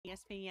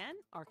ESPN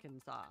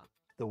Arkansas.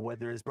 The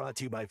weather is brought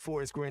to you by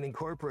Forest Green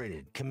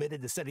Incorporated,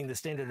 committed to setting the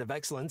standard of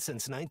excellence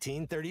since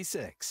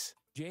 1936.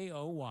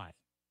 J-O-Y.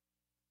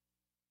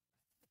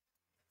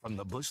 From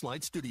the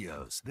Bushlight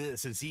Studios,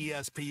 this is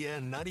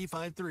ESPN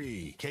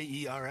 95.3,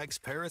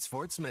 KERX Paris,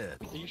 Fort Smith.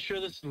 Are you sure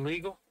this is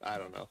legal? I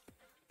don't know.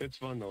 It's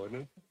fun though,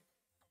 isn't it?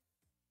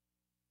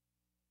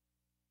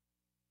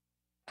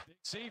 Big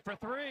C for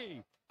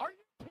three. Are you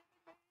kidding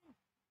me?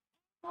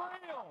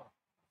 Real.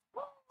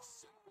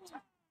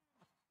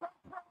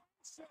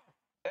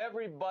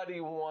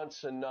 Everybody wants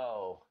to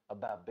know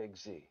about Big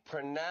Z.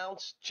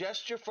 Pronounce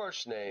just your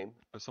first name.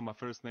 So my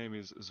first name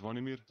is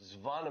Zvonimir.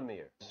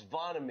 Zvonimir.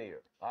 Zvonimir.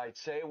 All right,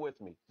 say it with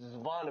me.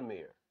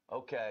 Zvonimir.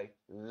 Okay.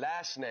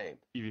 Last name.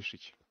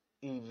 Ivišić.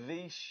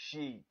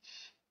 Ivišić.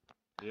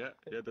 Yeah,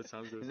 that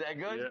sounds good. Is that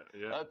good?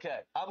 Yeah.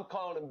 Okay. I'm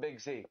calling him Big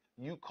Z.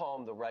 You call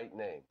him the right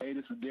name. Hey,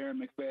 this is Darren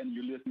McFadden.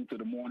 You're listening to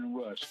The Morning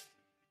Rush.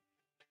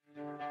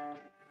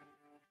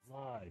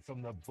 Live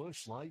from the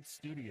Bushlight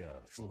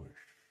Studios.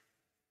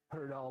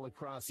 Heard all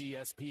across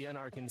ESPN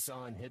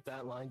Arkansas and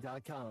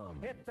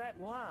hitthatline.com. Hit that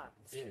line.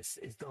 This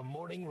is the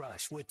Morning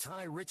Rush with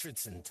Ty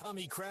Richardson,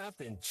 Tommy Kraft,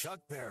 and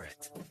Chuck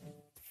Barrett.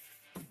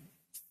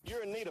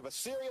 You're in need of a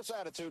serious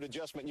attitude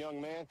adjustment, young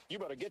man. You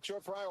better get your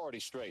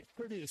priorities straight.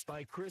 Produced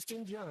by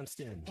Christian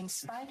Johnston. In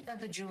spite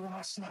of the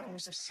juvenile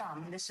snickers of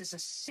some, this is a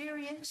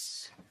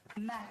serious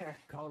matter.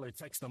 Call or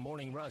text the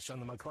Morning Rush on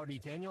the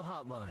McLarty Daniel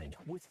Hotline.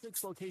 With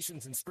 6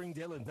 locations in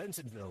Springdale and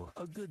Bentonville,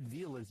 a good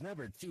deal is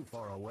never too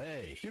far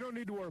away. You don't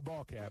need to wear a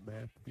ball cap,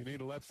 man. You need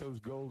to let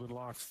those golden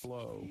locks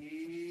flow.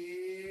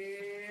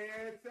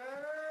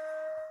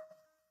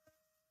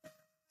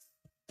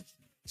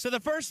 So the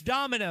first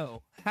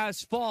domino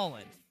has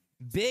fallen.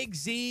 Big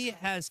Z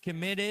has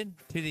committed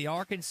to the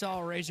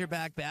Arkansas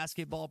Razorback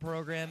basketball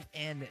program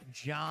and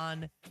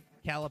John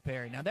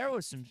Calipari. Now, there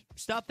was some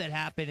stuff that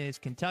happened in his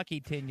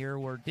Kentucky tenure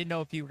where didn't know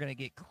if he were going to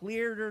get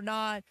cleared or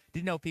not,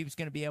 didn't know if he was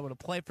going to be able to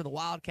play for the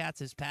Wildcats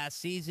this past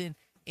season,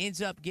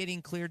 ends up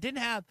getting cleared, didn't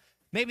have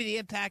maybe the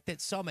impact that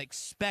some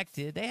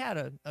expected. They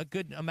had a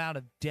good amount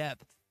of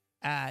depth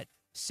at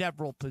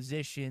several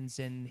positions,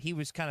 and he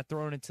was kind of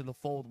thrown into the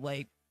fold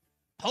late.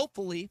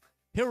 Hopefully,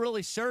 he'll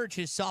really surge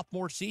his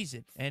sophomore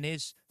season and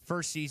his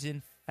first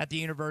season at the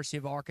University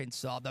of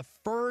Arkansas. The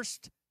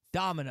first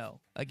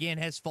domino, again,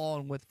 has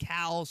fallen with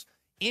Cal's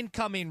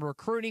incoming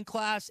recruiting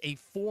class, a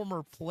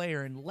former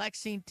player in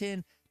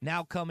Lexington,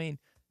 now coming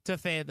to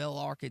Fayetteville,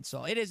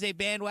 Arkansas. It is a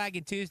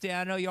Bandwagon Tuesday.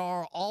 I know you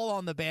are all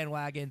on the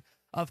bandwagon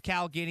of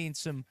Cal getting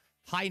some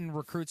heightened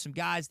recruits, some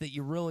guys that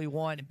you really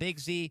want. And Big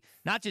Z,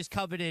 not just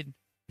coveted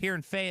here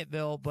in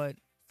Fayetteville, but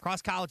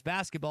across college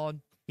basketball,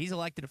 and he's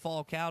elected to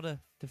follow Cal to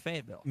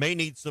Fayetteville. May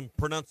need some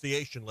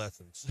pronunciation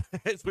lessons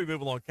as we move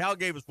along. Cal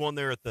gave us one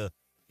there at the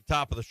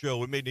top of the show.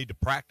 We may need to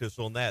practice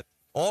on that.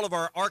 All of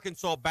our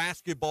Arkansas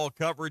basketball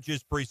coverage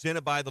is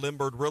presented by the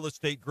Lindbergh Real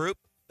Estate Group.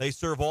 They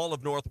serve all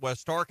of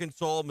Northwest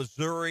Arkansas,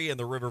 Missouri, and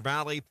the River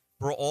Valley.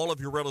 For all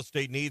of your real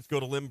estate needs, go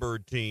to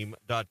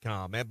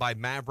LindberghTeam.com. And by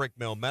Maverick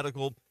Male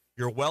Medical,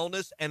 your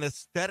wellness and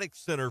aesthetic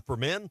center for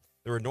men.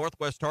 They're in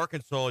Northwest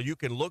Arkansas. You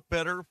can look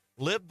better,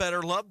 live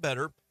better, love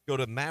better. Go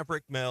to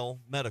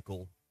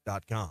MaverickMaleMedical.com.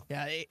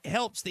 Yeah, it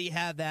helps that you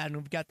have that, and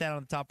we've got that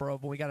on the top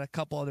rope, and we got a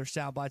couple other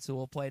sound bites that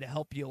we'll play to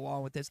help you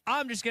along with this.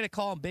 I'm just going to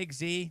call him Big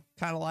Z,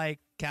 kind of like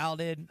Cal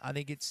did. I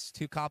think it's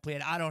too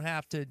complicated. I don't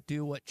have to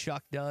do what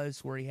Chuck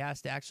does, where he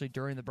has to actually,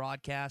 during the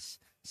broadcast,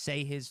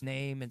 say his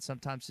name and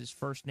sometimes his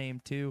first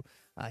name, too.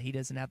 He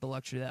doesn't have the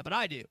luxury of that, but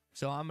I do.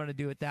 So I'm going to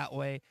do it that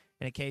way,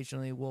 and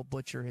occasionally we'll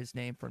butcher his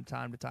name from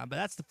time to time. But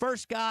that's the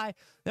first guy.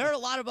 There are a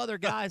lot of other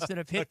guys that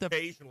have hit the –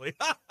 Occasionally.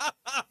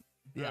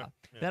 Yeah,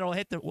 that'll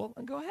hit the. Well,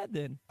 go ahead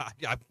then.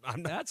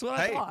 I'm not, that's what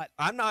I thought.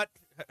 I'm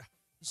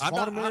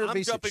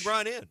jumping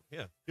right in.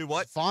 Yeah. Do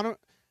what? Zvonimir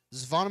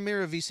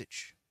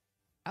Ivisic.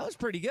 That was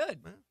pretty good.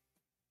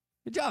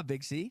 Good job,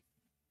 Big C.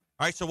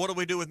 All right. So what do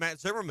we do with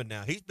Matt Zimmerman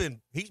now? He's been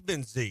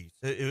Z.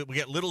 We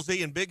got Little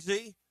Z and Big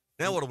Z.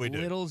 Now what do we do?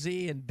 Little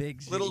Z and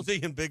Big Z. Little Z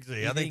and Big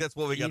Z. I think that's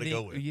what we got to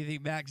go with. You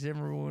think Max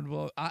Zimmerman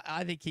will?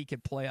 I think he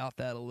could play off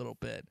that a little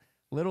bit.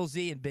 Little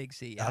Z and Big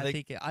Z. I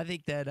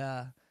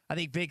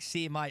think Big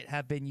C might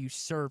have been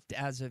usurped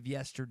as of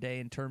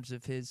yesterday in terms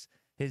of his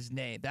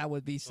name. That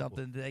would be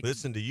something that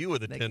listen to you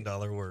with a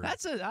 $10 word.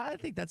 I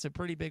think that's a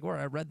pretty big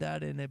word. I read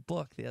that in a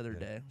book the other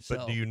day. So,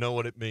 but do you know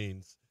what it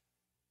means?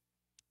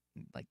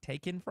 Like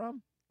taken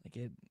from?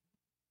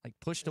 Like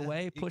pushed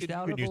away, pushed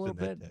out of a little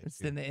bit. It's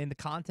in the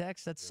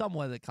context. That's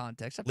somewhat of the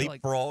context.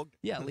 Leapfrog?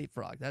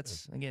 Leapfrog.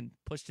 That's again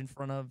pushed in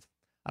front of.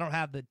 I don't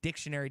have the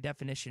dictionary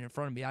definition in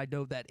front of me. I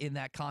know that in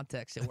that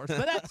context it works.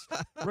 But that's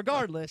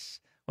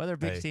regardless. Whether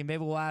Big team,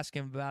 maybe we'll ask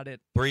him about it.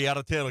 3 out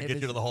of 10 will get you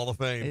to the Hall of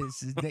Fame.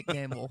 His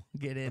nickname will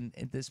get in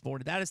this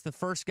morning. That is the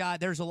first guy.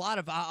 There's a lot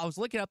of. I was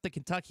looking up the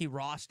Kentucky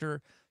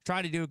roster,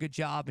 trying to do a good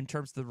job in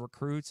terms of the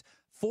recruits.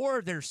 4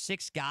 of their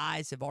 6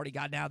 guys have already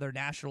gotten out their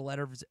national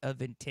letters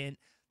of intent.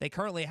 They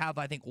currently have,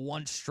 I think,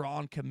 1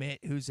 strong commit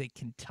who's a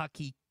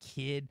Kentucky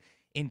kid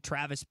in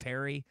Travis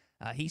Perry.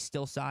 He's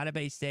still signed. I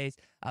bet he stays.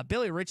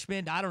 Billy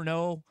Richmond, I don't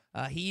know.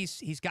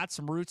 He's got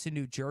some roots in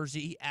New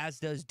Jersey, as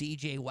does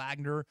DJ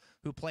Wagner,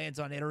 who plans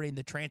on entering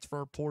the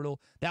transfer portal.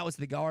 That was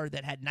the guard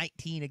that had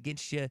 19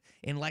 against you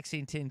in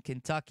Lexington,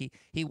 Kentucky.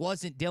 He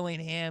wasn't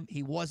Dillingham.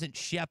 He wasn't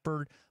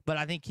Shepard, but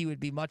I think he would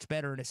be much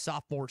better in his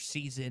sophomore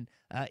season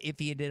if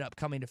he ended up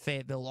coming to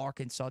Fayetteville,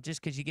 Arkansas.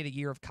 Just because you get a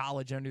year of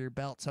college under your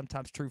belt,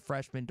 sometimes true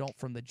freshmen don't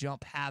from the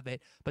jump have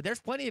it. But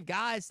there's plenty of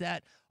guys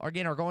that, are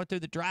going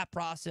through the draft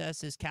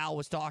process, as Cal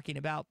was talking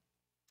about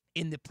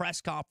in the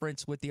press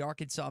conference with the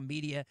Arkansas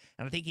media,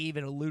 and I think he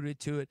even alluded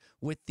to it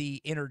with the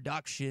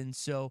introduction.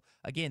 So,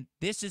 again,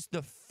 this is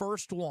the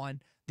first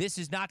one. This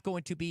is not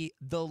going to be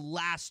the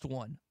last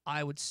one,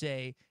 I would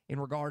say, in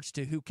regards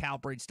to who Cal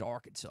brings to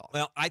Arkansas.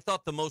 Well, I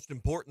thought the most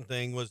important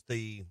thing was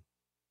the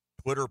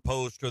Twitter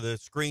post or the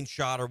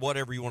screenshot or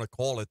whatever you want to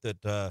call it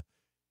that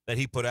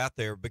he put out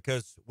there,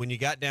 because when you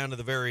got down to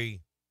the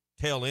very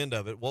tail end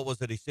of it, what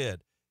was it he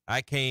said?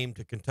 I came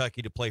to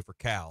Kentucky to play for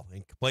Cal,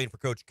 and playing for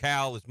Coach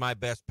Cal is my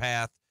best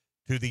path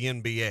to the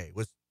NBA,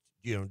 was,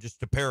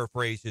 just to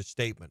paraphrase his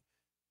statement.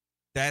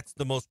 That's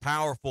the most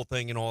powerful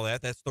thing in all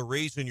that. That's the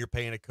reason you're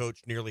paying a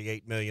coach nearly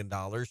 $8 million,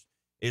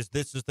 is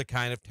this is the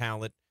kind of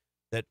talent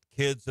that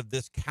kids of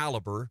this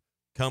caliber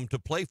come to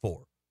play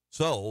for.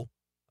 So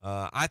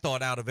I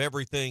thought, out of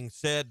everything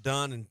said,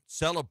 done, and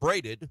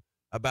celebrated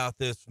about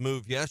this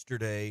move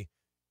yesterday,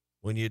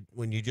 when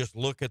you just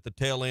look at the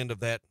tail end of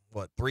that,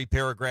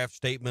 3-paragraph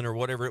statement or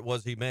whatever it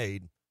was he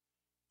made,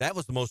 that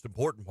was the most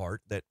important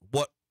part, that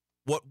what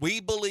we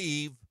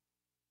believe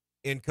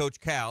in Coach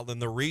Cal and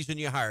the reason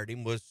you hired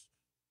him was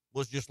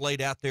just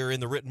laid out there in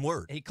the written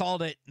word. He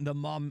called it the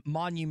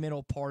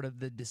monumental part of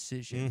the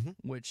decision,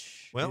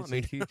 which is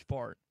a huge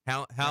part.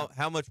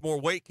 How much more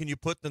weight can you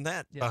put than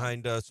that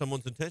behind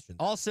someone's intentions?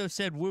 Also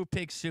said Woo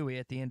Pig Suey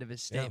at the end of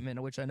his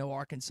statement, which I know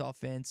Arkansas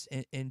fans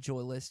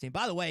enjoy listening.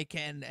 By the way,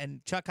 Ken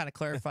and Chuck kind of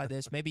clarified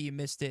this. Maybe you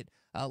missed it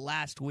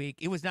last week.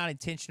 It was not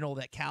intentional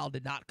that Cal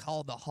did not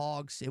call the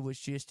Hogs. It was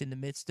just in the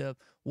midst of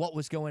what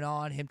was going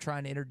on, him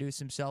trying to introduce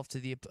himself to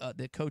the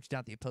coach,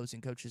 not the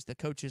opposing coaches, the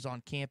coaches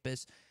on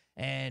campus,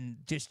 and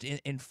just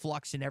in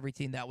flux and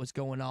everything that was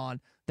going on.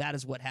 That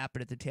is what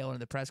happened at the tail end of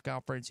the press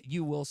conference.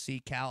 You will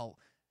see Cal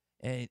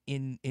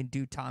in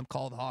due time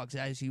call the Hogs,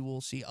 as you will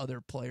see other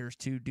players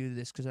too do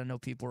this, because I know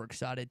people are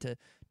excited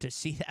to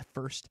see that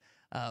first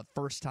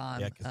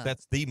time. Yeah, because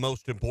that's the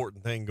most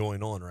important thing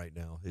going on right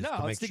now.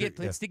 It's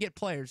to get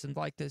players, and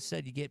like I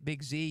said, you get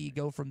Big Z, you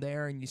go from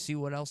there, and you see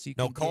what else you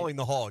can. No, calling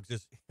the Hogs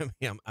is.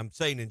 I'm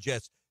saying in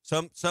jest.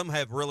 Some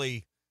have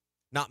really,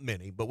 not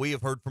many, but we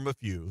have heard from a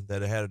few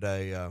that had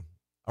a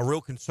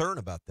real concern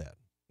about that.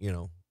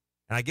 And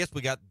I guess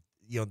we got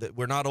that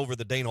we're not over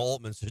the Dana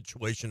Altman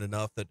situation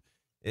enough that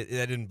that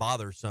didn't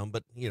bother some,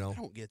 but I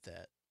don't get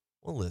that.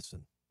 Well,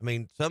 listen, I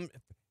mean,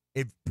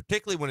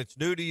 particularly when it's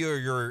new to you, or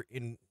you're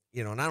in,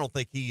 and I don't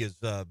think he is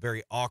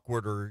very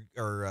awkward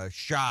or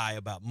shy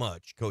about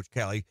much. Coach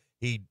Cal,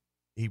 he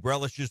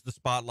relishes the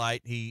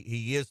spotlight.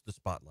 He is the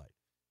spotlight.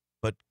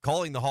 But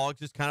calling the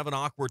Hogs is kind of an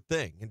awkward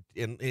thing,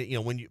 and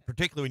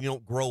particularly when you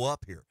don't grow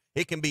up here,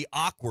 it can be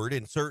awkward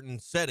in certain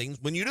settings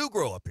when you do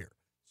grow up here.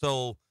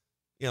 So,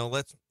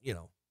 let's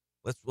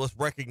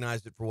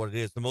recognize it for what it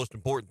is. The most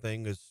important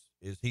thing is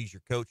he's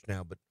your coach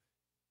now, but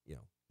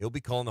he'll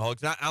be calling the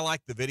Hogs. I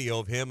like the video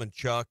of him and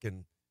Chuck,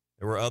 and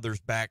there were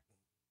others back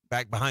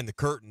behind the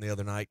curtain the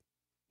other night,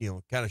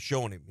 kind of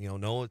showing him,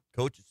 no,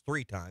 coach is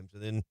 3 times,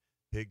 and then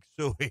Pig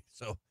Suey.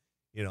 So,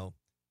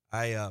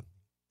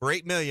 for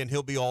 $8 million,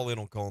 he'll be all in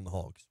on calling the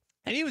Hogs.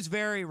 And he was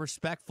very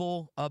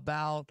respectful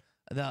about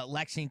the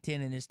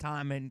Lexington and his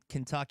time in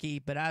Kentucky.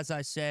 But as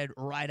I said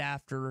right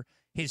after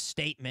his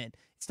statement,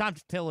 it's time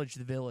to pillage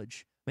the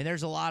village. I mean,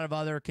 there's a lot of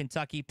other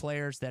Kentucky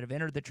players that have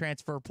entered the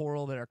transfer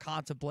portal that are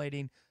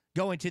contemplating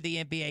going to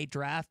the NBA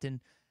draft.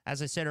 And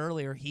as I said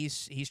earlier,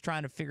 he's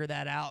trying to figure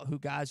that out, who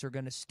guys are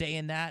going to stay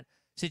in that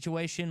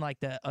situation. Like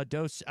I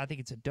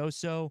think it's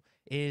Adoso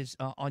is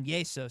on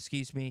Yeso,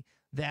 excuse me,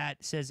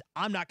 that says,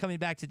 I'm not coming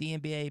back to the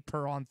NBA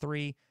per on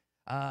 3.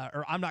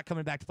 Or I'm not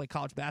coming back to play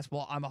college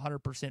basketball. I'm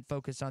 100%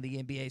 focused on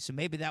the NBA. So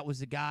maybe that was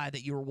the guy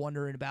that you were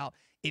wondering about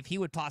if he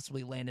would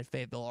possibly land in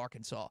Fayetteville,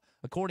 Arkansas.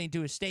 According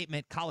to his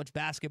statement, college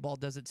basketball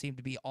doesn't seem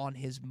to be on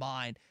his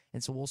mind.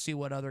 And so we'll see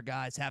what other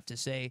guys have to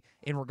say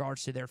in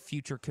regards to their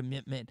future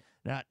commitment,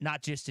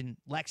 not just in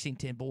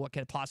Lexington, but what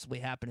could possibly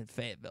happen in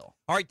Fayetteville.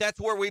 All right,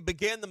 that's where we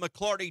begin. The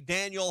McLarty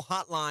Daniel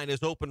hotline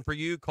is open for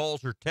you.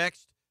 Calls or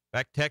text. In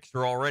fact, texts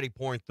are already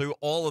pouring through.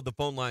 All of the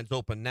phone lines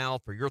open now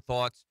for your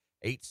thoughts.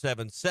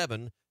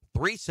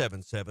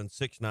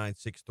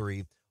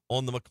 877-377-6963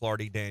 on the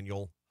McLarty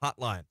Daniel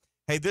hotline.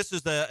 Hey, this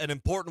is an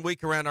important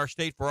week around our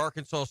state for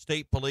Arkansas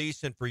State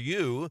Police, and for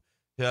you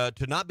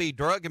to not be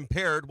drug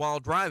impaired while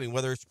driving,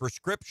 whether it's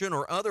prescription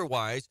or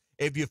otherwise.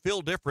 If you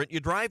feel different, you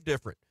drive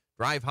different.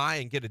 Drive high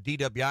and get a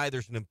DWI.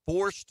 There's an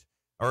enforced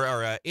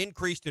or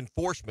increased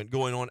enforcement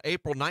going on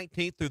April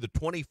 19th through the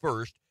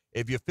 21st.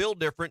 If you feel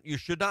different, you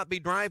should not be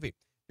driving.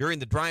 During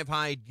the Drive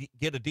High,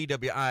 Get a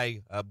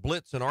DWI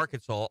blitz in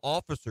Arkansas,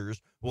 officers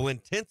will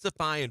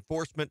intensify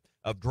enforcement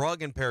of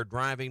drug-impaired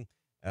driving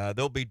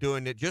They'll be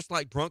doing it just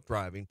like drunk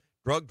driving.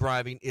 Drug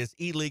driving is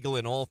illegal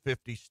in all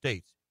 50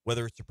 states.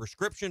 Whether it's a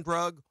prescription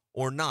drug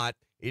or not,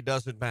 it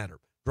doesn't matter.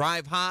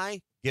 Drive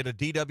high, get a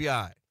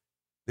DWI.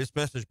 This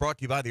message brought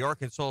to you by the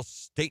Arkansas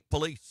State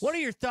Police. What are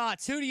your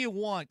thoughts? Who do you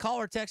want? Call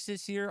or text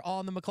us here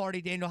on the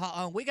McLarty Daniel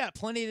Hotline. We got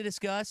plenty to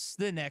discuss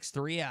the next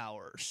 3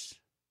 hours.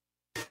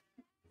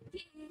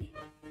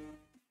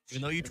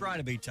 Even though you try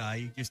to be Ty,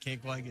 you just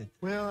can't quite get.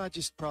 Well, I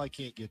just probably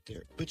can't get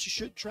there. But you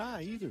should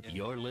try either.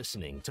 You're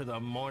listening to the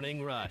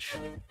Morning Rush.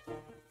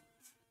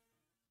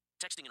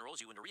 Texting enrolls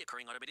you into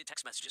recurring automated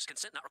text messages.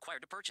 Consent not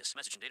required to purchase.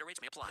 Message and data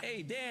rates may apply.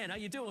 Hey, Dan, how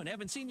you doing?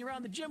 Haven't seen you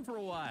around the gym for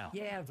a while.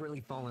 Yeah, I've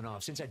really fallen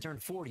off. Since I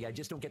turned 40, I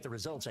just don't get the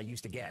results I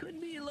used to get.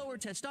 Could be lower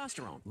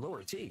testosterone.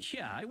 Lower T?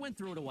 Yeah, I went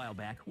through it a while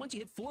back. Once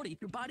you hit 40,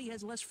 your body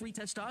has less free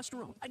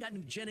testosterone. I got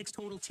Nugenix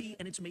Total T,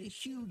 and it's made a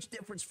huge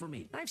difference for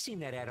me. I've seen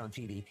that ad on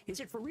TV. Is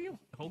it for real?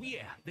 Oh,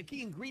 yeah. The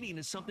key ingredient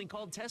is something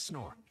called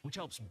Tesnor, which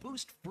helps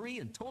boost free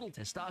and total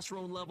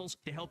testosterone levels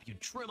to help you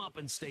trim up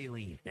and stay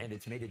lean. And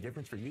it's made a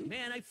difference for you?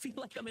 Man, I feel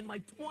like I'm in my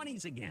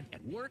 20s again.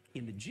 At work,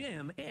 in the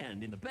gym,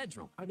 and in the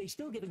bedroom. Are they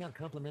still giving out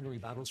complimentary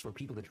bottles for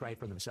people to try it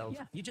for themselves?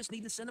 Yeah, you just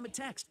need to send them a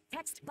text.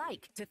 Text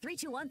BIKE to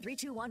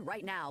 321-321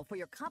 right now for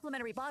your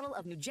complimentary bottle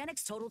of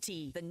Nugenix Total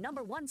T, the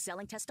 #1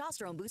 selling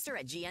testosterone booster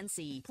at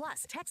GNC.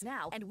 Plus, text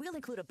now and we'll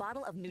include a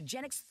bottle of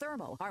Nugenix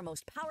Thermo, our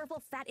most powerful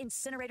fat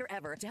incinerator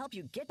ever, to help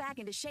you get back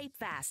into shape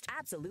fast.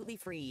 Absolutely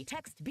free.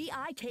 Text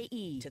BIKE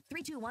to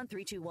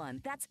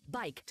 321-321. That's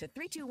BIKE to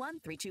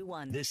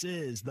 321-321. This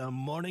is the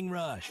Morning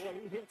Rush.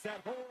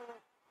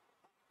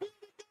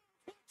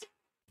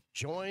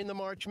 Join the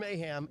March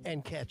Mayhem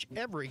and catch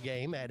every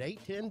game at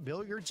 810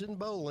 Billiards and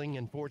Bowling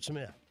in Fort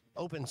Smith.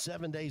 Open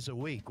 7 days a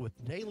week with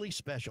daily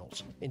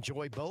specials.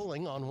 Enjoy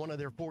bowling on one of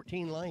their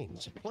 14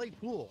 lanes. Play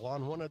pool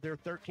on one of their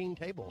 13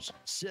 tables.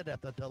 Sit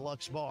at the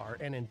deluxe bar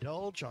and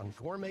indulge on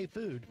gourmet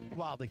food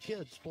while the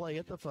kids play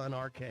at the fun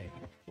arcade.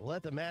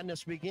 Let the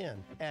madness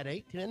begin at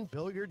 810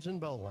 Billiards and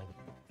Bowling,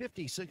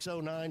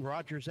 5609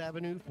 Rogers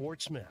Avenue,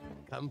 Fort Smith.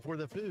 Come for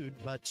the food,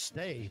 but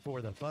stay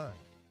for the fun.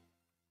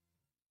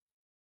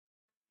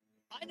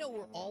 I know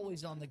we're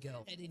always on the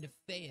go, heading to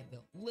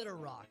Fayetteville, Little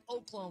Rock,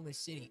 Oklahoma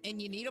City,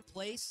 and you need a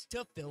place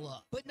to fill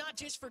up. But not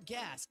just for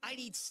gas. I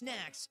need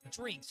snacks,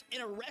 drinks,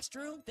 and a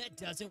restroom that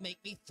doesn't make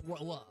me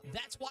throw up.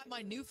 That's why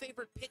my new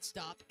favorite pit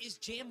stop is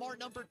Jam Mart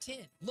number 10,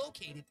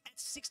 located at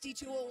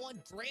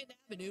 6201 Grand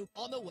Avenue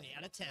on the way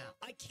out of town.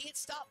 I can't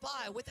stop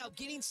by without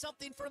getting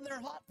something from their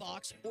hot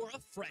box or a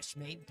fresh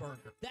made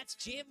burger. That's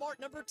Jam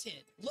Mart number 10,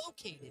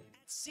 located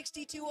at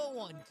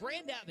 6201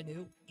 Grand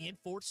Avenue in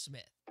Fort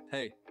Smith.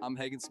 Hey, I'm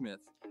Hagen Smith.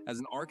 As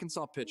an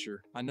Arkansas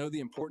pitcher, I know the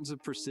importance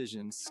of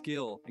precision,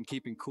 skill, and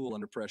keeping cool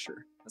under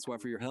pressure. That's why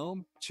for your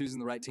home, choosing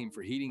the right team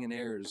for heating and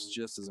air is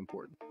just as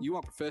important. You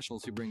want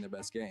professionals who bring their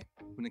best game.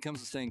 When it comes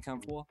to staying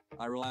comfortable,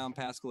 I rely on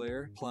Pascal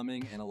Air,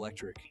 Plumbing, and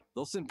Electric.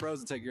 They'll send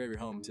pros to take care of your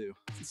home, too.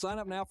 Sign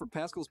up now for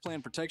Pascal's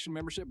Plan Protection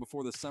membership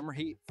before the summer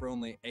heat for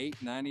only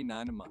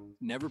 $8.99 a month.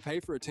 Never pay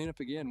for a tune-up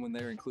again when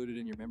they're included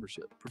in your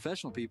membership.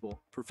 Professional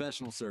people,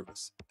 professional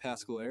service.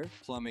 Pascal Air,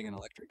 Plumbing, and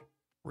Electric.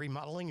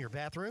 Remodeling your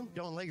bathroom?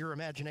 Don't let your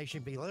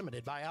imagination be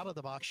limited by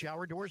out-of-the-box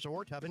shower doors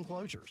or tub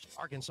enclosures.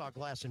 Arkansas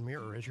Glass and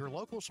Mirror is your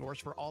local source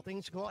for all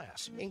things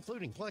glass,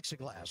 including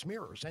plexiglass,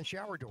 mirrors, and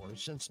shower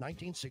doors since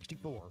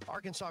 1964.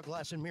 Arkansas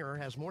Glass and Mirror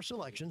has more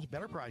selections,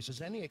 better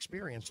prices, and the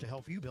experience to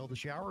help you build the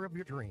shower of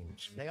your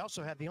dreams. They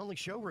also have the only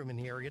showroom in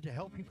the area to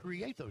help you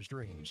create those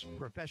dreams.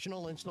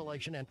 Professional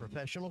installation and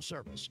professional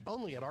service.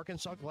 Only at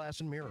Arkansas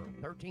Glass and Mirror,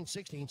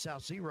 1316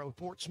 South Z Road,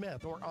 Fort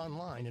Smith, or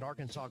online at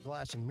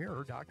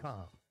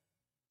arkansasglassandmirror.com.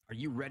 Are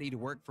you ready to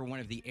work for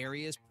one of the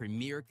area's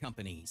premier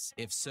companies?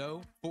 If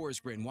so,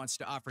 Forsgren wants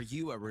to offer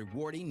you a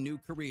rewarding new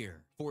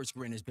career.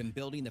 Forsgren has been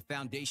building the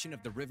foundation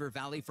of the River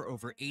Valley for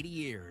over 80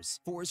 years.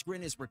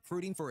 Forsgren is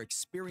recruiting for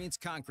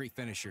experienced concrete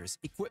finishers,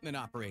 equipment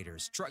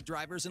operators, truck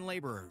drivers, and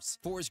laborers.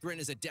 Forsgren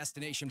is a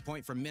destination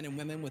point for men and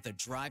women with a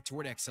drive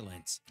toward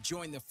excellence.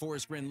 Join the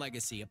Forsgren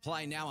legacy.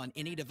 Apply now on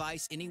any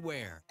device,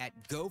 anywhere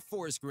at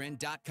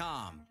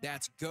goforsgren.com.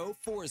 That's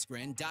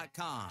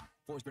goforsgren.com.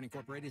 Forsgren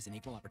Incorporated is an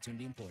equal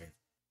opportunity employer.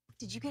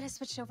 Did you get us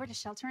switched over to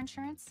shelter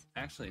insurance?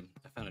 Actually,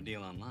 I found a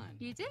deal online.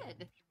 You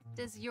did?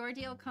 Does your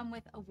deal come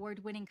with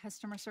award-winning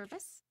customer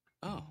service?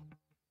 Oh,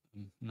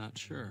 I'm not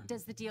sure.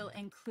 Does the deal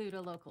include a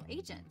local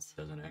agent?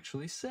 Doesn't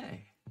actually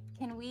say.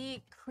 Can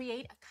we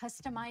create a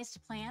customized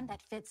plan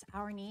that fits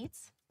our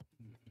needs?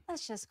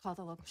 Let's just call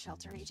the local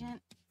shelter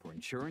agent. For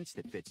insurance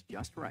that fits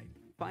just right,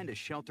 find a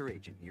shelter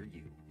agent near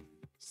you.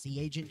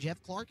 See Agent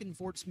Jeff Clark in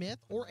Fort Smith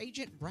or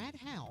Agent Brad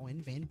Howe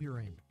in Van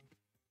Buren.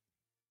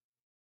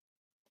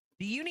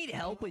 Do you need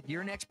help with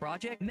your next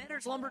project?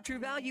 Metters Lumber True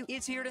Value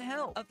is here to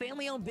help. A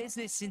family-owned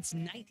business since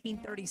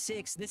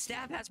 1936, the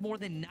staff has more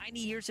than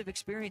 90 years of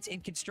experience in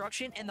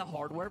construction and the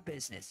hardware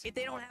business. If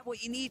they don't have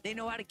what you need, they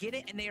know how to get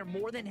it, and they are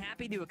more than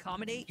happy to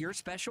accommodate your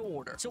special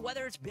order. So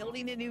whether it's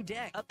building a new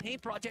deck, a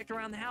paint project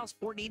around the house,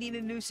 or needing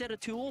a new set of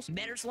tools,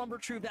 Metters Lumber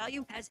True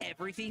Value has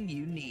everything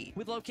you need.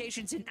 With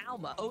locations in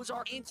Alma,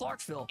 Ozark, and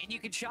Clarksville, and you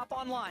can shop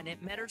online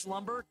at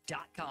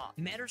metterslumber.com.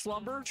 Metters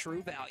Lumber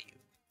True Value.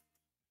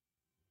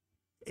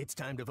 It's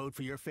time to vote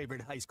for your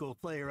favorite high school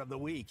player of the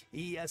week.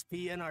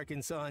 ESPN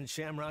Arkansas and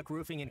Shamrock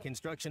Roofing and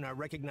Construction are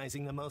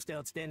recognizing the most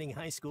outstanding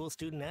high school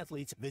student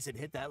athletes. Visit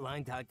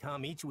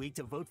hitthatline.com each week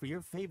to vote for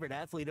your favorite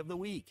athlete of the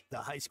week. The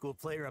high school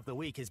player of the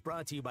week is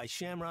brought to you by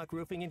Shamrock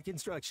Roofing and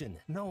Construction.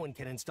 No one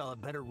can install a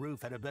better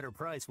roof at a better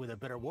price with a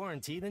better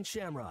warranty than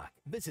Shamrock.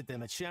 Visit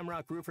them at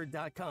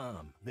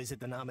shamrockroofer.com.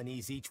 Visit the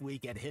nominees each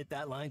week at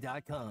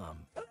hitthatline.com.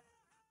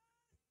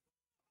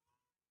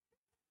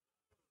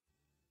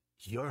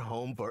 Your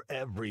home for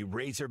every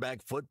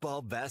Razorback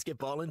football,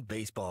 basketball, and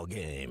baseball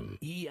game.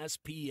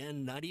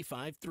 ESPN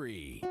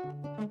 95.3.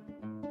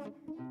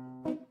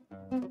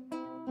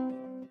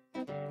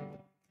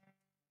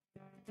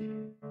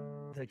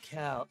 The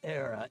Cal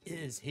era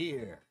is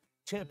here.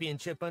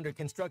 Championship Under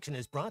Construction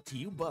is brought to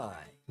you by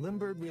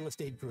Limbird Real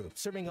Estate Group,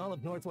 serving all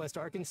of Northwest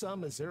Arkansas,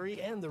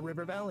 Missouri, and the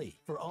River Valley.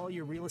 For all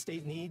your real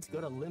estate needs,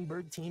 go to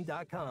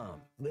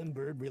LimbirdTeam.com.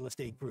 Limbird Real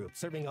Estate Group,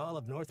 serving all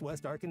of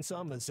Northwest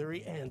Arkansas,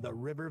 Missouri, and the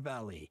River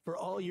Valley. For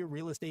all your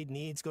real estate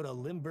needs, go to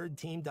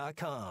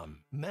LimbirdTeam.com.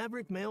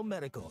 Maverick Male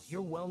Medical,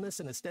 your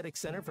wellness and aesthetic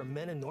center for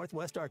men in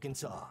Northwest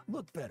Arkansas.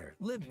 Look better,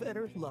 live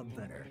better, love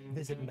better.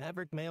 Visit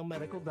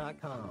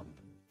MaverickMaleMedical.com.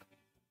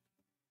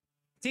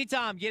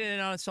 T-Tom, get in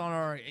on us on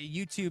our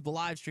YouTube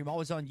live stream,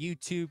 always on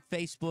YouTube,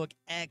 Facebook,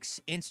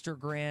 X,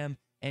 Instagram,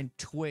 and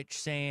Twitch,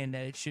 saying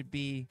that it should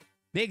be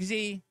Big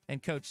Z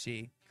and Coach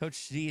Z.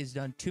 Coach Z has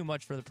done too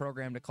much for the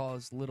program to call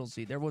us Little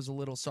Z. There was a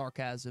little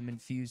sarcasm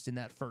infused in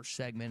that first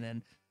segment,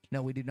 and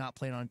no, we do not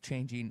plan on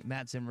changing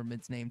Matt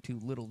Zimmerman's name to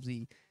Little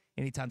Z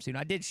anytime soon.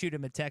 I did shoot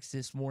him a text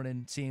this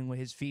morning, seeing what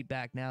his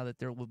feedback now that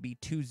there will be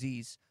 2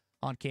 Zs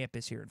on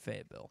campus here in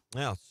Fayetteville.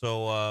 Yeah,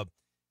 so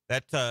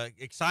that's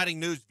exciting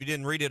news. If you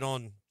didn't read it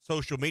on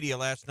social media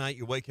last night,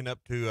 you're waking up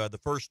to the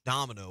first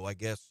domino, I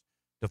guess,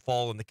 to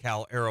fall in the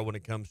Cal era when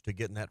it comes to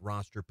getting that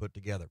roster put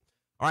together.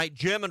 All right,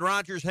 Jim and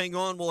Rogers, hang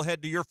on. We'll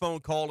head to your phone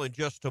call in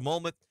just a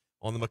moment.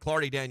 On the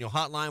McLarty Daniel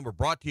Hotline, we're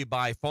brought to you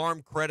by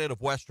Farm Credit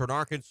of Western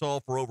Arkansas.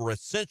 For over a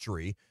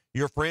century,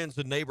 your friends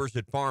and neighbors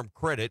at Farm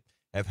Credit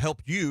have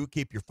helped you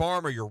keep your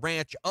farm or your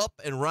ranch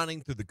up and running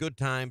through the good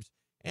times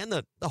and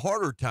the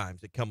harder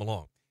times that come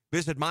along.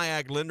 Visit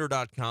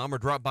myaglender.com or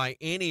drop by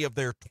any of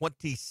their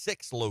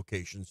 26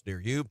 locations near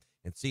you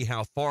and see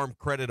how Farm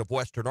Credit of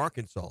Western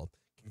Arkansas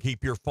can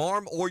keep your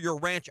farm or your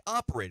ranch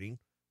operating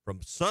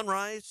from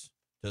sunrise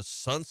to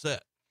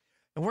sunset.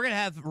 And we're going to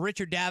have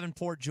Richard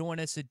Davenport join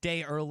us a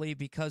day early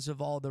because of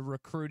all the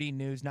recruiting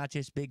news, not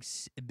just Big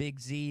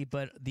Z,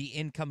 but the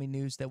incoming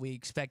news that we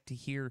expect to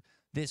hear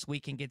this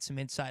week, and get some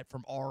insight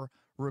from our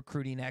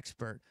recruiting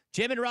expert.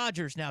 Jim and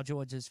Rogers now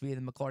joins us via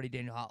the McLarty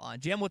Daniel Hotline.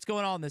 Jim, what's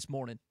going on this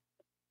morning?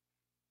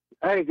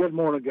 Hey, good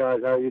morning,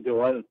 guys. How you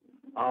doing?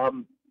 Yeah,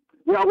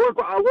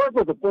 I work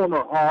with a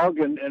former Hog,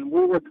 and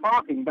we were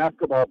talking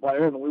basketball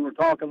players, and we were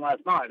talking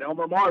last night,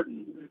 Elmer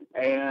Martin,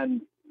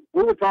 and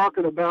we were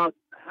talking about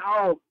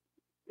how,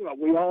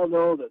 we all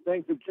know that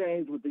things have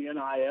changed with the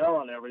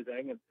NIL and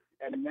everything,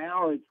 and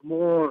now it's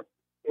more,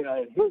 in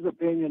his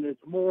opinion,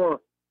 it's more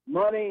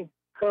money,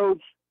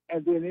 coach,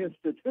 and then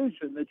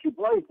institution that you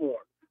play for.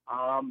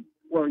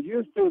 Where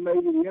used to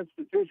maybe the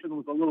institution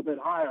was a little bit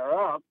higher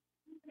up,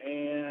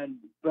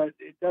 but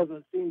it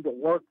doesn't seem to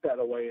work that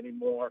way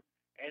anymore.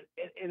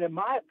 And in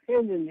my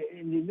opinion,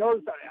 and you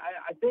notice,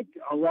 I think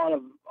a lot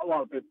of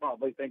people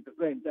probably think the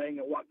same thing.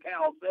 And what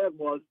Cal said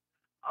was,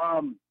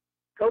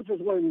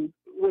 coaches win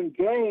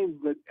games,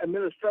 but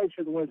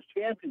administration wins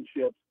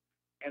championships.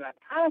 And I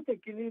kind of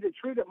think you need to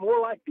treat it more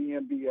like the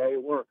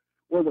NBA,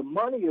 where the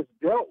money is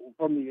dealt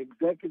from the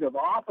executive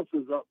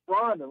offices up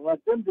front, and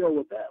let them deal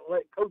with that.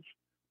 Let coach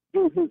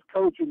do his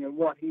coaching and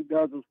what he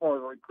does as far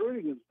as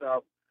recruiting and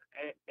stuff.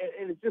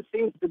 And it just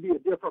seems to be a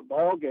different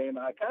ball game.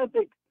 And I kind of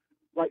think,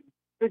 like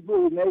Big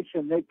Blue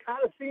Nation, they kind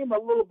of seem a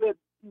little bit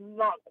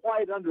not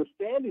quite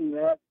understanding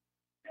that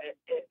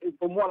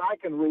from what I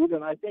can read.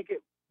 And I think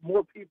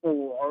more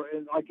people are,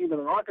 like even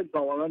in Arkansas,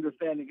 are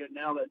understanding it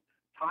now that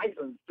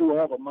Tyson's threw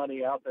all the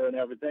money out there and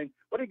everything.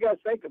 What do you guys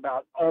think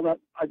about all that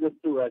I just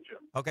threw at you?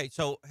 Okay,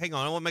 so hang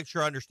on. I want to make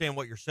sure I understand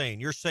what you're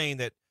saying. You're saying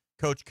that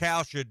Coach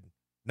Cal should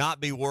not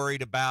be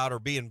worried about or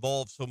be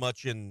involved so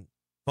much in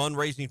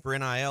fundraising for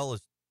NIL.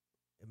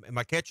 Am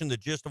I catching the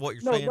gist of what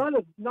you're saying? No,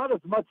 not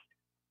as much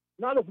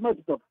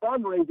the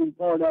fundraising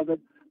part of it,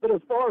 but as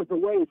far as the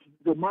way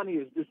the money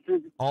is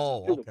distributed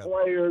to the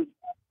players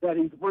that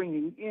he's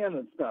bringing in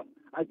and stuff.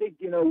 I think,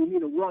 you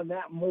need to run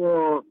that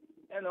more,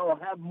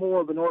 have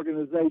more of an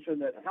organization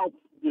that helps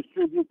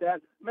distribute that,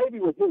 maybe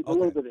with his a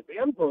little bit of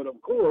input,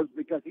 of course,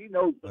 because he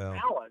knows the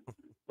talent.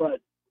 But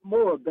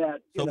more of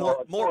that.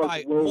 So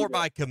more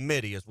by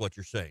committee is what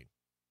you're saying.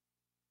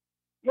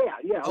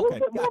 Yeah, a little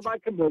bit more by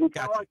committee.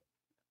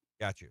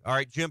 Got you. All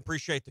right, Jim,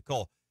 appreciate the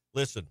call.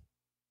 Listen,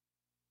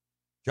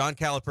 John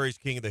Calipari's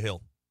king of the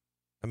hill.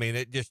 I mean,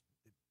 it just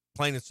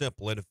plain and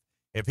simple. And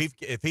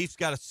if he's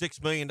got a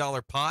 $6 million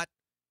pot,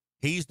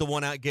 he's the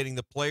one out getting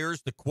the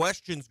players. The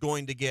question's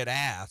going to get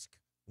asked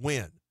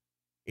when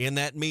in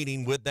that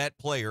meeting with that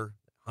player.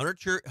 Hunter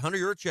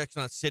Yurachek's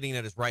not sitting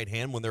at his right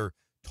hand when they're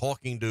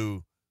talking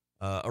to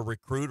a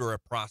recruit or a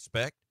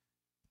prospect.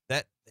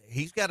 That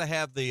he's got to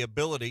have the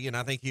ability, and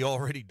I think he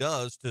already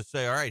does, to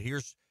say, all right,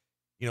 here's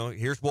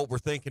what we're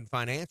thinking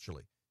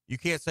financially. You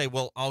can't say,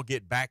 well, I'll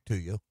get back to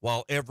you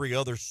while every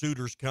other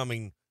suitor's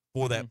coming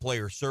for that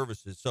player's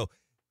services. So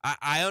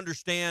I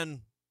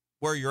understand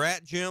where you're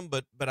at, Jim,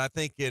 but I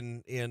think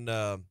in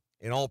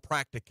all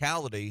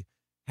practicality,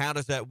 how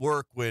does that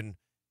work when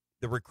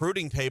the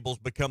recruiting tables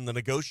become the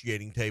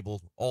negotiating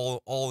table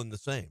all in the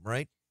same,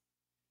 right?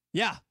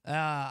 Yeah.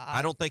 I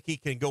don't think he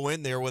can go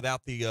in there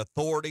without the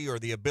authority or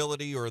the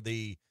ability or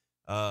the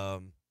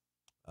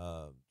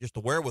just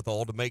the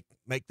wherewithal to make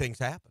things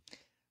happen.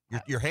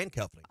 You're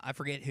handcuffing. I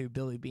forget who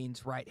Billy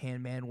Bean's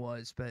right-hand man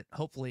was, but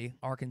hopefully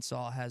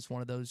Arkansas has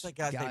one of those that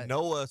guy's guys. named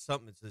Noah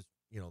something. It says,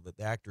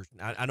 the actor's.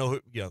 I know who.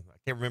 I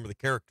can't remember the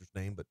character's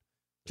name, but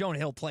Jonah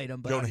Hill played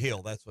him. But Jonah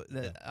Hill. That's what.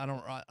 I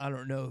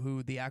don't know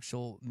who the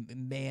actual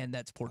man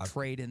that's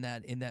portrayed in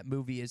that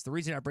movie is. The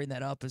reason I bring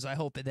that up is I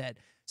hope that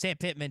Sam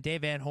Pittman,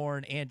 Dave Van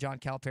Horn, and John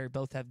Calipari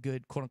both have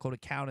good quote unquote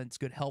accountants,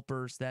 good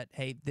helpers. That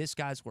hey, this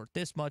guy's worth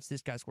this much.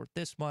 This guy's worth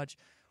this much.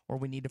 Or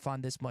we need to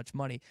find this much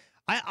money.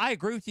 I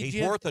agree with you, He's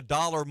Jim. worth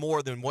 $1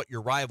 more than what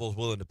your rival's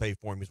willing to pay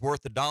for him. He's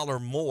worth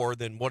 $1 more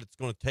than what it's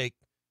going to take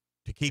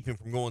to keep him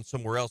from going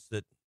somewhere else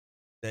that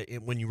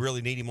when you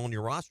really need him on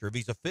your roster, if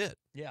he's a fit.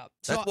 Yeah.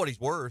 That's what he's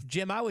worth.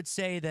 Jim, I would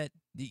say that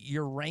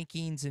your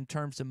rankings in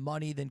terms of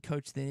money than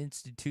coach the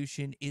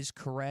institution is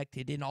correct.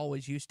 It didn't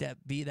always used to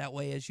be that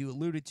way, as you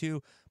alluded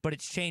to, but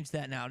it's changed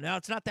that now. Now,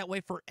 it's not that way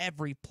for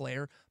every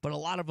player, but a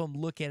lot of them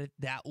look at it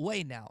that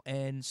way now.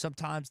 And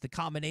sometimes the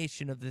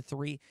combination of the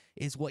three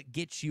is what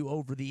gets you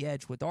over the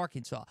edge with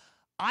Arkansas.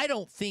 I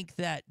don't think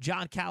that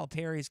John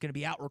Calipari is going to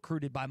be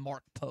out-recruited by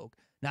Mark Pogue.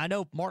 Now, I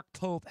know Mark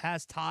Pope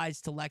has ties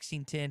to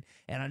Lexington,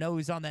 and I know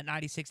he's on that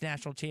 96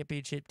 national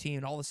championship team,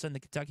 and all of a sudden the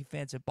Kentucky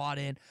fans have bought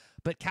in.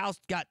 But Cal's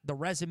got the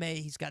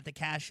resume, he's got the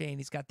cachet, and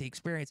he's got the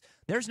experience.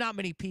 There's not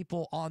many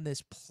people on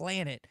this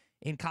planet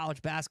in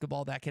college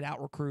basketball that could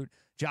out-recruit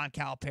John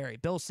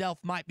Calipari. Bill Self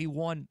might be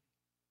one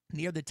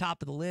near the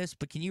top of the list,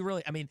 but can you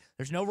really – I mean,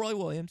 there's no Roy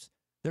Williams.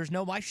 There's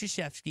no Mike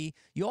Krzyzewski.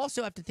 You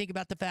also have to think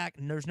about the fact,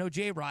 and there's no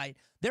Jay Wright,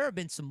 there have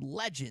been some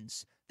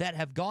legends that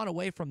have gone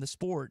away from the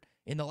sport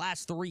in the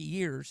last 3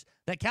 years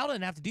that Cal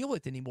doesn't have to deal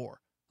with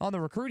anymore on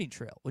the recruiting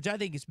trail, which I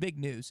think is big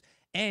news.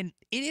 And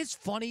it is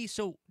funny.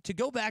 So to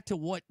go back to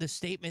what the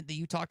statement that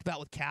you talked about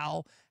with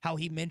Cal, how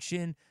he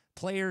mentioned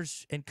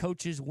players and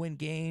coaches win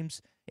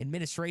games,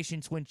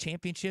 administrations win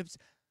championships.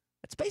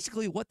 That's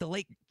basically what the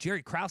late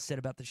Jerry Krause said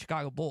about the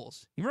Chicago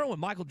Bulls. You remember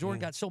when Michael Jordan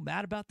got so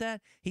mad about that?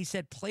 He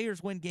said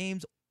players win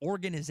games,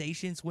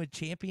 organizations win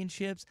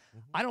championships.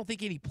 I don't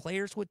think any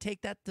players would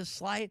take that to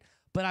slight,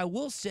 but I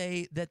will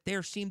say that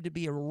there seemed to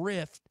be a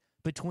rift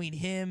between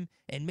him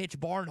and Mitch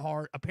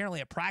Barnhart. Apparently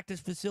a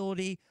practice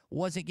facility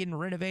wasn't getting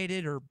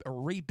renovated or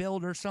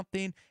rebuilt or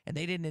something, and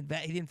they didn't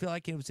invest. He didn't feel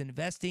like it was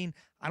investing.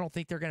 I don't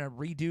think they're going to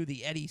redo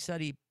the Eddie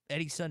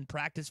Sutton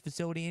practice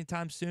facility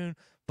anytime soon.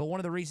 But one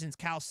of the reasons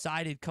Cal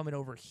cited coming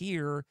over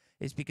here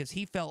is because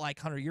he felt like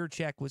Hunter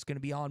Yurachek was going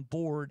to be on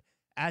board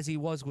as he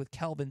was with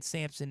Kelvin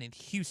Sampson in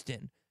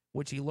Houston,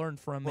 which he learned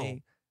from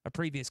a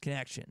previous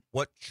connection.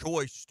 What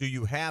choice do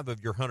you have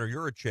of your Hunter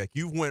Yurachek?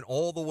 You went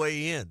all the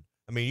way in.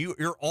 I mean,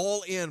 you're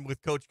all in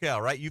with Coach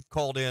Cal, right? You've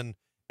called in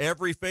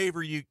every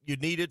favor you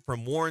needed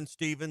from Warren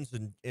Stevens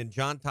and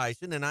John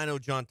Tyson. And I know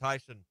John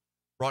Tyson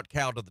brought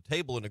Cal to the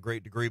table in a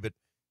great degree, but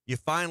you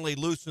finally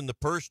loosened the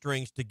purse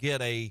strings to get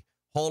a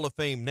Hall of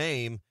Fame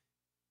name.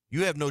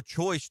 You have no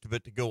choice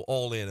but to go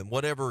all in. And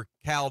whatever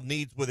Cal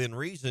needs within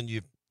reason,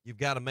 you've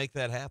got to make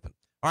that happen.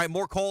 All right,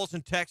 more calls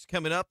and texts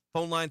coming up.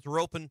 Phone lines are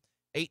open,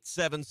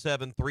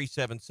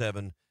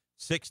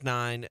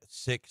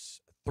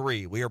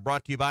 877-377-6963. We are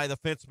brought to you by the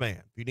Fence Man.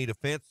 If you need a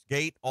fence,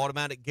 gate,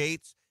 automatic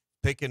gates,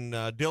 picking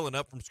Dylan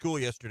up from school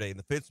yesterday, and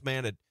the Fence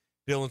Man at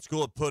Dylan's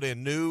school had put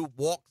in new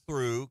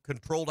walk-through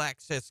controlled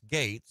access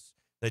gates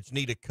that you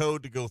need a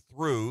code to go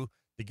through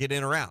to get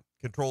in or out.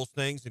 Controls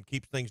things and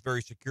keeps things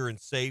very secure and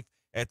safe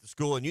at the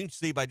school. And you can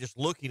see by just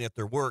looking at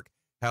their work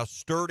how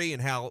sturdy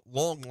and how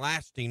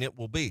long-lasting it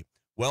will be.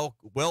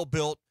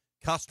 Well-built,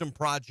 custom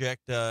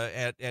project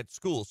at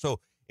school. So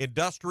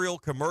industrial,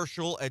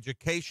 commercial,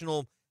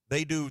 educational,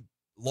 they do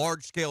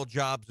large-scale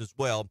jobs as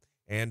well,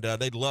 and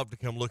they'd love to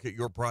come look at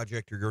your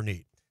project or your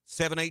need.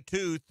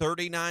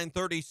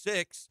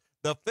 782-3936,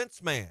 the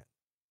Fence Man.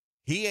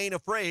 He ain't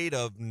afraid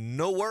of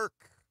no work.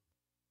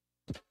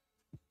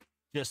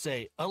 Just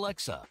say,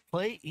 Alexa,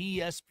 play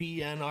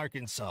ESPN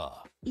Arkansas.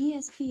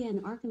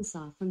 ESPN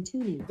Arkansas from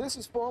TuneIn. This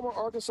is former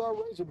Arkansas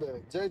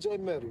Razorback, JJ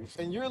Metters,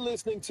 and you're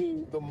listening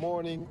to The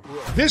Morning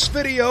Rush. This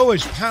video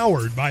is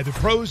powered by the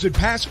pros at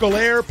Pascal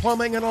Air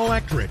Plumbing and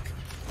Electric.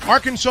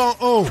 Arkansas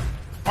owned,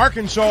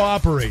 Arkansas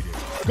operated.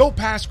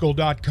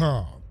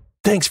 GoPascal.com.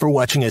 Thanks for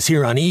watching us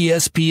here on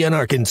ESPN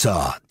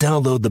Arkansas.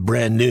 Download the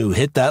brand new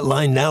Hit That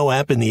Line Now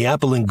app in the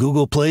Apple and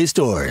Google Play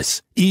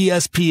stores.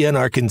 ESPN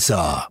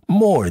Arkansas,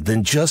 more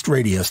than just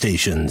radio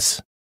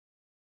stations.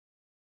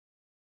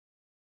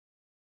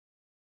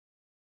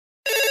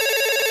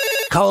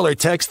 Call or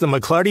text the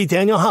McLarty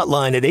Daniel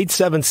hotline at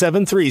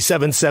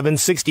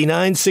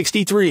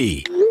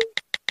 877-377-6963.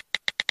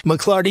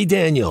 McLarty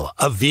Daniel,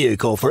 a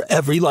vehicle for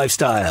every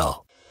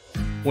lifestyle.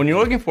 When you're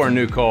looking for a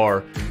new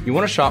car, you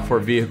want to shop for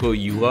a vehicle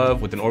you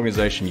love with an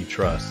organization you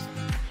trust.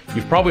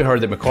 You've probably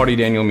heard that McLarty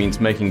Daniel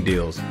means making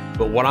deals,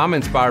 but what I'm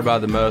inspired by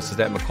the most is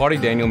that McLarty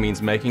Daniel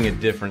means making a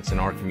difference in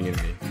our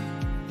community.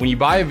 When you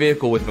buy a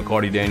vehicle with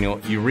McLarty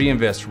Daniel, you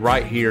reinvest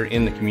right here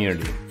in the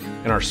community,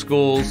 in our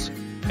schools,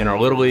 in our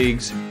little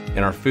leagues, in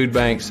our food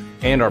banks,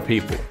 and our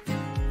people.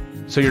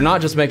 So you're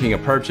not just making a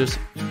purchase,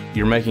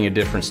 you're making a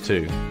difference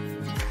too.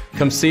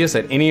 Come see us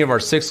at any of our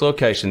 6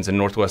 locations in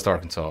Northwest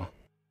Arkansas.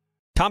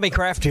 Tommy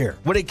Kraft here.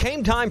 When it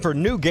came time for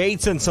new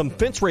gates and some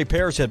fence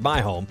repairs at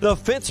my home, the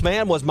Fence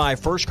Man was my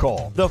first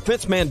call. The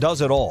Fence Man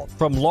does it all,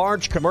 from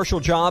large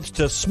commercial jobs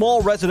to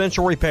small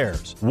residential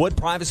repairs. Wood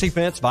privacy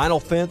fence,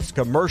 vinyl fence,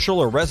 commercial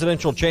or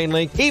residential chain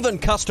link, even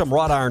custom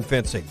wrought iron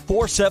fencing.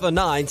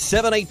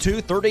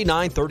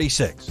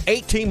 479-782-3936.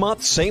 18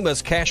 months, same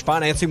as cash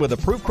financing with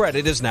approved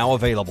credit is now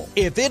available.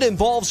 If it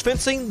involves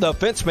fencing, the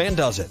Fence Man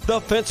does it.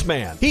 The Fence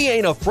Man. He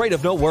ain't afraid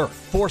of no work.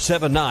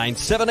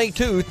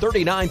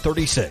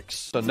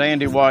 479-782-3936. A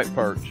dandy white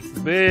perch.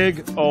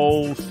 Big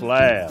old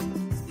slab.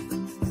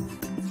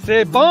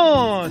 C'est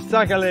bon,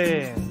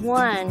 sacalé.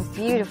 One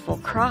beautiful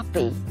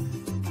crappie.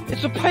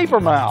 It's a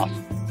paper mouse.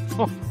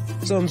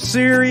 Some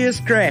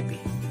serious crappie.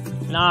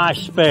 Nice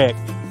speck.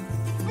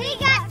 We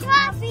got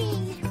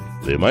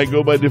crappies. They might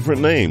go by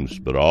different names,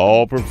 but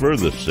all prefer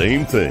the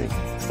same thing.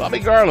 Bobby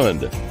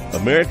Garland,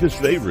 America's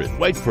favorite.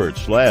 White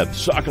perch, slab,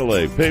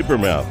 sockeye,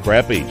 papermouth,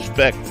 crappie,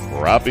 speck,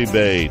 crappie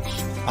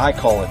baits. I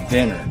call it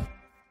dinner.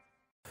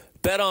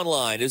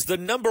 BetOnline is the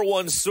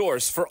 #1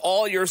 source for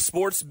all your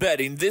sports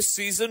betting this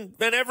season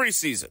and every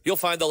season. You'll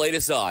find the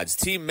latest odds,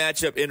 team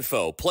matchup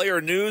info,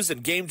 player news,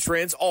 and game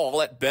trends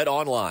all at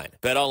BetOnline.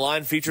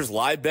 BetOnline features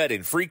live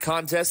betting, free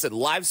contests, and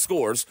live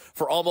scores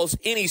for almost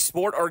any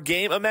sport or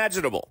game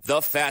imaginable.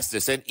 The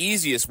fastest and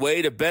easiest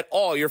way to bet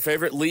all your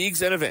favorite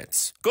leagues and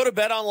events. Go to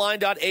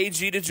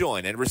betonline.ag to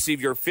join and receive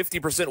your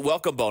 50%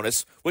 welcome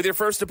bonus with your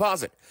first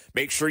deposit.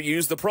 Make sure you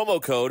use the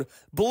promo code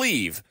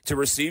BELIEVE to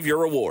receive your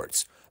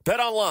rewards. Bet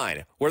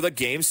online, where the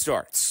game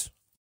starts.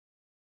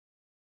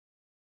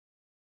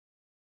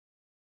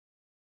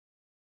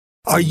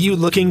 Are you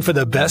looking for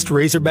the best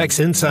Razorbacks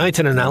insight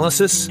and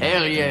analysis?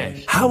 Hell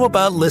yes. How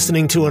about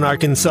listening to an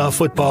Arkansas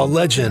football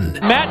legend?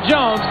 Matt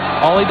Jones,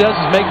 all he does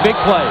is make big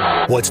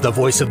plays. What's the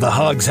voice of the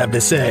Hogs have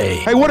to say?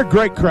 Hey, what a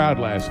great crowd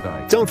last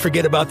night. Don't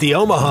forget about the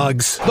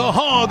Omahogs. The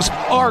Hogs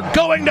are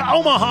going to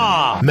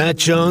Omaha. Matt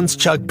Jones,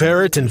 Chuck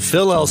Barrett, and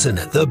Phil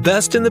Elson, the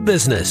best in the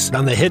business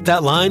on the Hit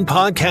That Line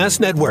Podcast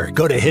Network.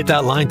 Go to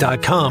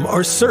hitthatline.com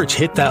or search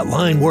Hit That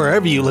Line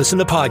wherever you listen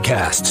to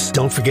podcasts.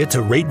 Don't forget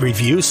to rate,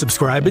 review,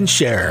 subscribe, and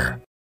share.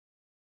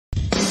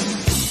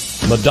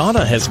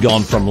 Madonna has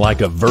gone from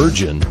like a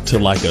virgin to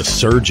like a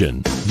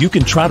surgeon. You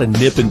can try to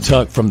nip and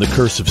tuck from the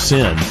curse of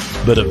sin,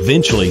 but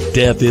eventually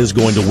death is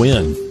going to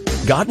win.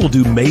 God will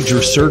do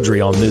major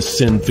surgery on this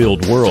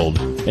sin-filled world,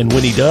 and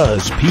when he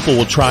does, people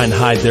will try and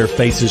hide their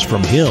faces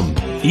from him.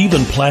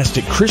 Even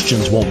plastic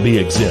Christians won't be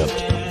exempt.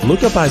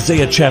 Look up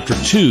Isaiah chapter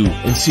 2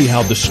 and see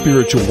how the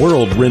spiritual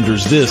world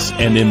renders this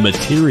an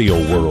immaterial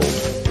world.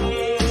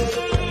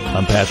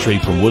 I'm Pastor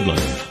Abe from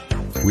Woodland.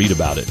 Read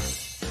about it.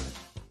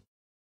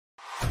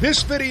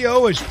 This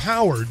video is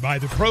powered by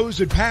the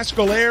pros at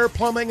Pascal Air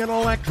Plumbing and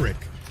Electric.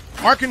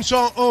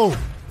 Arkansas owned,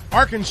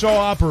 Arkansas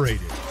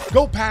operated.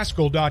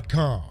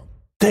 GoPascal.com.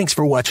 Thanks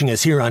for watching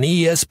us here on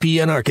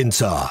ESPN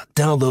Arkansas.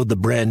 Download the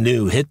brand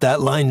new Hit That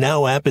Line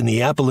Now app in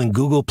the Apple and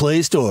Google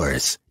Play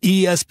stores.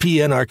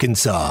 ESPN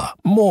Arkansas,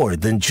 more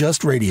than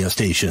just radio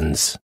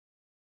stations.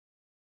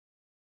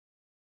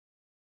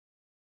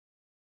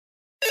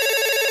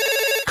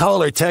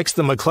 Call or text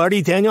the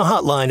McLarty Daniel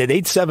hotline at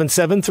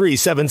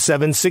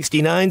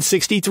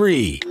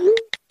 877-377-6963.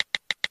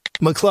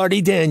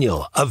 McLarty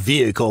Daniel, a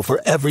vehicle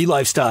for every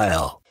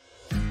lifestyle.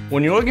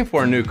 When you're looking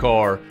for a new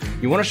car,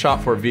 you want to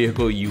shop for a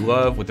vehicle you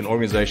love with an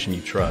organization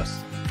you trust.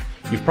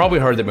 You've probably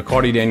heard that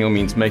McLarty Daniel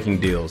means making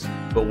deals,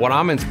 but what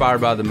I'm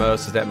inspired by the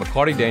most is that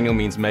McLarty Daniel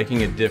means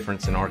making a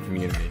difference in our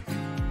community.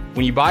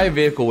 When you buy a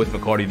vehicle with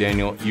McLarty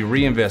Daniel, you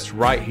reinvest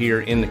right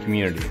here in the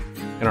community,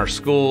 in our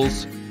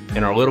schools,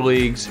 in our little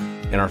leagues,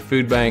 in our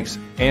food banks,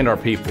 and our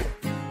people.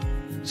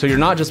 So you're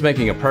not just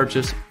making a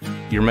purchase,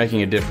 you're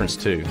making a difference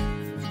too.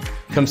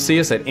 Come see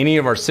us at any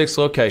of our 6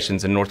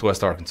 locations in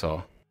Northwest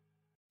Arkansas.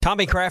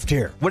 Tommy Kraft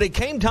here. When it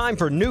came time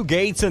for new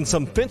gates and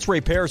some fence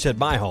repairs at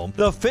my home,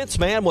 the Fence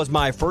Man was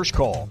my first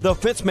call. The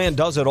Fence Man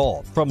does it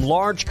all, from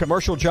large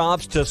commercial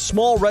jobs to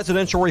small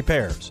residential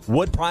repairs.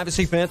 Wood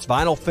privacy fence,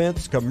 vinyl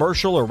fence,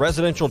 commercial or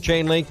residential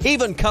chain link,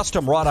 even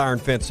custom wrought iron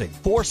fencing.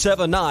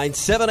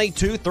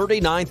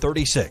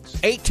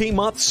 479-782-3936. 18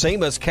 months,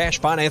 same as cash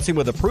financing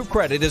with approved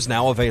credit is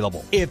now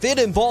available. If it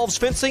involves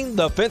fencing,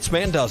 the Fence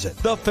Man does it.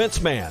 The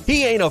Fence Man.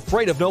 He ain't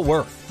afraid of no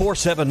work.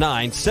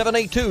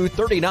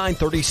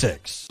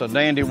 479-782-3936. A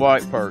dandy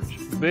white perch.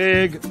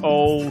 Big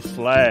old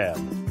slab.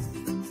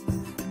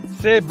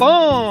 C'est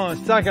bon,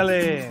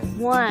 sacalé.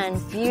 One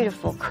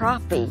beautiful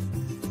crappie.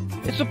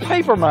 It's a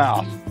paper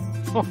mouse.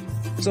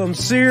 Some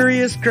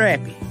serious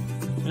crappie.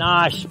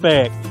 Nice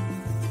speck.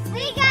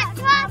 We got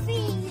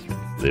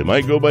crappie. They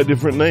might go by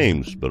different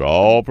names, but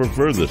all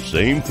prefer the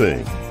same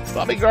thing.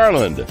 Bobby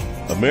Garland,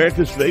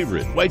 America's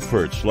favorite white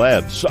perch,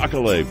 slab,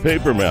 sockeye,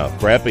 papermouth,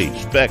 crappie,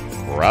 speck,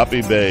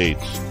 crappie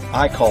baits.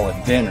 I call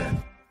it dinner.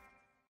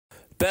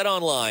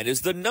 BetOnline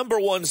is the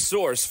 #1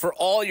 source for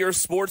all your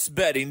sports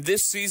betting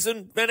this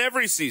season and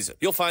every season.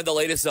 You'll find the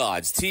latest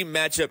odds, team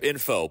matchup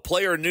info,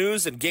 player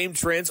news, and game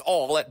trends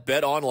all at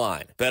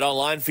BetOnline.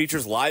 BetOnline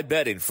features live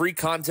betting, free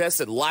contests,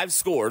 and live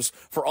scores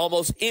for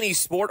almost any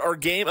sport or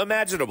game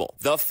imaginable.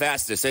 The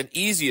fastest and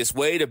easiest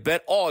way to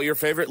bet all your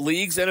favorite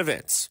leagues and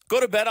events.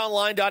 Go to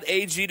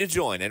betonline.ag to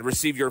join and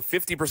receive your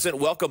 50%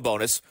 welcome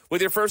bonus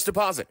with your first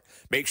deposit.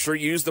 Make sure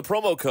you use the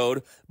promo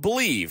code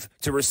BELIEVE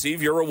to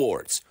receive your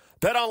rewards.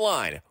 Bet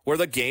online, where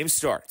the game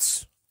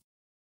starts.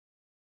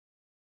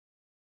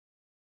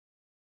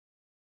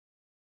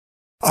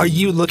 Are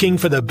you looking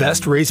for the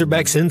best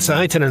Razorbacks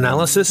insights and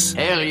analysis?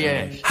 Hell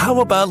yes.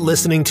 How about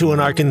listening to an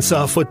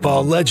Arkansas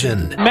football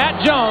legend?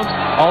 Matt Jones,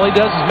 all he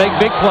does is make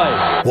big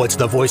plays. What's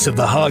the voice of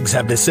the Hogs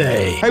have to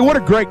say? Hey, what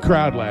a great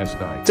crowd last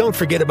night. Don't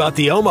forget about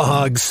the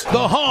Omahogs.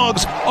 The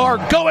Hogs are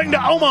going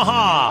to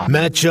Omaha.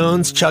 Matt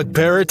Jones, Chuck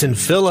Barrett, and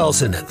Phil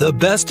Elson, the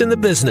best in the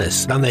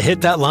business on the Hit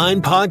That Line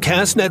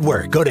podcast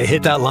network. Go to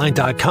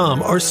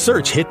hitthatline.com or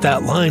search Hit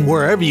That Line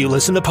wherever you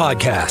listen to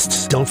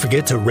podcasts. Don't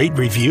forget to rate,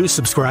 review,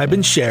 subscribe,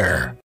 and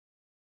share.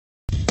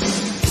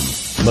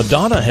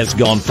 Madonna has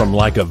gone from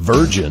like a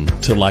virgin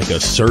to like a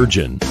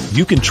surgeon.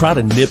 You can try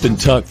to nip and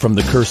tuck from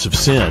the curse of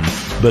sin,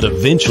 but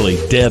eventually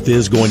death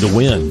is going to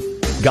win.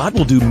 God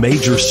will do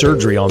major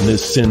surgery on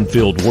this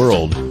sin-filled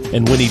world,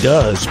 and when he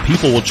does,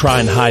 people will try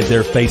and hide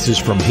their faces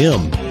from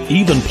him.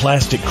 Even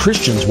plastic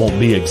Christians won't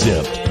be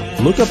exempt.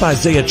 Look up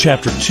Isaiah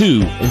chapter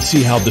 2 and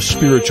see how the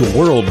spiritual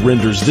world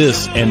renders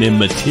this an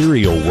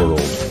immaterial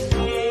world.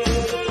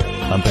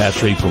 I'm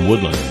Pastor A from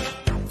Woodland.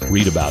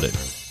 Read about it.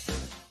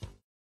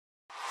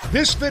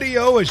 This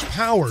video is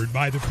powered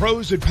by the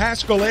pros at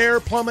Pascal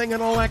Air Plumbing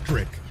and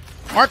Electric.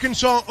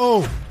 Arkansas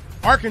owned,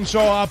 Arkansas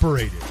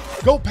operated.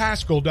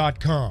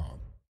 GoPascal.com.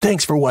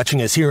 Thanks for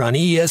watching us here on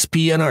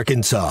ESPN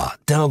Arkansas.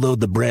 Download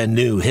the brand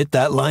new Hit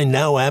That Line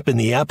Now app in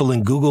the Apple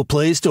and Google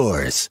Play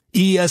stores.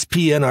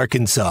 ESPN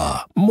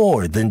Arkansas,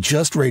 more than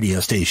just radio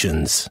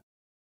stations.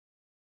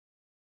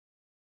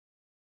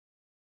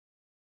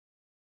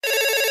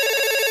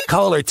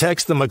 Call or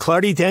text the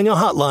McLarty Daniel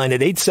hotline at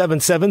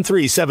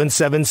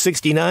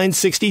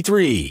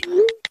 877-377-6963.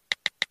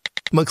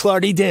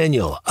 McLarty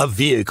Daniel, a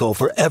vehicle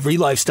for every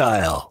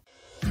lifestyle.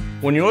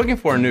 When you're looking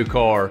for a new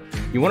car,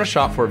 you want to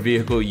shop for a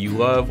vehicle you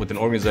love with an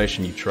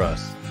organization you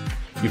trust.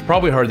 You've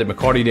probably heard that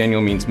McLarty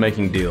Daniel means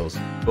making deals,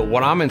 but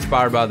what I'm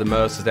inspired by the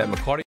most is that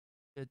McLarty...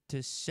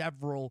 To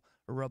several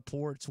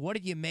reports. What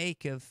did you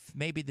make of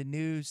maybe the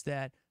news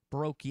that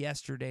broke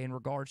yesterday in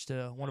regards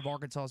to one of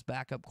Arkansas's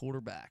backup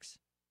quarterbacks?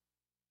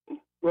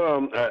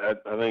 Well, I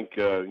think,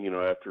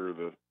 after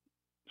the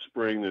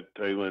spring that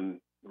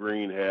Taylon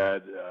Green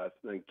had, I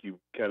think you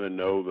kind of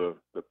know the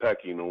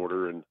pecking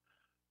order, and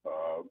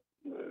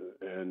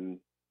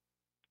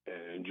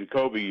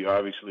Jacoby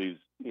obviously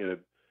has,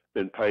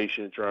 been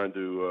patient trying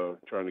to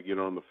get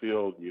on the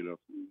field,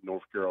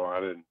 North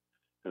Carolina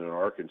and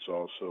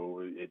Arkansas.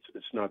 So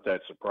it's not that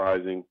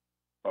surprising.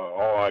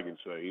 All I can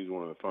say, he's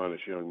one of the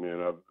finest young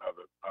men I've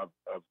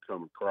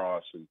come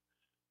across, and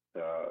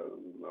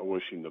I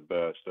wish him the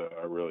best.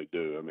 I really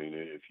do. I mean,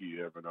 if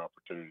you have an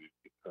opportunity,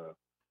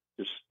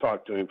 just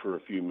talk to him for a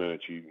few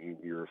minutes.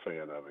 You're a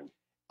fan of him.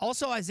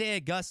 Also, Isaiah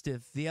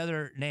Gustav, the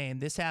other name.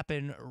 This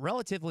happened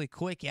relatively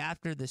quick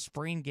after the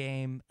spring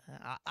game.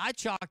 I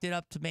chalked it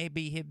up to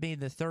maybe him being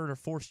the third or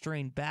fourth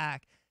string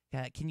back.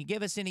 Can you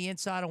give us any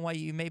insight on why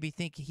you maybe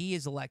think he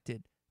is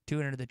elected to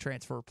enter the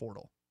transfer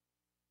portal?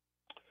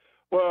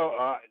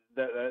 Well,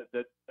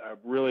 that I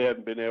really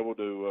haven't been able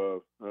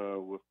to,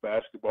 with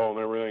basketball and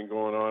everything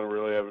going on,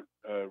 really haven't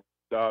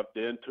dived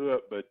into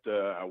it. But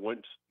I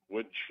wouldn't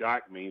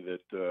shock me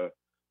that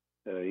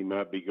he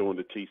might be going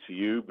to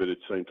TCU. But at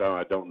the same time,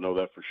 I don't know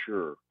that for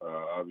sure.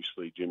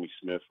 Obviously, Jimmy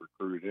Smith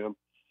recruited him,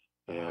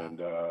 and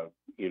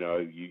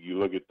you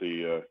look at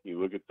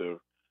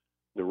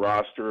the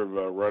roster of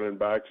running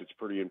backs. It's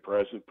pretty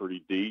impressive,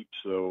 pretty deep.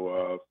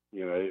 So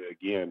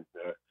again,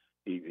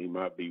 he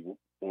might be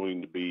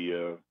wanting to be,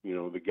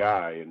 the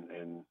guy.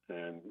 And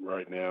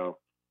right now,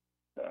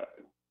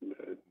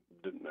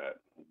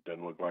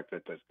 doesn't look like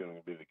that's going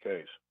to be the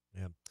case.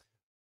 Yeah.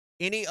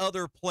 Any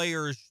other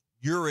players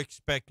you're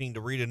expecting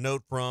to read a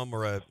note from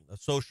or a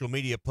social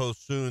media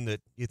post soon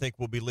that you think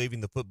will be leaving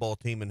the football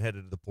team and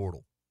headed to the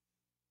portal?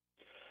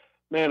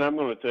 Man, I'm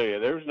going to tell you,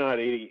 there's not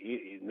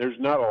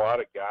a lot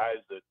of guys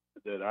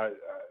that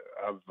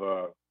I've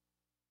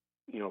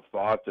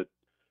thought that,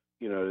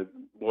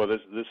 well,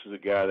 this is a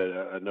guy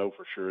that I know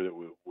for sure that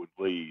would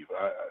leave.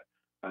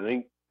 I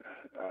think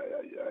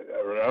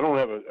I don't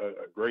have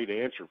a great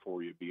answer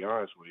for you, to be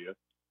honest with you.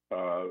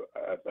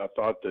 I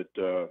thought that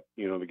the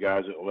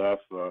guys that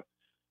left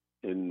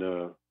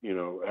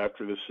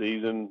after the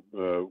season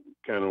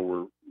kind of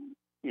were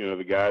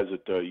the guys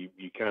that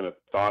you kind of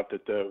thought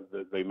that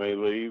they may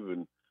leave,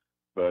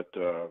 but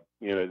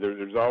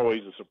there's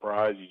always a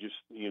surprise. You just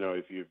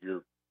if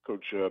you're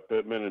Coach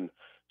Pittman and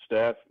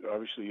staff,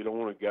 obviously you don't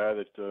want a guy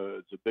that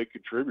is a big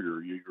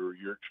contributor.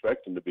 You're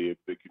expecting to be a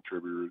big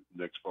contributor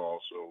next fall.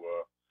 So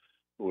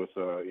with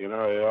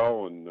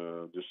NIL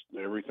and just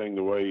everything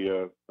the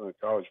way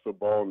college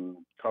football and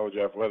college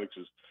athletics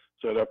is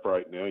set up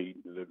right now,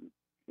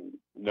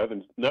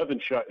 nothing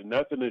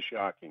is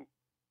shocking.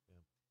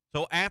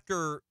 So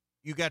after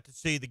you got to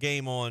see the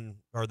game on,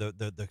 or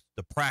the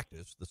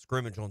practice, the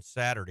scrimmage on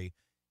Saturday,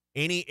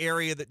 any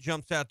area that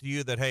jumps out to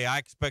you that, hey, I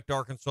expect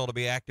Arkansas to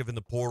be active in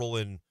the portal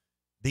in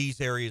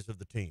these areas of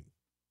the team?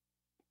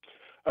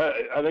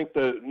 I think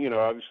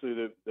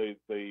obviously they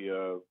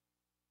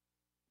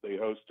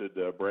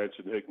hosted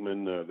Branson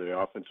Hickman, the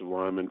offensive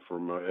lineman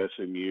from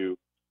SMU,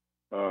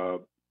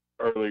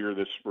 earlier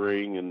this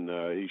spring, and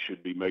he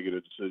should be making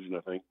a decision, I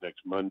think,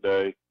 next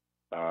Monday.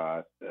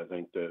 I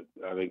think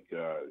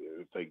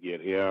if they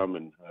get him,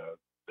 and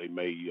they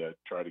may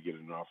try to get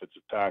an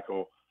offensive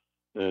tackle,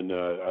 then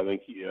I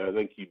think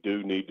you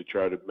do need to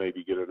try to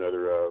maybe get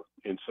another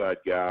inside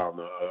guy on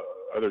the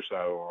other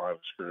side of the line of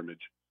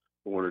scrimmage,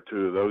 one or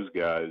two of those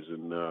guys,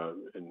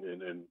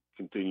 and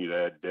continue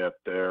to add depth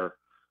there,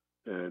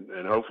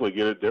 and hopefully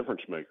get a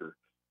difference maker.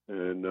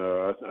 And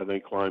I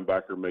think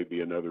linebacker may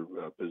be another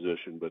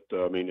position, but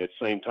I mean, at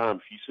the same time,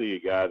 if you see a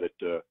guy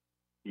that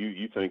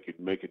you think could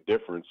make a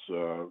difference,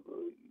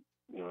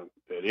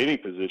 at any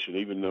position,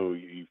 even though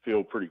you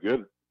feel pretty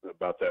good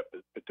about that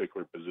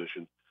particular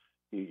position,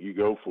 you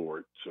go for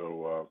it.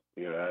 So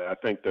I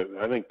think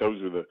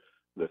those are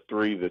the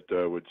three that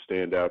would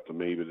stand out to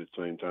me. But at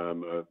the same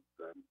time, a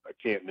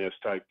can't miss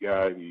type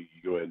guy, you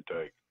go ahead and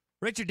take.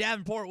 Richard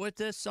Davenport with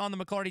us on the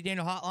McLarty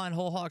Daniel Hotline,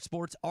 Whole Hog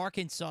Sports,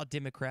 Arkansas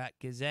Democrat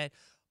Gazette.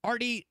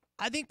 Artie,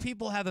 I think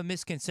people have a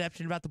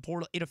misconception about the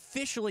portal. It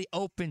officially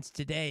opens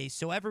today,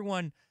 so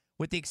everyone,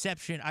 with the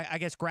exception, I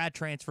guess grad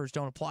transfers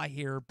don't apply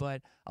here,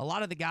 but a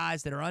lot of the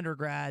guys that are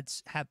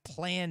undergrads have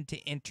planned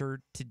to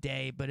enter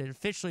today, but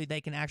officially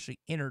they can actually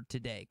enter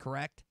today,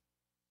 correct?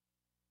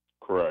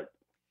 Correct.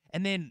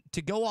 And then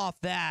to go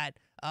off that,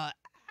 how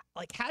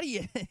do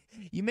you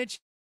 – you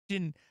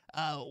mentioned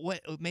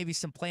what maybe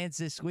some plans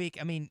this week.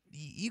 I mean,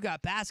 you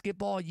got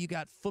basketball, you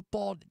got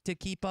football to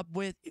keep up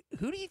with.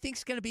 Who do you think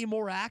is going to be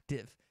more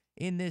active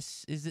in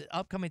this? Is it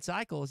upcoming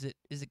cycle? Is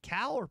it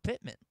Cal or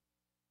Pittman?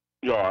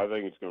 Yeah, I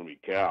think it's going to be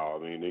Cal.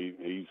 I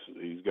mean,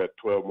 he's got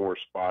 12 more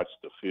spots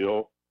to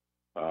fill,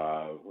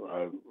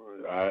 and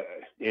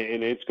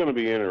it's going to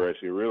be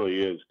interesting. It really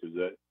is,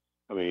 because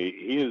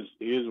he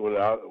is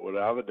without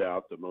a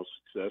doubt the most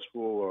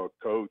successful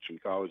coach in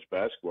college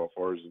basketball as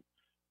far as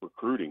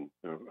recruiting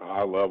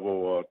high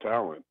level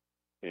talent.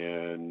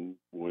 And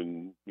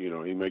when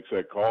he makes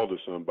that call to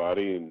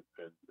somebody and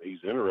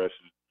he's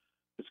interested,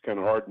 it's kind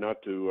of hard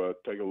not to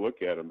take a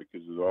look at him,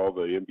 because of all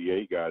the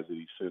NBA guys that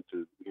he sent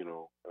to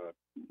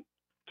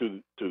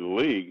the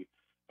league.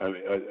 I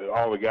mean,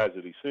 all the guys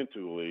that he sent to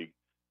the league.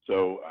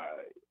 So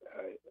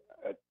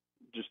I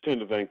just tend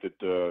to think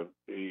that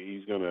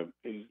he's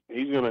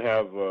gonna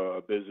have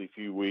a busy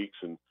few weeks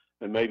and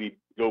maybe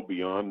go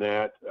beyond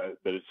that.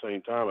 But at the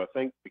same time, I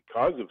think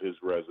because of his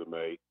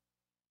resume,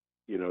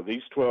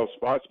 these 12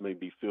 spots may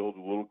be filled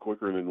a little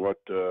quicker than what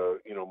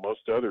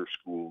most other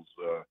schools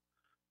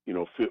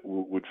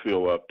would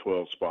fill up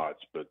 12 spots.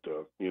 But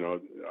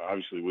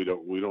obviously we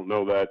don't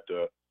know that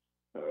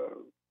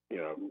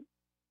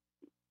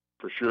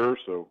for sure.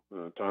 So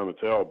time will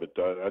tell. But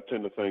I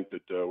tend to think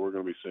that we're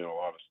going to be seeing a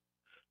lot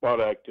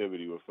of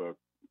activity with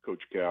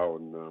Coach Cal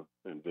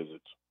and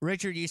visits.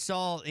 Richard, you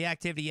saw the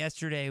activity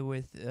yesterday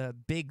with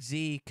Big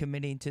Z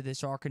committing to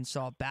this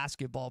Arkansas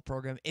basketball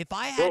program. If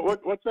I had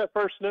what's that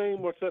first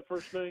name?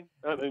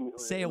 I mean,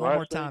 say it one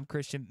more time,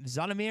 Christian.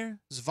 Zvonimir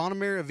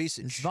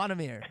Avicic.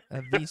 Zvonimir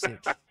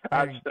Avicic.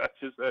 I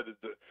just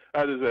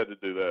had to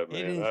do that,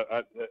 man.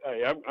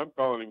 I'm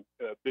calling him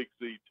Big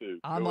Z too.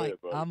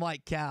 I'm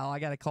like Cal. I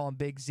got to call him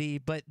Big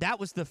Z. But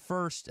that was the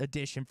first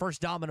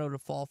domino to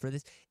fall for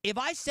this. If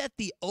I set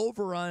the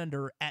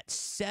over/under at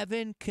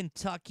 7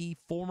 Kentucky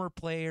former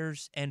players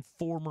and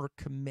former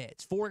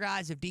commits, 4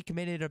 guys have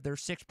decommitted of their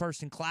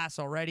 6-person class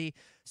already.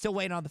 Still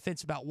waiting on the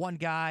fence about 1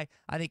 guy.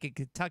 I think a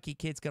Kentucky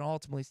kid's going to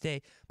ultimately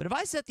stay. But if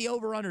I set the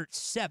over/under at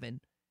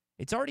 7,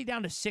 it's already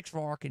down to 6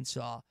 for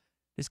Arkansas.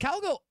 Does Cal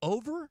go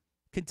over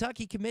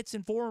Kentucky commits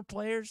and former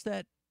players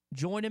that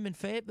join him in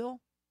Fayetteville?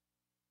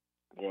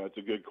 Well, that's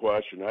a good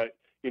question.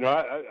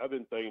 I've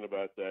been thinking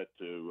about that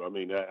too. I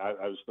mean,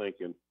 I was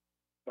thinking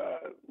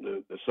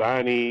the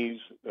signees,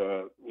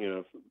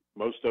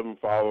 most of them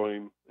follow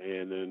him,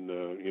 and then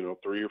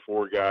 3 or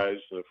 4 guys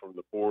from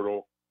the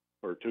portal,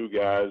 or 2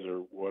 guys or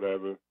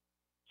whatever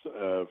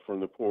from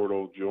the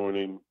portal join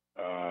him.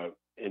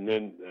 And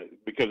then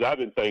because I've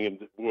been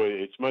thinking, boy,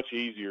 it's much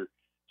easier.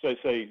 Say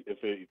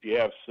if you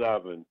have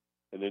 7,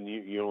 and then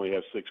you only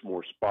have 6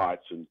 more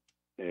spots, and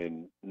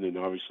then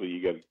obviously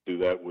you got to do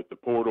that with the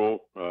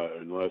portal,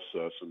 unless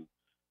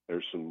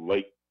there's some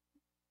late,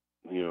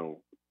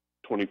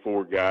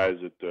 24 guys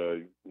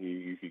that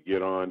you could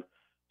get on.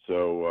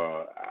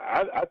 So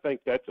I think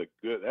that's a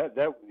good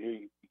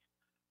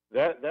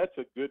that's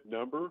a good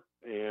number,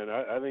 and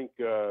I think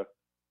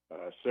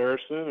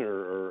Saracen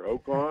or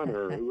Oakland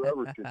or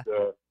whoever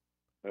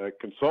should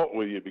consult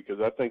with you, because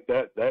I think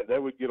that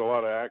would get a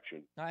lot of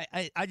action.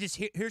 I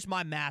just here's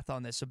my math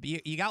on this. So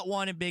you got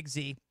one in Big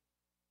Z,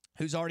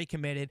 who's already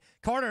committed.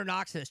 Carter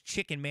Knox has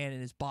Chicken Man in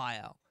his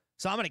bio,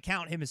 so I'm going to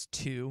count him as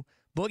 2.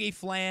 Boogie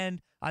Fland,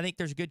 I think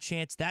there's a good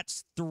chance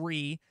that's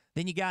 3.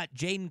 Then you got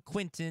Jaden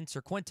Quintance,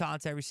 or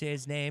Quintance, however you say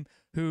his name,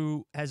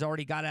 who has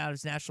already got out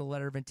his national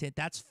letter of intent.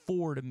 That's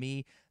 4 to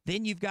me.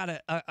 Then you've got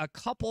a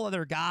couple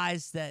other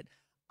guys that,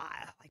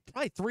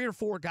 probably 3 or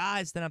 4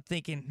 guys that I'm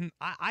thinking,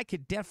 I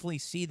could definitely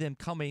see them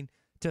coming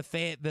to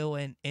Fayetteville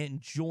and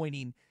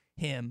joining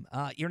him.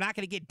 You're not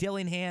going to get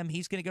Dillingham.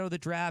 He's going to go to the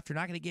draft. You're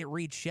not going to get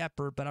Reed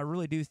Shepherd, but I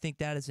really do think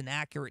that is an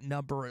accurate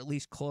number, or at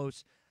least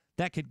close.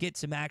 That could get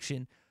some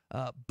action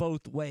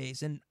both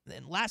ways. And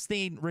last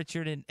thing,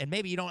 Richard, and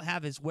maybe you don't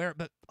have his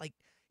but like,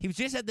 he was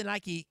just at the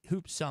Nike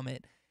Hoop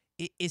Summit.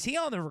 Is he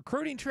on the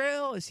recruiting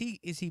trail? Is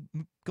he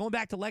going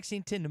back to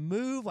Lexington to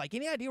move? Like,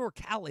 any idea where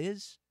Cal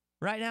is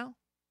right now?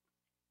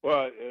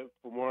 Well,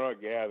 from what I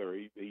gather,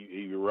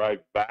 he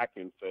arrived back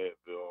in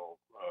Fayetteville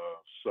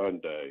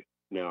Sunday.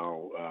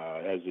 Now,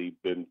 has he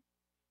been,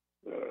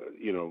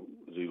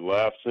 has he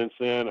left since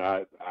then?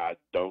 I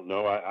don't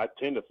know. I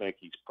tend to think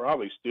he's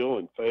probably still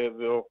in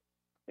Fayetteville,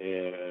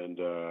 and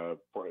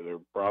they're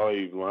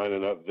probably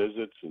lining up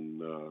visits,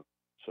 and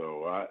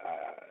so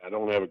I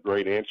don't have a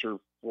great answer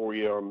for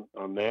you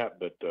on that,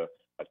 but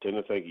I tend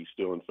to think he's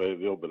still in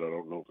Fayetteville, but I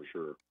don't know for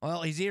sure.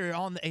 Well, he's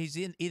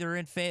either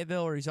in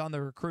Fayetteville or he's on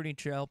the recruiting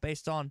trail.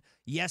 Based on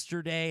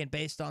yesterday and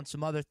based on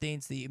some other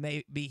things that you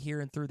may be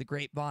hearing through the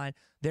grapevine,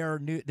 there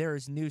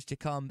is news to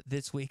come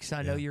this week. So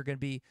I know you're going to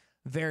be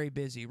very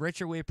busy.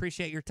 Richard, we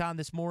appreciate your time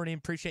this morning.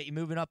 Appreciate you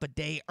moving up a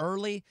day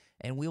early,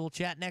 and we will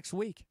chat next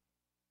week.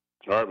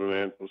 All right,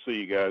 man. We'll see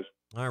you guys.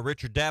 All right,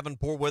 Richard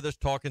Davenport with us,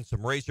 talking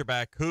some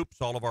Razorback hoops.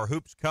 All of our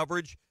hoops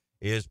coverage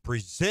is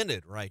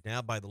presented right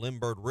now by the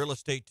Limbird Real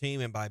Estate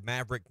Team and by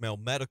Maverick Male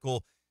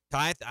Medical.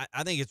 Ty,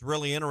 I think it's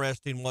really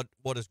interesting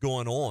what is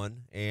going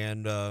on,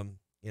 and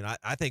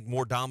I think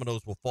more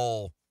dominoes will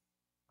fall.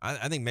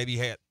 I think maybe you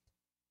had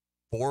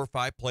 4 or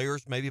 5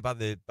 players maybe by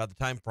the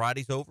time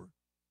Friday's over,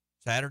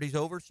 Saturday's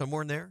over,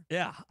 somewhere in there.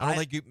 Yeah, I don't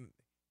think you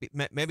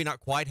maybe not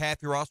quite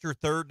half your roster,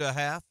 third to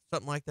half,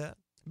 something like that.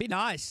 Be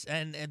nice,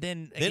 and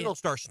then it'll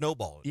start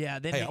snowballing. Yeah,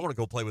 then I want to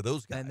go play with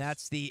those guys. And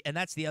that's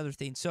the other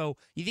thing. So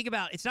you think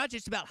about, it's not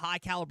just about high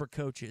caliber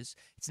coaches.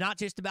 It's not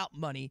just about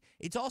money.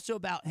 It's also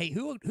about, hey,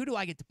 who do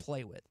I get to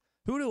play with?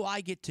 Who do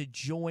I get to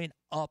join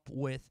up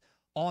with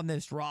on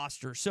this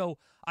roster? So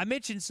I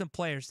mentioned some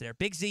players there.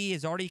 Big Z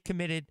is already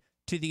committed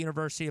to the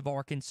University of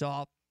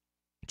Arkansas.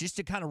 Just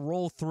to kind of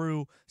roll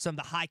through some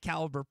of the high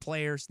caliber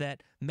players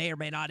that may or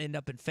may not end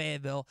up in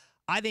Fayetteville,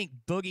 I think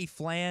Boogie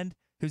Fland,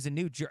 who's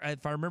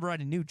if I remember right,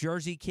 a New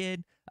Jersey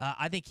kid.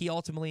 I think he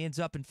ultimately ends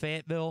up in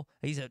Fayetteville.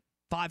 He's a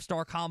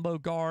 5-star combo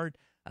guard.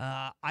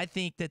 I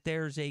think that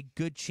there's a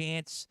good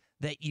chance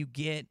that you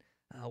get,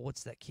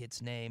 what's that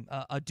kid's name?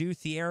 Adu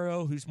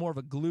Thiero, who's more of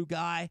a glue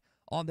guy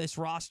on this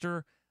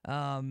roster.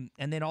 And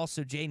then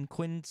also Jaden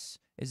Quintance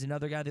is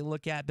another guy they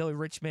look at. Billy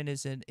Richmond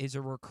is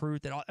a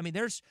recruit.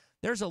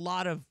 There's a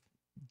lot of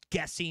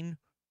guessing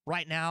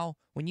right now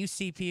when you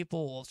see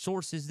people,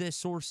 sources this,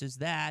 sources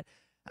that.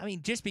 I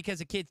mean, just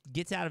because a kid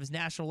gets out of his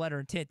national letter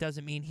of intent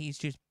doesn't mean he's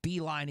just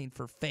beelining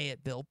for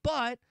Fayetteville.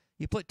 But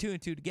you put 2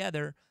 and 2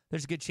 together,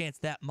 there's a good chance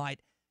that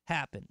might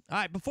happen. All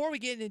right, before we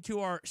get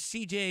into our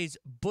CJ's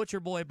Butcher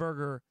Boy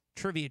Burger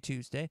Trivia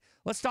Tuesday,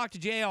 let's talk to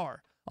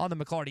JR on the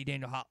McLarty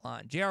Daniel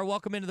Hotline. JR,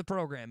 welcome into the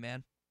program,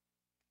 man.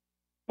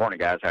 Morning,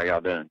 guys. How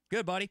y'all doing?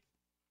 Good, buddy.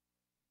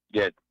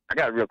 Good. I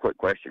got a real quick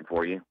question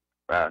for you.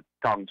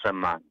 Talking to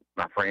some of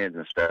my friends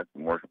and stuff,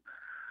 and we're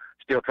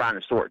still trying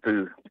to sort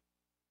through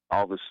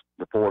all this,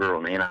 the portal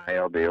and the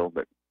NIL deal,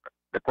 but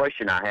the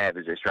question I have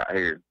is this right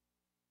here.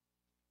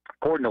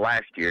 According to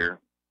last year,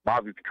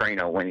 Bobby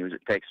Petrino, when he was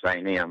at Texas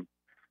A&M,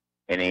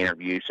 in the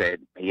interview said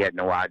he had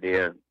no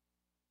idea,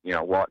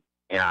 what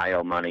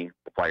NIL money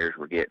the players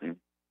were getting.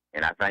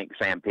 And I think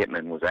Sam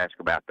Pittman was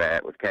asked about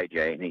that with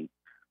KJ, and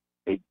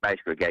he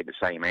basically gave the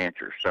same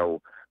answer.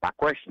 So my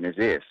question is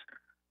this: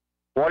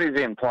 what is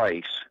in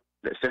place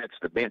that sets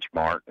the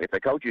benchmark? If the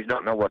coaches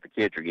don't know what the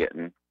kids are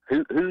getting,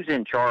 who's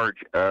in charge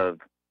of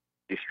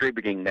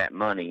distributing that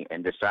money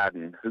and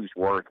deciding who's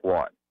worth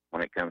what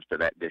when it comes to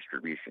that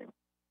distribution?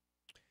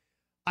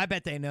 I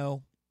bet they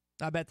know.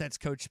 I bet that's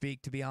coach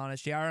speak, to be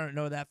honest. Yeah, I don't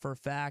know that for a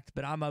fact,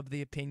 but I'm of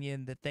the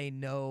opinion that they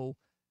know,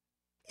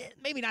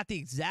 maybe not the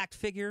exact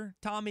figure,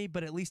 Tommy,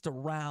 but at least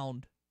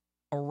around.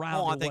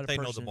 I think they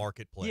know the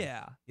marketplace.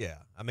 Yeah. Yeah.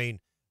 I mean,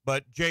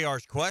 but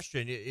JR's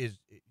question is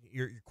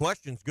your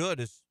question's good.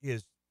 Is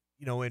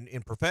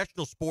in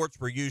professional sports,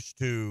 we're used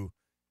to,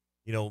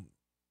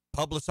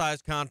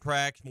 publicized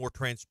contracts, more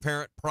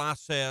transparent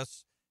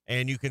process,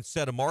 and you can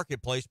set a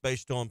marketplace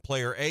based on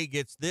player A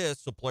gets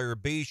this, so player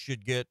B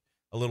should get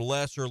a little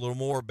less or a little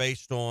more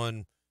based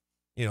on,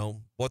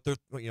 what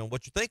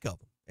you think of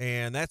them.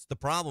 And that's the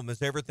problem,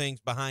 is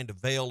everything's behind a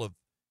veil of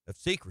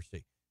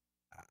secrecy.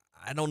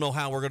 I don't know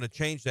how we're going to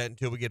change that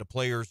until we get a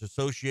players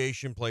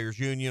association, players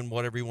union,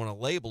 whatever you want to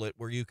label it,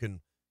 where you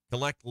can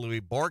collectively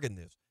bargain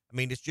this. I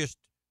mean, it's just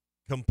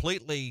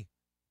completely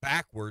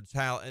backwards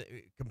how,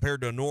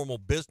 compared to a normal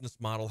business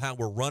model, how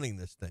we're running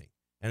this thing.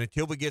 And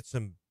until we get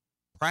some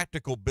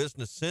practical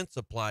business sense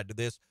applied to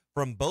this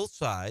from both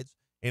sides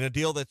in a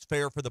deal that's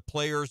fair for the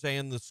players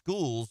and the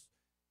schools,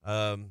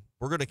 we're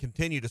going to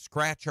continue to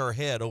scratch our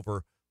head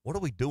over what are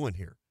we doing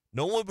here.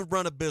 No one would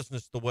run a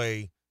business the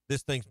way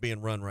this thing's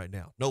being run right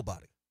now.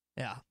 Nobody.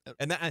 Yeah.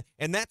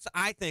 And that's,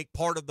 I think,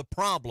 part of the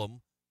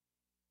problem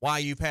why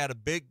you've had a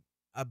big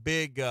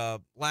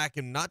lack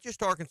in not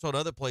just Arkansas and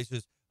other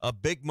places, a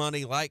big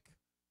money like,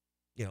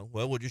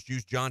 we'll just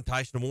use John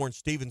Tyson and Warren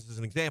Stevens as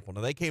an example.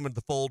 Now, they came into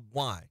the fold.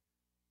 Why?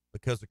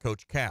 Because of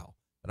Coach Cal.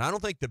 But I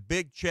don't think the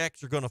big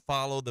checks are going to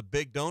follow, the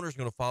big donors are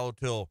going to follow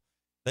till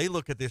they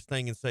look at this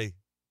thing and say,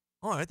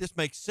 all right, this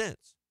makes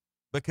sense.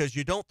 Because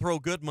you don't throw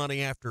good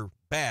money after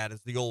bad,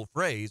 is the old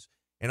phrase.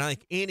 And I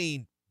think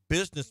any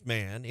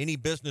businessman, any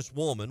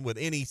businesswoman with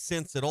any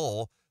sense at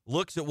all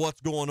looks at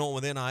what's going on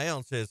with NIL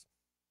and says,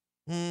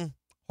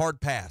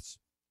 hard pass,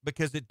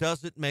 because it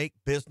doesn't make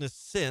business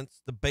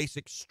sense, the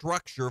basic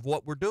structure of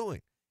what we're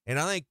doing. And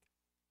I think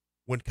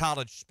when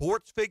college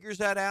sports figures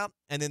that out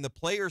and then the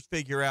players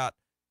figure out,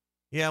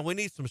 yeah, we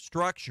need some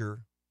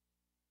structure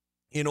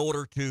in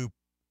order to,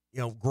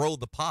 grow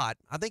the pot,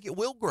 I think it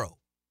will grow.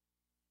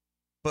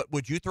 But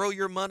would you throw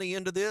your money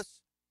into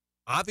this?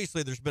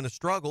 Obviously, there's been a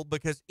struggle,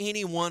 because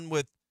anyone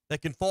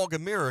that can fog a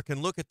mirror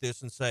can look at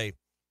this and say,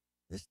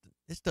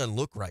 this doesn't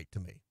look right to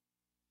me.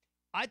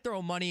 I'd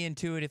throw money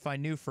into it if I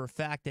knew for a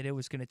fact that it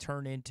was going to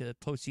turn into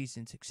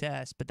postseason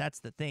success. But that's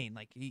the thing.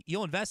 Like,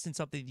 you'll invest in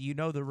something,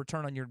 the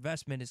return on your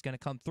investment is going to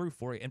come through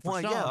for you. And for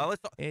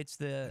it's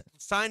the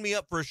sign me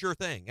up for a sure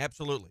thing.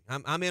 Absolutely,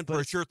 I'm in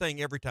for a sure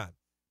thing every time.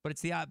 But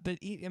it's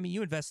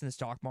you invest in the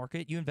stock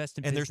market, you invest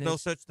in and business. There's no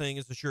such thing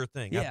as a sure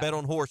thing. Yeah. I bet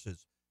on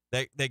horses.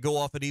 They go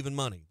off at even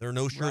money. They're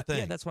no sure thing.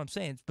 Yeah, that's what I'm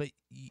saying. But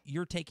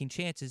you're taking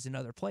chances in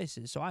other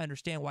places. So I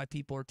understand why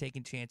people are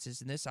taking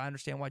chances in this. I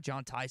understand why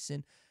John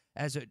Tyson,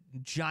 as a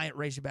giant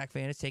Razorback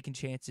fan, is taking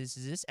chances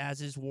in this, as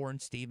is Warren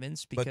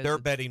Stevens. Because but they're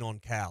betting on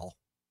Cal.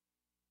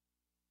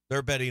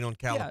 They're betting on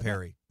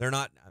Calipari. They're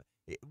not.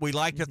 We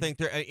like to think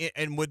they're.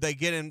 And would they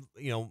get in?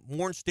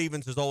 Warren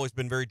Stevens has always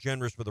been very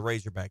generous with the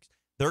Razorbacks.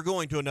 They're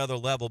going to another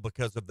level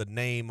because of the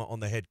name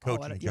on the head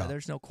coaching job. Yeah,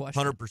 there's no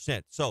question.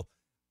 100%. So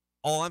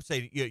all I'm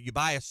saying, you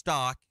buy a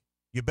stock,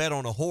 you bet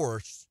on a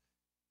horse,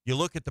 you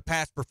look at the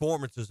past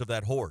performances of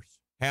that horse.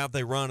 How have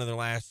they run in their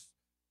last,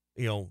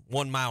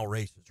 1 mile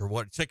races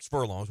or 6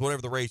 furlongs,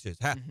 whatever the race is?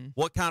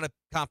 What kind of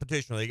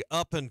competition are they?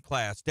 Up in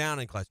class, down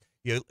in class?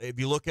 If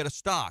you look at a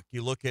stock,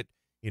 you look at,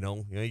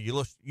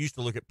 you used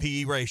to look at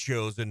PE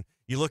ratios, and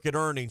you look at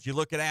earnings, you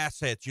look at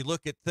assets, you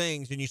look at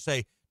things, and you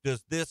say,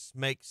 does this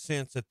make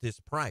sense at this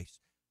price?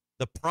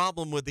 The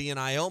problem with the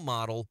NIL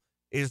model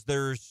is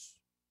there's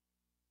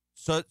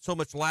so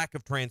much lack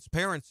of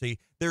transparency.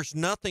 There's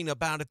nothing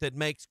about it that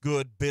makes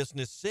good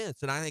business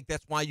sense. And I think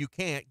that's why you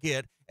can't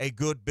get a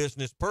good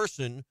business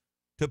person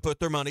to put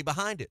their money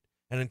behind it.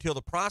 And until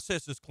the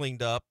process is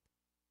cleaned up,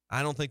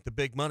 I don't think the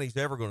big money's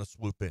ever going to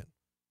swoop in.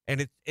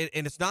 And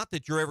it's not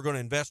that you're ever going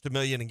to invest $1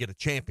 million and get a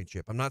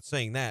championship. I'm not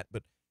saying that,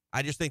 but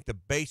I just think the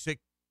basic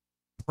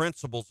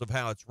principles of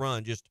how it's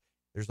run,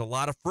 there's a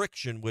lot of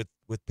friction with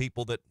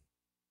people that,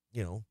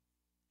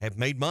 have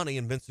made money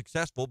and been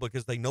successful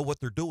because they know what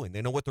they're doing.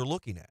 They know what they're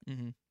looking at.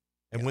 Mm-hmm.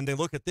 And when they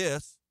look at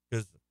this,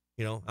 because,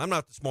 I'm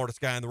not the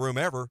smartest guy in the room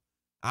ever,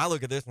 I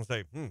look at this and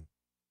say,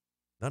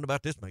 none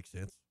about this makes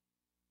sense.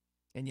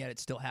 And yet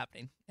it's still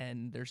happening.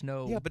 And there's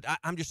no. Yeah, but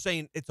I'm just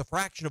saying it's a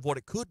fraction of what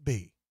it could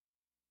be.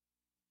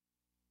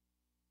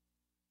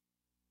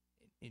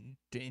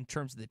 In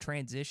terms of the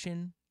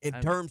transition? In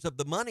terms of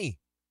the money.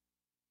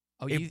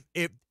 Oh,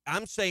 if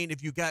I'm saying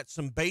if you got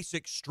some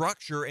basic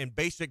structure and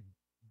basic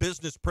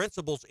business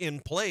principles in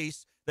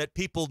place that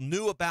people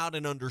knew about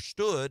and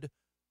understood,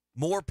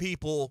 more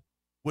people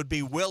would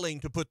be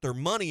willing to put their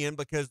money in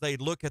because they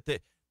look at the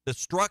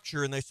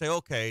structure and they say,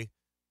 okay,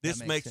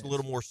 this makes a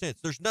little more sense.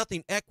 There's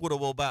nothing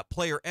equitable about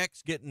player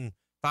X getting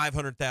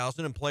 $500,000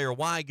 and player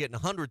Y getting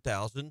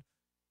 $100,000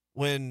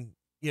 when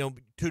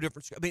two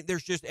different. I mean,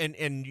 there's just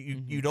and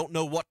you don't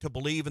know what to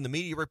believe in the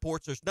media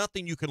reports. There's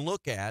nothing you can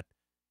look at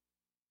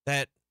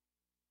that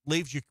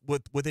leaves you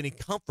with any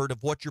comfort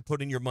of what you're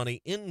putting your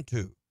money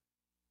into.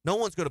 No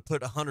one's going to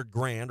put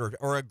 $100,000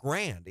 or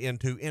 $1,000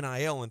 into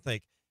NIL and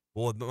think,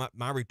 well,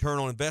 my return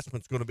on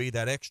investment is going to be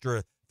that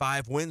extra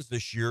 5 wins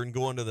this year and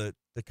go into the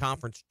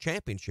conference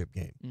championship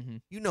game. Mm-hmm.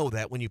 You know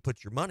that when you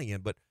put your money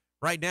in, but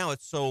right now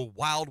it's so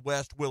Wild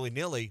West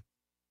willy-nilly,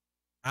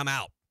 I'm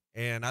out.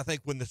 And I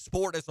think when the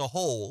sport as a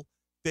whole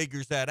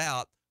figures that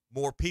out,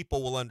 more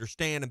people will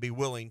understand and be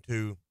willing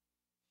to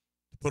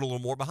put a little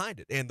more behind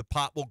it. And the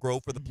pot will grow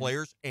for the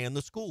players and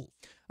the schools.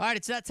 All right,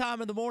 it's that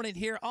time of the morning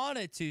here on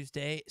a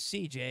Tuesday,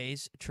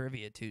 CJ's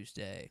Trivia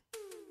Tuesday.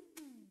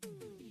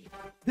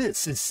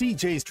 This is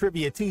CJ's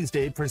Trivia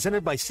Tuesday,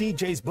 presented by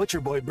CJ's Butcher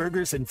Boy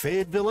Burgers in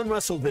Fayetteville and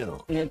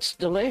Russellville. It's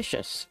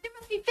delicious. There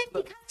must be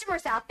 50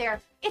 customers out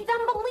there. It's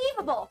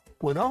unbelievable.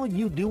 When all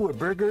you do are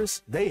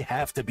burgers, they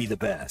have to be the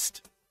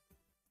best.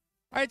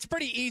 All right, it's a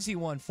pretty easy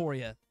one for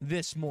you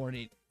this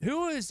morning.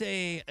 Who is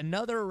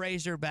another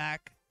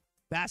Razorback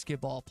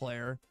basketball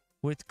player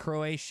with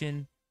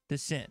Croatian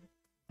descent?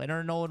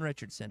 Leonard Nolan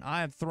Richardson.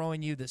 I am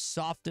throwing you the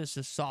softest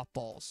of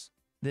softballs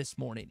this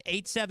morning.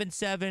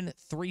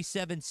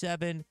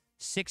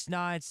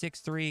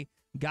 877-377-6963.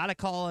 Gotta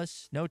call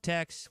us. No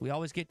text. We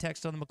always get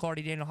text on the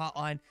McLarty Daniel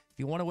hotline. If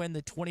you want to win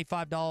the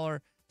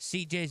 $25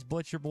 CJ's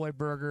Butcher Boy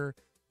Burger,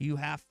 you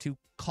have to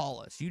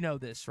call us. You know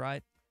this,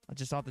 right?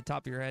 Just off the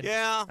top of your head?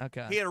 Yeah.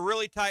 Okay. He had a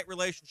really tight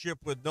relationship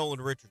with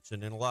Nolan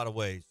Richardson in a lot of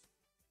ways.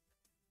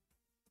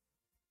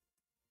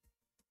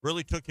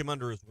 Really took him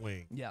under his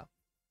wing. Yeah.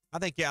 I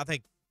think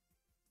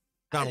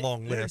not a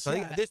long list.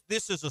 I think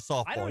this is a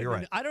softball. You're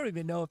right. I don't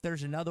even know if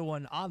there's another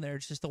one on there.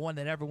 It's just the one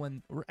that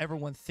everyone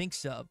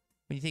thinks of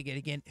when you think it.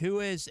 Again, who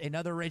is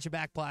another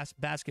Razorback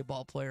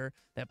basketball player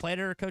that played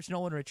under Coach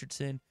Nolan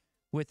Richardson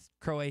with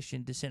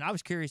Croatian descent? I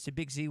was curious if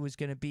Big Z was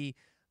going to be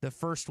the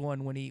first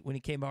one when he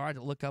came out. I had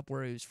to look up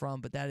where he was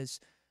from, but that is,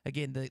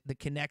 again, the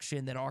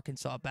connection that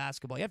Arkansas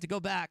basketball. You have to go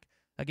back,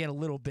 again, a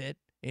little bit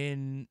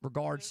in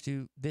regards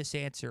to this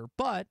answer,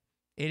 but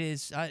it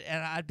is,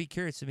 and I'd be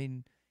curious. I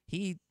mean,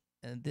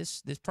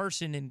 this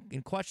person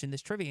in question,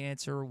 this trivia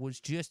answer,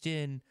 was just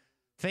in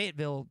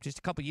Fayetteville just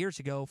a couple years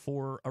ago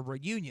for a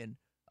reunion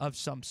of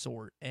some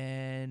sort,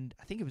 and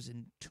I think it was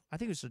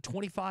a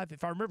 25.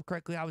 If I remember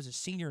correctly, I was a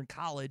senior in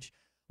college.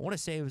 I want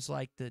to say it was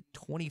like the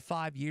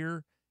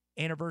 25-year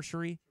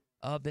anniversary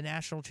of the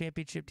national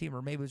championship team,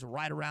 or maybe it was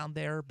right around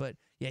there. But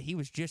yeah, he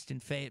was just in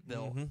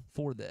Fayetteville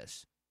for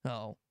this.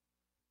 Again.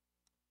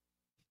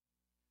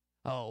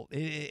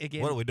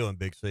 What are we doing,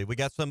 Big C? We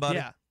got somebody?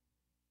 Yeah.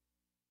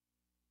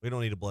 We don't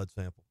need a blood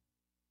sample.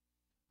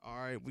 All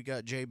right, we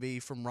got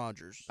JB from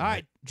Rogers. All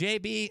right,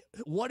 JB,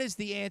 what is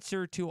the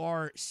answer to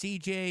our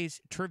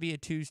CJ's Trivia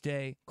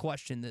Tuesday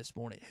question this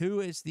morning? Who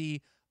is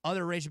the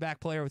other Razorback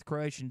player with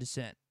Croatian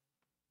descent?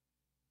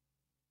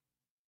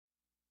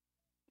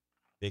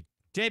 Big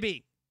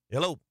JB.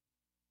 Hello.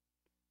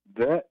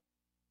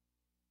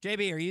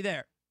 JB, are you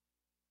there?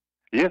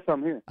 Yes,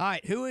 I'm here. All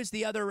right, what is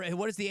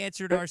the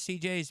answer to our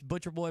CJ's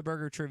Butcher Boy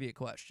Burger trivia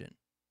question?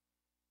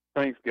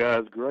 Thanks,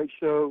 guys. Great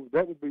show.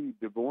 That would be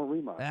DeVore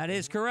Remock. That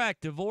is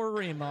correct, DeVore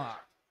Remock.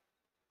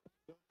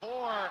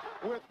 DeVore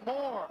with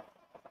more.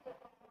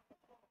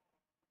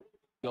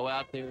 Go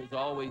out there is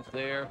always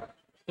there.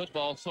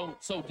 Football so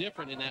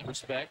different in that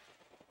respect.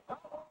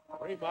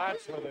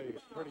 Remock's with a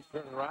pretty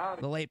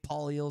turnaround. The late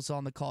Paul Eels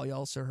on the call. You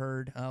also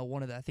heard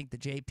one of the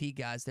JP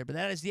guys there. But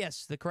that is,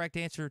 yes, the correct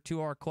answer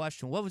to our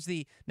question. What was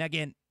now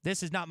again,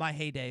 this is not my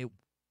heyday.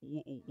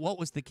 What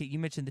was the key? You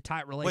mentioned the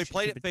tight relationship.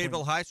 Well, he played at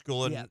Fayetteville High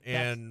School,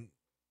 and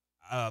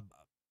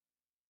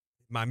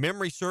my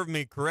memory served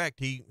me correct.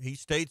 He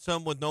stayed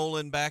some with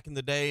Nolan back in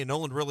the day, and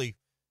Nolan really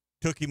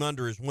took him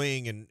under his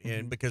wing,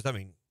 and because, I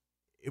mean,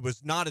 it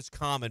was not as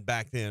common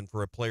back then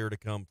for a player to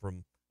come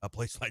from a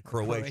place like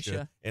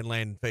Croatia and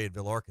land in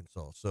Fayetteville,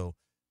 Arkansas. So,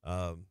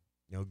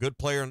 good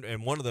player,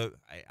 and one of the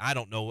I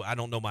don't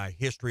know my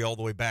history all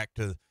the way back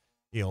to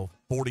 40s,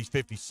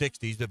 50s,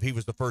 60s if he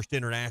was the first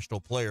international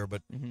player,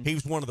 but he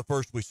was one of the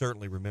first we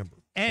certainly remember.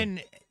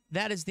 And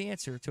that is the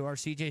answer to our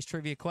CJ's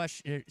trivia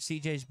question,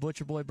 CJ's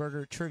Butcher Boy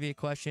Burger trivia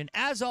question.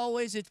 As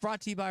always, it's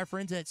brought to you by our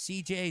friends at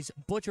CJ's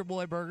Butcher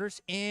Boy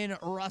Burgers in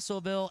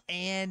Russellville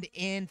and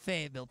in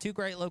Fayetteville. 2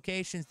 great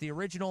locations, the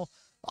original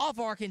off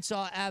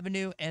Arkansas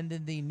Avenue, and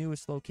then the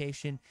newest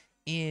location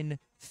in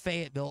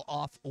Fayetteville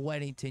off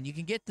Weddington. You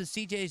can get the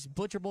CJ's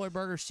Butcher Boy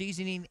Burger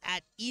seasoning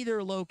at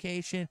either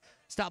location.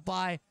 Stop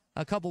by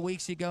a couple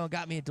weeks ago and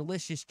got me a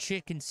delicious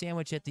chicken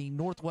sandwich at the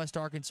Northwest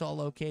Arkansas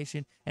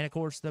location, and of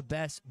course the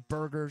best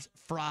burgers,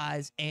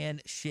 fries,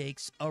 and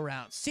shakes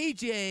around.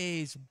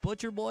 CJ's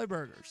Butcher Boy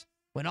Burgers.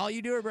 When all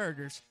you do are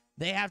burgers,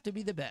 they have to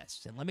be the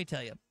best, and let me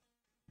tell you,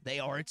 they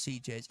are at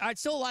CJ's. All right,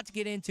 still a lot to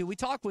get into. We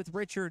talked with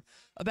Richard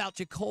about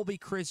Jacoby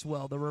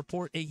Criswell, the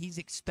report he's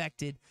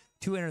expected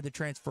to enter the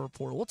transfer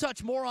portal. We'll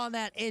touch more on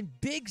that, and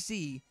Big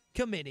Z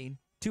committing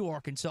to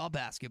Arkansas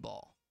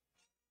basketball.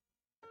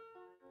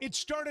 It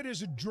started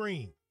as a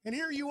dream, and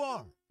here you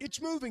are, It's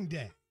moving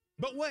day.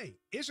 But wait,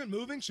 isn't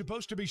moving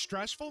supposed to be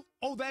stressful?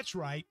 Oh, that's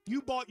right.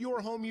 You bought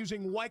your home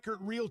using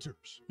Weichert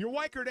Realtors. Your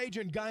Weichert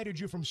agent guided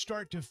you from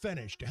start to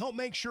finish to help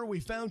make sure we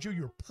found you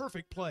your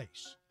perfect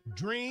place.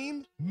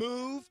 Dream,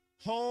 move,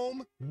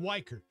 home,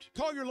 Weichert.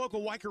 Call your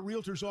local Weichert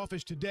Realtors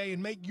office today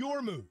and make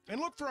your move. And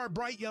look for our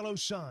bright yellow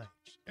signs.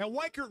 At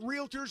Weichert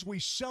Realtors, we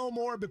sell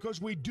more because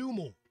we do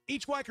more.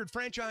 Each Weichert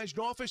franchised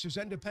office is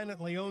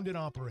independently owned and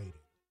operated.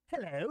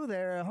 Hello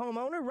there,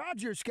 homeowner.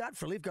 Roger Scott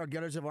for Leaf Guard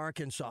Gutters of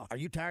Arkansas. Are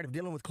you tired of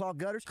dealing with clogged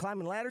gutters,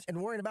 climbing ladders,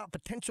 and worrying about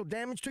potential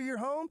damage to your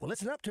home? Well,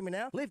 listen up to me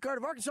now. Leaf Guard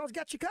of Arkansas has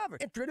got you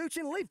covered.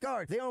 Introducing Leaf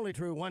Guard, the only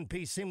true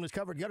one-piece seamless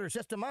covered gutter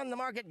system on the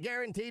market,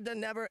 guaranteed to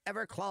never,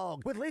 ever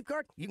clog. With Leaf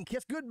Guard, you can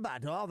kiss goodbye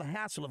to all the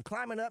hassle of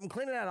climbing up and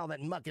cleaning out all that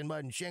muck and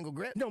mud and shingle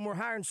grit. No more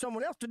hiring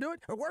someone else to do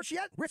it, or worse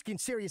yet, risking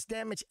serious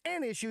damage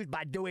and issues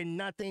by doing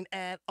nothing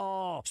at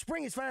all.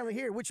 Spring is finally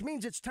here, which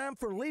means it's time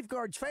for Leaf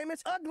Guard's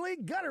famous Ugly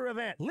Gutter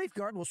event. Leaf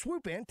Guard will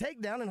swoop in,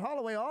 take down, and haul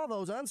away all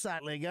those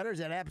unsightly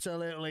gutters at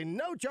absolutely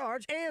no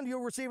charge, and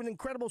you'll receive an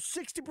incredible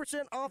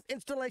 60% off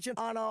installation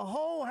on a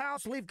whole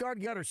house Leaf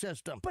Guard gutter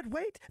system. But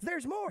wait,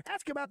 there's more.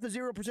 Ask about the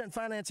 0%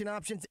 financing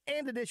options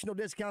and additional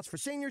discounts for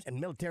seniors and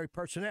military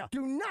personnel.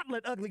 Do not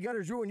let ugly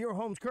gutters ruin your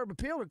home's curb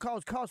appeal or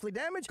cause costly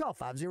damage. Call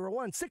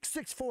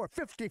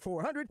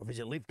 501-664-5400 or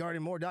visit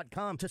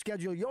leafguardandmore.com to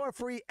schedule your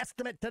free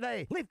estimate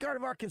today. Leaf Guard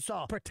of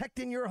Arkansas,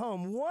 protecting your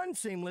home one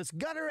seamless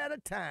gutter at a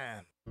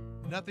time.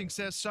 Nothing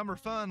says summer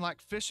fun like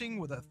fishing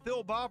with a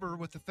Thill Bobber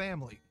with the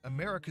family.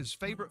 America's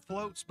favorite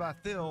floats by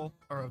Thill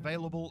are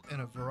available in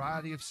a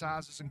variety of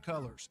sizes and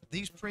colors.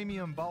 These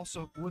premium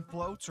balsa wood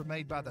floats are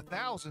made by the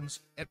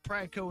thousands at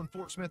Pradco in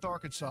Fort Smith,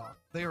 Arkansas.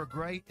 They are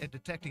great at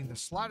detecting the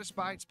slightest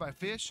bites by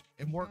fish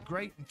and work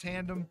great in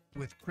tandem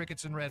with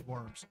crickets and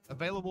redworms.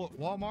 Available at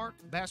Walmart,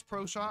 Bass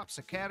Pro Shops,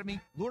 Academy,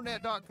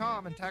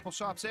 LureNet.com, and tackle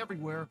shops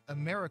everywhere.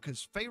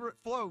 America's favorite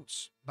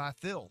floats by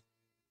Thill.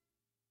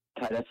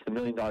 That's the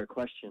million-dollar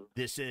question.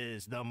 This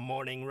is the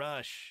Morning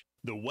Rush.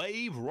 The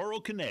Wave Rural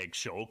Connect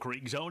Shoal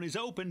Creek Zone is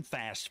open.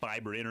 Fast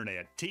fiber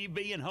internet,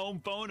 TV, and home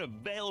phone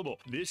available.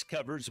 This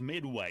covers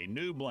Midway,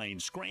 New Blaine,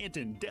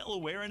 Scranton,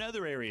 Delaware, and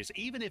other areas.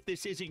 Even if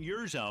this isn't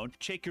your zone,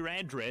 check your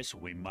address.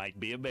 We might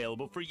be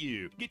available for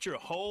you. Get your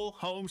whole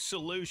home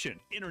solution.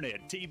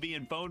 Internet, TV,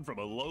 and phone from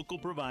a local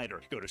provider.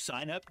 Go to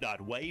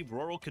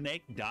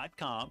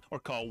signup.waveruralconnect.com or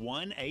call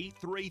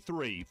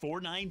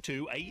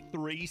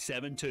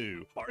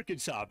 1-833-492-8372.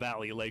 Arkansas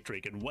Valley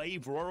Electric and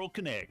Wave Rural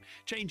Connect,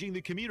 changing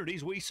the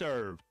communities we serve.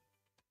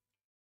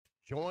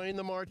 Join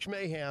the March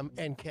Mayhem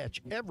and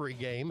catch every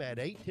game at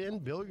 810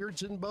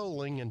 Billiards and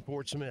Bowling in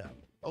Fort Smith.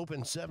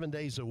 Open 7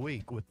 days a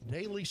week with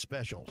daily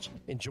specials.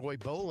 Enjoy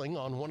bowling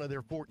on one of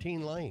their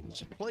 14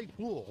 lanes. Play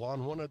pool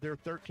on one of their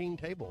 13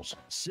 tables.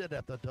 Sit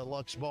at the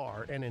deluxe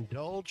bar and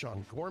indulge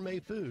on gourmet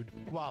food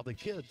while the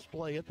kids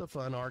play at the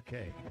fun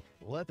arcade.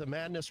 Let the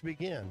madness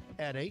begin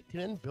at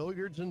 810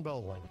 Billiards and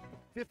Bowling,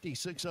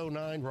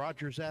 5609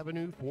 Rogers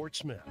Avenue, Fort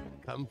Smith.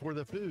 Come for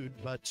the food,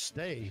 but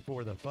stay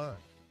for the fun.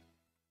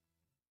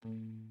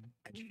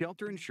 At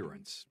Shelter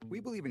Insurance, we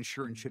believe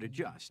insurance should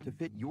adjust to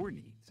fit your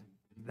needs.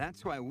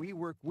 That's why we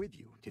work with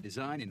you to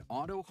design an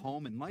auto,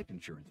 home, and life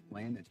insurance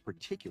plan that's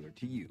particular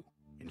to you.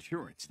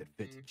 Insurance that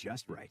fits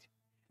just right.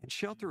 And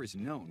Shelter is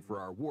known for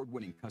our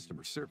award-winning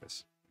customer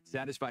service,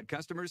 satisfied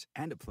customers,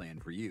 and a plan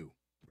for you.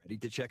 Ready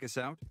to check us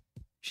out?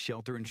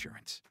 Shelter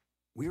Insurance.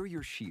 We're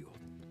your shield.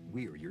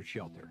 We're your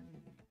shelter.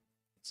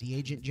 See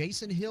Agent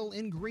Jason Hill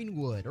in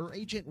Greenwood or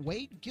Agent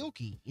Wade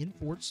Gilkey in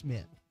Fort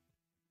Smith.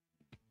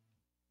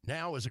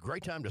 Now is a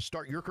great time to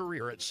start your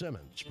career at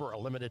Simmons. For a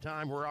limited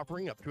time, we're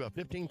offering up to a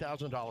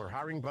 $15,000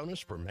 hiring bonus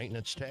for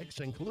maintenance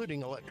techs,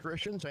 including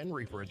electricians and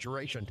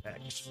refrigeration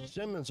techs.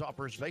 Simmons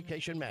offers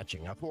vacation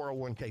matching, a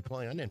 401k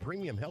plan, and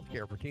premium health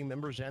care for team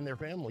members and their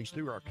families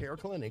through our care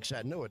clinics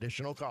at no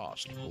additional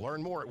cost.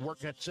 Learn more at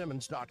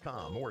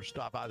workatsimmons.com or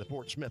stop by the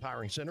Fort Smith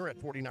Hiring Center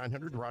at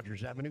 4900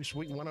 Rogers Avenue,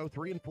 Suite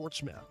 103 in Fort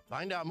Smith.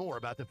 Find out more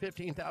about the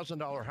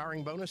 $15,000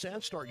 hiring bonus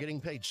and start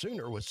getting paid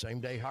sooner with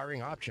same-day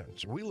hiring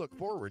options. We look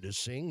forward to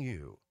seeing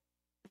you.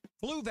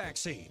 Flu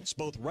vaccines,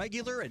 both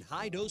regular and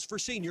high dose for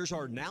seniors,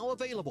 are now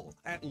available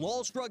at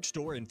Law's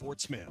Drugstore in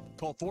Fort Smith.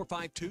 Call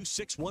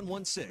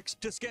 452-6116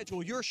 to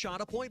schedule your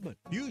shot appointment.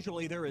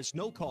 Usually there is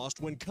no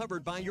cost when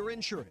covered by your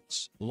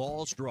insurance.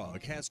 Law's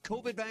Drug has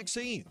COVID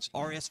vaccines,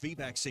 RSV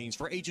vaccines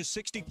for ages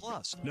 60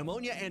 plus.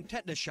 Pneumonia and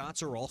tetanus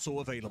shots are also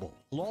available.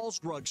 Law's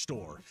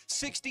Drugstore,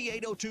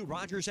 6802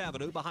 Rogers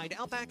Avenue behind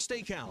Outback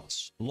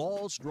Steakhouse.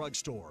 Law's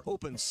Drugstore,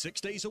 open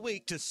 6 days a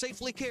week to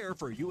safely care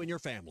for you and your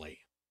family.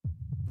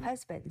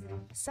 Husbands,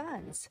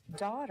 sons,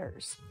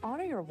 daughters,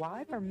 honor your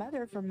wife or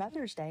mother for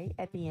Mother's Day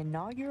at the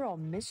inaugural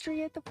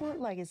Mystery at the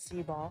Fort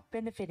Legacy Ball,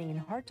 benefiting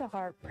Heart to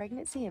Heart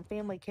Pregnancy and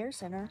Family Care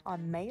Center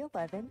on May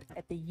 11th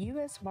at the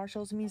U.S.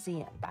 Marshals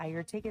Museum. Buy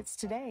your tickets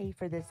today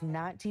for this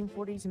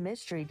 1940s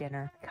mystery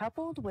dinner,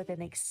 coupled with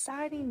an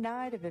exciting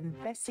night of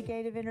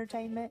investigative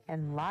entertainment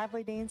and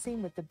lively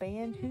dancing with the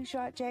band Who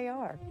Shot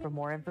JR. For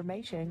more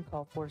information,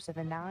 call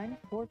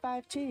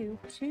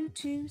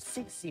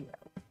 479-452-2260.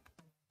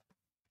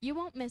 You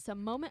won't miss a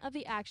moment of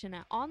the action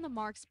at On the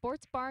Mark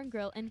Sports Bar and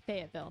Grill in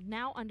Fayetteville,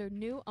 now under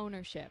new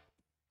ownership.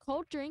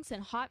 Cold drinks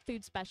and hot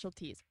food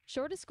specialties,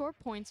 sure to score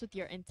points with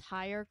your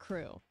entire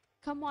crew.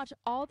 Come watch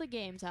all the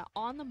games at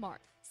On the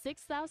Mark,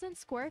 6,000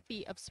 square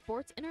feet of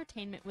sports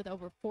entertainment with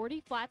over 40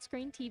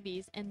 flat-screen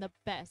TVs and the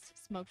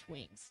best smoked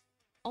wings.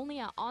 Only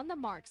at On the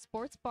Mark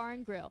Sports Bar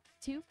and Grill,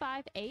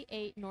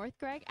 2588 North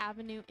Gregg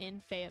Avenue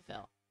in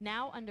Fayetteville,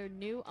 now under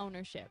new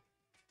ownership.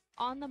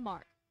 On the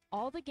Mark,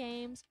 all the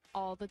games,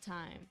 all the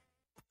time.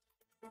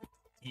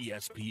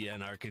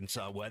 ESPN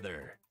Arkansas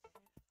weather.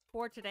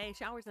 For today,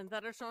 showers and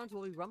thunderstorms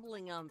will be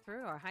rumbling on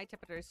through. Our high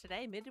temperatures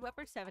today, mid to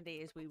upper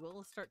 70s. We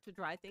will start to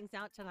dry things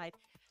out tonight.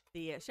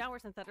 The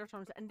showers and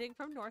thunderstorms ending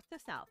from north to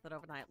south. That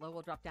overnight low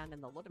will drop down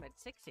in the low to mid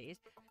 60s.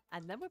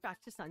 And then we're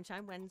back to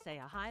sunshine Wednesday,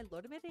 a high low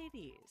to mid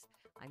 80s.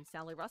 I'm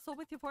Sally Russell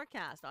with your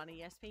forecast on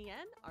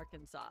ESPN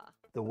Arkansas.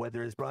 The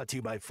weather is brought to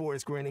you by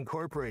Forest Grain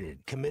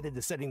Incorporated, committed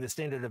to setting the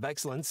standard of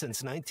excellence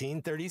since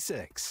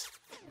 1936.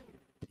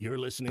 You're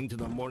listening to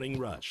The Morning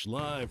Rush,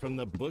 live from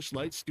the Busch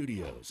Light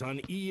Studios on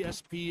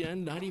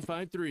ESPN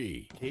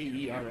 95.3,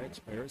 KERX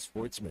Paris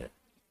Fort Smith.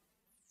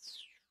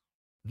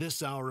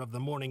 This hour of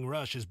The Morning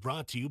Rush is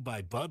brought to you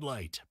by Bud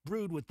Light,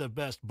 brewed with the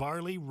best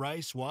barley,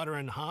 rice, water,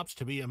 and hops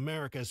to be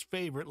America's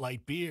favorite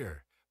light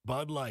beer.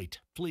 Bud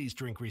Light, please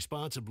drink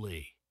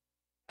responsibly.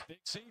 Big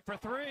C for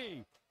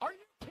three. Are you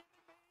kidding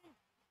me?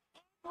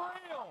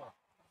 Unreal.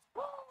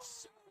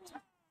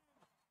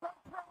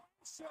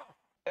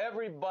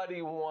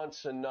 Everybody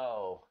wants to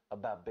know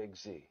about Big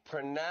Z.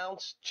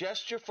 Pronounce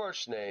just your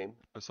first name.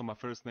 So my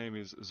first name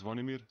is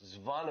Zvonimir.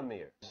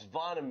 Zvonimir.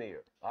 Zvonimir.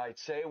 All right,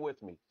 say it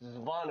with me.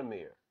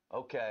 Zvonimir.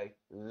 Okay.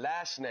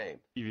 Last name.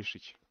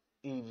 Ivisic.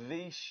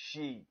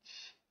 Ivisic.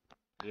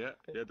 Yeah,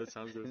 that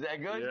sounds good. Is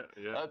that good?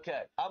 Yeah.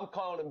 Okay. I'm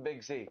calling him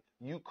Big Z.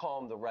 You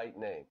call him the right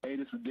name. Hey,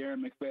 this is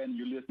Darren McFadden.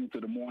 You're listening to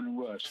The Morning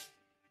Rush.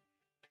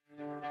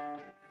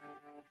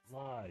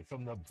 Live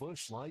from the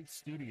Busch Light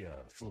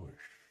Studios.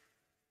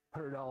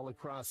 Heard all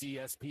across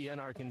ESPN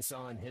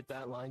Arkansas and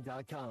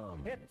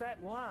hitthatline.com. Hit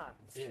that line.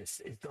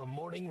 This is The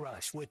Morning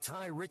Rush with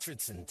Ty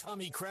Richardson,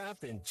 Tommy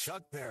Kraft, and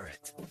Chuck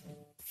Barrett.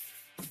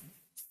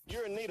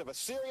 You're in need of a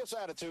serious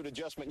attitude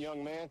adjustment,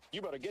 young man.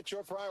 You better get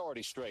your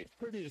priorities straight.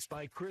 Produced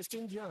by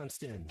Kristen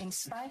Johnston. In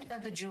spite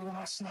of the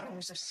juvenile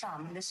snickers of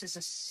some, this is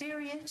a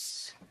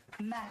serious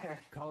matter.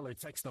 Call or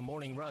text The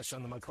Morning Rush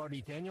on the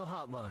McLarty Daniel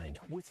Hotline.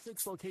 With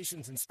 6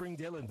 locations in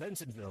Springdale and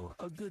Bensenville,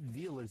 a good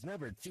deal is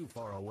never too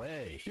far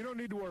away. You don't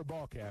need to wear a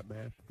ball cap,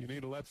 man. You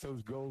need to let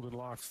those golden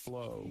locks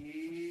flow.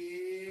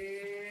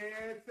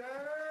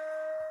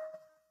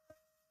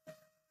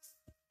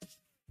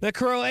 The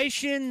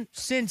Croatian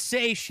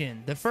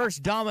sensation, the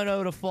first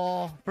domino to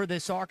fall for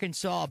this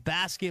Arkansas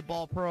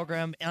basketball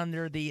program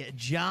under the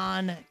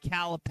John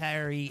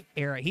Calipari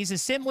era. He's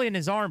assembling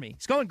his army.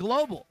 He's going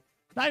global.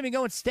 Not even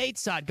going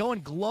stateside,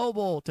 going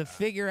global to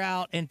figure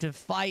out and to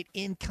fight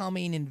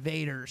incoming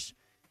invaders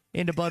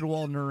into Bud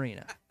Walton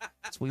Arena.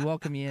 So we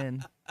welcome you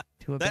in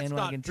to a That's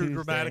Bandwagon not too Tuesday.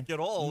 dramatic at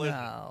all, is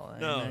it?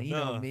 No,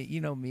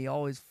 you know me,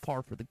 always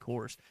par for the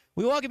course.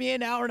 We welcome you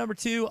in to hour number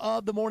 2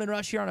 of the Morning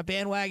Rush here on a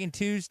Bandwagon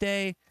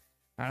Tuesday.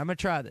 All right, I'm going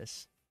to try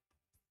this.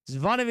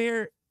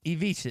 Zvonimir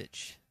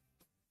Ivisic.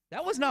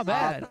 That was not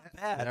bad. Not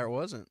bad. That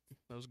wasn't.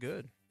 That was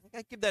good.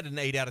 I'd give that an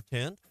 8 out of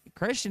 10.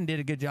 Christian did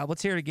a good job.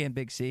 Let's hear it again,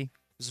 Big C.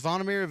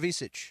 Zvonimir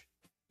Ivisic.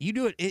 You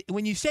do it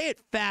when you say it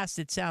fast,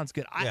 it sounds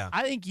good.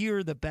 I think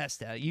you're the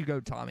best at it. You go,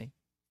 Tommy.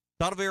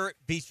 Zvonimir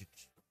Ivisic.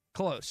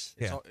 Close.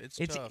 Yeah. It's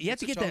you have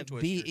to get that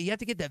V. You have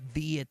to get that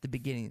V at the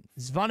beginning.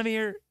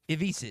 Zvonimir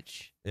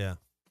Ivisic. Yeah.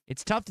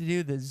 It's tough to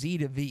do the Z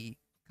to V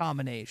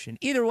combination.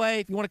 Either way,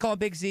 if you want to call him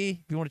Big Z,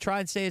 if you want to try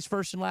and say his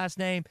first and last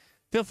name,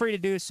 feel free to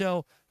do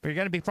so. But you're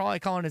going to be probably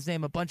calling his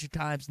name a bunch of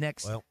times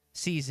next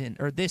season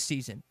or this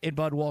season in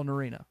Bud Walton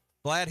Arena.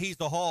 Glad he's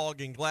the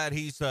hog and glad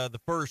he's the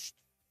first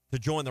to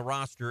join the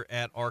roster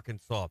at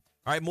Arkansas.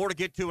 All right, more to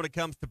get to when it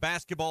comes to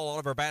basketball. All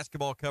of our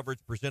basketball coverage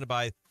presented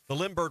by the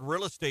Lindbergh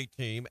Real Estate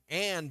Team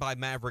and by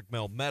Maverick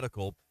Mel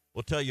Medical.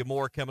 We'll tell you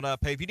more coming up.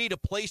 Hey, if you need a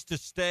place to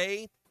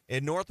stay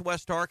in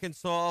Northwest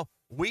Arkansas,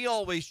 we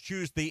always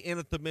choose the Inn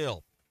at the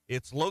Mill.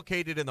 It's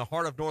located in the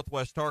heart of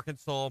Northwest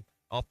Arkansas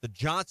off the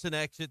Johnson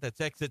exit. That's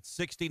exit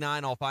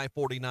 69 off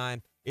I-49.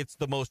 It's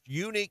the most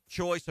unique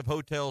choice of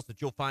hotels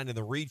that you'll find in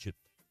the region.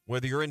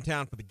 Whether you're in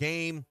town for the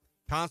game,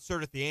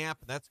 concert at the Amp,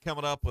 and that's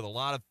coming up with a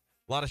lot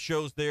of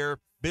shows there,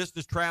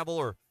 business travel,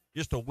 or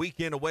just a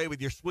weekend away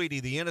with your sweetie,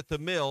 the Inn at the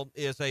Mill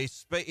is it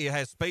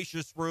has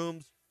spacious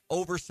rooms,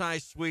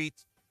 oversized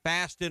suites,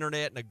 fast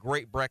internet, and a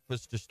great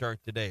breakfast to start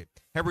the day.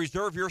 Have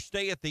reserved your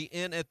stay at the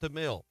Inn at the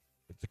Mill.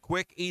 It's a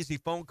quick, easy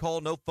phone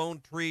call, no phone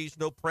trees,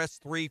 no press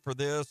 3 for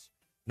this,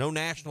 no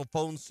national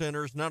phone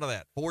centers, none of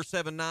that.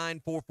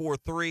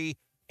 479-443-1800.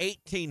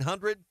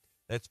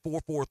 That's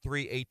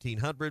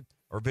 443-1800,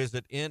 or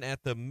visit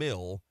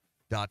inatthemill.com.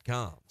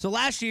 So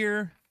last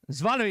year,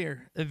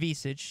 Zvonimir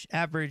Ivisic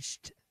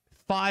averaged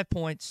 5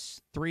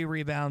 points, 3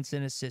 rebounds,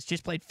 and assists.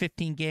 Just played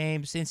 15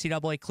 games.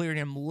 NCAA cleared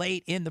him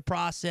late in the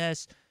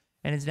process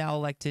and is now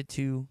elected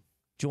to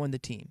join the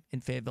team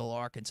in Fayetteville,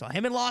 Arkansas.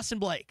 Him and Lawson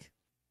Blake.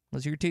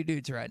 Those are your two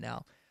dudes right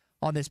now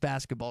on this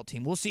basketball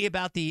team. We'll see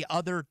about the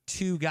other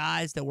two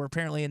guys that were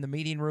apparently in the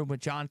meeting room with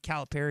John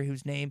Calipari,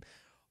 whose name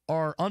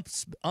are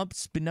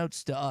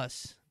unbeknownst to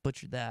us.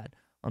 Butchered that.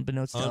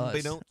 Unbeknownst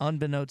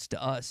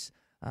to us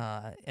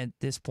at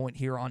this point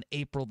here on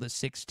April the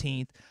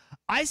 16th.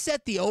 I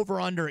set the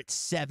over-under at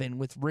 7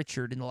 with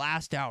Richard in the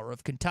last hour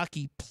of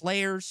Kentucky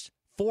players,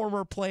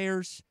 former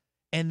players,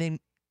 and then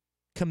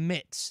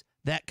commits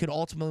that could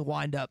ultimately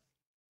wind up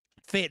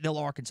Fayetteville,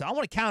 Arkansas. I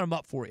want to count them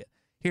up for you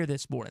here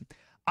this morning.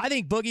 I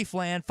think Boogie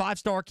Flan,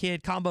 5-star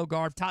kid, combo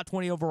guard, top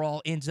 20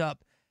 overall, ends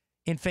up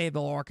in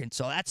Fayetteville,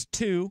 Arkansas. That's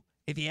 2.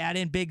 If you add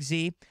in Big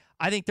Z,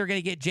 I think they're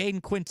going to get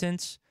Jaden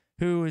Quintance,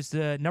 who is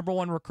the number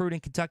 1 recruit in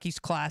Kentucky's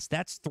class.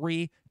 That's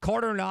 3.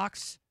 Carter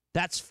Knox,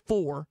 that's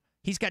 4.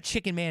 He's got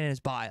Chicken Man in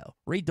his bio.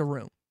 Read the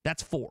room.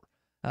 That's 4.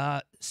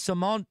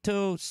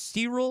 Samonto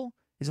Cyril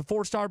is a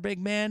 4-star big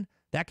man.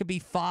 That could be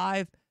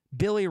 5.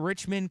 Billy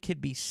Richmond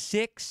could be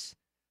 6.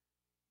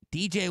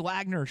 DJ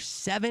Wagner,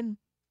 7.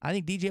 I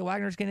think DJ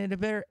Wagner's going to end up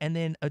there. And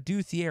then Adu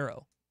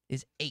Thiero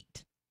is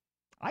 8.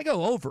 I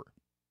go over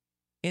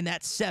in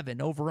that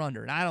 7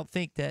 over-under. And I don't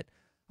think that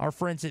our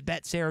friends at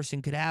Bet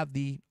Saracen could have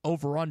the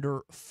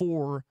over-under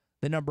for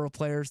the number of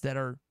players that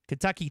are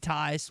Kentucky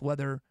ties,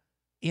 whether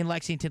in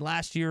Lexington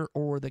last year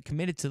or that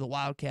committed to the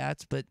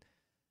Wildcats. But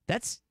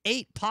that's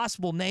 8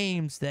 possible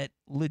names that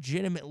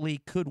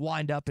legitimately could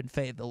wind up in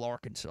Fayetteville,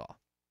 Arkansas.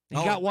 And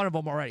you got one of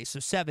them already, so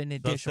 7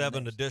 additional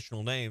names.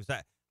 Additional names.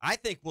 I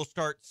think we'll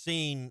start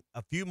seeing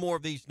a few more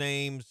of these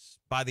names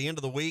by the end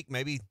of the week.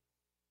 Maybe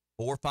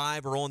 4 or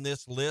 5 are on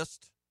this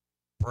list.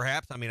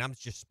 Perhaps. I mean, I'm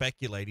just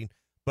speculating.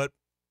 But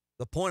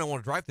the point I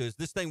want to drive to is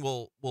this thing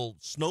will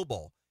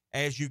snowball.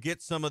 As you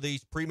get some of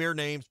these premier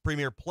names,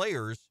 premier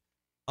players,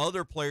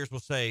 other players will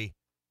say,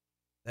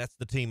 that's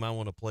the team I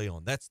want to play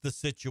on. That's the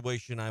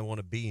situation I want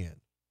to be in.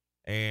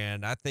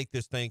 And I think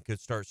this thing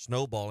could start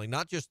snowballing,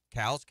 not just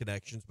Cal's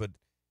connections, but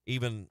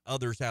even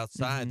others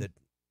outside that,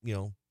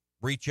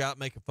 reach out,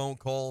 make a phone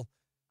call.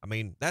 I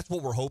mean, that's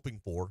what we're hoping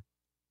for.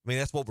 I mean,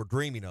 that's what we're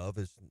dreaming of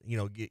is,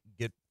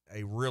 get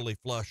a really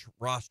flush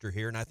roster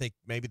here. And I think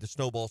maybe the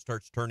snowball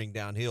starts turning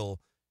downhill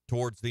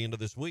towards the end of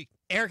this week.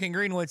 Eric in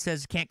Greenwood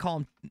says can't call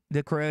him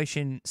the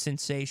Croatian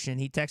sensation.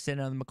 He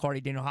texted on the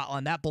McLarty Daniel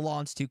hotline. That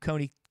belongs to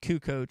Coney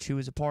Kukoc, who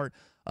was a part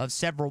of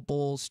several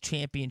Bulls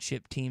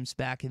championship teams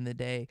back in the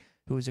day,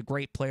 who was a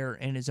great player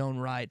in his own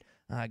right.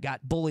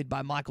 Got bullied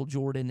by Michael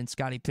Jordan and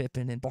Scottie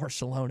Pippen in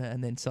Barcelona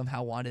and then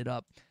somehow winded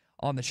up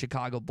on the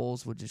Chicago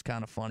Bulls, which is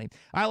kind of funny.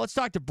 All right, let's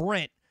talk to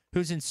Brent,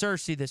 who's in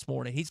Searcy this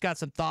morning. He's got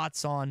some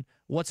thoughts on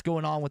what's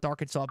going on with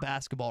Arkansas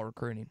basketball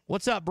recruiting.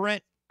 What's up,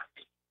 Brent?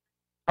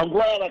 I'm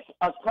glad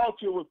I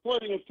caught you with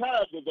plenty of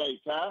time today,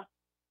 Ty.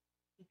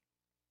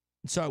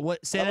 Sorry,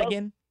 what? Say that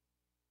again?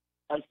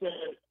 I said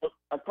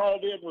I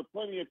called in with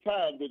plenty of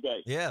time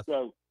today. Yeah.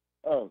 So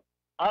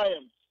I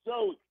am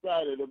so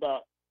excited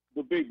about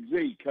the Big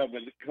Z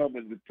coming to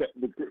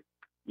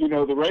the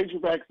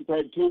Razorbacks have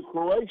had 2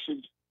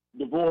 Croatians,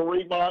 DeVore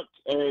Remont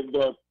and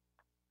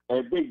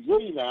Big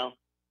Z now.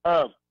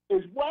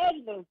 Is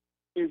Wagner?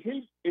 Is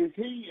he?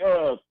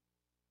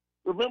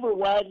 Remember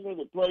Wagner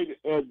that played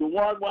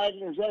DeJuan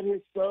Wagner? Is that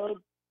his son?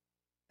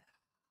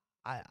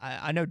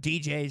 I know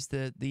DJ's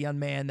the young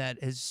man that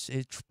is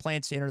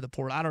plans to enter the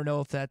portal. I don't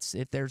know if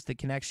there's the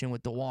connection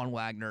with DeJuan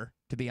Wagner,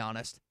 to be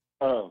honest.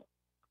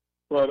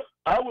 But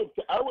I would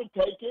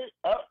take it.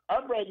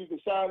 I'm ready to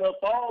sign up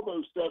all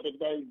those 7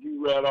 names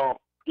you read off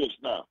just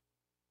now.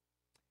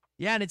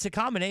 Yeah, and it's a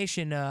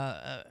combination.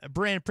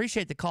 Brand,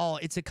 appreciate the call.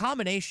 It's a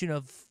combination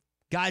of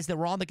guys that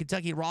were on the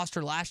Kentucky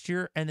roster last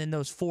year and then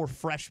those 4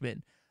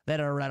 freshmen that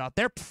are read off.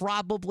 They're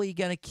probably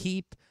going to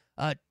keep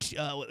at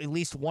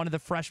least one of the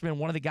freshmen.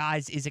 One of the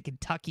guys is a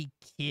Kentucky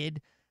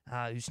kid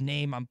whose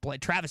name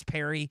Travis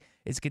Perry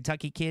is a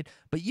Kentucky kid.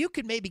 But you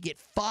could maybe get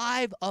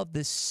 5 of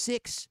the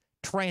 6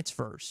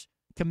 transfers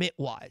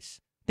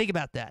commit-wise. Think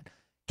about that.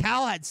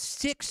 Cal had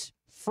 6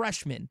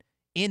 freshmen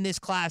in this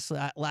class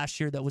last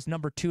year that was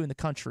number 2 in the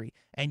country,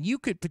 and you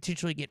could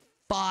potentially get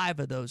 5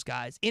 of those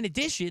guys, in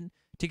addition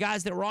to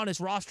guys that were on his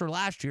roster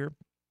last year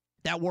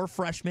that were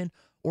freshmen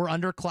or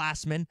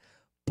underclassmen,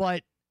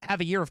 but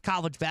have a year of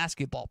college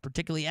basketball,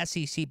 particularly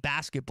SEC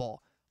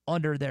basketball,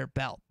 under their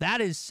belt.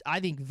 That is, I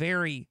think,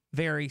 very,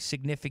 very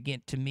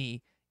significant to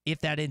me if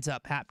that ends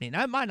up happening.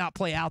 That might not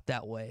play out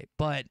that way,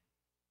 but,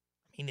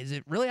 I mean, is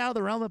it really out of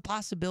the realm of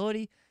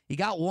possibility? You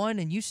got one,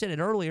 and you said it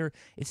earlier,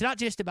 it's not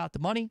just about the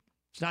money.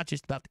 It's not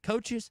just about the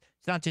coaches.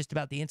 It's not just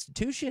about the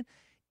institution.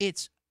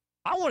 It's,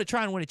 I want to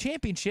try and win a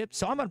championship,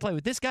 so I'm going to play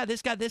with this guy,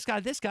 this guy, this guy,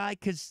 this guy,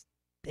 because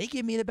they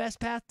give me the best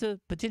path to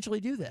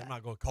potentially do that. I'm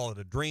not going to call it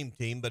a dream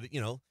team, but,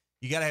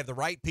 you got to have the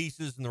right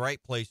pieces in the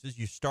right places.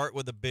 You start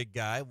with a big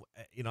guy.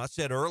 I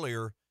said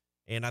earlier,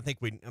 and I think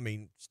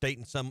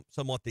stating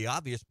somewhat the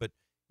obvious, but,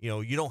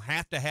 you don't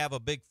have to have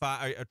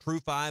a true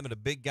 5 and a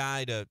big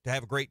guy to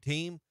have a great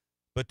team,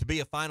 but to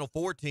be a Final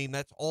Four team,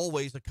 that's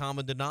always a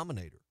common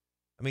denominator.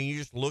 I mean, you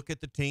just look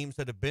at the teams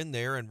that have been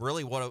there and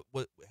really what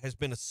has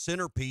been a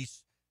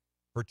centerpiece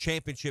for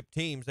championship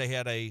teams, they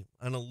had an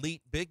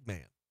elite big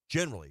man,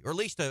 generally, or at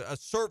least a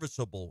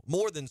serviceable,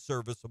 more than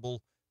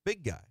serviceable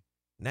big guy.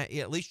 Now,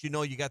 at least you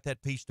know you got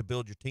that piece to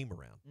build your team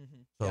around.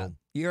 So Yeah.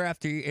 Year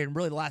after year, and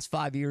really the last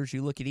 5 years,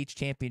 you look at each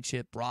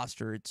championship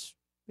roster, it's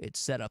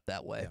set up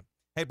that way. Yeah.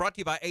 Hey, brought to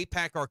you by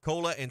APAC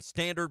Arcola and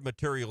Standard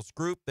Materials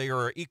Group. They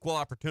are equal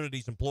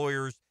opportunity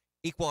employers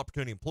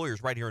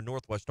right here in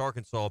Northwest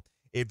Arkansas.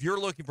 If you're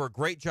looking for a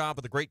great job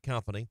with a great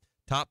company,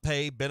 top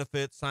pay,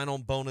 benefits,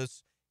 sign-on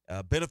bonus,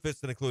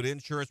 benefits that include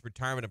insurance,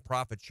 retirement, and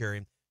profit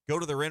sharing, go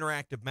to their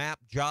interactive map,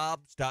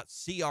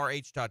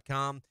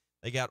 jobs.crh.com.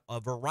 They got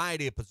a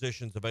variety of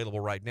positions available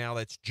right now.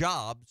 That's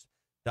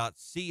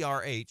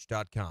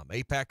jobs.crh.com.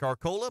 APAC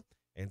Arcola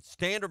and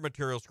Standard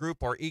Materials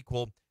Group are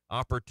equal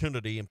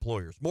opportunity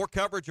employers. More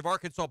coverage of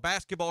Arkansas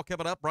basketball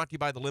coming up, brought to you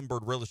by the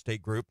Limbird Real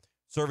Estate Group,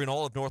 serving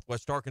all of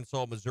Northwest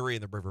Arkansas, Missouri,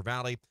 and the River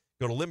Valley.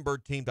 Go to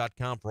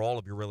LimbirdTeam.com for all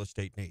of your real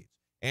estate needs.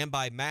 And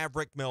by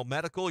Maverick Male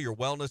Medical, your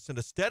wellness and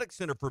aesthetic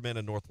center for men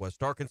in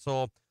Northwest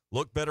Arkansas.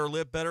 Look better,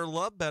 live better,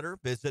 love better.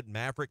 Visit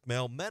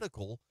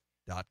MaverickMaleMedical.com.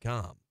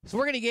 So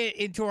we're going to get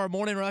into our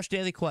Morning Rush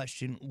Daily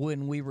Question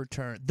when we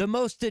return. The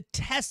most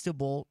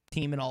detestable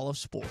team in all of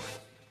sport.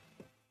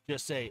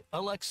 Just say,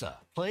 Alexa,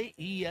 play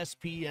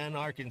ESPN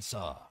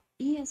Arkansas.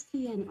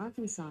 ESPN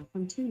Arkansas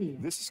from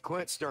TuneIn. This is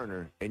Clint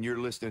Sterner, and you're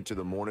listening to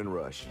The Morning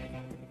Rush.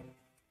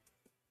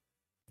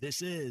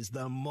 This is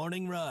the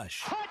Morning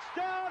Rush.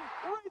 Touchdown,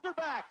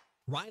 Razorback!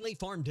 Riley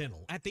Farm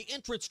Dental at the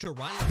entrance to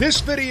Riley.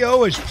 This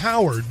video is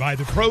powered by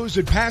the pros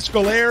at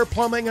Pascal Air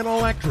Plumbing and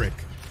Electric.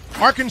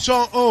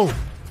 Arkansas owned,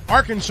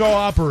 Arkansas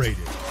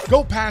operated.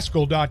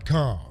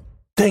 GoPascal.com.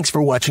 Thanks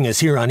for watching us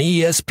here on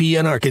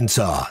ESPN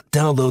Arkansas.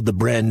 Download the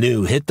brand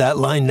new Hit That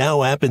Line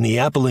Now app in the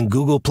Apple and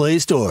Google Play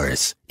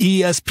stores.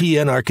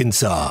 ESPN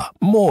Arkansas,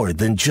 more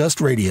than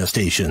just radio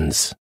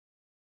stations.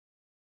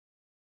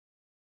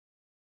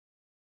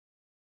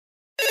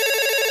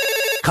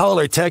 Call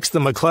or text the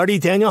McLarty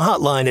Daniel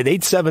hotline at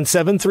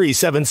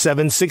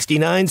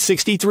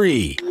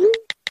 877-377-6963.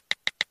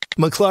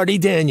 McLarty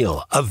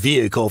Daniel, a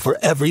vehicle for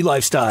every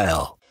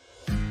lifestyle.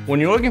 When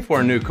you're looking for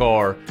a new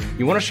car,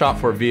 you want to shop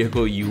for a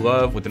vehicle you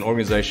love with an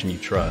organization you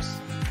trust.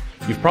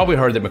 You've probably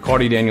heard that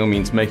McLarty Daniel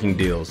means making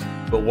deals,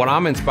 but what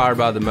I'm inspired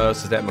by the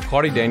most is that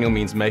McLarty Daniel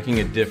means making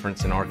a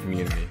difference in our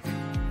community.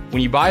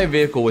 When you buy a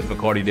vehicle with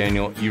McLarty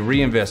Daniel, you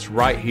reinvest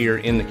right here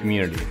in the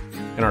community,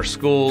 in our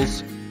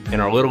schools, in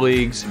our little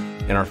leagues,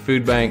 in our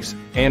food banks,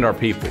 and our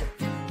people.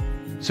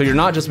 So you're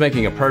not just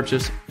making a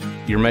purchase,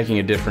 you're making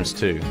a difference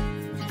too.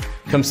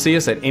 Come see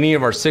us at any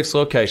of our 6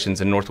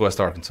 locations in Northwest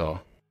Arkansas.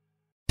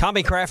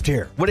 Tommy Kraft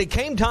here. When it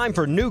came time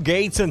for new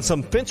gates and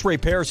some fence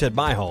repairs at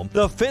my home,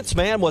 the Fence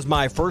Man was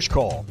my first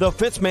call. The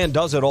Fence Man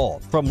does it all,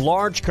 from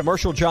large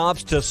commercial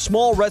jobs to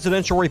small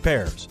residential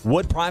repairs.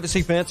 Wood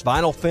privacy fence,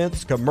 vinyl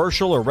fence,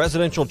 commercial or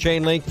residential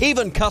chain link,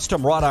 even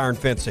custom wrought iron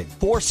fencing.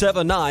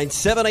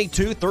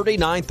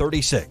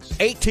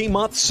 479-782-3936. 18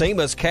 months, same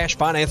as cash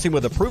financing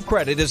with approved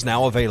credit is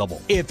now available.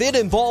 If it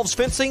involves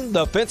fencing,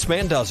 the Fence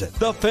Man does it.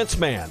 The Fence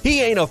Man.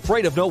 He ain't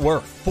afraid of no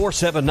work.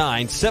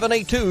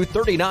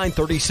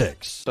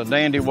 479-782-3936. A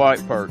dandy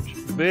white perch.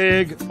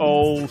 Big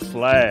old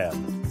slab.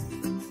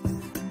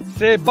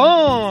 C'est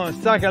bon,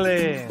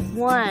 sacalé.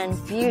 One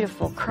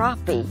beautiful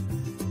crappie.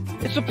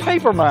 It's a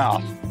paper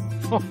mouse.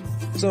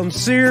 Some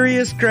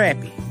serious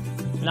crappie.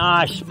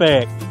 Nice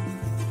speck.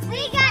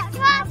 We got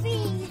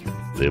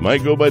crappies. They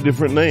might go by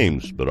different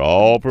names, but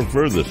all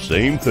prefer the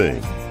same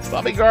thing.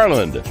 Bobby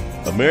Garland,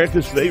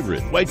 America's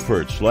favorite white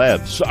perch,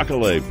 slab,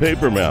 sockeye,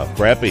 papermouth,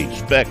 crappie,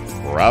 speck,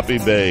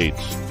 crappie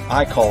baits.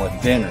 I call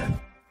it dinner.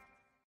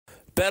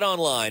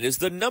 BetOnline is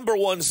the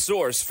 #1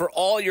 source for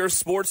all your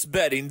sports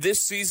betting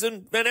this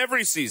season and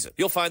every season.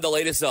 You'll find the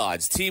latest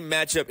odds, team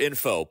matchup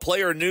info,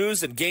 player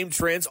news, and game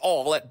trends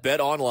all at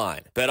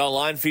BetOnline.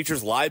 BetOnline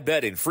features live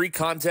betting, free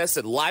contests,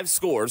 and live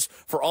scores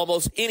for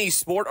almost any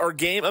sport or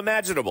game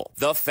imaginable.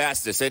 The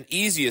fastest and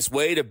easiest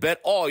way to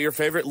bet all your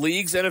favorite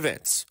leagues and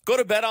events. Go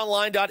to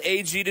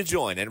betonline.ag to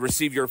join and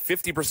receive your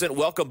 50%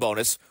 welcome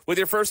bonus with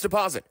your first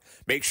deposit.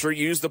 Make sure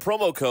you use the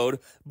promo code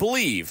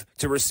BELIEVE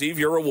to receive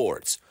your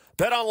rewards.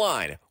 Bet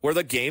online, where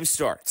the game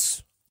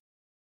starts.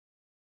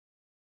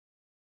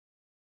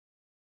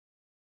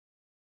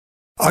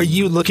 Are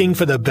you looking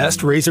for the best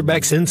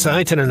Razorbacks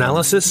insight and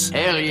analysis?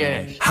 Hell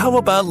yes. How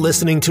about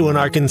listening to an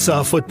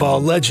Arkansas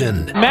football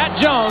legend?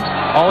 Matt Jones,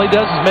 all he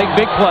does is make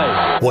big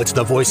plays. What's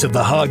the voice of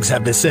the Hogs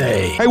have to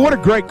say? Hey, what a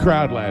great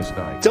crowd last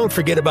night. Don't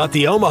forget about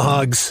the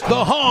Omahogs.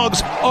 The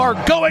Hogs are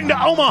going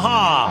to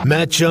Omaha.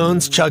 Matt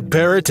Jones, Chuck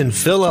Barrett, and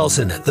Phil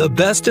Elson, the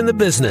best in the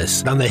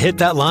business on the Hit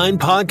That Line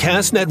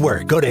Podcast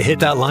Network. Go to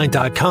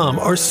hitthatline.com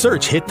or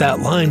search Hit That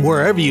Line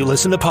wherever you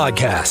listen to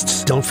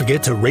podcasts. Don't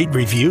forget to rate,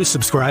 review,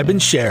 subscribe,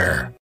 and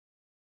share.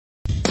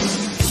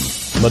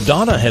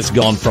 Madonna has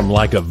gone from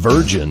like a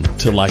virgin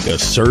to like a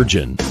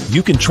surgeon.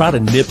 You can try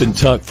to nip and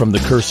tuck from the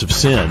curse of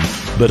sin,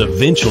 but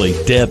eventually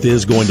death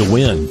is going to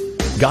win.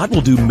 God will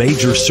do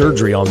major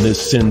surgery on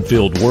this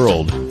sin-filled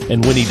world,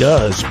 and when he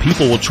does,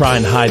 people will try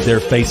and hide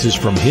their faces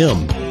from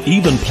him.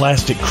 Even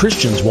plastic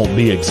Christians won't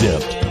be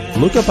exempt.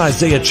 Look up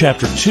Isaiah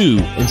chapter 2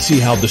 and see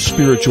how the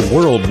spiritual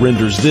world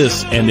renders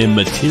this an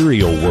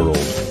immaterial world.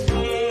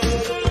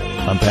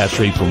 I'm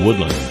Pastor Abe from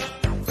Woodland.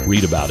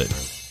 Read about it.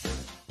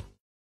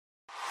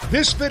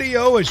 This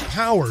video is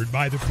powered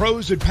by the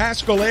pros at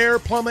Pascal Air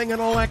Plumbing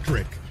and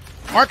Electric.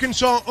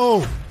 Arkansas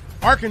owned,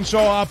 Arkansas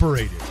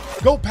operated.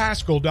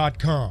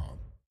 GoPascal.com.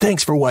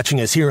 Thanks for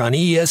watching us here on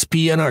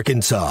ESPN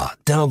Arkansas.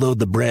 Download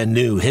the brand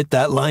new Hit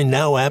That Line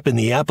Now app in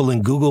the Apple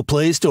and Google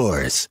Play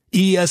stores.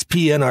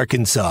 ESPN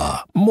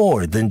Arkansas,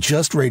 more than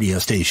just radio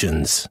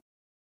stations.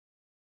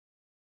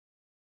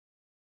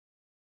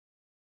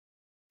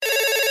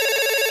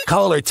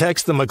 Call or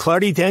text the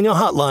McLarty Daniel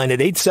hotline at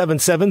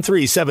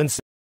 877-377.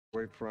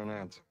 Wait for an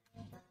answer.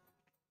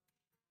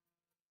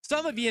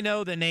 Some of you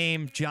know the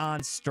name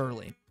John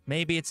Sterling.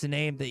 Maybe it's a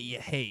name that you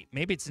hate.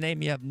 Maybe it's a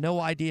name you have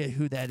no idea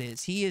who that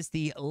is. He is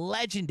the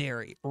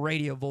legendary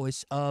radio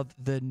voice of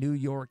the New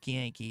York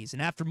Yankees. And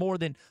after more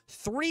than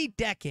 3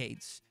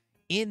 decades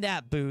in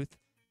that booth,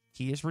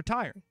 he is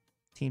retiring.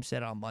 Team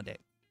said on Monday.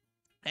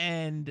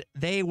 And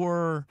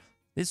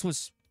this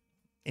was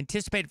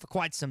anticipated for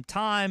quite some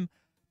time,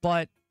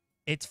 but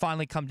it's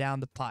finally come down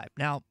the pipe.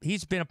 Now,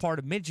 he's been a part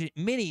of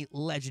many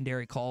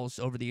legendary calls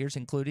over the years,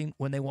 including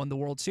when they won the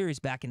World Series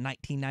back in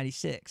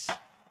 1996.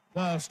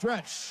 The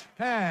stretch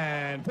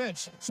and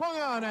pitch. Swung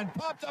on and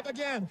popped up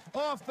again.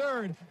 Off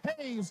third.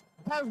 Hayes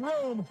has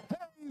room.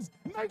 Hayes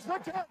makes the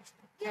catch.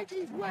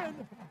 Yankees win.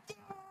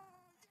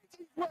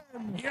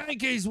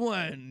 Yankees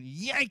win.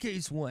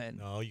 Yankees win.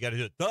 No, you got to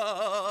do it.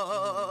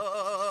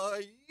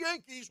 The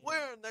Yankees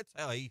win. That's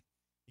how you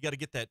got to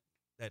get that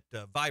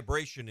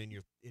vibration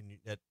in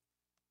that.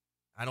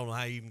 I don't know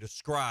how you even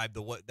describe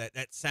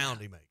that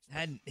sound he makes.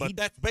 But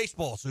that's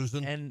baseball,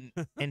 Susan.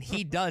 And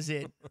he does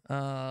it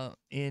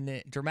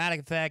in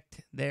dramatic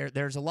effect.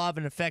 There's a love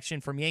and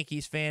affection from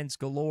Yankees fans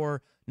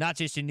galore, not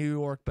just in New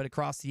York, but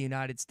across the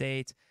United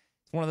States.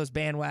 It's one of those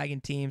bandwagon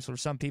teams where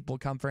some people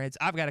come friends.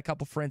 I've got a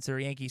couple friends that are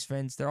Yankees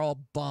fans. They're all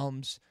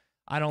bums.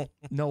 I don't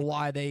know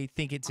why they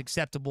think it's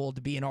acceptable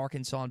to be in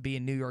Arkansas and be a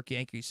New York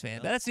Yankees fan.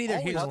 But that's neither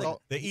here nor there.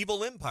 The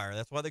evil empire.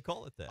 That's why they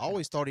call it that. I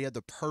always thought he had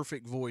the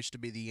perfect voice to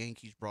be the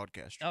Yankees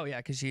broadcaster. Oh, yeah,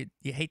 because you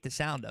hate the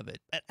sound of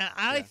it. And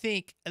I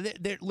think,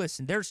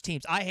 listen, there's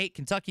teams. I hate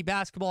Kentucky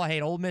basketball. I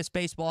hate Ole Miss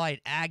baseball. I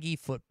hate Aggie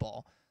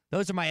football.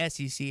 Those are my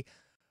SEC.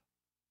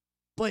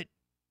 But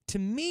to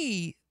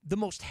me, the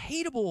most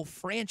hateable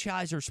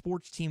franchise or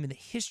sports team in the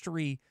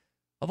history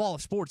of all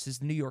of sports is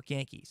the New York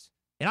Yankees.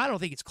 And I don't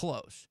think it's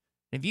close.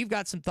 If you've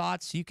got some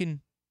thoughts, you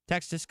can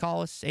text us,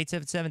 call us,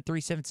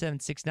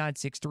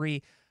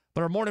 877-377-6963.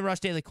 But our Morning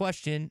Rush Daily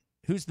question,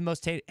 who's the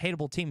most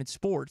hateable team in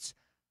sports?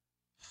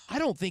 I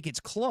don't think it's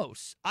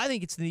close. I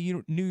think it's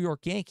the New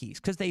York Yankees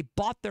because they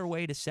bought their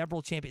way to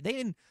several champions.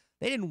 They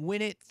didn't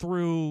win it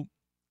through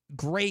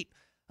great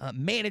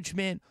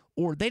management,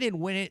 or they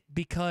didn't win it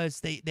because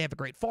they have a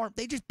great farm.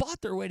 They just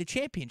bought their way to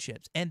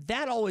championships, and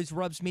that always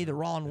rubs me the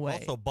wrong way.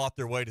 Also bought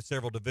their way to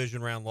several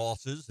division round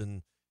losses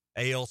and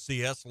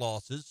ALCS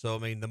losses. So I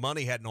mean, the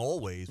money hadn't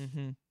always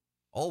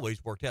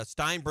worked out.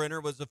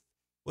 Steinbrenner was a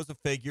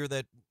figure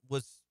that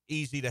was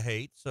easy to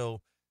hate.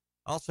 So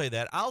I'll say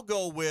that. I'll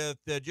go with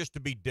just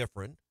to be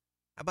different.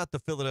 How about the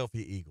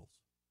Philadelphia Eagles?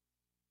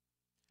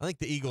 I think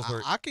the Eagles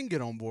are. I can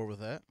get on board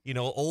with that. You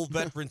know, old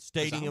veteran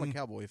stadium. I'm a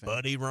Cowboy fan.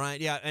 Buddy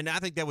Ryan, yeah, and I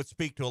think that would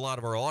speak to a lot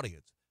of our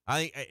audience.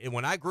 I think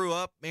when I grew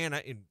up, man,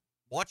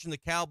 watching the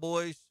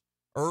Cowboys,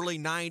 early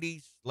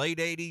 '90s, late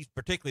 '80s,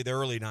 particularly the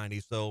early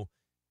 '90s. So.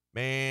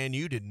 Man,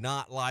 you did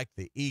not like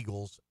the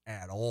Eagles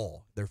at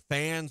all. Their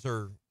fans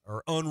are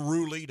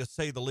unruly, to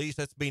say the least.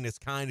 That's being as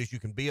kind as you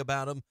can be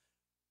about them.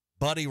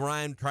 Buddy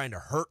Ryan trying to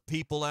hurt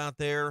people out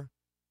there.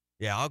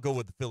 Yeah, I'll go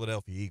with the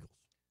Philadelphia Eagles.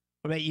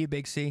 What about you,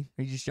 Big C?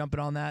 Are you just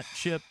jumping on that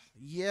ship?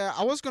 Yeah,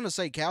 I was going to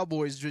say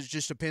Cowboys.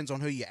 Just depends on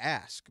who you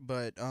ask,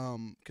 but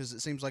because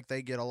it seems like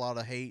they get a lot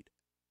of hate.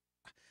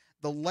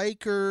 The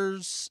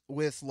Lakers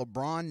with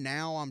LeBron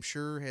now, I'm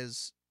sure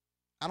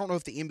I don't know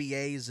if the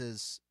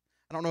NBA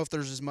I don't know if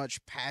there's as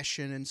much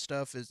passion and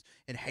stuff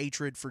and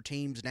hatred for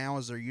teams now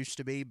as there used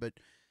to be, but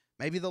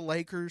maybe the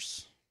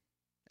Lakers.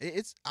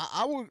 It's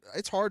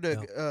hard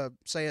to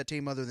say a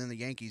team other than the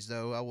Yankees,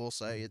 though. I will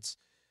say it's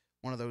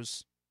one of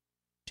those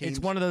teams.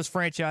 It's one of those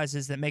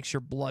franchises that makes your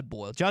blood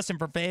boil. Justin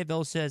from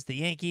Fayetteville says the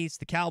Yankees,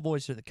 the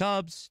Cowboys, or the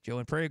Cubs. Joe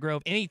in Prairie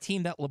Grove, any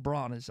team that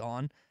LeBron is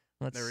on.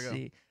 Let's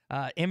see.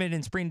 Emmett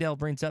in Springdale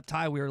brings up,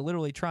 Ty, we are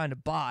literally trying to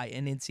buy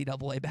an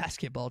NCAA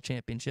basketball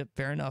championship.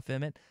 Fair enough,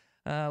 Emmett.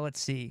 Let's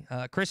see.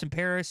 Chris in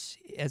Paris,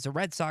 as a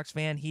Red Sox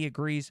fan, he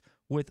agrees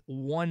with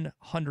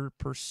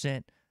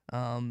 100%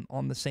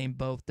 on the same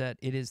boat that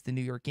it is the New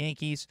York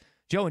Yankees.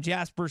 Joe in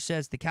Jasper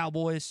says the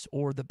Cowboys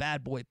or the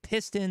bad boy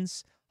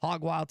Pistons.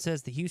 Hogwild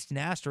says the Houston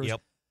Astros.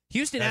 Yep.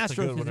 Houston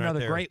Astros is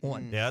another great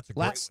one. Yeah, that's a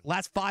great one.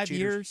 Last 5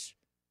 years.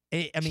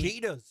 I mean,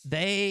 Cheetahs.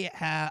 They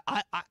have.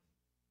 I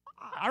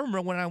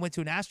remember when I went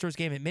to an Astros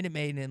game at Minute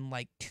Maid in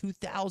like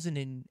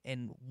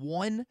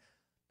 2001.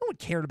 No one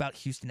cared about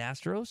Houston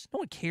Astros. No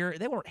one cared.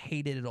 They weren't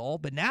hated at all.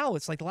 But now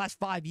it's like the last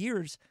 5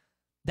 years,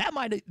 that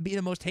might be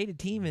the most hated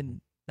team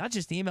in Not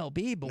just the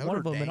MLB, but Notre one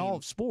of them in all Dame.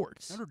 of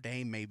sports. Notre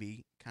Dame may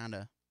be kind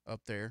of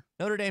up there.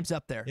 Notre Dame's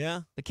up there.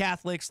 Yeah. The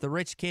Catholics, the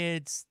rich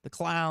kids, the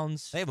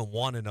clowns. They haven't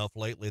won enough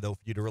lately, though,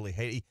 for you to really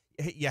hate.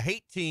 You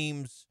hate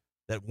teams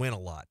that win a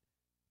lot.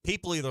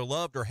 People either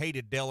loved or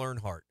hated Dale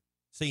Earnhardt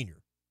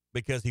Sr.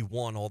 because he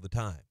won all the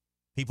time.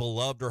 People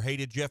loved or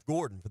hated Jeff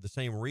Gordon for the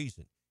same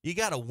reason. You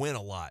got to win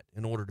a lot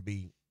in order to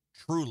be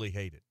truly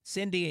hated.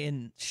 Cindy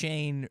and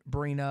Shane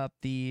bring up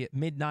the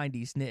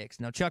mid-'90s Knicks.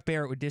 Now, Chuck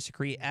Barrett would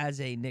disagree as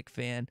a Knick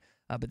fan,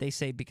 but they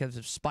say because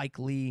of Spike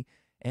Lee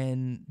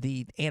and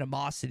the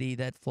animosity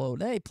that flowed.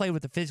 They played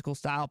with the physical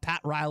style.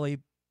 Pat Riley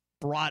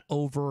brought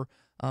over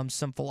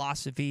some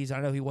philosophies.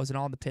 I know he wasn't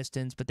on the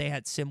Pistons, but they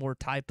had similar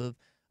type of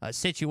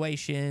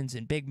situations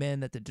and big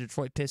men that the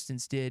Detroit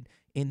Pistons did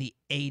in the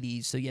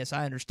 80s. So, yes,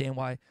 I understand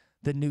why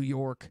the New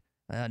York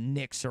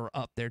Knicks are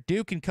up there.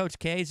 Duke and Coach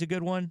K is a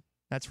good one.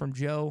 That's from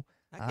Joe.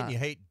 How can you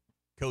hate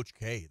Coach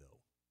K, though?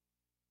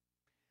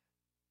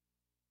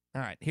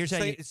 All right, here's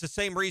it's the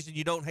same reason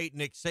you don't hate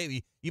Nick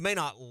Saban. You may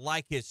not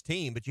like his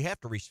team, but you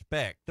have to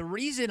respect. The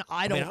reason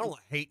I don't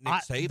hate Nick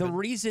Saban. The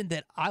reason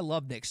that I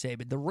love Nick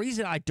Saban, the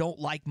reason I don't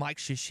like Mike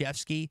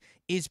Krzyzewski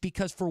is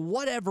because for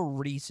whatever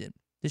reason,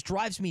 this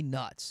drives me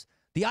nuts.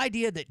 The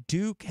idea that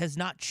Duke has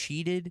not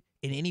cheated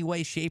in any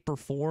way, shape, or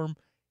form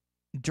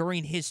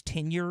during his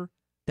tenure,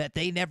 that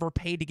they never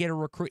paid to get a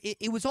recruit.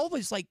 It was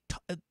always like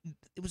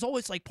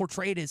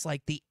portrayed as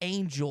like the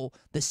angel,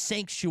 the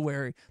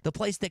sanctuary, the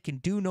place that can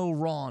do no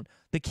wrong,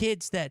 the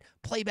kids that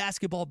play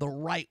basketball the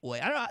right way.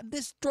 I don't know,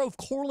 this drove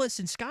Corliss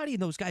and Scotty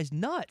and those guys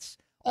nuts.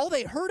 All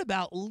they heard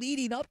about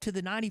leading up to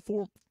the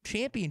 94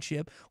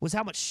 championship was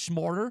how much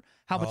smarter,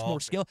 how much more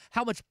skill,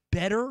 how much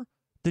better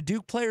the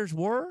Duke players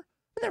were.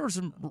 And there was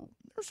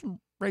some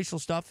racial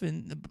stuff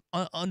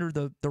under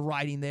the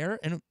writing there,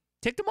 and it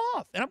ticked them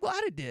off. And I'm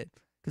glad it did,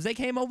 because they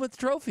came over with the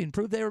trophy and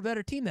proved they were a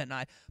better team that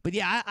night. But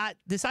yeah, I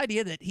this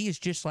idea that he is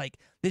just like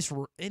this,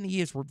 and he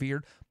is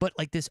revered, but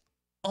like this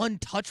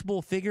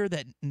untouchable figure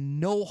that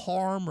no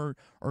harm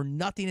or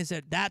nothing is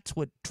there, that's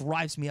what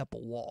drives me up a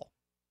wall.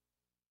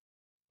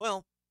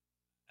 Well,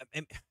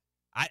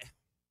 I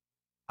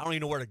don't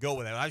even know where to go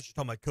with that. I was just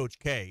talking about Coach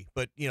K,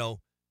 but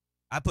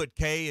I put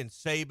K and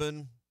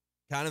Saban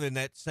kind of in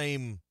that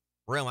same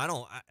realm. I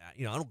don't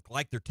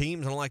like their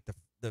teams. I don't like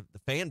the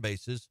fan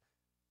bases,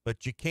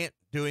 but you can't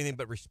do anything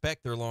but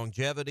respect their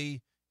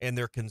longevity and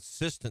their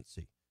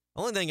consistency.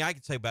 The only thing I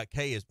can say about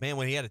K is, man,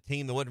 when he had a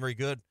team that wasn't very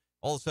good,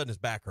 all of a sudden his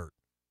back hurt.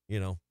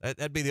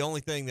 That'd be the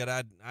only thing that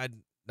I'd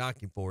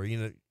knock him for. He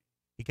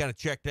kind of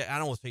checked it. I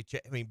don't want to say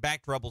check. I mean,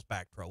 back trouble's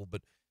back trouble,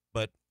 but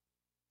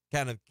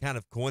kind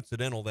of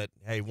coincidental that,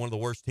 hey, one of the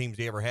worst teams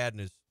he ever had in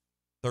his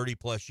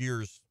 30+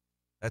 years,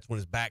 that's when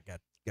his back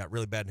got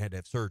really bad and had to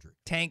have surgery.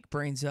 Tank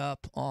brings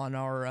up on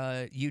our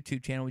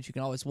YouTube channel, which you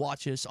can always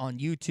watch us on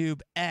YouTube,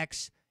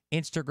 X,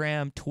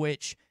 Instagram,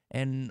 Twitch,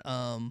 and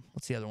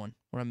what's the other one?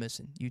 What am I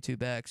missing?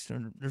 YouTube, X.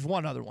 There's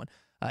one other one.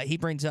 He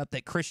brings up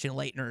that Christian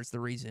Laettner is the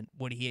reason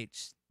he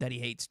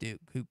hates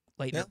Duke, who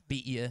Laettner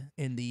beat you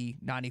in the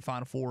 90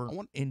 Final Four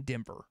in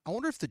Denver. I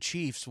wonder if the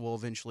Chiefs will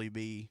eventually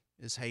be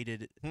as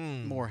hated,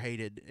 more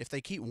hated, if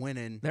they keep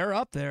winning. They're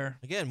up there.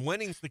 Again,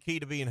 winning's the key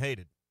to being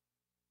hated.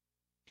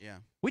 Yeah.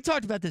 We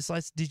talked about this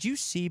last. Did you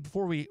see,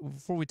 before we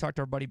talked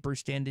to our buddy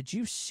Bruce Dan, did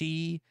you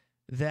see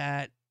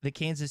that the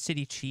Kansas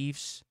City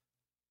Chiefs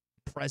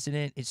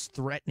president is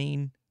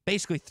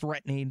basically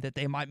threatening that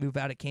they might move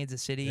out of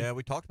Kansas City? Yeah,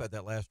 we talked about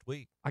that last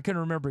week. I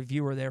couldn't remember if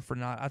you were there for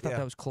not. I thought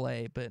that was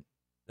Clay, but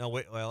no.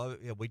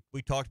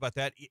 We talked about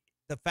that.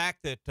 The fact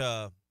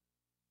that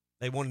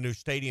they want a new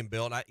stadium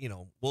built,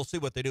 we'll see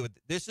what they do.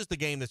 This is the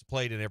game that's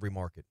played in every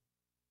market.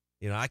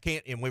 I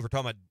can't, and we were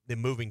talking about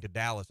them moving to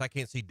Dallas. I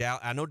can't see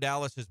Dallas. I know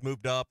Dallas has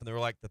moved up, and they're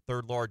like the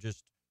fourth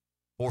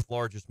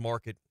largest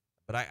market,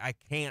 but I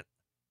can't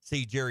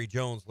see Jerry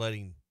Jones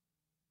letting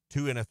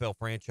two NFL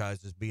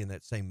franchises be in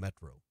that same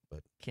metro.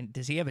 But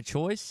does he have a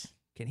choice?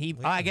 Can he?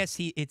 Yeah. I guess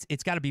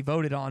it's got to be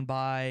voted on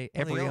by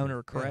every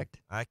owner, correct?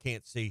 Yeah. I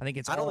can't see.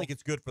 I don't think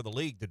it's good for the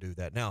league to do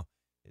that. Now,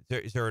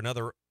 is there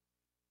another,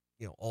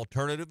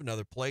 alternative,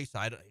 another place?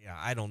 I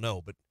don't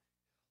know, but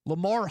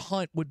Lamar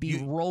Hunt would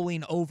be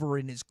rolling over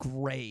in his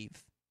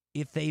grave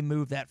if they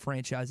move that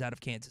franchise out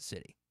of Kansas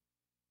City.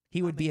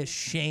 He would be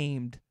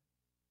ashamed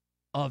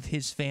of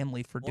his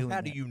family for doing that.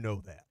 How do you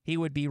know that? He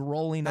would be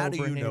rolling over. How do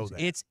you know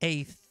that? It's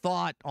a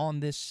thought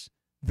on this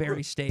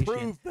very station.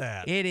 Prove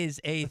that. It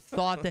is a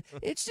thought that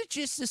it's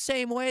just the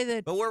same way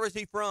that. But where was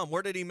he from?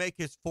 Where did he make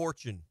his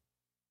fortune?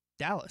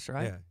 Dallas,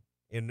 right?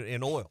 Yeah,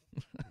 in oil,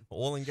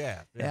 oil and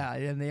gas. Yeah,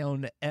 and they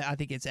own. I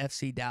think it's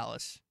FC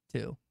Dallas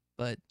too.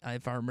 But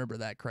if I remember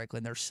that correctly,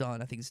 and their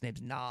son, I think his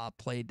name's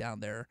played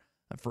down there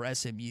for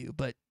SMU.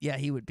 But yeah,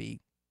 he would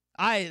be.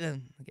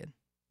 And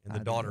the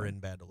daughter isn't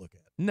bad to look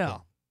at.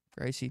 No,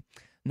 Gracie.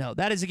 No,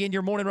 that is, again,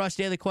 your Morning Rush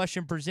Daily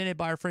Question presented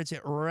by our friends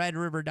at Red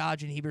River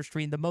Dodge in Heber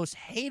Street, the most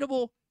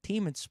hateable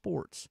team in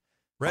sports.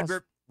 Red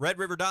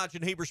River Dodge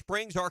in Heber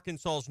Springs,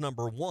 Arkansas's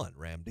 #1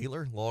 Ram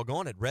dealer. Log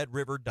on at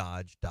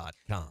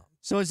redriverdodge.com.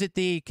 So is it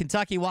the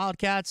Kentucky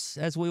Wildcats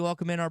as we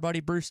welcome in our buddy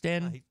Bruce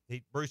Stanton?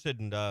 Bruce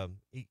didn't.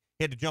 He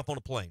had to jump on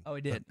a plane. Oh,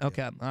 he did.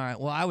 Okay. All right.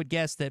 Well, I would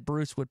guess that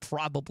Bruce would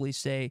probably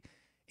say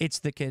it's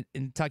the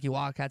Kentucky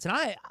Wildcats, and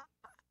I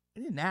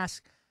didn't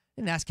ask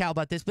Cal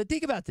about this, but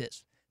think about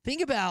this.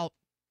 Think about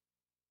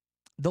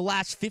the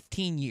last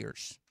 15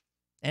 years.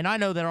 And I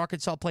know that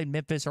Arkansas played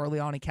Memphis early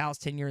on in Cal's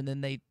tenure, and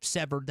then they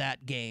severed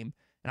that game.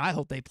 And I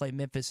hope they play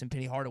Memphis and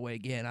Penny Hardaway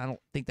again. I don't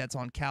think that's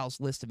on Cal's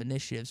list of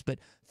initiatives. But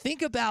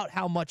think about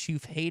how much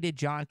you've hated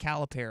John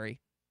Calipari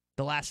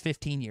the last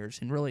 15 years,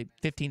 and really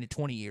 15 to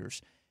 20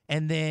 years.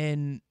 And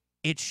then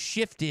it's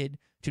shifted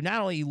to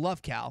not only you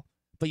love Cal,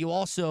 but you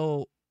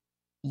also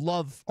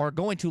are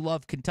going to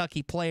love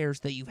Kentucky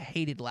players that you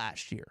hated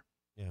last year.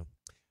 Yeah.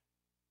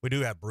 We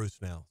do have Bruce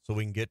now, so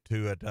we can get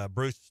to it.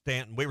 Bruce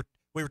Stanton, we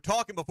were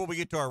talking before we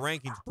get to our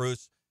rankings,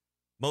 Bruce.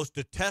 Most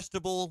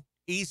detestable,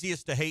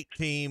 easiest to hate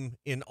team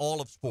in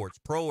all of sports,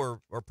 pro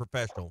or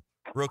professional.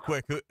 Real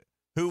quick,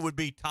 who would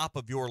be top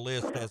of your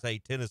list as a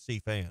Tennessee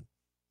fan?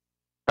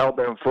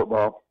 Alabama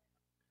football.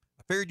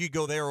 I figured you'd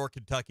go there or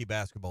Kentucky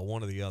basketball,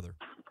 one or the other.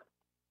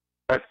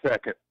 That's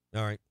second.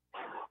 All right.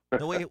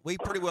 No, we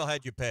pretty well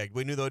had you pegged.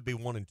 We knew there would be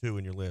 1 and 2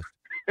 in your list.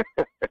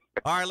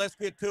 All right, let's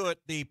get to it.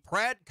 The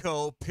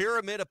Pradco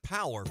Pyramid of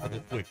Power for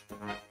this week.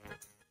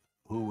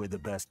 Who were the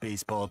best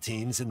baseball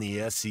teams in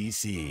the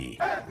SEC?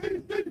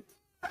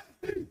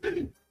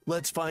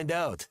 Let's find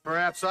out.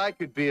 Perhaps I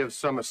could be of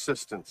some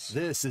assistance.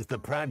 This is the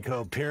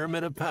Pradco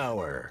Pyramid of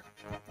Power.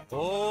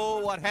 Oh,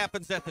 what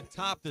happens at the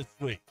top this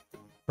week?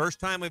 First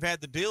time we've had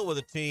to deal with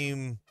a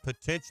team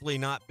potentially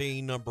not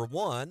being number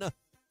one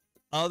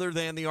other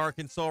than the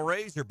Arkansas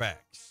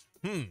Razorbacks.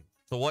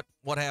 So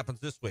what happens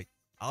this week?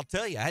 I'll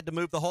tell you, I had to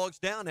move the Hogs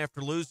down after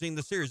losing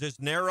the series. It's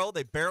narrow.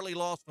 They barely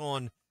lost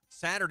on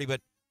Saturday, but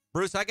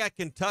Bruce, I got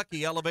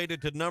Kentucky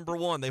elevated to number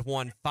one. They've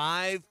won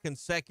 5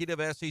 consecutive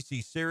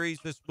SEC series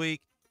this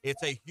week.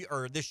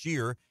 This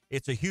year.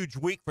 It's a huge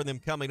week for them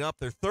coming up.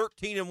 They're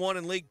 13-1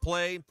 in league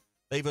play.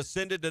 They've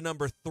ascended to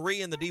number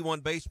 3 in the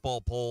D1 baseball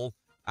poll.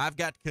 I've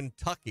got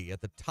Kentucky at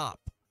the top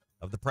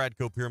of the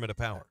Pradco Pyramid of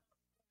Power.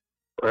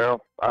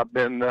 Well, I've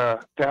been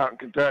touting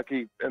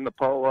Kentucky in the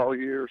poll all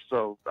year,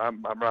 so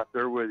I'm right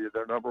there with you.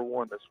 They're number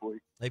one this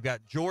week. They've got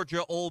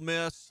Georgia, Ole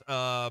Miss,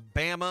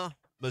 Bama,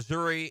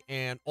 Missouri,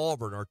 and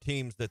Auburn are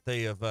teams that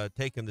they have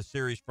taken the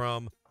series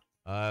from.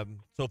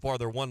 So far,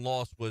 their one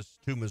loss was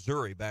to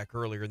Missouri back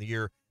earlier in the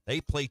year. They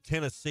play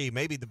Tennessee,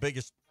 maybe the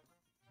biggest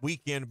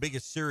weekend,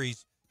 biggest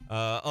series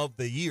of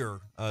the year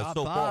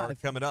so far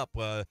coming up.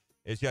 You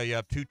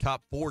have 2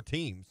 top 4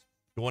 teams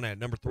going at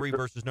number 3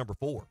 versus number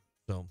 4.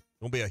 So it's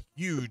going to be a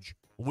huge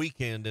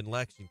weekend in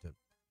Lexington.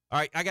 All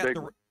right, I got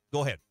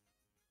go ahead.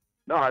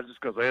 No, I was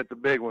just going to say it's a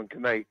big one.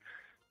 Can they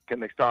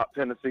stop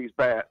Tennessee's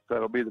bats?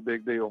 That'll be the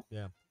big deal.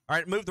 Yeah. All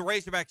right, move the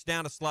Razorbacks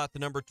down a slot to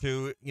number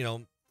 2. You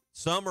know,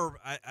 some are,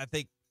 I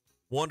think,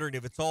 wondering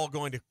if it's all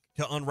going to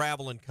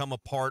unravel and come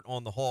apart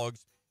on the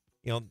Hogs.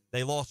 You know,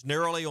 they lost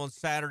narrowly on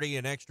Saturday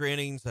in extra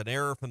innings, an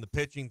error from the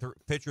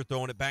pitcher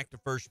throwing it back to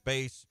first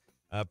base,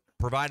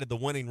 provided the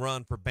winning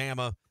run for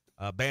Bama.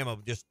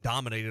 Bama just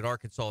dominated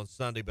Arkansas on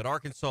Sunday, but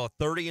Arkansas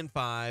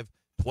 30-5,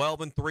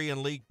 12-3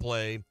 in league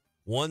play,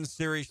 1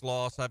 series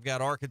loss. I've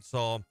got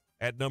Arkansas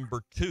at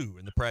number 2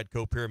 in the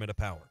Pradco Pyramid of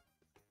Power.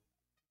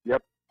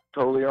 Yep,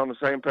 totally on the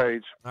same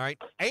page. All right,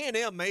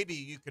 A&M maybe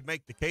you could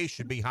make the case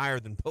should be higher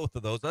than both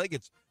of those. I think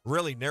it's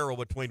really narrow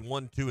between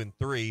 1, 2, and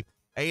 3.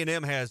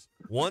 A&M has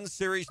 1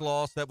 series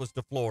loss that was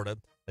to Florida.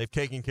 They've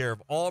taken care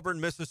of Auburn,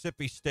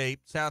 Mississippi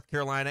State, South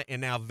Carolina, and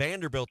now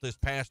Vanderbilt this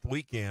past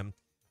weekend.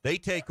 They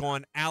take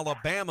on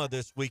Alabama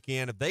this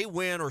weekend. If they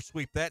win or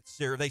sweep that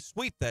series, it's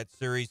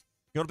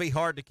going to be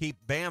hard to keep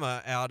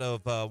Bama out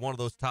of one of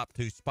those top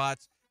 2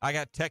 spots. I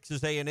got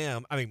Texas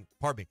A&M.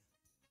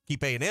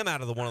 Keep A&M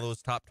out of one of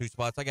those top 2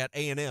 spots. I got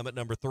A&M at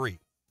number 3.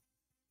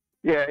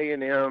 Yeah,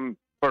 A&M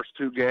first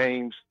 2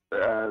 games,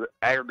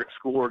 aggregate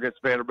score against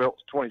Vanderbilt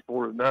is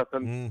 24-0.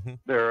 Mm-hmm.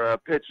 Their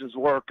pitching's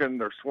working.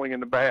 They're swinging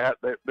the bat.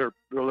 They're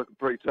looking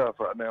pretty tough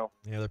right now.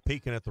 Yeah, they're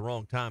peaking at the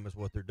wrong time is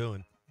what they're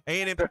doing.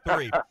 A&M at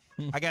 3.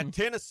 I got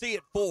Tennessee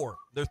at 4.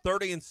 They're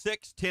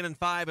 30-6,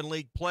 10-5 in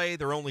league play.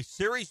 Their only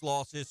series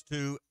losses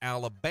to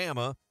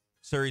Alabama.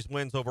 Series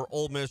wins over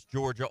Ole Miss,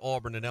 Georgia,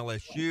 Auburn, and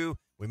LSU.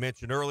 We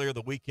mentioned earlier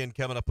the weekend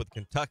coming up with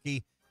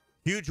Kentucky.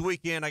 Huge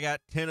weekend. I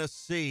got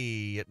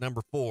Tennessee at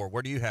number 4.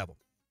 Where do you have them?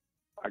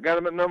 I got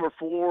them at number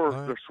 4.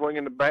 Right. They're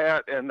swinging the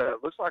bat, and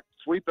looks like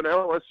sweeping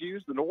LSU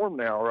is the norm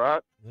now,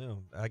 right? Yeah,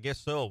 I guess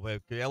so.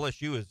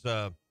 LSU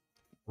is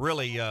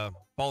really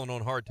falling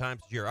on hard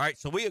times this year. All right,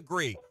 so we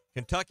agree.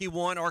 Kentucky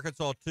 1,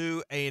 Arkansas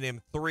 2, A&M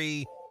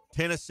 3,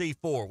 Tennessee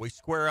 4. We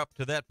square up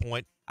to that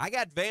point. I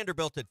got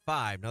Vanderbilt at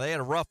 5. Now, they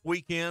had a rough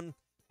weekend.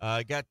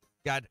 Got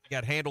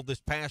handled this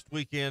past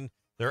weekend.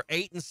 They're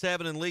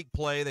 8-7 in league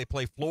play. They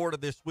play Florida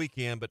this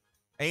weekend, but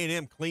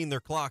A&M cleaned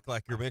their clock,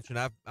 like you mentioned.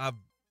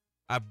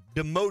 I've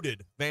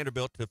demoted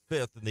Vanderbilt to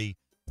 5th in the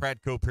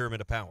Pradco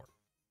Pyramid of Power.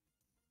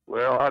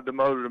 Well, I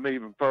demoted them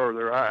even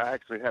further. I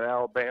actually had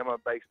Alabama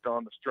based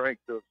on the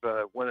strength of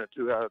winning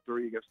 2 out of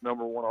 3 against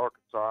number 1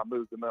 Arkansas. I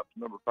moved them up to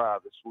number 5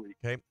 this week.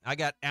 Okay, I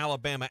got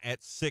Alabama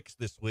at 6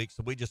 this week,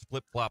 so we just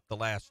flip-flopped the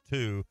last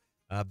 2.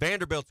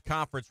 Vanderbilt's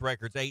conference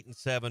record's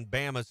 8-7.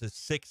 Bama's is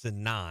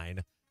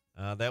 6-9.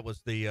 That was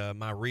the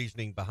my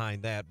reasoning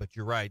behind that. But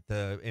you're right,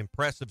 the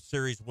impressive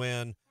series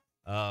win.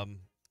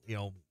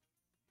 We'll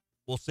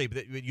see.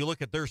 But you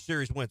look at their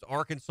series wins: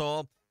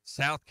 Arkansas,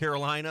 South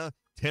Carolina,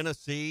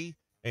 Tennessee,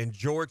 and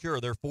Georgia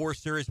are their 4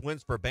 series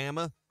wins for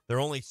Bama. Their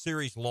only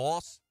series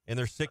loss in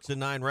their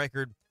 6-9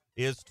 record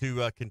is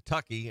to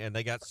Kentucky, and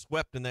they got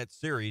swept in that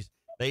series.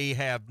 They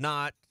have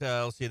not.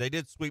 Let's see. They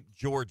did sweep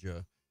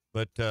Georgia,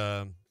 but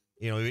when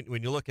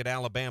you look at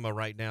Alabama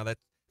right now,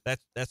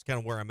 that's kind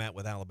of where I'm at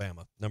with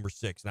Alabama, number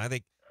 6. And I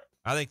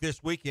think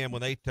this weekend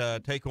when they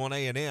take on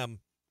A&M,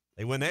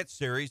 they win that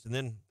series, and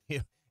then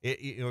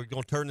we're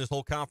going to turn this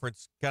whole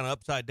conference kind of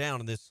upside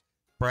down in this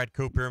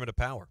Bradco Pyramid of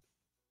Power.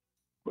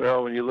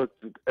 Well, when you look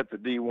at the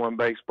D1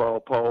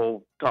 baseball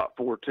poll, top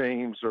 4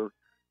 teams are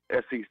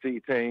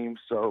SEC teams,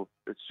 so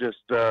it's just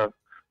the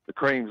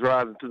cream's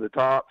rising to the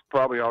top. It's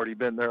probably already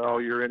been there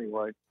all year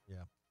anyway.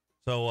 Yeah.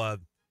 So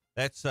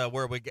that's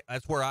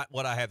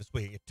what I have this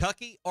week.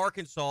 Kentucky,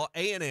 Arkansas,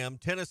 A&M,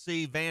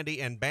 Tennessee, Vandy,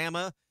 and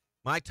Bama.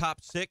 My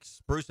top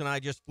 6. Bruce and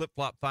I just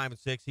flip-flop 5 and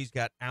 6. He's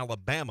got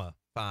Alabama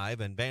 5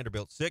 and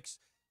Vanderbilt 6.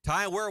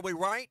 Ty, where are we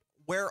right?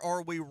 Where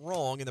are we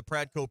wrong in the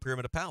Pradco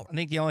Pyramid of Power? I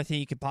think the only thing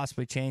you could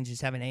possibly change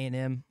is having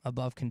A&M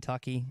above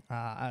Kentucky.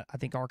 I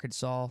think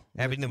Arkansas.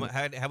 Having them,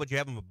 how would you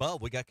have them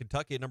above? We got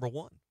Kentucky at number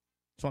 1.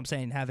 So I'm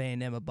saying have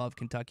A&M above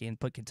Kentucky and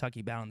put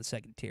Kentucky down in the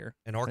second tier.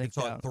 And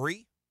Arkansas at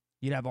 3?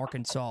 You'd have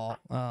Arkansas.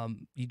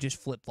 You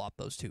just flip-flop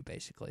those 2,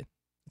 basically.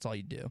 That's all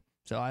you do.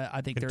 So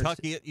I think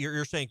Kentucky.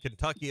 You're saying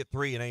Kentucky at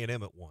 3 and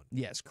A&M at 1.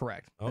 Yes,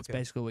 correct. Okay. That's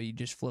basically what you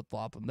just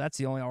flip-flop them. That's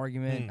the only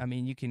argument. I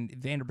mean, you can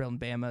Vanderbilt and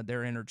Bama,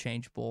 they're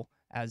interchangeable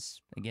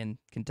as, again,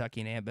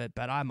 Kentucky and A&M,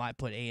 but I might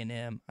put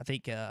A&M. I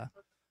think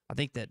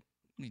that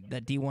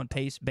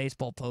D1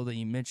 baseball poll that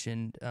you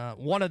mentioned,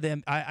 one of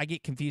them, I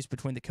get confused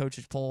between the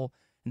coaches poll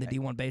and the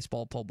D1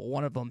 baseball poll, but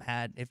one of them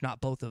had, if not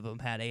both of them,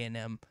 had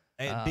A&M.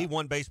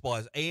 D1 baseball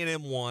has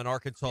A&M 1,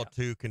 Arkansas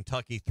 2,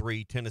 Kentucky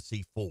 3,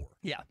 Tennessee 4.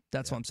 Yeah,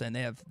 that's what I'm saying.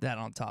 They have that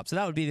on top. So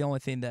that would be the only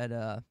thing that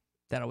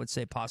I would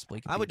say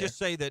possibly could I be would there. just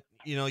say that,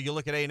 you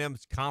look at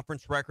A&M's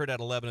conference record at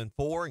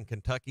 11-4 and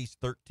Kentucky's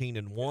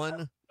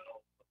 13-1.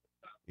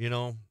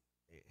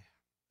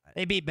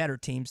 They beat better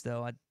teams,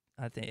 though.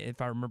 I think, if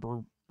I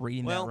remember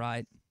reading that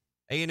right.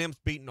 A&M's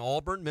beaten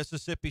Auburn,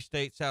 Mississippi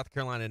State, South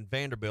Carolina, and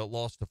Vanderbilt.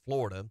 Lost to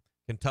Florida.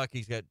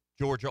 Kentucky's got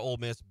Georgia, Ole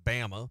Miss,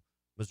 Bama,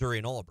 Missouri,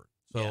 and Auburn.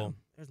 So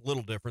there's a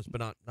little difference, but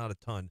not a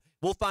ton.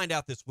 We'll find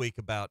out this week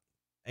about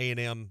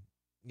A&M,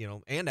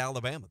 and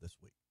Alabama this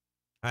week.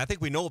 I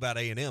think we know about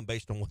A&M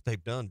based on what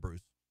they've done,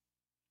 Bruce.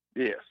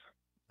 Yes.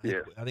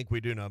 I think we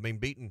do know. I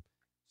mean,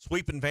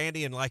 sweeping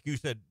Vandy and, like you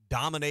said,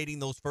 dominating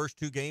those first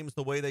 2 games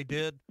the way they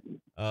did.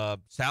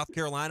 South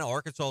Carolina,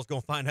 Arkansas is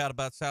going to find out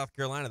about South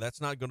Carolina. That's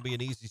not going to be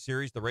an easy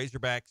series. The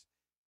Razorbacks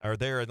are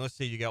there. And let's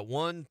see, you got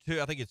 1, 2,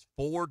 I think it's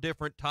 4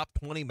 different top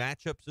 20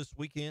 matchups this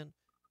weekend.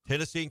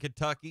 Tennessee and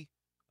Kentucky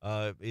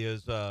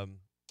is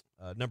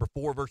number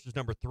 4 versus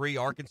number 3.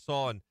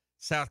 Arkansas and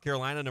South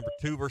Carolina, number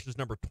 2 versus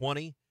number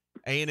 20.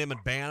 A&M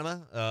and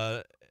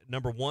Bama,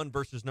 number 1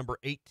 versus number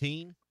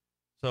 18.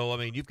 So, I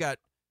mean, you've got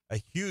a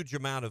huge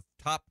amount of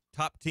top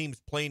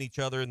teams playing each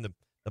other, and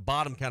the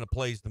bottom kind of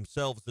plays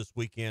themselves this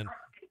weekend.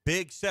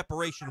 Big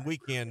separation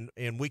weekend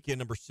in weekend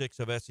number 6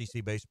 of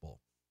SEC baseball.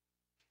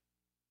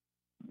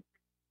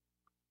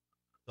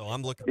 So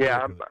I'm looking.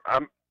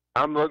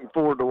 I'm looking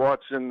forward to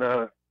watching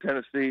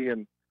Tennessee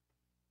and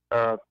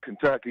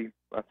Kentucky.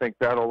 I think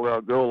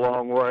that'll go a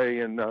long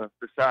way in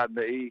deciding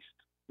the East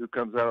who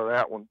comes out of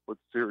that one with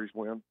the series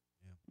win.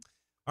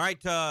 All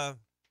right.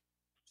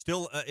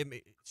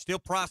 Still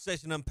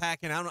processing,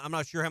 unpacking. I'm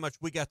not sure how much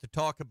we got to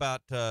talk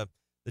about the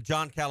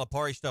John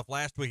Calipari stuff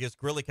last week. It's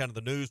really kind of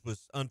the news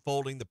was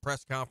unfolding, the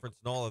press conference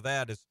and all of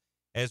that.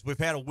 As we've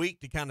had a week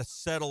to kind of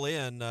settle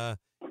in,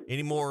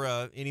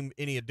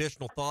 any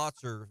additional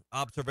thoughts or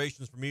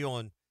observations from you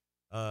on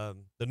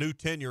the new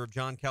tenure of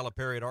John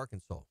Calipari at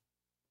Arkansas?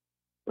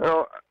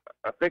 Well,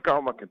 I think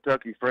all my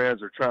Kentucky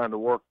friends are trying to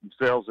work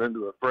themselves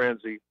into a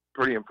frenzy.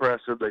 Pretty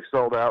impressive. They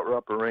sold out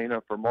Rupp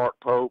Arena for Mark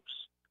Pope's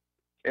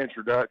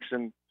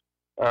introduction.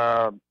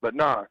 But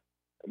no,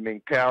 I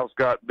mean, Cal's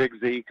got Big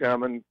Z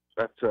coming.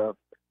 That's a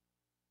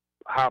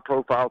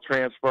high-profile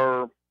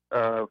transfer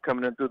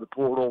coming in through the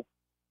portal.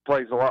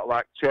 Plays a lot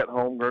like Chet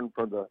Holmgren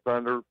for the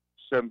Thunder,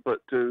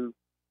 7'2",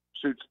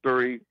 shoots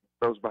 3,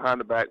 throws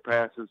behind-the-back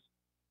passes.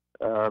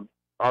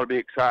 Ought to be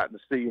exciting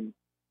to see him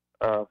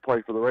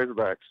play for the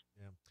Razorbacks.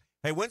 Yeah.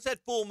 Hey, when's that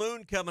full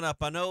moon coming up?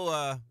 I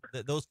know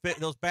that those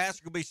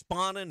bass will be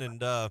spawning, and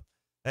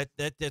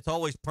that's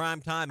always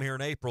prime time here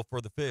in April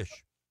for the fish.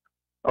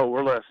 Oh,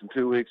 we're less than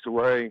 2 weeks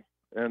away,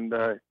 and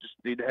just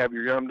need to have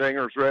your yum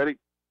dingers ready.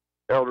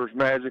 Elder's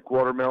Magic,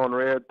 Watermelon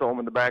Red, throw them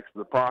in the backs of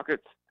the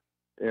pockets,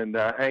 and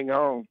hang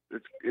on.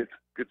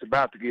 It's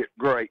about to get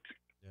great.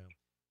 Yeah.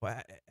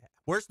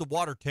 Where's the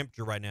water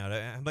temperature right now?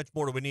 How much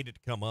more do we need it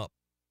to come up?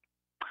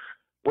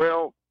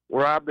 Well,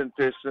 where I've been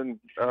fishing,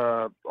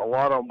 a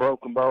lot on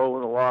Broken Bow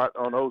and a lot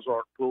on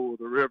Ozark Pool,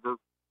 the river,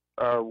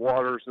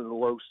 water's in the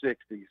low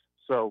 60s.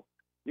 So,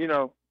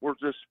 we're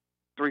just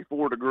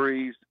 3-4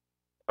 degrees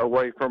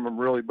away from them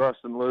really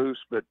busting loose,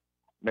 but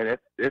man,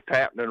 it's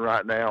happening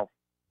right now.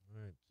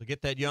 All right. So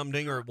get that Yum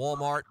Dinger at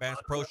Walmart, Bass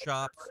Pro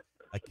Shops,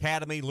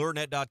 Academy,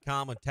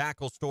 LureNet.com, and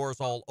tackle stores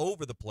all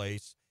over the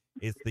place.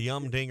 It's the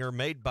Yum Dinger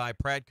made by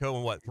Pradco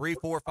in what, 3,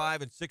 4,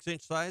 5, and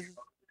 6-inch sizes?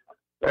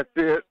 That's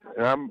it.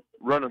 And I'm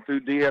running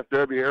through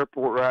DFW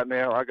Airport right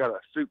now. I got a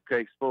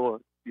suitcase full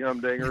of Yum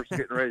Dingers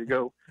getting ready to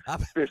go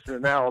fishing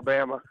in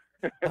Alabama.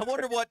 I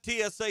wonder what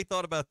TSA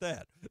thought about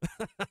that.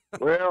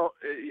 Well,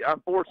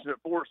 I'm fortunate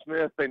at Fort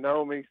Smith. They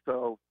know me,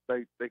 so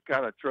they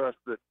kind of trust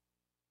that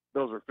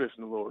those are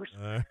fishing lures.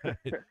 All right.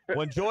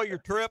 Well, enjoy your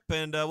trip,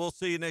 and we'll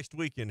see you next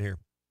weekend here.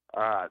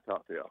 All right,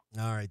 talk to y'all.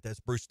 All right, that's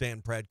Bruce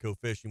Stanton, Pradco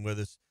Fishing, with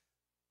us,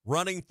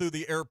 running through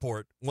the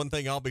airport. One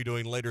thing I'll be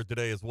doing later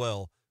today as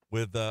well.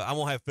 With I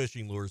won't have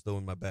fishing lures though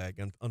in my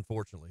bag,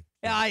 unfortunately.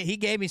 Yeah, he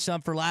gave me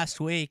some for last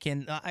week,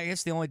 and I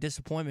guess the only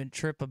disappointment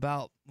trip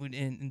about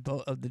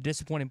the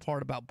disappointing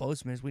part about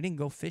Bozeman is we didn't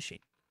go fishing.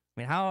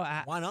 I mean,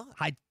 why not?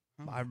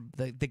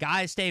 The guy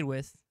I stayed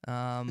with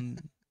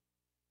didn't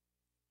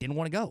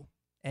want to go,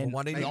 and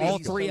why didn't all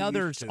three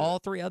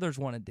others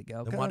wanted to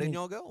go. Then why didn't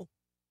y'all go?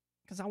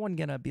 Because I wasn't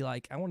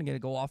gonna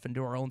go off and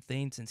do our own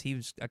thing since he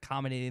was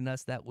accommodating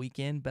us that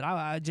weekend. But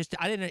I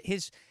didn't.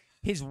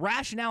 His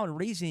rationale and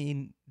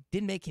reasoning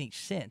didn't make any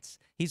sense.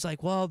 He's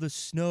like, well, the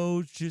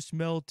snow's just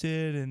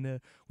melted and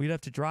we'd have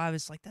to drive.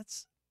 It's like,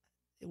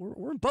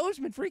 we're in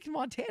Bozeman, freaking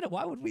Montana.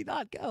 Why would we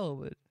not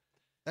go? But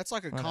that's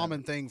like a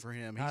common thing for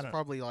him. He's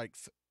probably like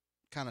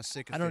kind of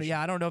sick of fishing.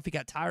 I don't know if he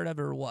got tired of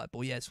it or what.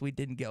 But yes, we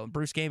didn't go. And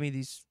Bruce gave me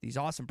these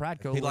awesome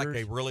Pradco lures. Is he like a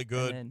lures, really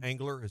good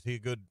angler? Is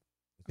he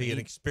an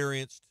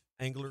experienced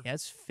angler? He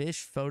has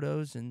fish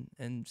photos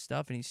and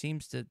stuff, and he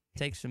seems to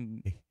take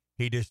some.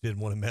 He just didn't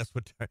want to mess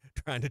with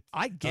trying to.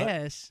 I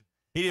guess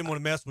he didn't want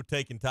to mess with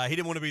taking Ty. He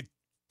didn't want to be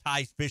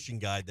Ty's fishing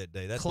guide that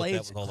day. That's what that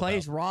was all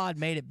Clay's about. rod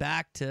made it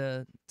back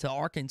to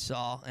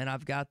Arkansas, and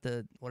I've got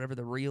the whatever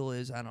the reel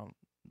is. I don't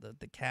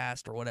the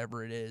cast or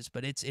whatever it is,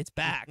 but it's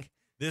back.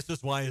 This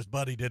is why his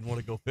buddy didn't want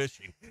to go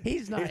fishing.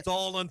 He's not. It's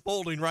all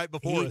unfolding right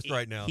before us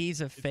right now. He's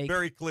a fake. It's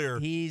very clear.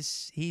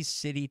 He's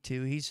city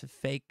too. He's a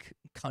fake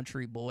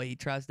country boy. He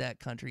tries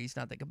that country. He's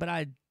not that good.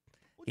 But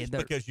just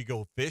because you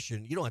go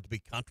fishing, you don't have to be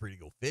country to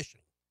go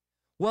fishing.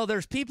 Well,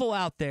 there's people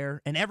out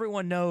there, and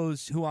everyone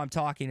knows who I'm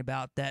talking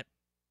about, that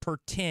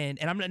pretend.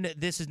 And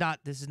this is not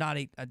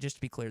a just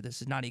to be clear,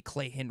 this is not a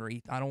Clay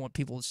Henry. I don't want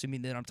people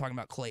assuming that I'm talking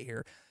about Clay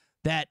here.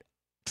 That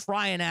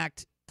try and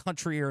act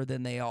countryer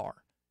than they are,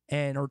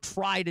 or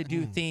try to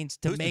do things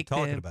to make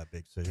them about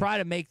Big City? Try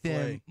to make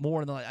them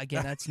more than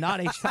again. That's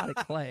not a shot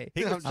at Clay.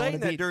 He was saying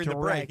that during the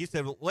break. He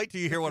said, well, "Wait till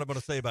you hear what I'm going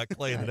to say about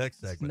Clay in the next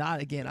segment."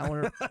 Not again. I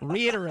want to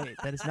reiterate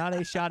that it's not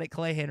a shot at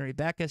Clay Henry.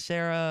 Becca,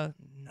 Sarah,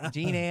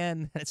 Jean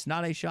Ann, it's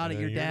not a shot at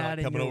your dad.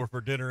 Not coming over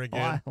for dinner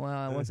again. Well,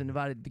 I wasn't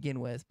invited to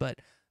begin with, but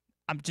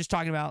I'm just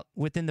talking about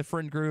within the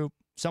friend group,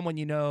 someone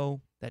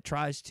that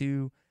tries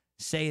to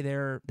say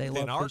they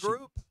love in our fishing.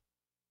 group.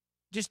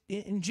 Just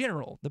in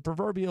general, the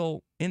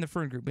proverbial in the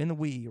friend group, in the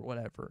we or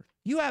whatever.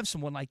 You have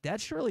someone like that.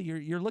 Surely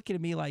you're looking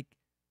at me like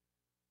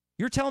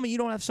you're telling me you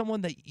don't have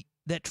someone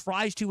that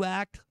tries to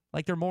act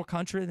like they're more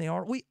country than they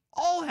are. We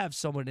all have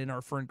someone in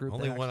our friend group.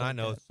 Only one I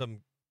know.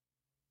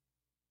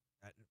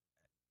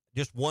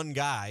 Just one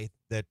guy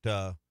that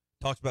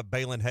talks about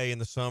baling hay in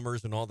the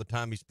summers and all the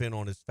time he spent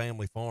on his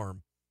family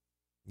farm,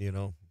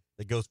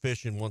 that goes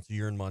fishing once a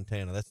year in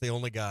Montana. That's the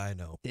only guy I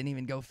know. Didn't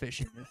even go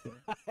fishing.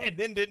 And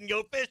then didn't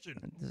go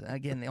fishing.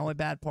 Again, the only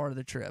bad part of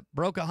the trip.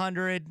 Broke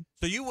 100.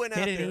 So you went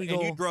out there and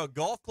you drug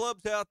golf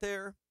clubs out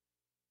there.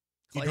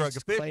 You drug a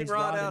fishing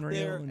rod out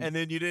there, and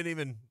then you didn't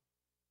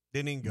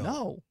even go.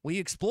 No, we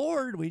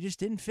explored. We just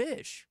didn't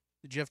fish.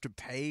 Did you have to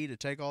pay to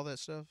take all that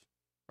stuff?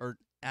 Or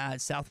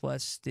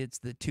Southwest, it's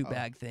the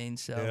 2-bag thing.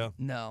 So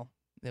no,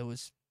 it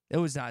was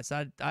nice.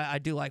 I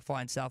do like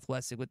flying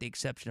Southwest, with the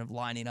exception of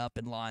lining up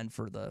in line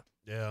for the.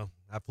 Yeah,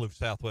 I flew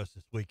Southwest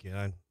this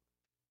weekend.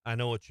 I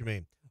know what you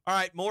mean. All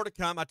right, more to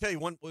come. I tell you,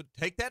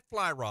 take that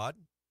fly rod,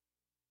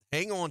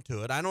 hang on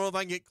to it. I don't know if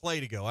I can get Clay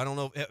to go. I don't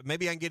know.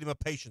 Maybe I can get him a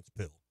patience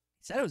pill.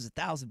 He said it was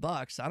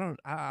 $1,000.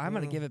 I'm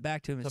going to give it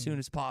back to him as soon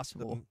as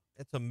possible.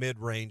 It's a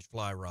mid-range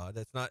fly rod.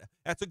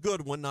 That's a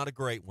good one, not a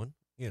great one.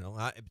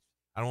 I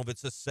don't know if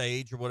it's a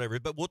Sage or whatever,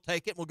 but we'll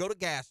take it. We'll go to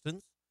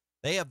Gaston's.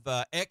 They have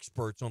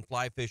experts on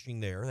fly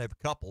fishing there. They have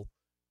a couple,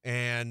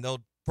 and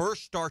they'll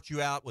first start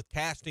you out with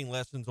casting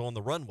lessons on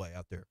the runway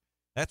out there.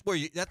 That's what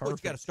you got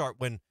to start.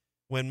 When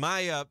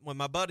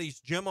my buddies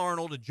Jim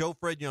Arnold and Joe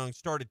Fred Young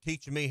started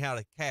teaching me how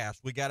to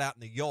cast, we got out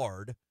in the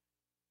yard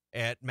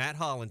at Matt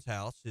Holland's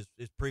house,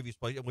 his previous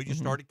place, and we just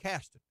started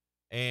casting.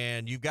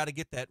 And you've got to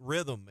get that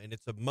rhythm, and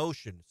it's a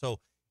motion. So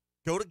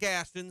go to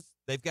Gaston's.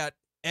 They've got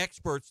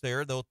experts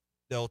there.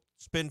 They'll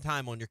spend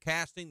time on your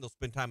casting. They'll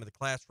spend time in the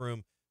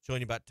classroom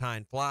showing you about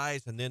tying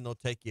flies, and then they'll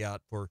take you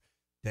out for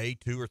day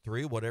 2 or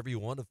 3, whatever you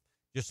want, of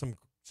just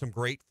some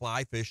great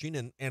fly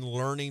fishing and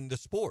learning the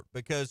sport.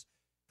 Because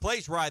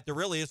Clay's right, there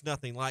really is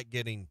nothing like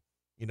getting,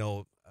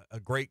 a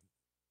great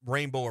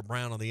rainbow or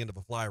brown on the end of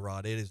a fly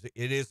rod. It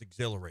is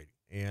exhilarating,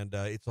 and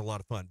it's a lot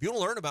of fun. If you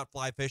want to learn about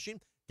fly fishing,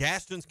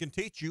 Gaston's can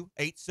teach you.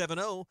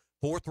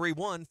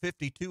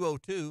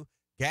 870-431-5202.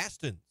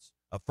 Gaston's,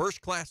 a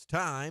first-class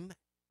time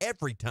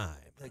every time.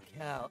 The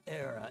Cal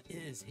era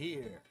is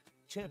here.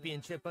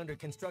 Championship Under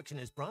Construction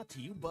is brought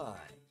to you by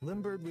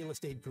Limbird Real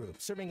Estate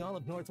Group, serving all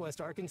of Northwest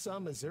Arkansas,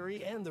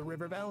 Missouri, and the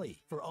River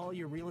Valley. For all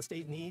your real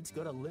estate needs,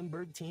 go to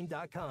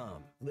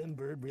LimbirdTeam.com.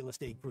 Limbird Real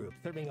Estate Group,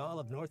 serving all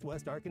of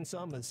Northwest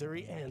Arkansas,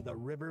 Missouri, and the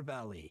River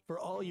Valley. For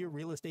all your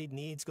real estate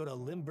needs, go to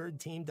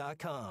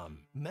LimbirdTeam.com.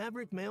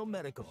 Maverick Male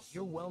Medical,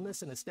 your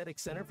wellness and aesthetic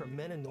center for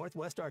men in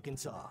Northwest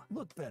Arkansas.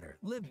 Look better,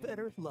 live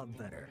better, love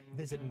better.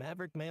 Visit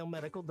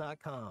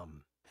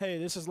MaverickMaleMedical.com. Hey,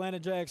 this is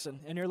Landon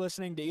Jackson, and you're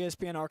listening to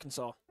ESPN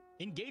Arkansas.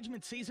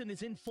 Engagement season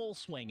is in full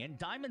swing, and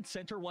Diamond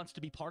Center wants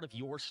to be part of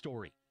your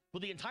story. For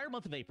the entire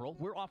month of April,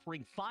 we're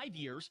offering 5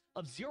 years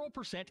of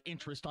 0%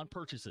 interest on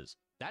purchases.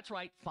 That's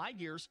right,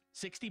 5 years,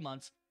 60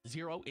 months,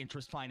 0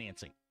 interest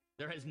financing.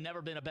 There has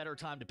never been a better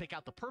time to pick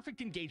out the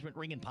perfect engagement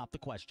ring and pop the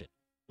question.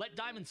 Let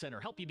Diamond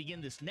Center help you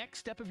begin this next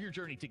step of your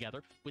journey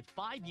together with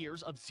 5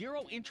 years of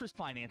 0 interest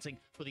financing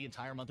for the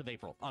entire month of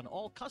April on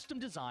all custom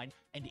design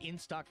and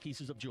in-stock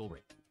pieces of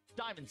jewelry.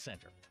 Diamond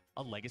Center,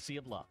 a legacy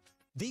of love.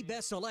 The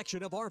best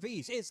selection of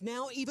RVs is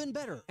now even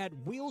better at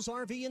Wheels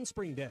RV in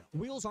Springdale.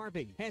 Wheels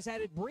RV has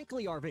added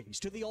Brinkley RVs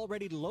to the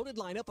already loaded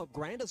lineup of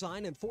Grand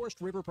Design and Forest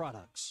River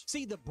products.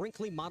 See the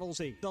Brinkley Model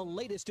Z, the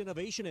latest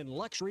innovation in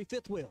luxury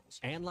fifth wheels.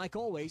 And like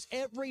always,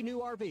 every new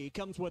RV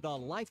comes with a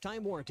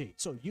lifetime warranty,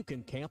 so you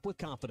can camp with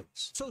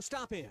confidence. So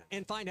stop in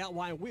and find out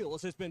why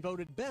Wheels has been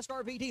voted best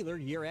RV dealer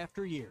year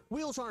after year.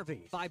 Wheels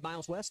RV, 5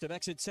 miles west of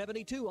exit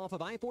 72 off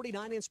of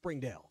I-49 in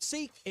Springdale.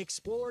 Seek,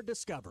 explore,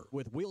 discover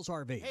with Wheels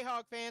RV. Hey,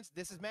 Hog fans.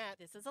 This is Matt.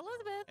 This is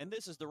Elizabeth. And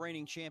this is the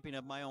reigning champion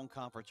of my own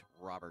conference,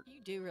 Robert.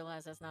 You do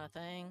realize that's not a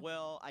thing.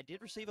 Well, I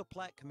did receive a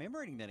plaque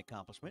commemorating that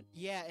accomplishment.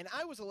 Yeah, and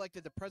I was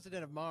elected the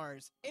president of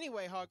Mars.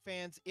 Anyway, Hog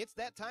fans, it's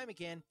that time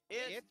again.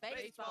 It's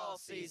baseball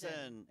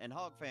season. And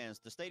Hog fans,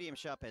 the Stadium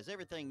Shop has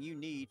everything you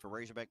need for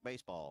Razorback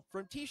baseball.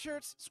 From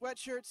t-shirts,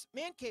 sweatshirts,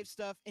 man cave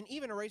stuff, and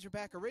even a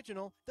Razorback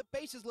original, the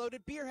Bases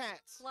Loaded beer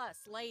hats. Plus,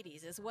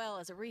 ladies, as well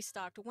as a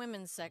restocked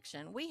women's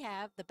section. We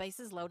have the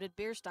Bases Loaded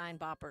beer stein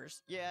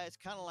boppers. Yeah, it's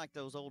kind of like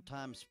those old-time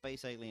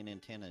space alien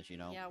antennas, you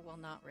know. Yeah, well,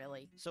 not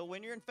really. So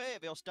when you're in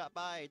Fayetteville, stop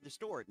by the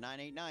store at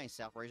 989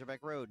 South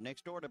Razorback Road,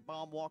 next door to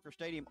Baum Walker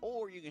Stadium,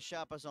 or you can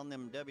shop us on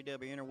them WW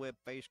Interweb,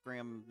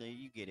 FaceGram,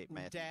 you get it,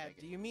 Matthew. Dad,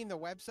 do you mean the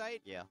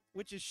website? Yeah.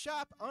 Which is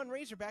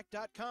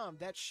shoponrazorback.com.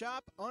 That's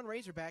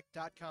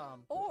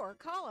shoponrazorback.com. Or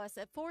call us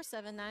at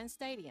 479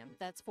 Stadium.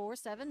 That's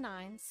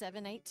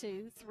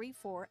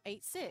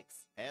 479-782-3486.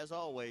 As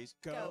always,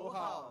 go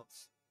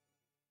Hogs!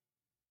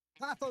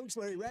 Hi folks,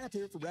 Larry Rath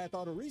here for Rath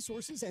Auto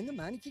Resources and the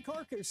Meineke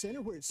Car Care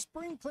Center, where it's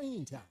spring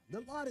cleaning time.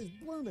 The lot is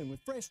blooming with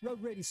fresh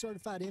road-ready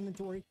certified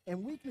inventory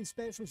and weekly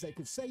specials that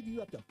could save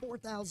you up to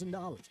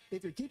 $4,000.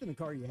 If you're keeping the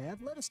car you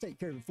have, let us take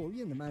care of it for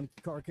you in the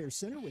Meineke Car Care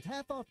Center with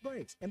half-off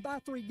brakes and buy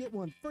 3, get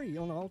 1 free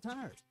on all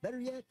tires.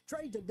 Better yet,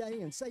 trade today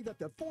and save up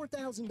to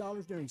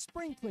 $4,000 during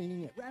spring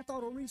cleaning at Rath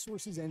Auto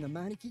Resources and the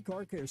Meineke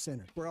Car Care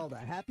Center, where all the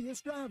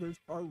happiest drivers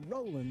are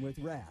rolling with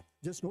Rath,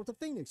 just north of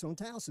Phoenix on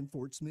Towson,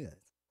 Fort Smith.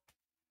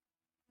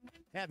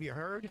 Have you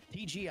heard?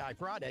 TGI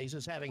Fridays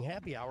is having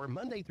happy hour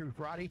Monday through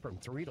Friday from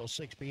 3 till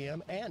 6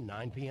 p.m. and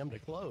 9 p.m. to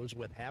close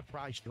with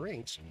half-price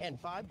drinks and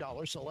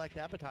 $5 select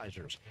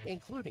appetizers,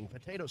 including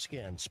potato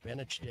skin,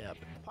 spinach dip,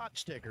 pot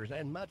stickers,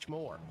 and much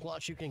more.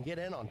 Plus, you can get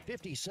in on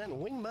 50-cent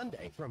Wing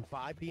Monday from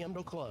 5 p.m.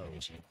 to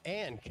close.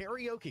 And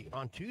karaoke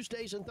on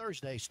Tuesdays and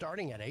Thursdays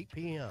starting at 8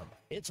 p.m.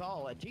 It's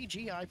all at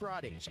TGI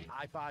Fridays,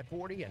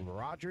 I-540 and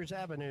Rogers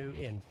Avenue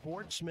in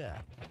Fort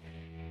Smith.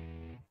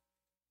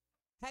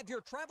 Have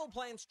your travel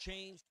plans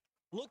changed?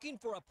 Looking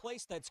for a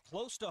place that's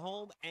close to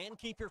home and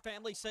keep your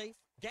family safe?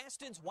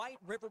 Gaston's White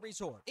River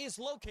Resort is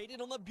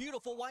located on the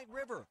beautiful White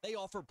River. They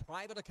offer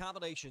private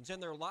accommodations in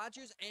their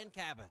lodges and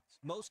cabins.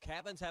 Most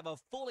cabins have a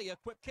fully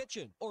equipped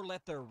kitchen or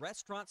let their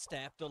restaurant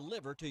staff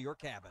deliver to your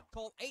cabin.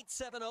 Call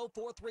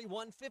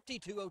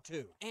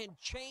 870-431-5202 and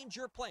change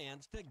your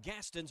plans to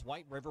Gaston's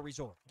White River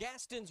Resort.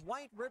 Gaston's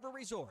White River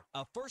Resort,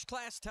 a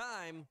first-class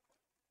time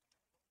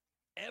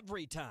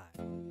every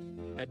time.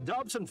 At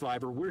Dobson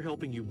Fiber, we're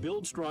helping you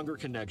build stronger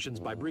connections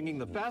by bringing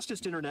the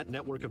fastest internet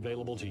network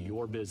available to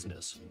your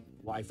business.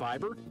 Why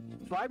fiber?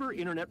 Fiber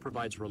internet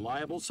provides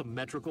reliable,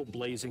 symmetrical,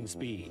 blazing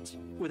speeds.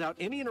 Without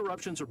any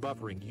interruptions or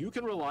buffering, you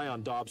can rely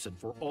on Dobson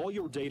for all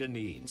your data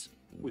needs.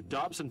 With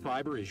Dobson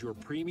Fiber as your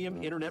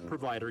premium internet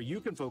provider,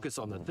 you can focus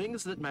on the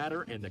things that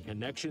matter and the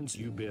connections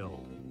you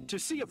build. To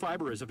see if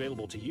fiber is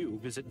available to you,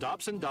 visit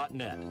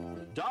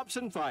Dobson.net.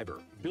 Dobson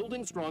Fiber,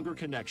 building stronger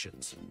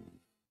connections.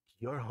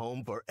 Your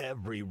home for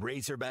every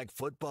Razorback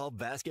football,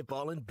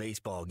 basketball, and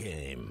baseball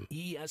game.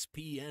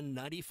 ESPN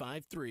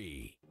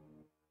 95.3.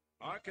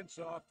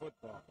 Arkansas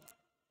football.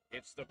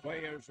 It's the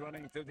players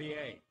running through the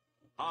A.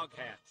 Hog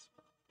hats.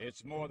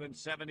 It's more than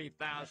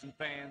 70,000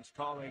 fans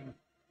calling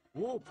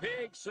Woo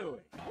Pig Suey.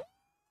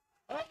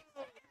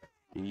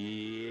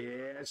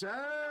 Yes, sir.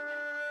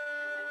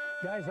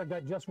 Guys, I've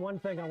got just one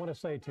thing I want to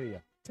say to you.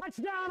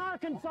 Touchdown,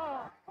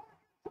 Arkansas!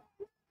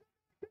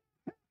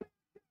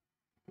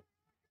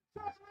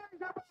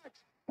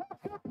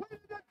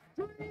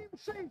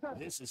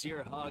 This is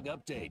your Hog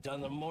Update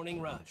on the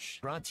Morning Rush.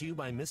 Brought to you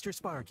by Mr.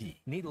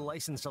 Sparky. Need a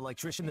licensed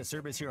electrician to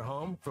service your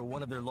home? For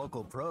one of their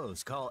local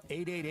pros, call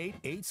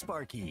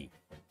 888-8-SPARKY.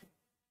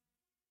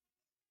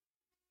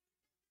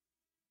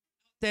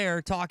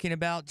 They're talking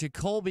about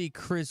Jacoby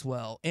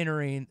Criswell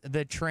entering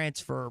the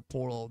transfer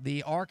portal.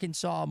 The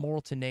Arkansas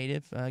Morrilton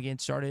native, again,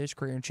 started his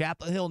career in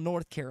Chapel Hill,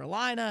 North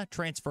Carolina,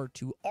 transferred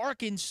to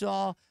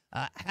Arkansas,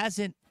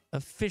 hasn't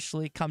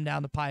officially come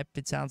down the pipe,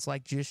 it sounds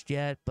like, just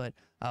yet, but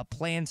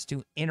plans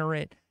to enter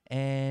it,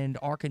 and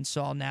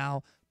Arkansas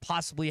now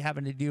possibly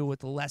having to deal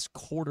with less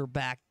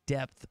quarterback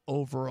depth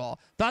overall.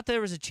 Thought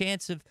there was a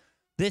chance of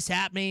this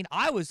happening.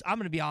 I'm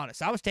going to be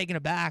honest, I was taken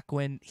aback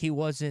when he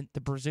wasn't the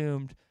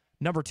presumed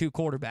number 2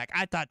 quarterback.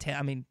 I thought,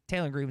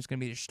 Taylor Green was going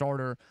to be the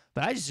starter,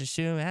 but I just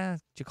assumed,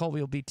 Jacoby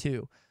will be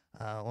 2.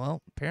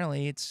 Well,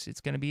 apparently it's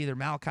going to be either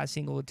Malachi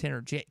Singleton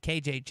or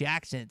KJ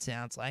Jackson, it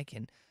sounds like,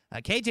 and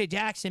KJ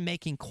Jackson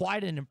making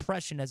quite an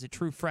impression as a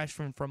true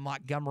freshman from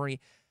Montgomery,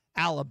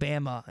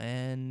 Alabama.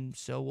 And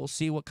so we'll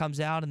see what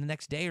comes out in the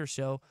next day or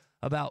so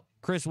about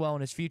Criswell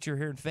and his future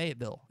here in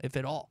Fayetteville, if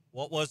at all.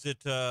 What was it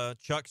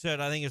Chuck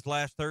said, I think it's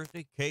last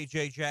Thursday?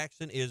 KJ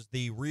Jackson is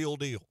the real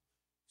deal.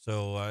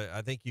 So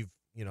I think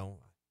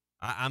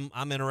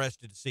I'm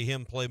interested to see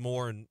him play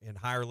more in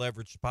higher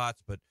leverage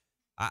spots, but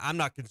I'm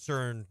not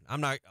concerned.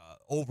 I'm not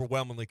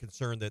overwhelmingly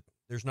concerned that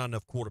there's not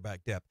enough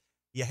quarterback depth.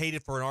 You hate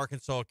it for an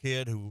Arkansas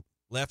kid who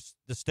left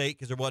the state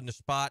because there wasn't a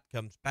spot,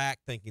 comes back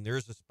thinking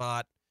there's a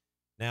spot.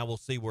 Now we'll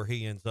see where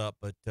he ends up.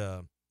 But,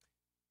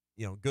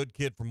 good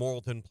kid from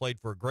Morrilton, played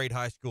for a great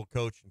high school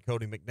coach and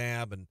Cody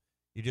McNabb, and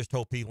you just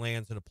hope he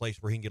lands in a place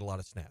where he can get a lot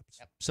of snaps.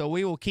 Yep. So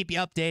we will keep you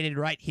updated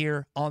right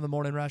here on the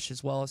Morning Rush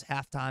as well as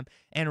halftime,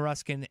 and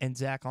Ruskin and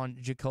Zach on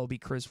Jacoby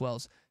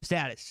Criswell's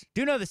status.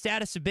 Do know the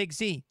status of Big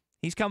Z.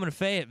 He's coming to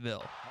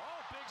Fayetteville.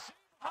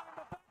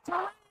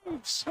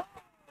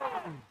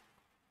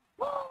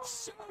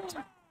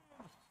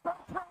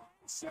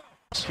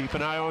 Keep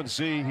an eye on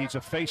Z. He's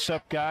a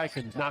face-up guy,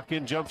 can knock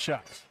in jump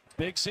shots.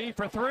 Big C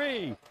for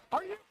 3.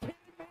 Are you kidding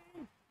me?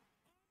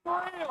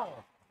 For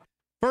real?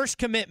 First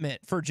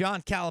commitment for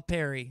John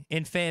Calipari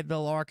in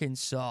Fayetteville,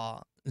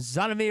 Arkansas.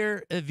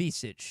 Zvonimir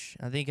Ivisic.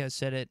 I think I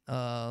said it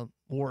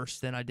worse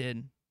than I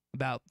did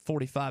about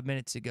 45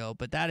 minutes ago.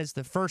 But that is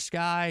the first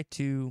guy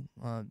to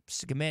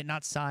commit,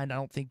 not signed, I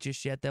don't think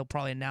just yet. They'll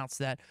probably announce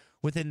that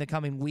within the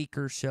coming week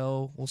or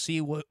so. We'll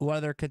see what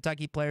other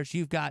Kentucky players.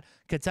 You've got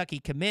Kentucky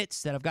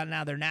commits that have gotten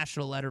out their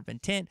national letter of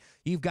intent.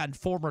 You've gotten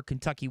former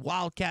Kentucky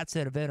Wildcats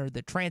that have entered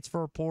the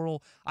transfer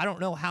portal. I don't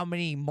know how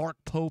many Mark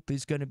Pope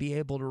is going to be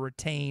able to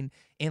retain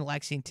in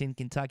Lexington,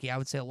 Kentucky. I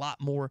would say a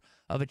lot more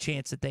of a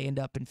chance that they end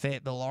up in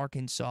Fayetteville,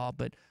 Arkansas.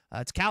 But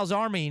it's Cal's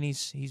Army, and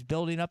he's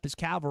building up his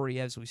cavalry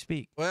as we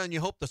speak. Well, and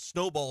you hope the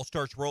snowball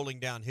starts rolling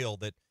downhill,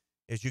 that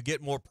as you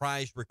get more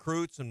prized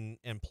recruits and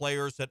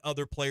players that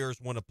other players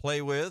want to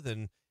play with,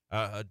 and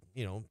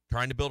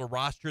trying to build a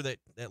roster that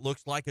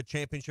looks like a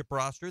championship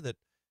roster, that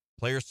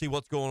players see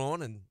what's going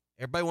on, and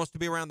everybody wants to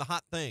be around the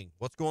hot thing,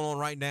 what's going on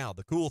right now,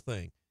 the cool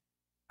thing.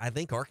 I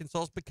think Arkansas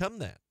has become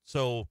that.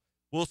 So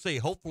we'll see.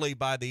 Hopefully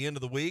by the end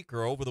of the week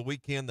or over the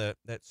weekend, that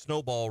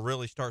snowball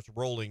really starts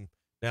rolling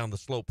down the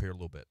slope here a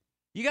little bit.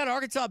 You got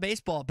Arkansas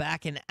baseball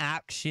back in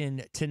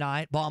action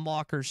tonight,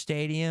 Baum-Walker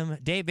Stadium.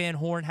 Dave Van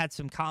Horn had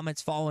some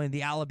comments following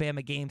the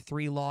Alabama Game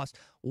 3 loss,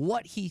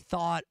 what he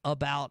thought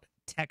about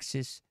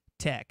Texas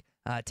Tech.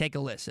 Take a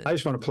listen. I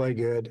just want to play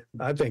good.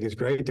 I think it's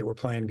great that we're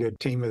playing good.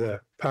 Team with a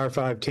Power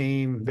 5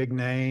 team, big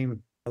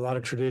name, a lot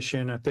of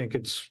tradition. I think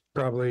it's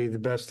probably the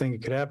best thing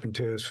that could happen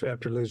to us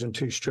after losing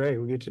 2 straight.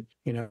 We get to,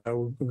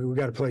 we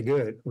got to play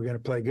good. We got to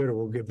play good or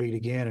we'll get beat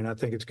again. And I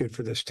think it's good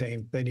for this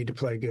team. They need to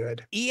play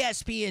good.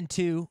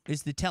 ESPN2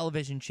 is the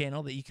television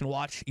channel that you can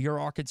watch your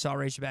Arkansas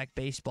Razorback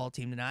baseball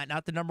team tonight.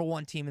 Not the number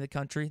 1 team in the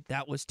country.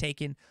 That was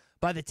taken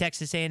by the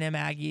Texas A&M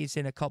Aggies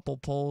in a couple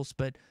polls,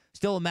 but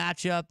still a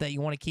matchup that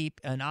you want to keep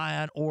an eye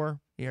on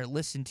or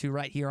listen to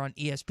right here on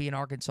ESPN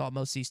Arkansas,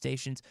 most of these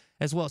stations,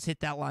 as well as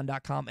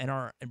hitthatline.com and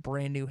our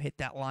brand new Hit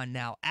That Line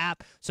Now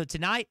app. So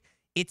tonight,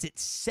 it's at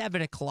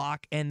 7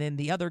 o'clock, and then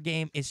the other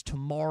game is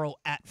tomorrow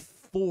at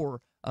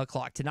 4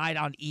 o'clock. Tonight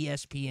on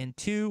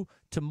ESPN2,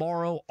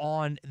 tomorrow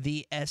on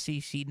the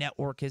SEC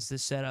Network is the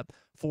setup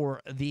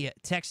for the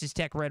Texas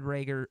Tech Red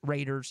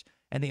Raiders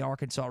and the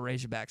Arkansas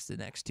Razorbacks the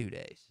next 2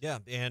 days. Yeah,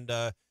 and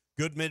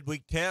good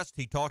midweek test.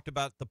 He talked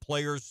about the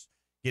players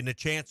getting a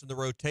chance in the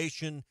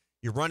rotation.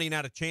 You're running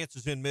out of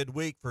chances in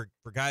midweek for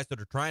guys that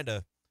are trying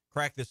to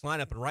crack this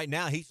lineup. And right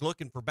now he's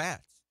looking for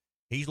bats.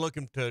 He's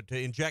looking to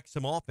inject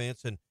some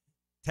offense, and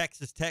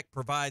Texas Tech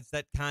provides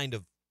that kind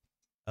of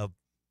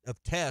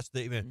test.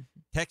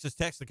 Texas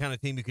Tech's the kind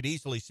of team you could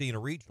easily see in a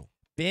regional.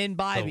 Ben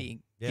Bybee.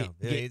 So,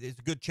 it's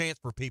a good chance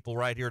for people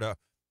right here to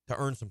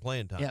earn some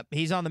playing time. Yep,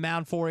 he's on the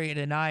mound for you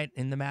tonight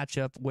in the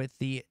matchup with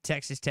the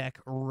Texas Tech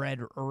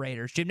Red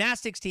Raiders.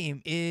 Gymnastics team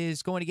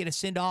is going to get a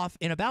send-off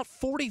in about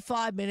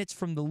 45 minutes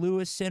from the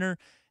Lewis Center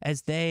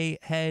as they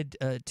head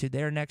to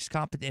their next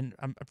competition.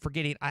 I'm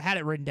forgetting. I had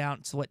it written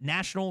down. So what,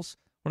 Nationals?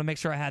 I want to make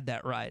sure I had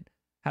that right.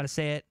 How to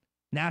say it?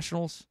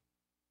 Nationals?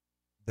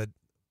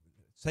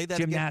 Say that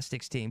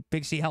Gymnastics team.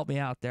 Big C, help me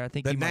out there. I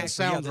think you might.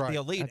 sounds right. The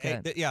Elite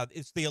Okay. Eight.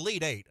 It's the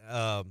Elite Eight.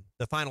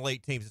 The final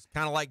 8 teams. It's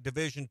kind of like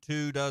Division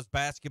II does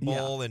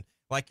basketball, and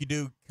like you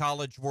do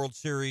College World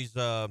Series.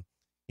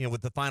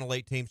 With the final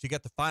 8 teams, you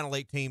got the final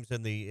 8 teams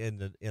in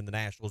the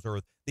Nationals,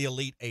 or the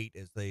Elite Eight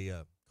as they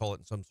call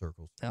it in some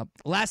circles.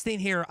 Last thing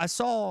here, I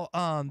saw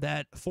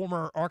that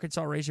former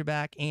Arkansas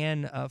Razorback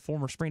and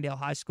former Springdale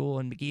High School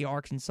and McGee,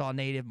 Arkansas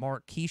native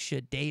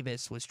Marquisha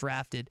Davis was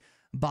drafted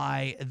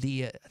by I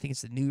think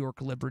it's the New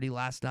York Liberty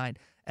last night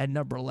at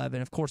number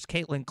 11. Of course,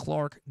 Caitlin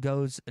Clark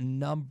goes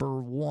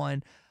number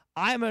 1.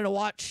 I'm going to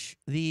watch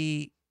I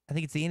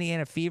think it's the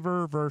Indiana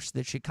Fever versus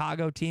the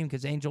Chicago team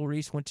because Angel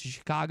Reese went to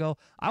Chicago.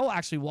 I will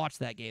actually watch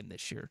that game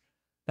this year.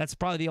 That's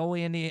probably the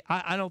only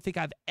I don't think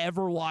I've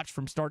ever watched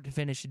from start to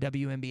finish a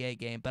WNBA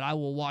game, but I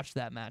will watch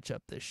that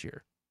matchup this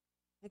year.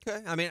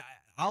 Okay. I mean,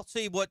 I'll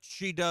see what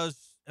she does.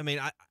 I mean,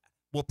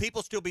 will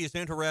people still be as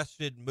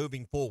interested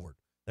moving forward?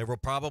 There will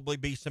probably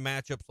be some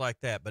matchups like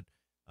that, but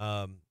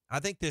I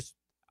think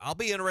I'll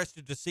be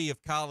interested to see if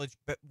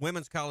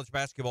women's college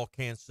basketball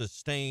can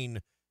sustain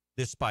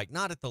this spike,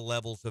 not at the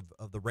levels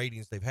of the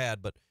ratings they've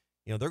had, but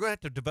they're going to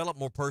have to develop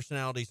more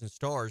personalities and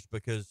stars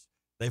because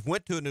they've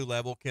went to a new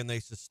level. Can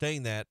they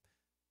sustain that?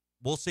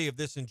 We'll see if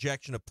this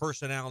injection of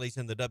personalities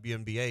in the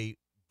WNBA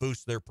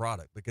boosts their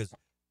product because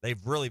they've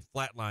really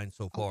flatlined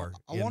so far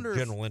in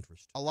general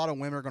interest. A lot of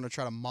women are going to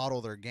try to model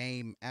their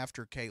game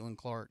after Caitlin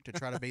Clark to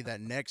try to be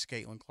that next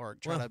Caitlin Clark.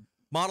 To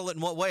model it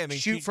in what way? I mean,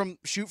 shoot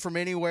from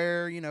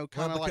anywhere.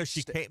 Kind of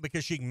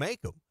because she can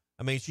make them.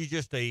 I mean, she's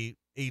just a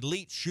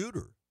elite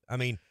shooter. I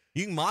mean,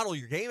 you can model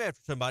your game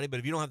after somebody, but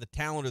if you don't have the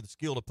talent or the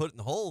skill to put it in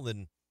the hole,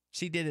 then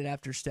she did it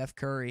after Steph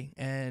Curry,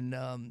 and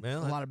a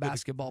lot of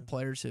basketball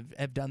players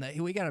have done that.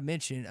 We got to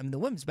mention, I mean, the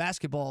women's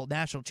basketball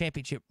national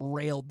championship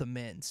railed the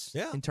men's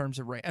in terms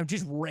of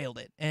just railed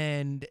it.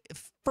 And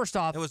first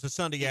off, it was a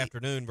Sunday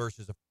afternoon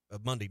versus a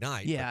Monday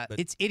night. Yeah, but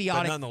it's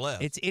idiotic. But nonetheless,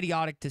 it's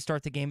idiotic to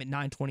start the game at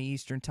 9:20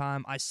 Eastern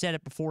time. I said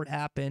it before it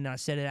happened. I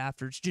said it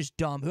after. It's just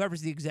dumb.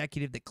 Whoever's the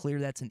executive that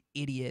cleared that's an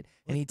idiot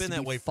and needs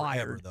to be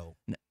fired. Forever,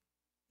 though.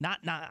 Not.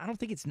 I don't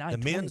think it's 9:20.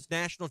 The men's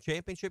national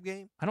championship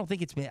game. I don't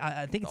think it's.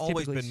 I think it's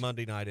always typically been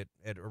Monday night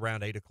at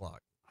around 8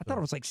 o'clock. I thought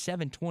it was like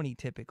 7:20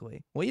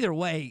 typically. Well, either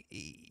way,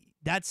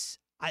 I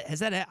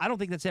don't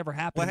think that's ever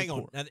happened. Well, hang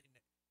on. Now,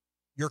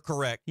 you're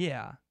correct.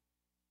 Yeah.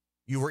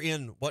 You were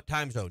in what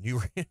time zone?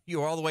 You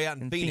were all the way out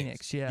in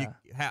Phoenix. Yeah.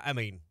 I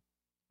mean,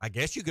 I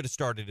guess you could have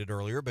started it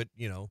earlier, but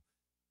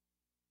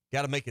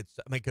got to make it.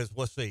 I mean, because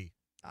let's see,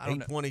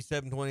 8:20,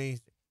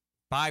 7:20,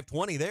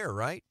 5:20 there,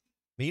 right?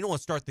 I mean, you don't want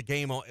to start the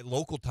game at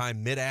local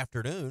time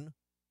mid-afternoon.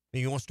 I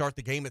mean, you want to start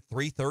the game at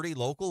 3:30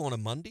 local on a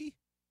Monday?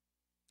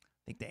 I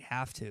think they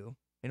have to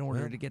in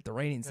order to get the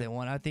ratings they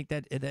want. I think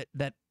that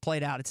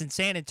played out. It's in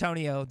San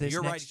Antonio this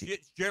You're next right.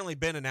 It's generally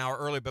been an hour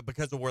early, but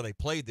because of where they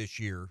played this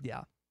year,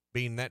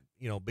 being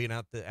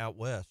out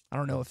west. I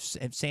don't know if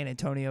San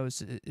Antonio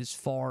is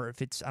far.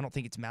 I don't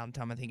think it's Mountain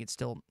Time. I think it's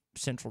still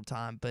Central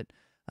Time. But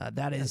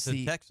that's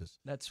in Texas.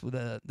 That's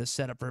the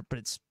setup for it. But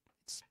it's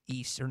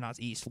east or not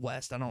east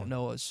west. I don't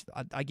know.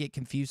 I get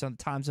confused on the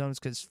time zones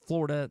because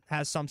Florida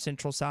has some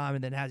Central Time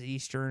and then has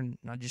Eastern.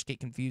 And I just get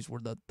confused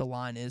where the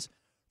line is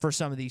for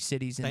some of these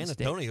cities in the state.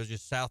 San Antonio is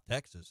just South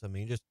Texas. I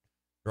mean,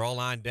 they're all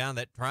lined down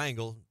that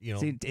triangle.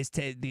 See, it's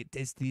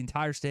the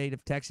entire state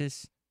of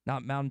Texas.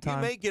 Not Mountain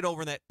Time. You may get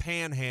over that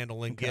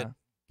panhandle and get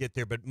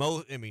there, but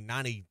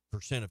 90%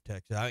 of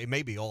Texas. It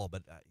may be all,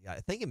 but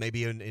I think it may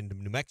be in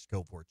New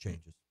Mexico before it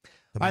changes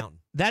to Mountain.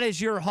 That is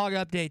your Hog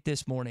Update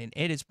this morning.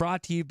 It is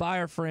brought to you by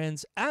our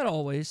friends, as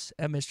always,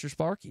 at Mr.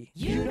 Sparky.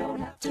 You don't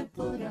have to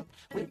put up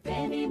with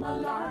any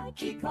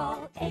malarkey.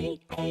 Call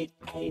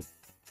 888-8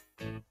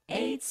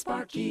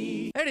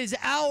 It is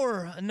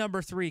hour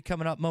number 3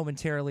 coming up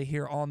momentarily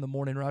here on the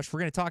Morning Rush. We're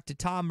going to talk to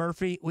Tom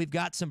Murphy. We've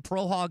got some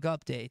Pro Hog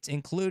updates,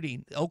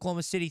 including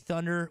Oklahoma City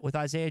Thunder with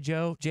Isaiah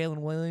Joe, Jalen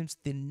Williams,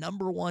 the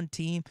number 1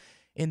 team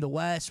in the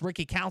West.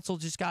 Ricky Council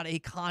just got a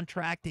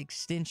contract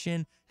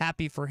extension.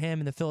 Happy for him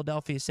and the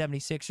Philadelphia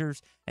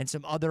 76ers and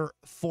some other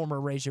former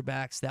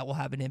Razorbacks that will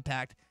have an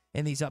impact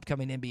in these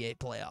upcoming NBA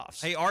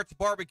playoffs. Hey, Art's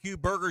Barbecue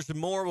Burgers and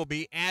More will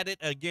be at it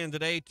again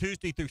today.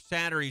 Tuesday through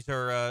Saturdays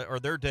are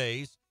their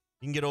days.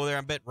 You can get over there.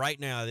 I bet right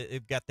now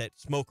they've got that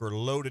smoker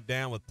loaded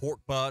down with pork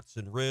butts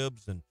and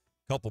ribs and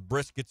a couple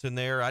briskets in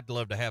there. I'd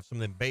love to have some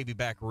of them baby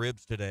back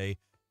ribs today.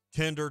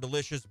 Tender,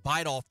 delicious,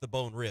 bite off the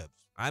bone ribs.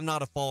 I'm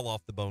not a fall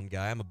off the bone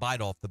guy. I'm a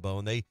bite off the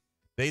bone. They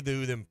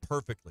do them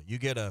perfectly. You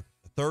get a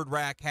third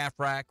rack, half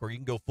rack, or you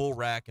can go full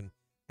rack and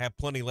have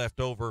plenty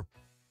left over.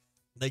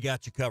 They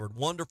got you covered.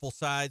 Wonderful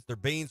sides. Their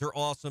beans are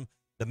awesome.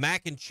 The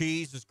mac and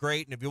cheese is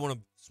great, and if you want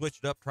to switch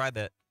it up, try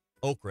that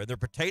okra. Their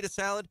potato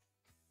salad,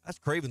 I was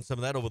craving some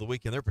of that over the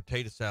weekend. Their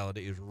potato salad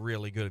is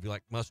really good if you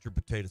like mustard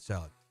potato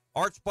salad.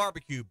 Arts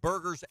Barbecue,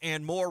 burgers,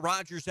 and more.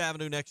 Rogers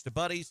Avenue next to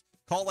Buddy's.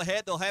 Call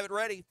ahead. They'll have it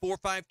ready.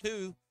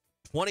 452-2550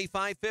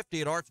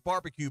 at Arts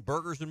Barbecue,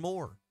 burgers, and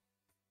more.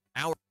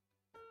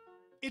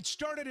 It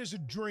started as a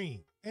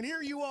dream, and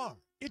here you are.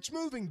 It's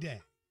moving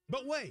day.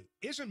 But wait,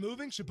 isn't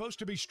moving supposed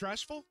to be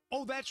stressful?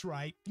 Oh, that's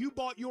right. You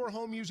bought your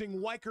home using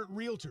Weichert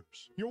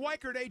Realtors. Your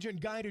Weichert agent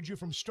guided you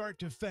from start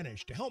to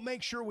finish to help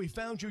make sure we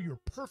found you your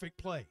perfect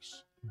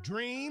place.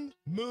 Dream,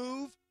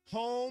 move,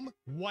 home,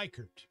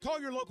 Weichert. Call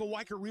your local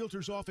Weichert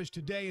Realtors office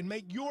today and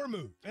make your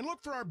move. And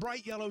look for our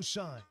bright yellow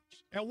signs.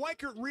 At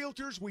Weichert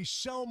Realtors, we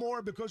sell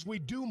more because we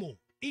do more.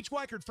 Each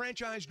Weichert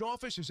franchised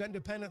office is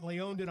independently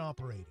owned and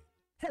operated.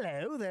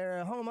 Hello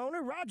there, homeowner.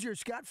 Roger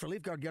Scott for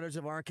Leaf Guard Gutters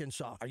of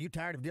Arkansas. Are you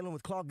tired of dealing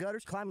with clogged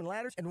gutters, climbing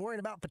ladders, and worrying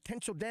about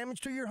potential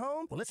damage to your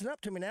home? Well, listen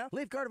up to me now.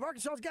 Leaf Guard of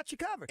Arkansas's got you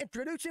covered.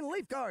 Introducing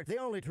Leaf Guard, the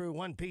only true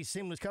one-piece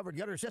seamless covered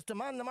gutter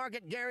system on the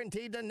market,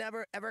 guaranteed to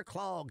never, ever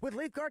clog. With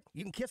Leaf Guard,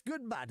 you can kiss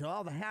goodbye to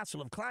all the hassle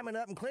of climbing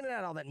up and cleaning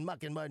out all that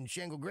muck and mud and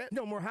shingle grit.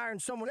 No more hiring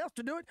someone else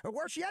to do it, or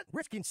worse yet,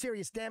 risking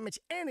serious damage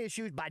and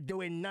issues by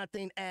doing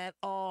nothing at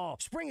all.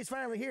 Spring is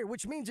finally here,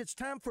 which means it's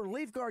time for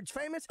Leaf Guard's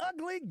famous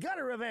Ugly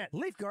Gutter event.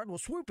 Leaf Guard will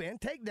swoop in,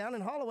 take down,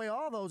 and haul away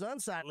all those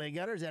unsightly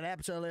gutters at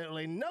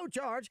absolutely no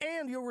charge,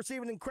 and you'll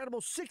receive an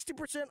incredible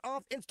 60%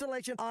 off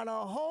installation on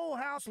a whole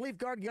house Leaf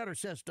Guard gutter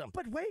system.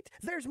 But wait,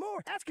 there's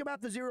more. Ask about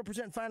the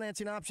 0%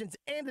 financing options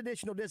and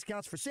additional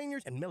discounts for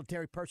seniors and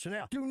military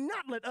personnel. Do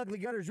not let ugly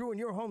gutters ruin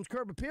your home's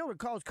curb appeal or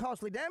cause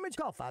costly damage.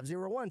 Call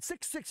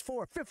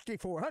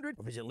 501-664-5400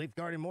 or visit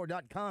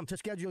leafguardandmore.com to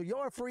schedule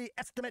your free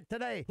estimate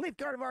today. Leaf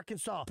Guard of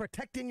Arkansas,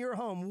 protecting your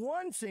home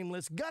one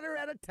seamless gutter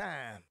at a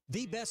time.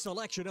 The best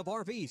selection of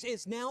RVs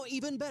is now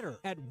even better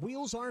at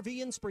Wheels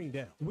RV in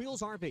Springdale.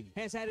 Wheels RV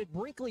has added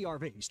Brinkley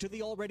RVs to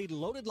the already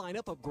loaded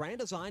lineup of Grand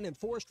Design and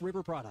Forest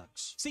River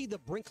products. See the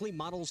Brinkley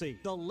Model Z,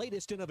 the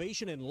latest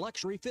innovation in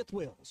luxury fifth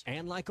wheels.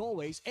 And like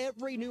always,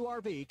 every new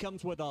RV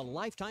comes with a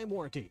lifetime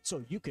warranty,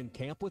 so you can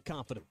camp with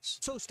confidence.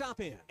 So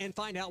stop in and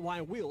find out why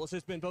Wheels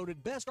has been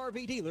voted best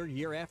RV dealer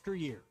year after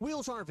year.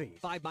 Wheels RV,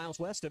 5 miles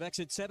west of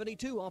exit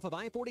 72 off of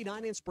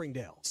I-49 in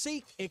Springdale.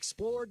 Seek,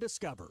 explore,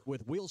 discover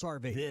with Wheels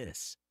RV.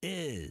 This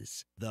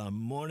is the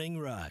Morning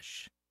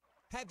Rush.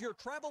 Have your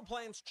travel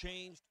plans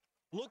changed?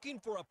 Looking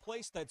for a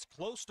place that's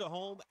close to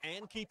home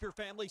and keep your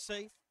family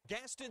safe?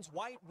 Gaston's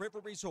White River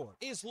Resort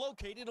is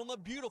located on the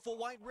beautiful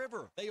White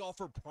River. They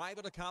offer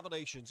private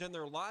accommodations in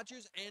their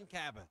lodges and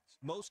cabins.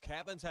 Most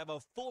cabins have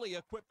a fully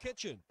equipped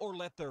kitchen, or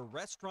let their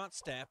restaurant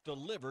staff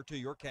deliver to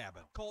your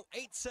cabin. Call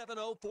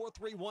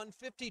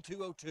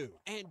 870-431-5202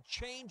 and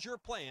change your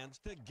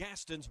plans to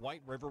Gaston's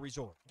White River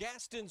Resort.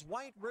 Gaston's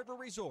White River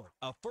Resort,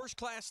 a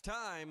first-class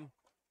time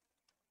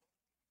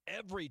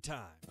every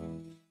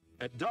time.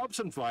 At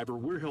Dobson Fiber,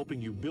 we're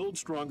helping you build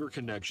stronger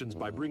connections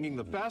by bringing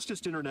the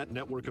fastest internet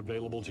network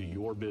available to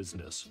your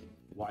business.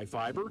 Why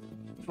fiber?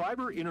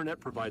 Fiber internet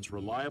provides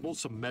reliable,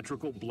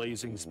 symmetrical,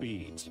 blazing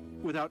speeds.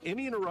 Without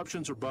any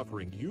interruptions or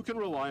buffering, you can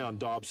rely on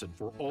Dobson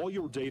for all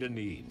your data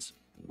needs.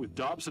 With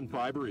Dobson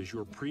Fiber as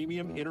your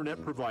premium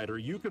internet provider,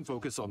 you can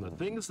focus on the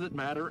things that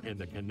matter and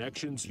the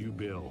connections you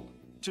build.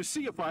 To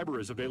see if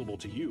fiber is available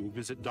to you,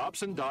 visit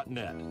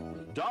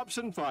Dobson.net.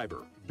 Dobson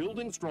Fiber,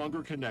 building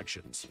stronger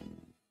connections.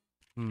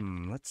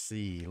 Let's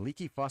see.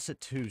 Leaky faucet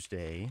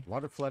Tuesday.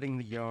 Water flooding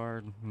the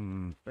yard.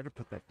 Better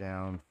put that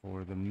down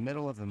for the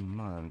middle of the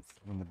month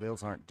when the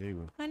bills aren't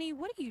due. Honey,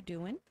 what are you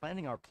doing?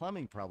 Planning our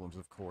plumbing problems,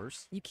 of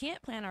course. You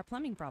can't plan our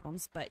plumbing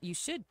problems, but you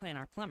should plan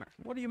our plumber.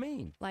 What do you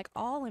mean? Like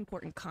all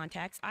important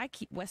contacts, I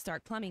keep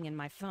Westart Plumbing in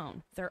my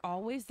phone. They're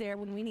always there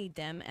when we need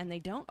them, and they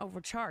don't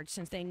overcharge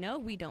since they know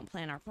we don't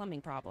plan our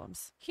plumbing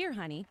problems. Here,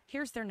 honey,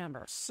 here's their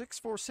number.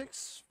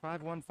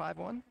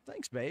 646-5151.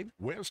 Thanks, babe.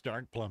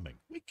 Westart Plumbing.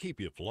 We keep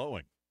you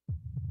flowing.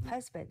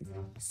 Husbands,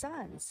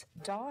 sons,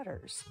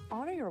 daughters,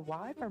 honor your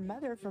wife or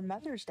mother for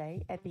Mother's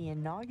Day at the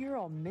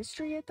inaugural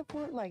Mystery at the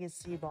Fort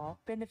Legacy Ball,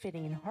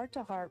 benefiting Heart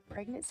to Heart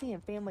Pregnancy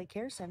and Family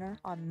Care Center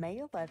on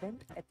May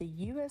 11th at the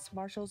U.S.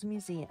 Marshals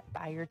Museum.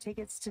 Buy your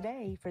tickets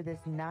today for this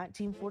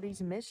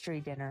 1940s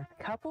mystery dinner,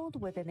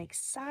 coupled with an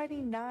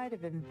exciting night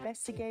of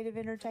investigative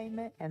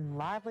entertainment and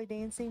lively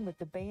dancing with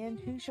the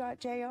band Who Shot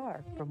JR.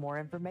 For more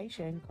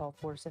information, call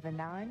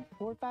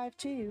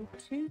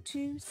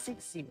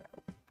 479-452-2260.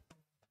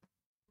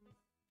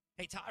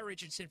 Hey, Ty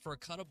Richardson for A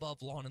Cut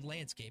Above Lawn and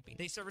Landscaping.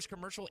 They service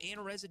commercial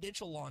and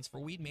residential lawns for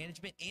weed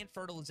management and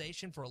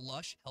fertilization for a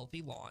lush,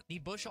 healthy lawn.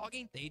 Need bush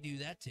hogging? They do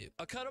that too.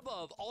 A Cut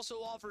Above also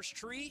offers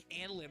tree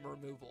and limb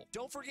removal.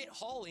 Don't forget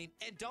hauling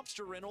and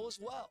dumpster rental as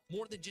well.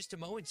 More than just a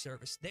mowing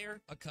service,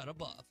 they're A Cut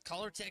Above.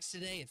 Call or text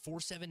today at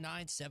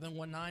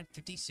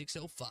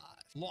 479-719-5605.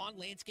 Lawn,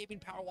 landscaping,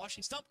 power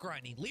washing, stump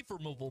grinding, leaf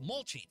removal,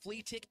 mulching,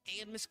 flea tick,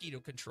 and mosquito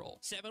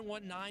control.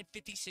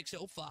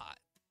 719-5605.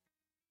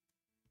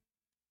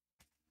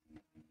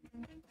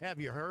 Have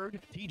you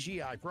heard?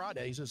 TGI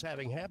Fridays is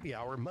having happy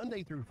hour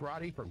Monday through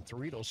Friday from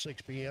 3 till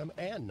 6 p.m.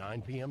 and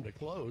 9 p.m. to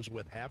close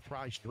with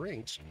half-price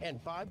drinks and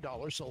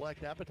 $5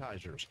 select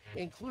appetizers,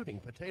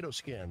 including potato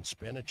skin,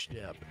 spinach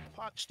dip,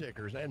 pot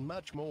stickers, and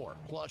much more.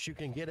 Plus, you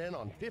can get in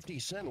on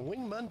 50-cent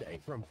Wing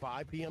Monday from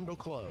 5 p.m. to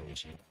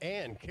close.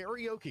 And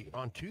karaoke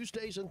on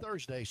Tuesdays and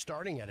Thursdays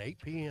starting at 8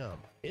 p.m.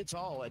 It's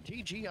all at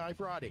TGI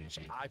Fridays,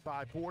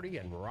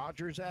 I-540 and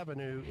Rogers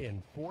Avenue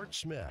in Fort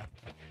Smith.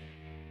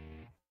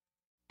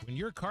 When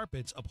your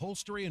carpets,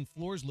 upholstery, and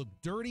floors look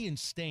dirty and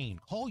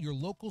stained, call your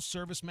local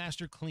Service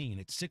Master Clean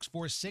at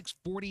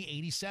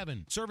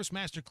 646-4087. Service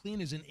Master Clean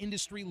is an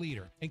industry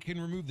leader and can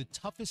remove the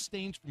toughest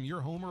stains from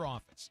your home or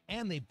office.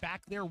 And they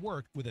back their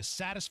work with a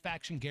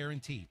satisfaction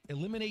guarantee.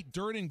 Eliminate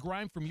dirt and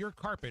grime from your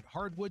carpet,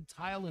 hardwood,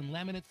 tile, and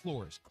laminate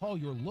floors. Call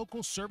your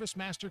local Service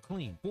Master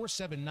Clean,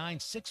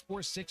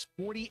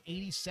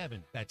 479-646-4087.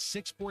 That's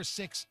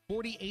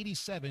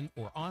 646-4087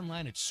 or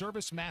online at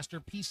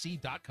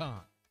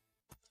servicemasterpc.com.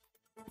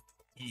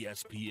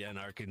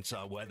 ESPN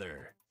Arkansas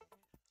weather.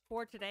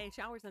 For today,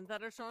 showers and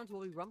thunderstorms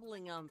will be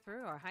rumbling on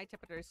through. Our high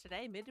temperatures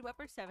today, mid to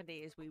upper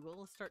 70s. We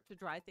will start to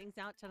dry things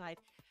out tonight.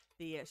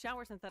 The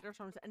showers and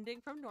thunderstorms ending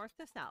from north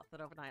to south.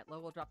 That overnight low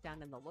will drop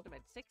down in the low to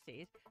mid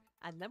 60s.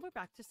 And then we're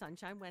back to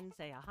sunshine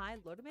Wednesday, a high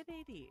low to mid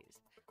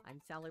 80s.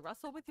 I'm Sally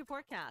Russell with your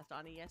forecast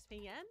on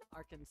ESPN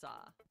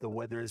Arkansas. The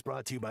weather is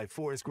brought to you by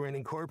Forest Grant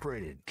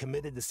Incorporated,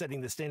 committed to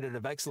setting the standard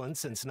of excellence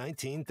since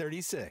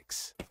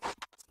 1936.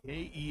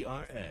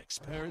 KERX,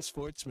 Paris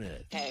Fort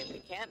Smith. Hey, we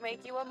can't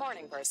make you a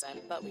morning person,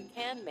 but we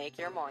can make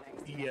your morning.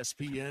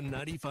 ESPN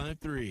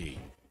 95.3.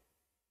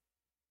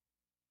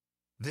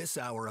 This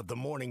hour of the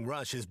Morning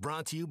Rush is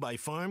brought to you by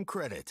Farm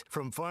Credit.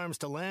 From farms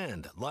to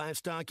land,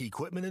 livestock,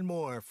 equipment, and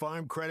more,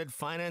 Farm Credit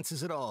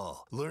finances it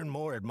all. Learn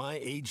more at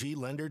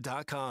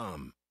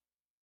myaglender.com.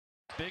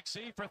 Big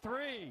C for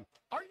three.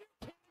 Are you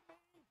kidding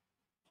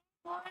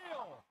me?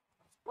 Real.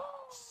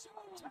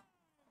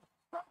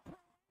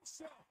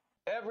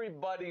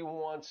 Everybody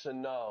wants to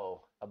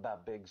know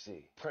about Big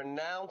Z.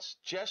 Pronounce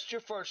just your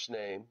first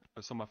name.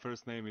 So my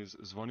first name is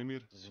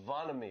Zvonimir.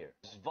 Zvonimir.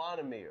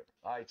 Zvonimir.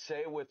 All right,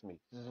 say it with me.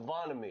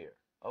 Zvonimir.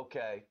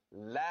 Okay.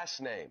 Last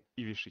name.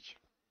 Ivišić.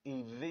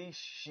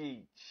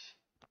 Ivišić.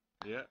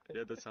 Yeah,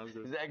 that sounds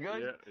good. Is that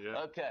good?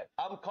 Yeah. Okay.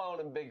 I'm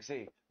calling him Big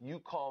Z. You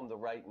call him the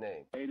right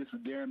name. Hey, this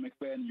is Darren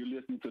McFadden. You're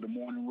listening to the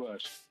Morning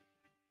Rush.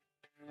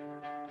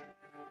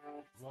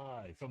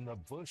 Live from the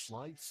Busch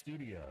Light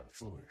Studio.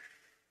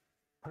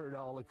 Heard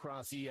all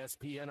across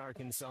ESPN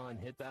Arkansas and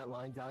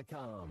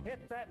hitthatline.com.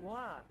 Hit that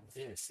line.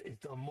 This is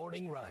the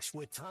Morning Rush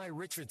with Ty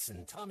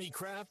Richardson, Tommy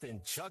Kraft,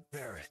 and Chuck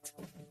Barrett.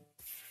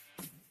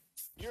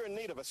 You're in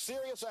need of a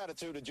serious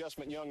attitude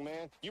adjustment, young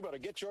man. You better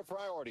get your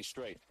priorities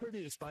straight.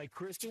 Produced by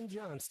Christian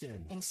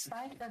Johnston. In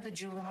spite of the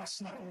juvenile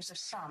snickers of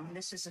some,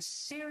 this is a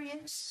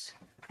serious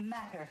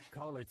matter.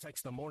 Call or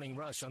text the Morning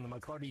Rush on the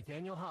McLarty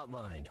Daniel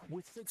Hotline.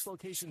 With 6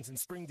 locations in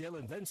Springdale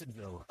and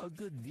Bensenville, a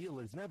good deal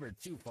is never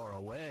too far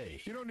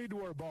away. You don't need to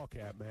wear a ball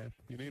cap, man.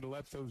 You need to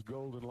let those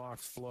golden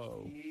locks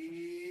flow.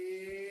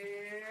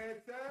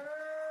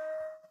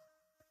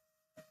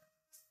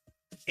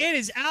 It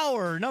is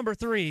hour number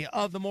 3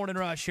 of the Morning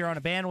Rush here on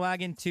a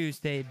Bandwagon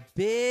Tuesday.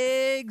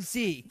 Big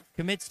Z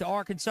commits to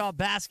Arkansas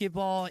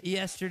basketball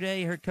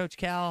yesterday. You heard Coach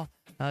Cal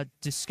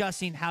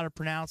discussing how to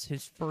pronounce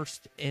his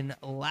first and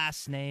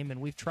last name, and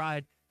we've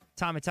tried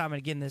time and time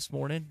again this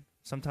morning.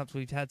 Sometimes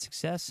we've had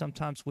success.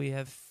 Sometimes we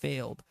have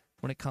failed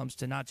when it comes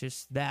to not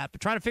just that,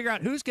 but trying to figure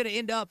out who's going to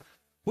end up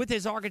with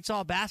his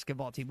Arkansas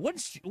basketball team.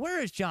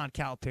 Where is John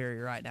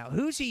Calipari right now?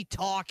 Who's he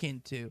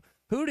talking to?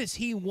 Who does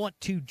he want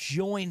to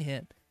join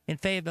him in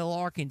Fayetteville,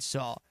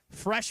 Arkansas?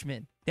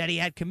 Freshmen that he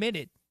had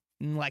committed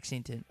in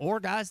Lexington, or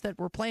guys that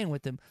were playing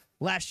with him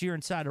last year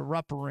inside of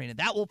Rupp Arena.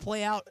 That will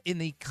play out in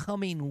the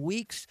coming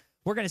weeks.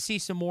 We're going to see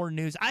some more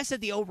news. I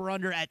set the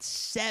over-under at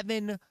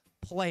 7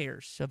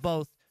 players, so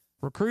both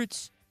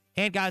recruits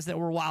and guys that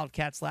were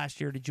Wildcats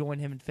last year to join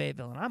him in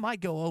Fayetteville, and I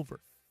might go over.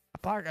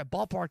 I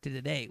ballparked it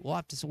today. We'll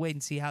have to wait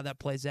and see how that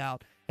plays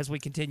out as we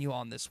continue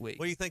on this week.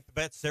 What do you think the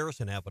Bet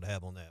Saracen app would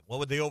have on that? What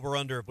would the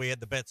over-under if we had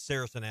the Bet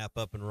Saracen app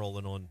up and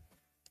rolling on?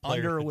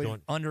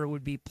 Under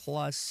would be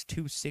plus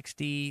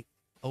 260.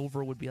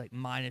 Over would be like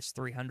minus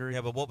 300.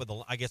 Yeah, but what would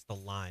the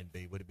line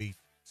be? Would it be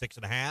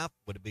 6.5?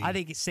 Would it be? I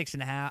think it's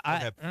 6.5.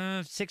 Okay.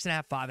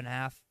 6.5,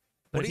 5.5.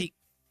 But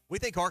we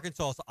think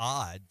Arkansas's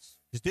odds,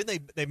 because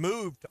didn't they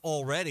moved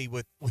already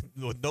with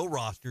no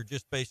roster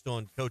just based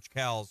on Coach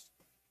Cal's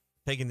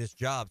taking this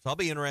job. So I'll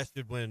be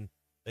interested when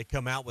they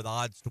come out with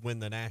odds to win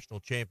the national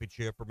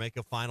championship or make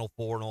a Final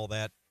Four and all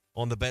that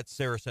on the Bet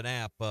Saracen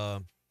app.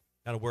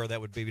 Kind of where that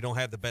would be. If you don't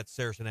have the Bet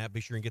Saracen app,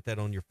 be sure and get that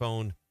on your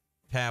phone,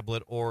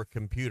 tablet, or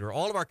computer.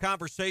 All of our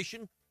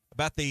conversation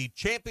about the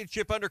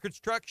championship under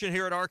construction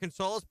here at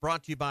Arkansas is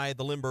brought to you by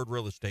the Limbird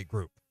Real Estate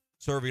Group,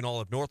 serving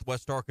all of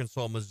Northwest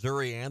Arkansas,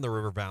 Missouri, and the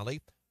River Valley.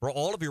 For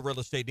all of your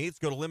real estate needs,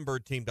 go to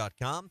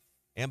LimbirdTeam.com,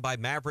 and by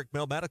Maverick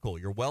Male Medical,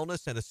 your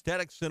wellness and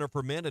aesthetics center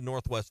for men in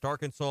Northwest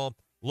Arkansas.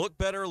 Look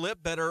better,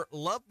 live better,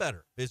 love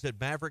better. Visit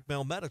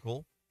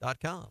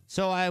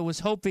So I was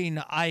hoping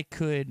I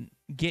could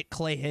get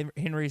Clay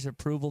Henry's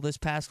approval this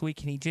past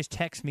week, and he just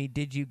texted me,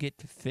 "Did you get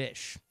to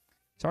fish?"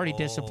 He's already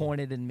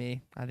disappointed in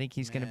me. I think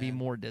he's going to be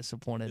more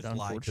disappointed, Just lie to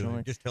him.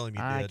 unfortunately. Just tell him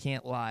you I did.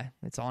 can't lie.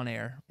 It's on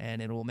air,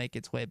 and it will make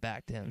its way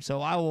back to him.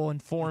 So I will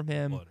inform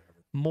him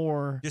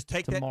more Just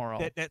take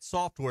tomorrow. that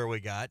software we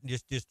got and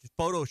just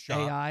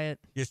Photoshop. AI it?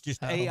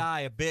 Just Oh.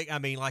 AI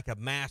like a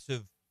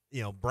massive,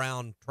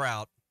 brown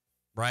trout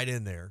right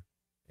in there.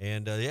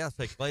 And,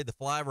 say Clay, the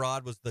fly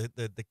rod was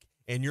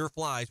and your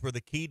flies were the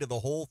key to the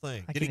whole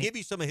thing. Did he give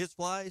you some of his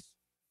flies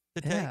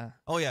to take? Yeah.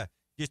 Oh, yeah.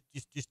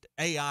 Just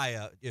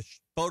AI, just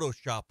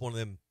Photoshop one of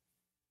them.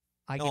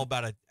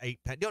 About an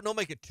 8-pound. Don't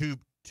make it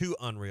too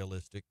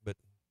unrealistic, but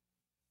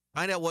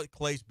find out what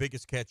Clay's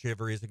biggest catch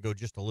ever is and go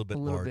just a little bit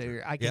larger.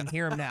 Bigger. I can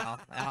hear him now.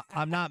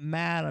 I'm not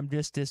mad. I'm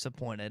just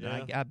disappointed.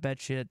 Yeah. I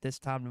bet you at this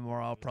time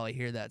tomorrow I'll probably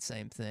hear that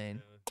same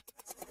thing.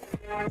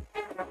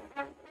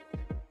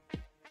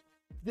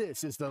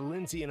 This is the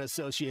Lindsay &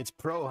 Associates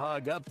Pro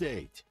Hog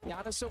Update.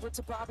 Giannis over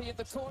to Bobby in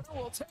the corner.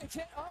 We'll take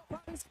it. Oh,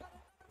 Bobby's got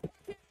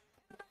it.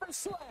 Number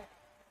slam.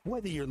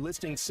 Whether you're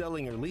listing,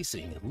 selling, or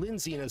leasing,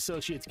 Lindsay &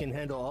 Associates can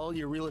handle all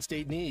your real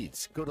estate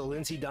needs. Go to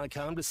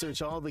lindsay.com to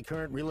search all the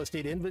current real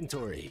estate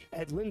inventory.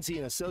 At Lindsay &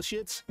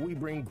 Associates, we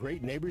bring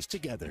great neighbors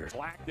together.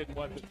 Black didn't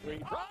want the three.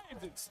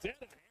 Drives instead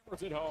and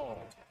hammers it home.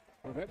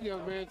 Well, that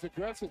young man's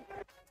aggressive.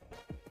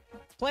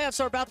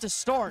 Playoffs are about to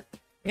start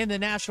in the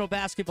National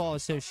Basketball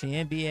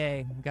Association,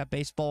 NBA. We've got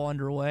baseball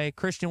underway.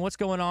 Christian, what's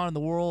going on in the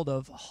world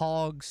of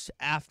Hogs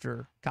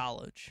after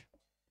college?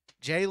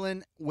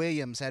 Jalen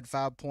Williams had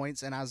 5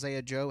 points, and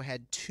Isaiah Joe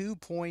had 2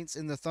 points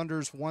in the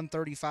Thunder's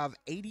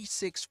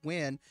 135-86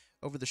 win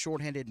over the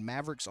shorthanded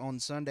Mavericks on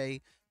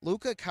Sunday.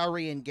 Luka,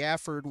 Kyrie, and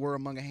Gafford were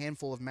among a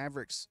handful of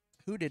Mavericks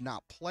who did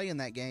not play in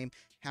that game.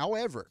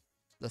 However,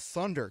 the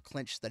Thunder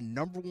clinched the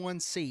 #1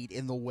 seed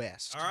in the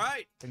West. All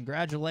right.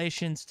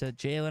 Congratulations to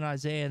Jalen,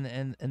 Isaiah,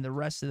 and the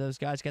rest of those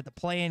guys. Got the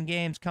play-in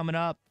games coming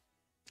up,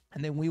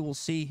 and then we will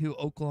see who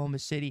Oklahoma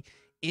City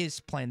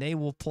is playing. They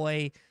will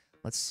play,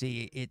 let's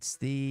see,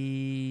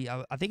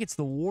 I think it's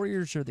the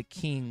Warriors or the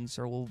Kings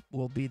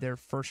will be their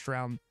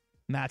first-round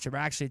matchup.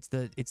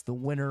 Actually, it's the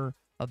winner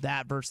of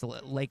that versus the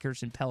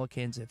Lakers and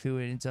Pelicans, if who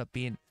ends up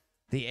being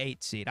the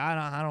 8th seed.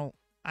 I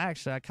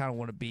kind of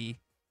want to beat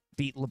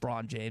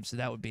LeBron James, so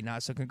that would be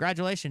nice. So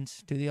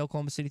congratulations to the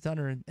Oklahoma City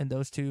Thunder and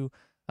those two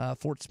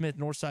Fort Smith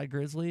Northside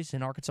Grizzlies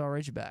and Arkansas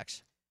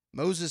Razorbacks.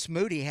 Moses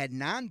Moody had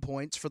 9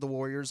 points for the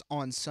Warriors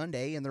on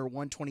Sunday in their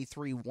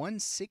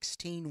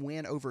 123-116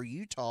 win over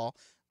Utah.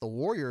 The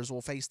Warriors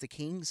will face the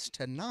Kings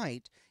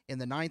tonight in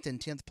the 9th and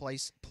 10th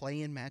place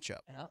play-in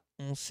matchup.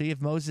 We'll see if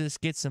Moses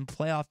gets some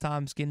playoff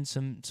times, getting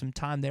some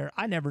time there.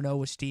 I never know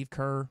with Steve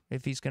Kerr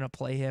if he's going to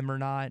play him or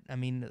not. I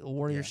mean, the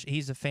Warriors,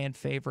 he's a fan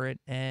favorite,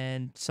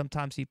 and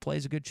sometimes he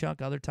plays a good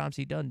chunk, other times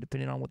he doesn't,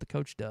 depending on what the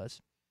coach does.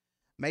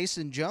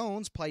 Mason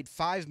Jones played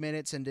 5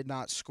 minutes and did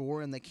not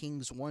score in the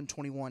Kings'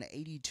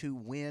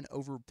 121-82 win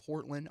over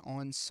Portland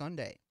on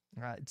Sunday.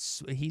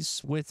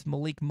 He's with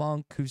Malik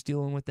Monk, who's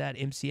dealing with that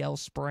MCL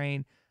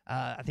sprain.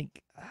 I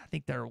think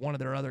one of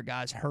their other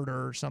guys,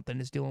 Herter or something,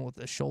 is dealing with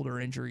a shoulder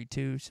injury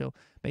too. So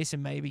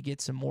Mason maybe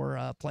gets some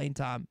more playing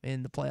time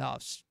in the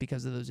playoffs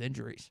because of those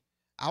injuries.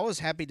 I was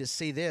happy to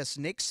see this.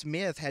 Nick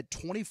Smith had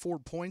 24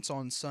 points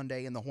on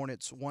Sunday in the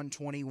Hornets'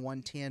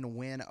 120-110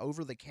 win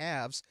over the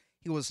Cavs.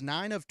 He was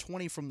 9 of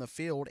 20 from the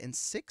field and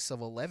 6 of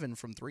 11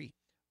 from 3.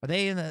 Are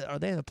they in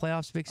the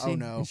playoffs, Big C? Oh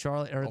no, in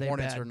Charlotte. Or are the they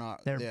Hornets bad? are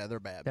not. They're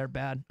bad. They're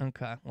bad.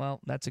 Okay, well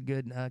that's a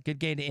good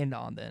game to end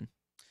on then.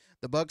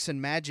 The Bucks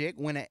and Magic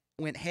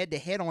went head to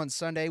head on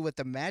Sunday with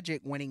the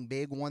Magic winning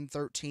big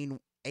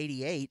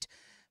 113-88.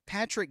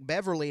 Patrick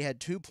Beverly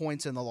had 2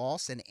 points in the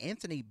loss, and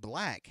Anthony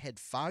Black had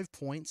 5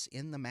 points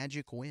in the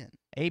Magic win.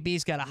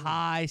 AB's got a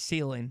high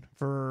ceiling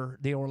for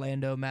the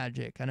Orlando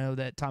Magic. I know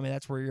that, Tommy,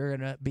 that's where you're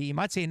going to be. You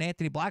might see an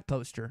Anthony Black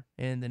poster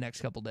in the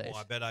next couple days. Oh,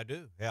 I bet I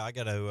do. Yeah, I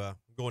got to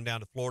going down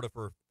to Florida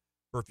for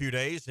a few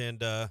days,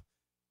 and are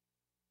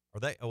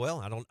they?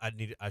 Well,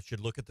 I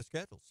should look at the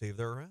schedule, see if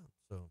they're around.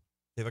 So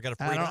see if I got a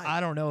free night. I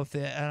don't know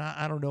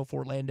if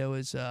Orlando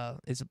is I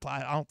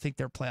don't think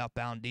they're playoff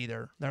bound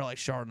either. They're like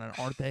Charlotte,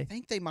 aren't they? I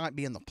think they might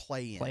be in the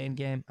play-in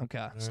game.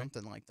 Okay,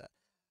 something like that.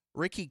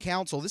 Ricky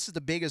Council, this is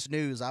the biggest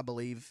news, I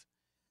believe.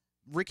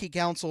 Ricky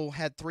Council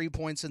had 3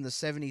 points in the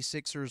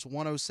 76ers'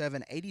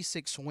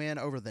 107-86 win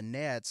over the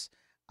Nets.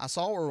 I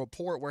saw a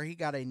report where he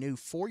got a new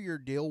 4-year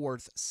deal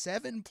worth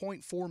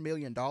 $7.4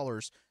 million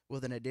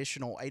with an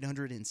additional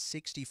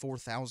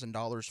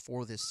 $864,000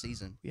 for this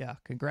season. Yeah,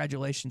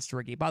 congratulations to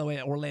Ricky. By the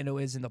way, Orlando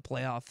is in the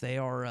playoff. They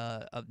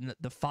are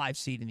the 5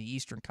 seed in the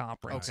Eastern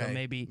Conference. Okay. So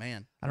maybe,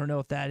 man, I don't know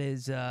if that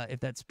is if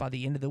that's by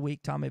the end of the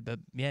week, Tommy, but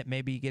yeah,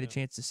 maybe you get a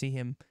chance to see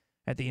him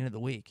at the end of the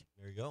week.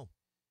 There you go.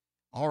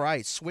 All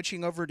right,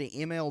 switching over to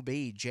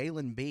MLB,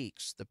 Jalen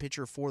Beeks, the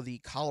pitcher for the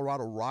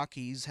Colorado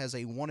Rockies, has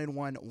a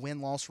 1-1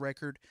 win-loss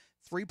record,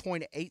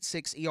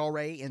 3.86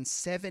 ERA, in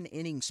 7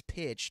 innings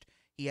pitched.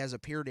 He has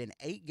appeared in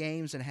 8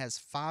 games and has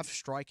 5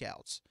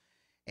 strikeouts.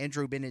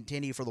 Andrew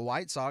Benintendi for the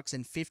White Sox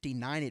in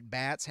 59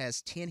 at-bats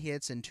has 10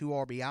 hits and 2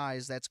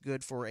 RBIs. That's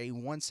good for a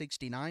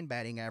 169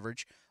 batting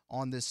average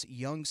on this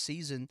young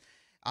season.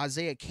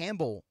 Isaiah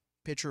Campbell,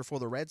 pitcher for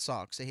the Red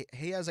Sox,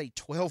 he has a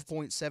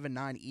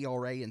 12.79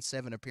 ERA in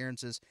 7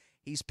 appearances.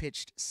 He's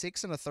pitched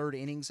 6 1/3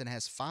 innings and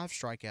has 5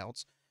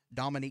 strikeouts.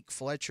 Dominique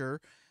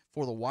Fletcher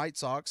for the White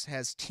Sox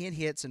has 10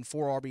 hits and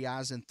 4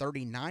 RBIs in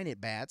 39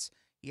 at-bats.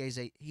 He has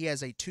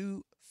a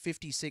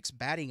 256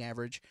 batting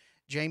average.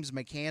 James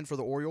McCann for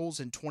the Orioles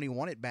in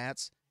 21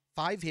 at-bats,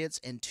 5 hits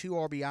and 2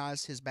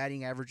 RBIs. His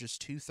batting average is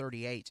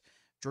 238.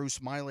 Drew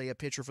Smiley, a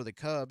pitcher for the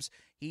Cubs,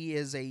 he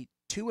is a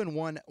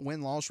 2-1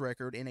 win-loss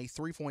record in a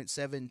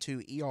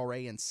 3.72 ERA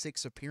in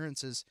 6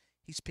 appearances.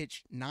 He's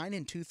pitched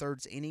 9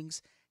 2/3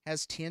 innings,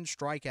 has 10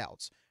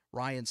 strikeouts.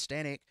 Ryan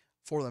Stanek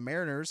for the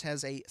Mariners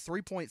has a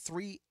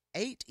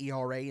 3.38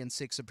 ERA in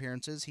 6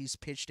 appearances. He's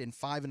pitched in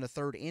 5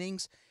 1/3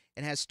 innings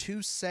and has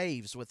 2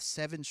 saves with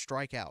 7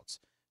 strikeouts.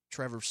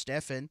 Trevor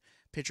Stephan,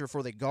 pitcher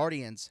for the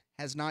Guardians,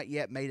 has not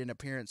yet made an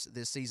appearance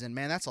this season.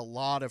 Man, that's a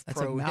lot of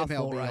pro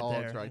MLB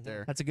hogs right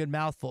there. That's a good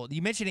mouthful.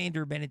 You mentioned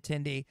Andrew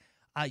Benintendi.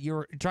 You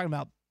were talking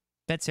about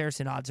Bet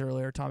Saracen odds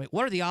earlier, Tommy.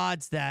 What are the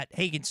odds that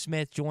Hagen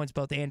Smith joins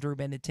both Andrew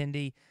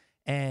Benintendi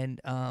and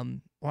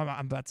I'm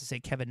about to say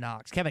Kevin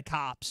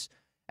Kopps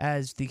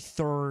as the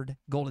 3rd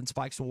Golden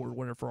Spikes Award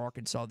winner for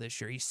Arkansas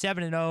this year? He's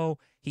 7-0.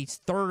 He's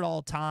 3rd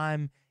all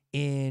time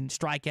in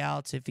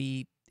strikeouts. If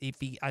he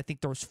I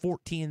think throws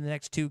 14 in the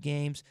next 2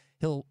 games,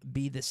 he'll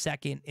be the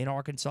 2nd in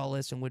Arkansas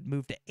list and would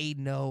move to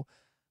 8-0.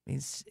 I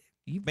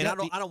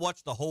don't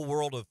watch the whole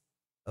world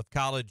of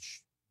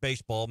college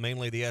baseball,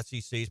 mainly the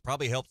SECs.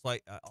 Probably helps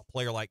like a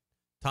player like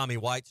Tommy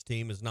White's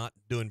team is not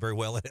doing very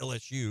well at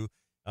LSU.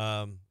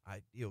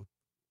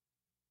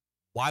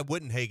 Why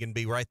wouldn't Hagen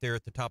be right there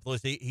at the top of the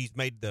list? He's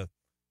made the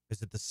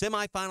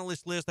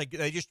semifinalist list?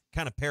 They just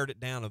kind of pared it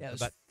down. Yeah, it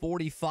was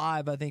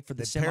 45, I think, for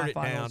the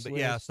semifinalist list. But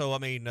yeah, so I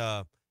mean,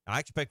 I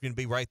expect him to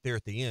be right there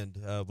at the end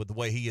with the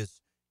way he is.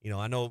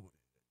 I know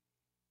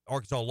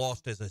Arkansas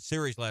lost as a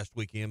series last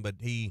weekend, but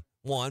he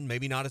won.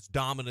 Maybe not as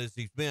dominant as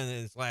he's been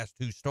in his last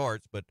 2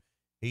 starts, but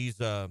he's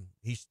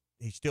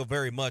still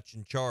very much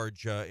in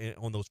charge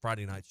on those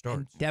Friday night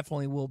starts. And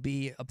definitely will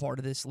be a part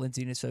of this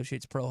Lindsay &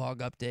 Associates Pro Hog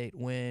update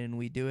when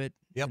we do it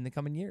in the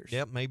coming years.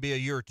 Yep, maybe a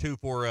year or 2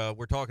 for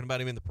we're talking about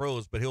him in the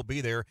pros, but he'll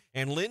be there.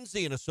 And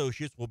Lindsay &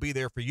 Associates will be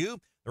there for you.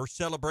 They're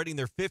celebrating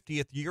their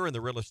 50th year in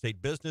the real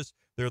estate business.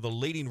 They're the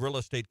leading real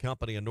estate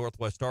company in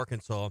Northwest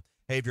Arkansas.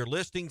 Hey, if you're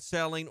listing,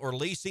 selling, or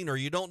leasing, or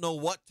you don't know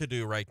what to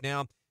do right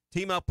now,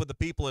 team up with the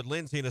people at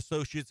Lindsay &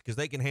 Associates because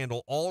they can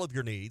handle all of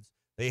your needs.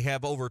 They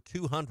have over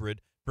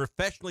 200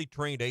 professionally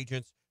trained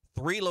agents,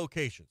 3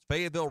 locations,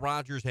 Fayetteville,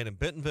 Rogers, and in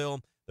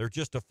Bentonville. They're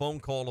just a phone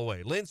call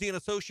away. Lindsay &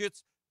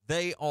 Associates,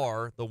 they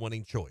are the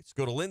winning choice.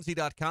 Go to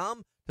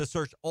lindsay.com to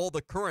search all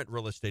the current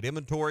real estate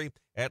inventory.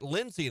 At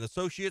Lindsay &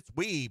 Associates,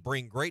 we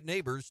bring great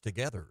neighbors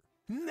together.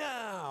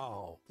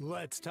 Now,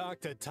 let's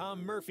talk to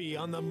Tom Murphy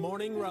on the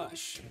Morning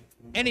Rush.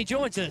 And he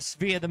joins us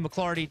via the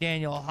McLarty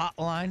Daniel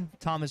hotline.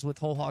 Tom is with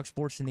Whole Hog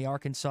Sports in the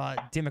Arkansas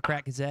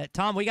Democrat Gazette.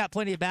 Tom, we got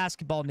plenty of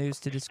basketball news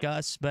to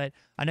discuss, but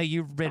I know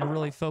you've been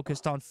really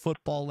focused on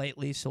football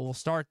lately, so we'll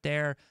start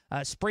there.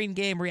 Spring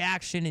game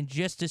reaction in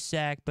just a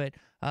sec, but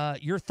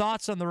your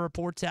thoughts on the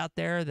reports out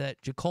there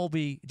that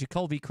Jacoby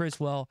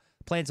Criswell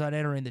plans on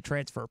entering the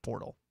transfer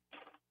portal?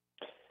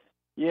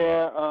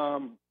 Yeah,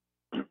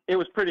 it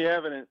was pretty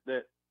evident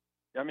that,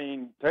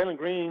 Taylor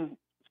Green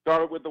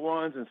started with the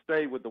ones and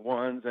stayed with the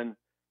ones. And,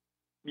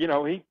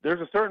 there's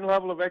a certain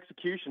level of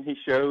execution he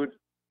showed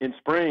in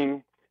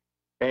spring,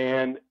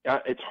 and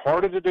it's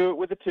harder to do it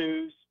with the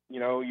twos.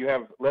 You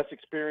have less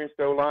experienced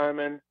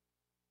O-linemen,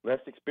 less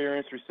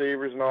experienced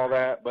receivers and all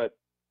that. But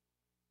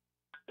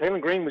Taylor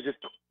Green was just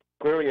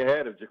clearly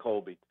ahead of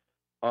Jacoby.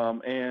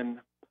 And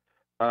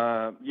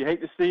you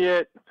hate to see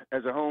it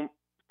as a home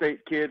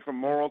state kid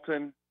from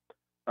Morrilton.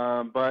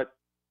 But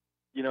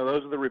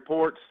those are the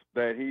reports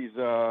that he's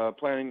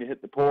planning to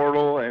hit the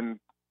portal, and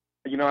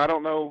I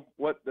don't know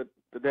what the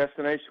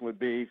destination would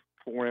be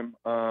for him.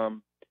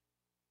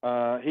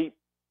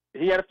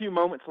 He had a few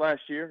moments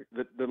last year.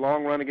 The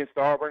long run against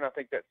Auburn, I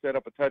think that set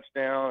up a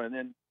touchdown, and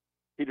then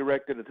he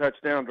directed a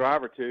touchdown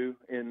drive or 2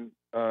 in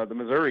the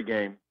Missouri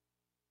game.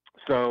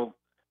 So,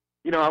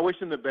 I wish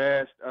him the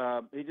best.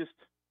 He just,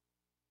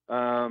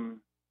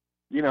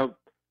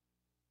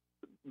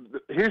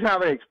 here's how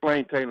they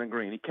explained Taylor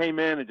Green. He came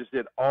in and just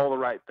did all the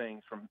right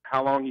things, from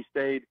how long he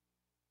stayed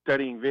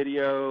studying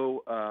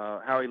video,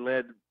 how he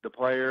led the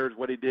players,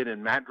 what he did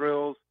in mat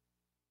drills,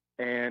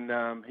 and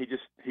he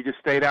just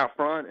stayed out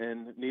front,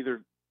 and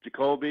neither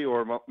Jacoby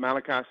or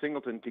Malachi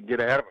Singleton could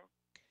get ahead of him.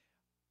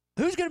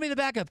 Who's going to be the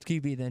backup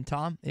QB then,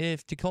 Tom?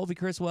 If Jacoby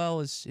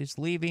Criswell is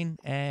leaving,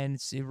 and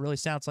it really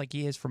sounds like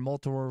he is from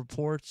multiple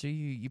reports, are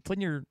you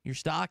putting your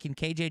stock in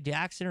KJ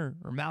Jackson or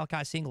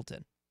Malachi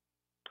Singleton?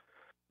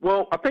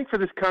 Well, I think for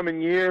this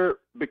coming year,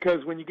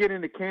 because when you get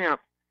into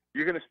camp,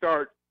 you're going to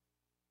start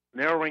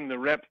narrowing the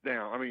reps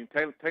down.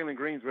 Taylor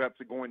Green's reps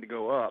are going to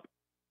go up.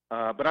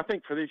 But I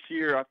think for this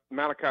year,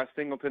 Malachi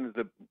Singleton is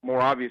the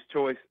more obvious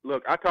choice.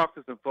 Look, I talked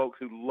to some folks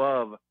who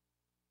love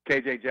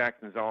K.J.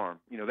 Jackson's arm.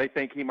 They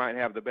think he might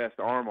have the best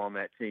arm on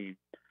that team.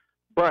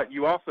 But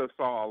you also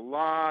saw a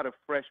lot of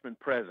freshman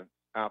presence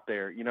out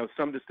there.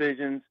 Some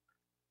decisions,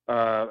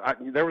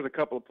 there was a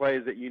couple of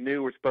plays that you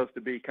knew were supposed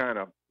to be kind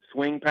of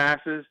swing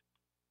passes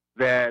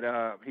that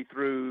he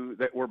threw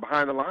that were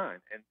behind the line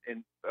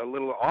and a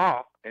little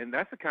off. And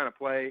that's the kind of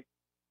play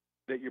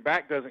that your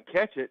back doesn't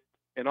catch it,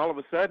 and all of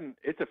a sudden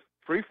it's a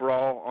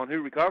free-for-all on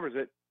who recovers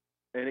it,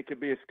 and it could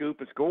be a scoop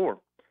and score.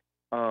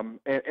 And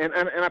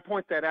I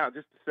point that out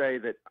just to say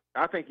that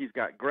I think he's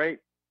got great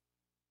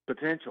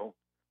potential,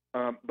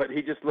 but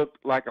he just looked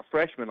like a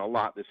freshman a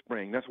lot this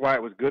spring. That's why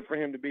it was good for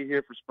him to be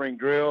here for spring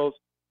drills.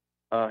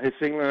 His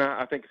Singleton,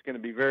 I think, is going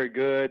to be very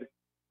good.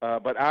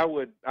 But I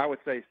would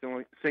say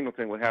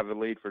Singleton would have the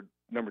lead for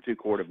number 2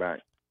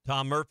 quarterback.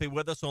 Tom Murphy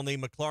with us on the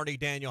McLarty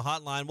Daniel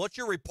Hotline. What's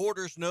your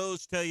reporter's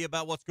nose tell you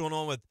about what's going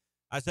on with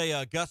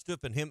Isaiah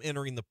Augustiff and him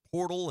entering the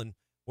portal, and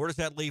where does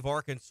that leave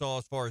Arkansas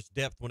as far as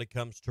depth when it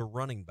comes to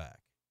running back?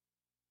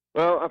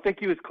 Well, I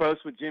think he was close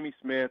with Jimmy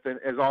Smith, and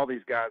as all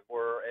these guys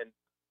were. And,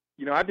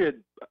 I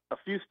did a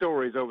few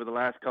stories over the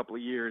last couple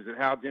of years of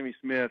how Jimmy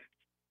Smith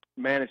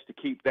managed to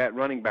keep that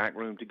running back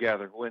room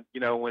together when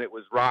it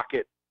was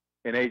Rocket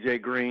and A.J.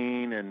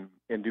 Green and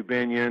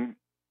Dubinion,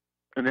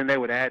 and then they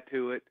would add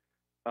to it.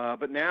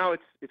 But now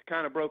it's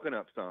kind of broken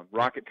up some.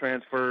 Rocket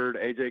transferred,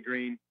 A.J.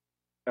 Green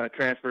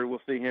transferred.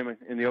 We'll see him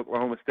in the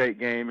Oklahoma State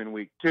game in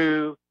week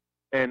 2.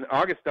 And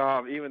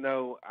Augustov, even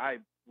though I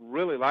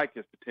really like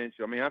his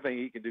potential, I think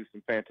he can do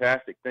some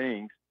fantastic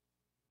things.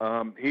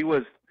 He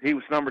was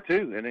number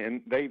 2,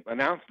 and they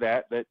announced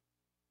that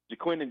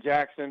Jaquindon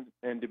Jackson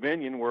and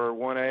Dubinion were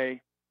 1A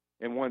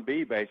and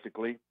 1B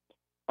basically.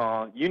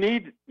 You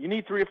need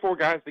 3 or 4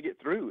 guys to get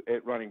through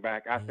at running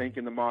back, I think,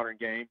 in the modern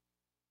game.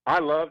 I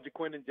love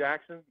Jaquindon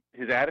Jackson,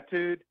 his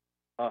attitude,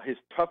 his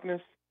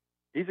toughness.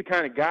 He's the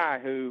kind of guy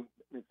who,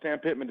 Sam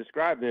Pittman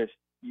described this,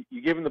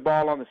 you give him the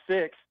ball on the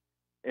 6,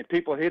 and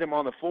people hit him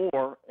on the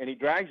 4, and he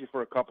drags you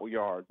for a couple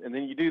yards. And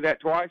then you do that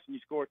twice, and you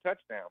score a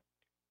touchdown.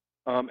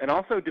 And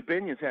also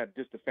Dubinion's had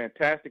just a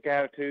fantastic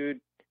attitude.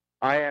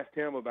 I asked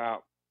him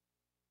about,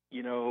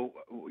 in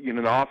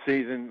the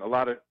offseason, a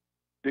lot of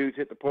dudes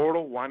hit the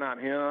portal. Why not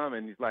him?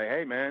 And he's like,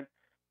 hey, man,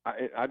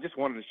 I just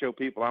wanted to show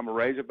people I'm a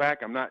Razorback.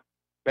 I'm not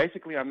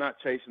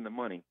chasing the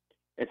money.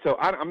 And so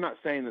I'm not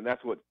saying that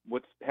that's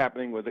what's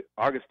happening with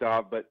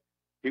Augustov, but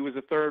he was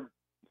a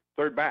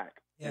third back.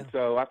 Yeah. And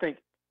so I think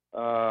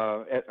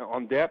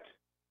on depth,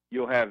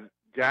 you'll have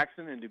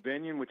Jackson and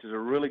Dubinion, which is a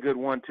really good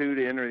 1-2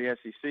 to enter the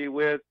SEC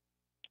with.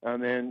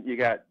 And then you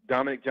got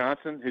Dominic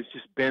Johnson, who's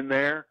just been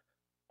there.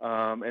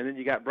 And then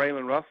you got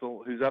Braylon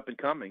Russell, who's up and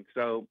coming.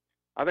 So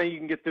I think you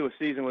can get through a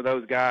season with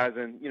those guys,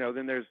 and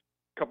then there's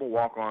a couple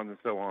walk-ons and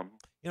so on.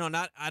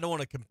 I don't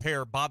want to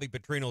compare Bobby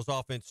Petrino's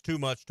offense too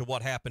much to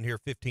what happened here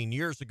 15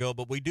 years ago,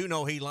 but we do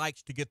know he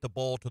likes to get the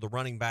ball to the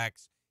running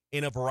backs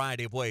in a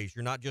variety of ways.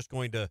 You're not just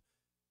going to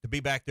be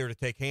back there to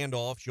take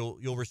handoffs.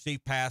 You'll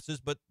receive passes,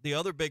 but the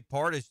other big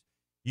part is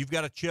you've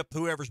got to chip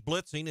whoever's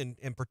blitzing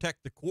and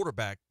protect the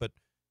quarterback. But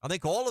I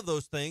think all of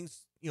those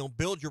things,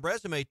 build your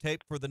resume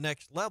tape for the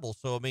next level.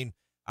 So,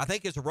 I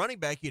think as a running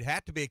back, you'd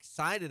have to be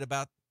excited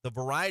about the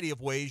variety of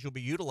ways you'll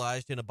be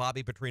utilized in a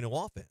Bobby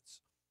Petrino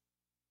offense.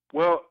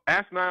 Well,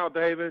 ask Niall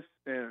Davis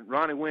and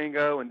Ronnie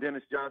Wingo and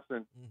Dennis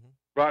Johnson,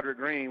 Broderick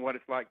Green, what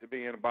it's like to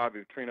be in a Bobby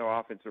Petrino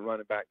offensive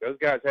running back. Those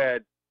guys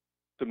had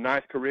some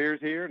nice careers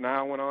here.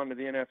 Niall went on to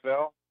the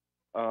NFL.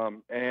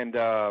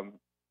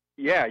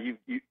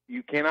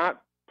 You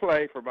cannot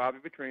play for Bobby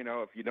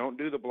Petrino if you don't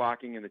do the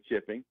blocking and the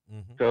chipping.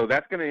 So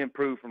that's going to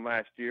improve from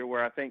last year,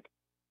 where I think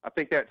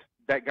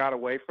that got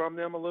away from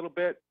them a little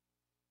bit.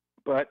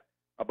 But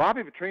a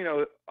Bobby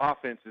Petrino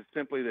offense is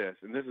simply this,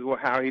 and this is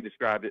how he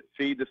described it: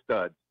 feed the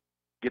studs.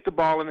 Get the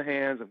ball in the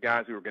hands of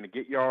guys who are going to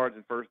get yards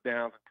and first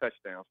downs and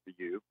touchdowns for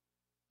you.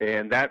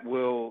 And that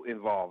will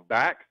involve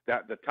backs.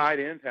 The tight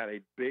ends had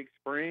a big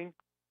spring.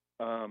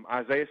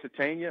 Isaiah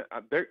Satania,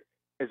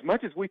 as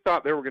much as we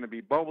thought there were going to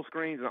be bubble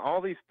screens and all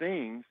these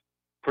things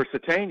for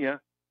Satania,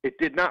 it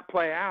did not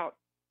play out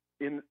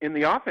in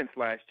the offense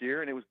last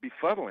year, and it was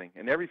befuddling.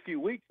 And every few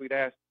weeks we'd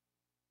ask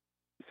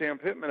Sam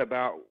Pittman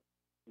about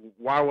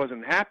why it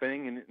wasn't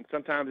happening, and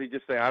sometimes he'd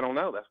just say, I don't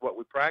know. That's what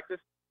we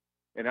practiced.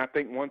 And I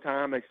think one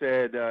time they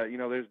said,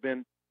 there's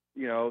been,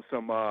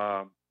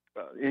 some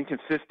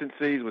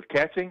inconsistencies with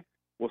catching.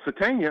 Well,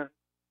 Satania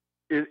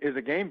is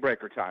a game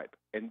breaker type,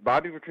 and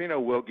Bobby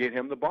Petrino will get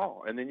him the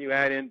ball. And then you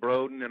add in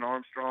Broden and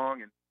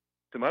Armstrong and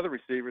some other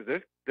receivers.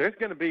 There's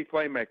going to be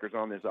playmakers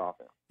on this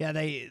offense. Yeah,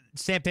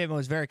 Sam Pittman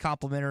was very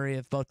complimentary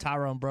of both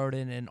Tyrone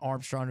Broden and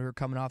Armstrong, who were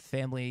coming off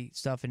family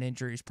stuff and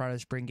injuries prior to the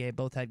spring game.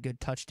 Both had good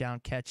touchdown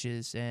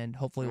catches, and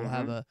hopefully we'll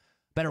have a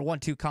better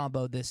 1-2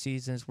 combo this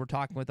season. As we're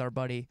talking with our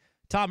buddy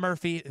Tom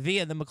Murphy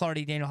via the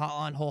McLarty Daniel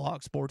Hotline, Whole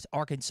Hog Sports,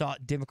 Arkansas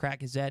Democrat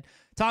Gazette.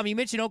 Tom, you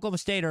mentioned Oklahoma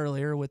State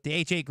earlier with the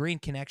A.J. Green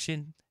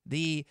connection.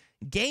 The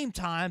game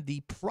time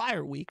the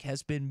prior week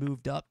has been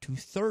moved up to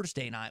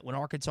Thursday night when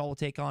Arkansas will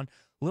take on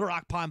Little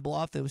Rock Pine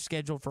Bluff. It was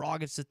scheduled for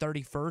August the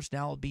 31st.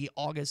 Now it'll be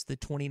August the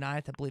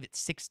 29th. I believe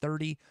it's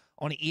 6:30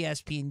 on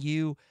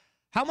ESPNU.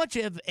 How much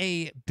of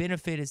a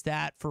benefit is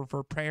that for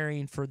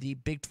preparing for the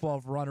Big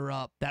 12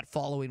 runner-up that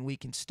following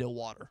week in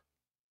Stillwater?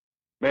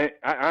 Man,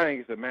 I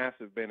think it's a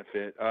massive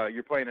benefit.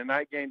 You're playing a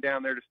night game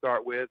down there to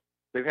start with.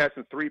 They've had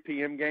some 3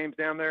 p.m. games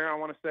down there, I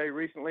want to say,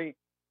 recently.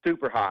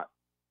 Super hot.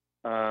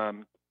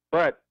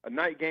 But a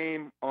night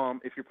game,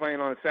 if you're playing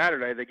on a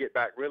Saturday, they get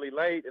back really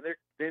late, and they're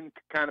then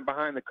kind of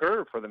behind the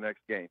curve for the next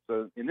game.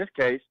 So in this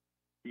case,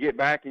 you get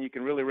back and you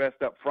can really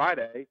rest up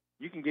Friday.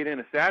 You can get in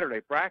a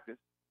Saturday practice.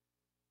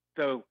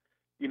 So,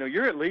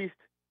 you're at least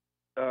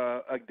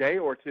a day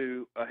or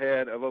two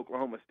ahead of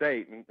Oklahoma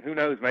State. And who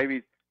knows,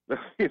 maybe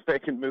if they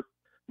can move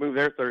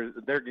their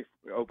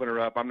opener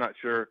up. I'm not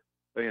sure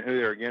who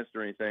they're against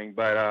or anything.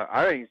 But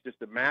I think it's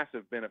just a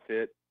massive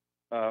benefit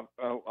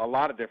a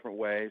lot of different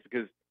ways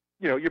because,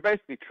 you're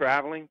basically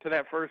traveling to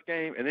that first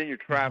game, and then you're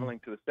traveling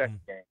to the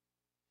second game.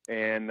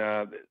 And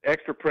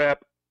extra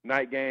prep,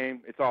 night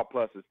game, it's all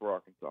pluses for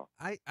Arkansas.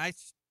 I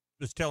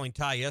was telling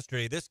Ty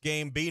yesterday, this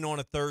game being on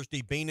a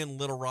Thursday, being in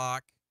Little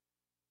Rock,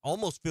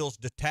 almost feels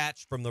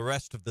detached from the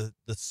rest of the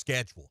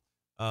schedule.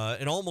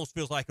 It almost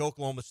feels like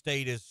Oklahoma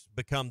State has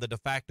become the de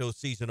facto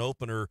season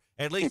opener,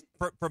 at least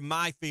from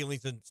my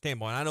feelings and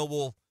standpoint. I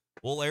know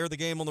we'll air the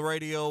game on the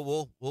radio.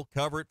 We'll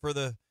cover it for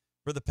the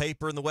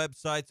paper and the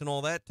websites and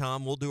all that,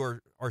 Tom. We'll do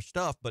our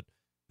stuff. But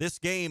this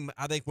game,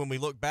 I think when we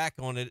look back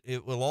on it,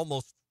 it will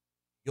almost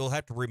 – you'll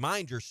have to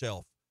remind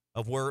yourself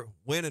of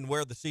when and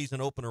where the season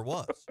opener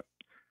was.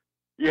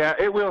 Yeah,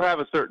 it will have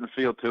a certain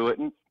feel to it.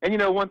 And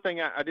one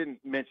thing I didn't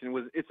mention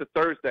was it's a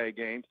Thursday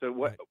game. So,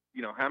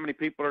 how many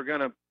people are going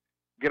to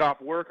get off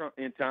work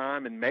in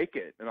time and make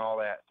it and all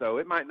that? So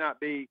it might not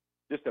be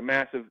just a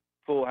massive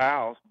full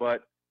house,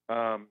 but,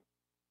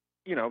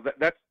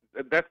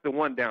 that's the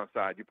one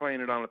downside. You're playing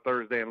it on a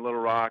Thursday in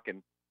Little Rock,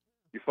 and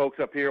your folks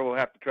up here will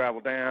have to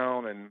travel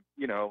down, and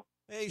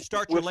Hey, you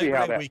start your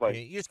Labor Day weekend.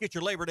 You just get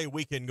your Labor Day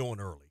weekend going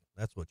early.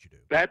 That's what you do.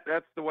 That's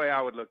the way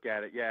I would look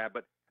at it. Yeah,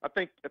 but I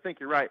think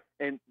you're right,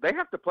 and they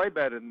have to play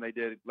better than they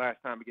did last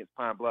time against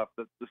Pine Bluff.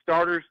 The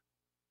starters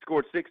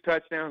scored 6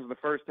 touchdowns in the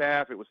first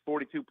half. It was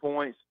 42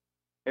 points,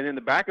 and then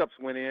the backups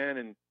went in,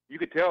 and you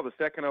could tell the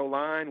second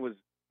O-line was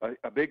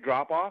a big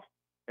drop off,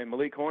 and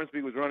Malik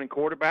Hornsby was running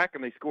quarterback,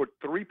 and they scored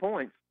 3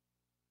 points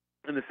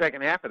in the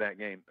second half of that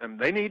game.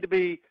 And I think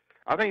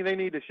they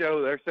need to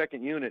show their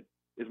second unit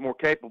is more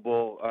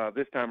capable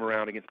this time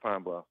around against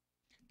Pine Bluff.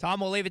 Tom,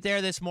 we'll leave it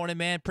there this morning,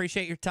 man.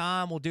 Appreciate your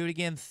time. We'll do it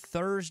again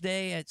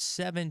Thursday at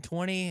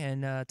 7:20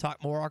 and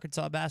talk more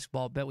Arkansas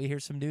basketball. Bet we hear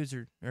some news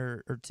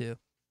or two.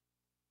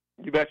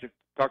 You betcha.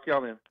 Talk to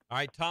y'all then. All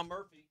right, Tom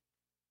Murphy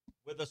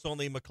with us on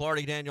the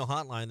McLarty Daniel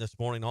hotline this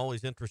morning.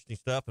 Always interesting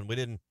stuff, and we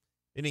didn't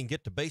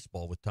get to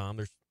baseball with Tom.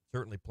 There's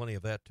certainly plenty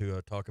of that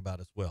to talk about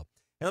as well.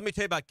 And let me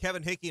tell you about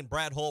Kevin Hickey and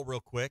Brad Hull real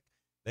quick.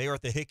 They are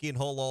at the Hickey and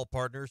Hull Law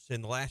Partners.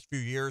 In the last few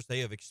years, they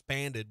have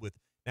expanded with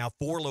now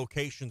 4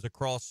 locations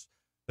across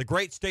the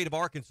great state of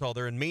Arkansas.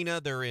 They're in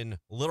Mena, they're in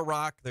Little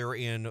Rock, they're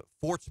in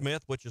Fort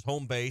Smith, which is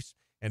home base,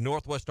 and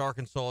Northwest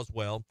Arkansas as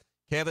well.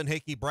 Kevin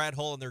Hickey, Brad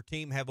Hull, and their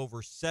team have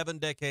over 7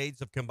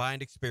 decades of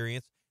combined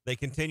experience. They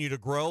continue to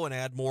grow and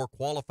add more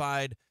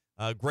qualified,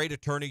 great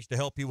attorneys to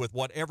help you with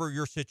whatever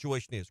your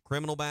situation is.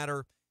 Criminal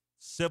matter,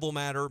 civil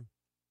matter,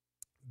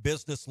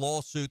 business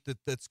lawsuit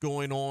that's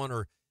going on,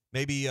 or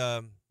maybe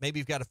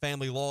you've got a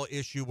family law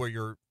issue where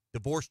your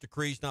divorce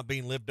decree is not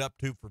being lived up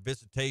to for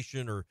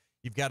visitation, or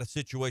you've got a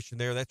situation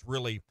there. That's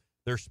really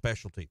their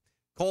specialty.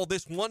 Call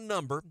this one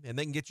number, and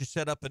they can get you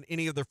set up in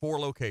any of their 4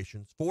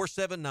 locations,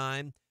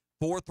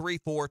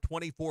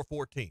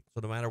 479-434-2414.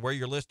 So no matter where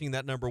you're listening,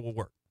 that number will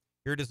work.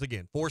 Here it is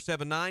again,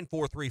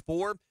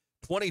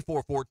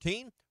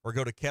 479-434-2414, or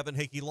go to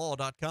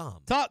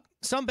kevinhickeylaw.com. Talk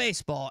some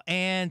baseball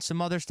and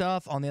some other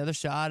stuff on the other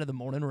side of the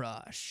morning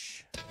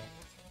rush.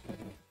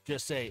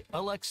 Just say,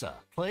 Alexa,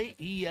 play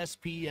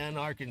ESPN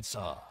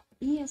Arkansas.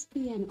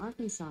 ESPN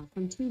Arkansas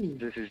from tuning.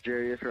 This is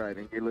Jarius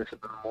Writing. You listen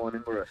to the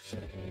Morning Rush.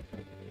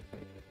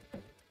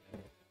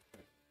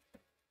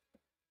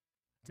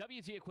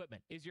 WT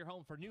Equipment is your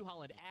home for New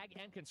Holland ag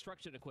and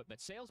construction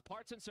equipment, sales,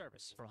 parts, and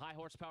service. For high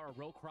horsepower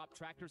row crop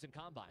tractors and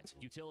combines,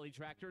 utility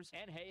tractors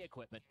and hay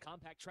equipment,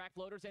 compact track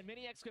loaders, and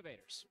mini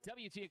excavators.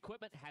 WT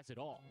Equipment has it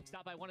all.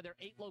 Stop by one of their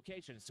 8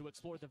 locations to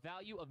explore the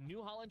value of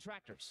New Holland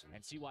tractors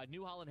and see why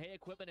New Holland hay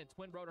equipment and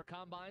twin rotor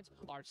combines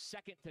are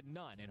second to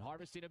none in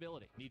harvesting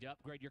ability. Need to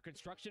upgrade your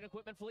construction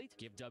equipment fleet?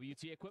 Give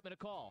WT Equipment a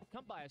call.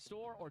 Come by a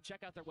store or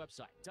check out their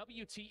website,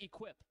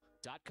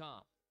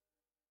 WTEquip.com.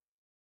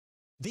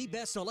 The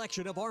best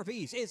selection of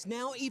RVs is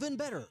now even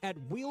better at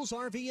Wheels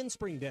RV in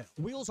Springdale.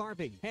 Wheels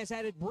RV has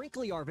added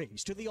Brinkley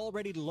RVs to the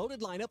already loaded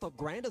lineup of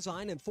Grand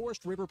Design and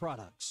Forest River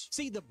products.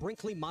 See the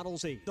Brinkley Model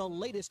Z, the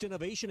latest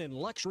innovation in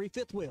luxury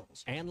fifth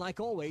wheels. And like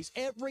always,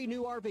 every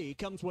new RV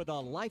comes with a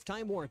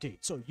lifetime warranty,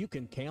 so you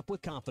can camp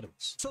with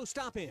confidence. So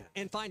stop in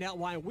and find out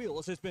why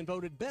Wheels has been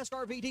voted best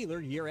RV dealer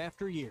year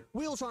after year.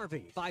 Wheels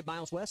RV, 5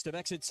 miles west of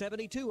exit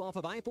 72 off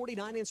of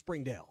I-49 in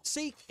Springdale.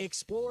 Seek,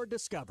 explore,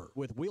 discover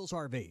with Wheels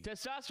RV.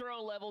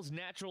 Testosterone levels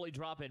naturally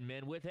drop in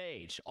men with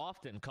age,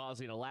 often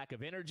causing a lack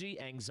of energy,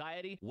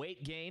 anxiety,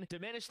 weight gain,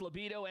 diminished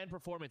libido, and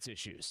performance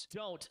issues.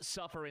 Don't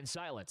suffer in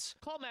silence.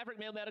 Call Maverick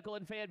Male Medical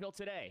in Fayetteville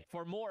today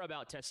for more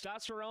about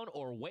testosterone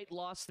or weight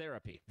loss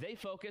therapy. They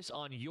focus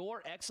on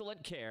your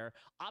excellent care,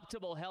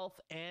 optimal health,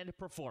 and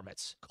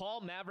performance.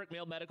 Call Maverick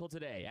Male Medical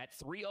today at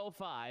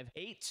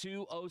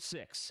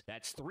 305-8206.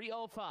 That's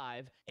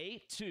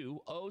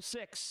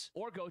 305-8206.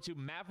 Or go to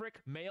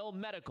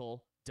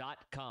maverickmalemedical.com.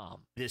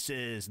 This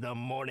is the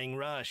Morning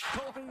Rush.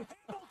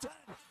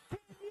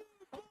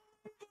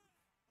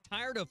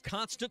 Tired of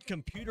constant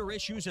computer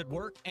issues at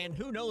work? And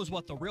who knows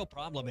what the real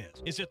problem is?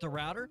 Is it the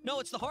router?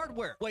 No, it's the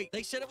hardware. Wait,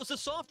 they said it was the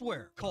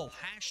software. Call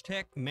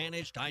Hashtech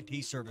Managed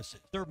IT Services.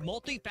 Their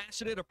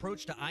multifaceted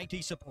approach to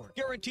IT support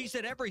guarantees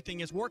that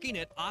everything is working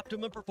at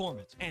optimum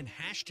performance. And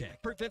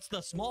Hashtech prevents the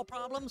small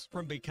problems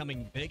from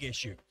becoming big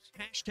issues.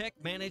 Hashtech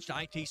Managed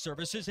IT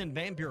Services in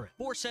Van Buren.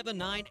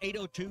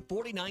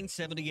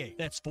 479-802-4978.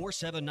 That's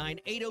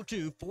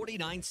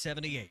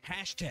 479-802-4978.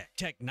 Hashtech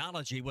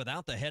Technology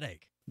without the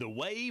headache. The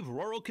Wave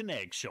Rural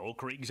Connect Shoal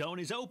Creek Zone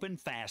is open.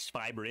 Fast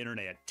fiber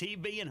internet,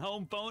 TV, and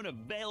home phone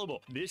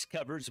available. This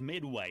covers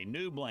Midway,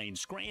 New Blaine,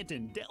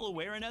 Scranton,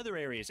 Delaware, and other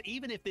areas.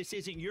 Even if this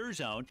isn't your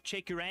zone,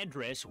 check your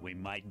address. We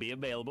might be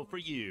available for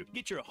you.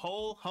 Get your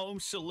whole home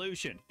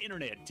solution.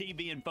 Internet,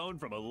 TV, and phone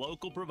from a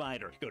local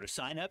provider. Go to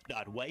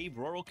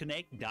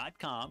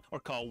signup.waveruralconnect.com or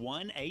call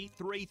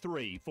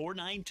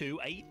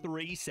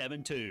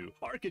 1-833-492-8372.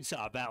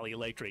 Arkansas Valley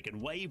Electric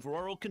and Wave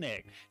Rural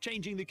Connect,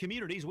 changing the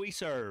communities we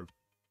serve.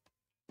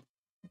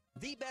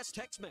 The best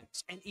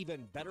Tex-Mex and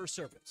even better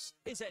service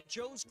is at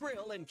Joe's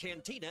Grill and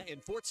Cantina in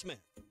Fort Smith.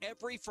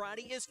 Every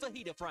Friday is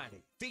Fajita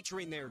Friday,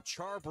 featuring their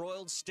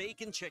charbroiled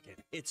steak and chicken.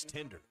 It's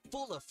tender,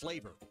 full of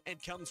flavor,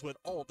 and comes with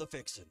all the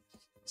fixings.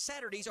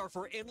 Saturdays are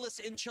for endless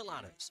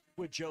enchiladas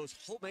with Joe's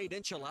homemade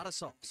enchilada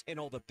sauce and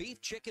all the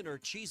beef, chicken, or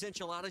cheese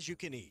enchiladas you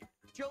can eat.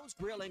 Joe's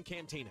Grill and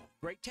Cantina.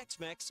 Great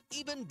Tex-Mex,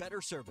 even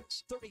better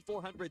service.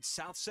 3400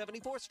 South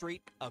 74th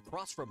Street,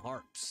 across from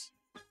Harps.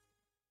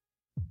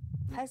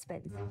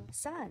 Husbands,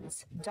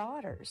 sons,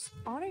 daughters,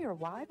 honor your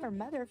wife or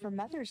mother for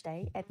Mother's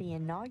Day at the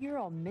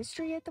inaugural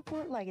Mystery at the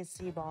Fort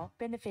Legacy Ball,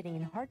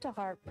 benefiting Heart to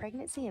Heart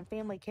Pregnancy and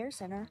Family Care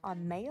Center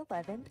on May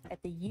 11th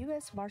at the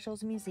U.S.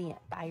 Marshals Museum.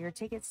 Buy your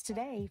tickets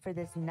today for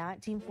this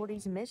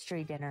 1940s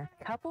mystery dinner,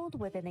 coupled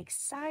with an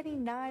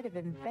exciting night of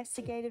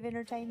investigative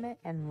entertainment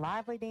and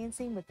lively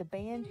dancing with the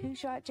band Who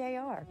Shot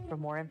JR. For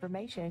more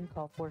information,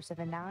 call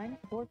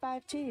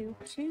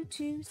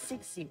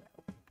 479-452-2260.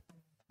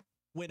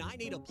 When I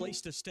need a place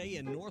to stay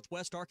in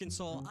Northwest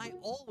Arkansas, I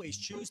always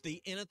choose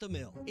the Inn at the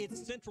Mill.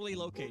 It's centrally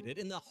located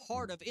in the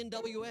heart of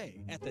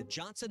NWA at the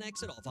Johnson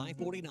exit off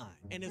I-49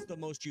 and is the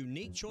most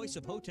unique choice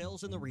of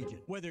hotels in the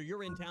region. Whether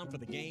you're in town for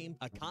the game,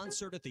 a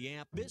concert at the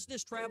Amp,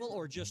 business travel,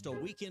 or just a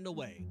weekend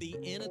away, the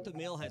Inn at the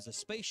Mill has a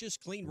spacious,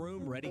 clean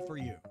room ready for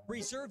you.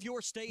 Reserve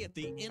your stay at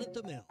the Inn at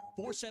the Mill,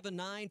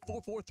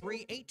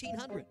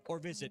 479-443-1800, or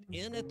visit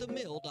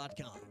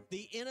innatthemill.com.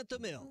 The Inn at the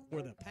Mill,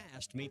 where the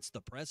past meets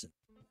the present.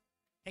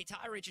 Hey,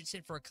 Ty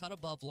Richardson for A Cut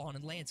Above Lawn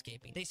and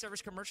Landscaping. They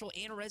service commercial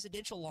and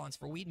residential lawns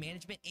for weed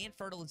management and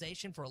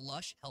fertilization for a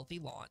lush, healthy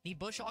lawn. Need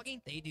bush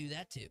hogging? They do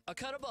that too. A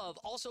Cut Above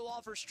also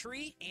offers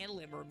tree and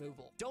limb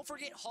removal. Don't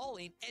forget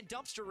hauling and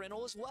dumpster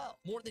rental as well.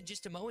 More than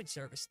just a mowing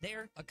service,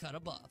 they're A Cut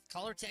Above.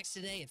 Call or text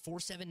today at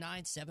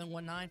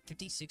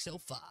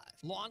 479-719-5605.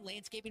 Lawn,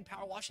 landscaping,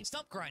 power washing,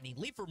 stump grinding,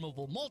 leaf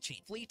removal, mulching,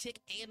 flea tick,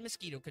 and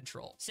mosquito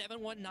control.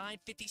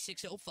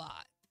 719-5605.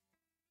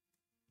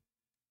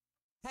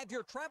 Have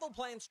your travel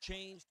plans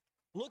changed?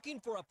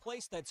 Looking for a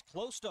place that's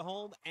close to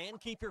home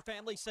and keep your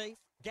family safe?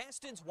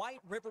 Gaston's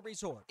White River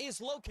Resort is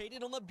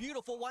located on the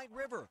beautiful White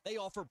River. They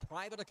offer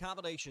private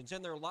accommodations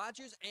in their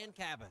lodges and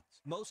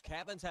cabins. Most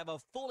cabins have a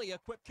fully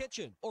equipped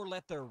kitchen or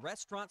let their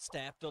restaurant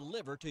staff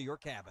deliver to your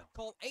cabin.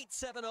 Call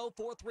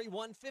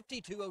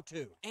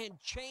 870-431-5202 and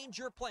change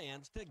your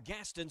plans to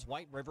Gaston's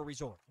White River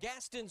Resort.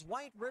 Gaston's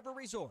White River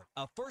Resort,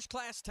 a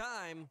first-class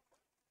time,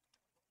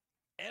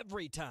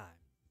 every time.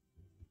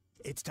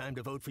 It's time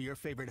to vote for your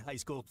favorite high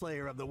school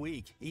player of the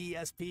week.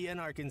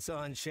 ESPN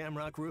Arkansas and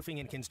Shamrock Roofing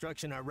and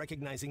Construction are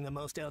recognizing the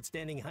most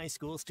outstanding high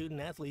school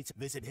student athletes.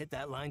 Visit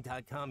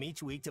hitthatline.com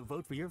each week to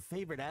vote for your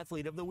favorite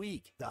athlete of the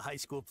week. The high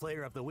school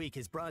player of the week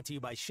is brought to you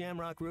by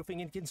Shamrock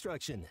Roofing and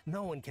Construction.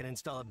 No one can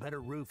install a better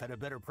roof at a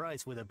better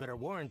price with a better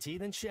warranty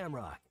than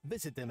Shamrock.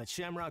 Visit them at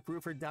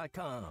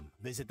shamrockroofer.com.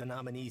 Visit the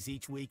nominees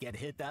each week at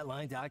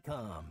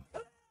hitthatline.com.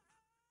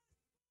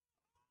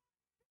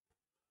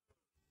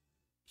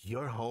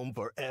 your home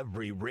for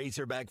every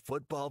Razorback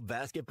football,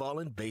 basketball,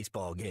 and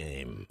baseball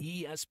game.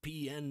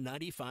 ESPN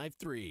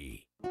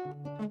 95.3.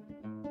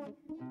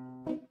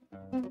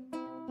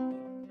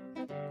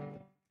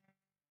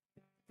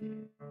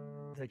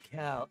 The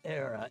Cal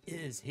era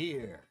is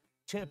here.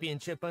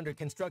 Championship Under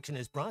Construction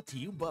is brought to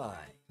you by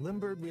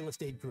Limbird Real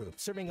Estate Group,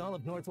 serving all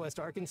of Northwest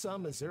Arkansas,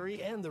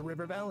 Missouri, and the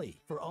River Valley.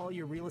 For all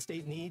your real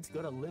estate needs,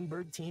 go to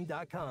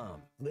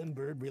LimbirdTeam.com.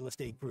 Limbird Real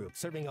Estate Group,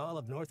 serving all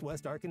of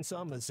Northwest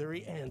Arkansas,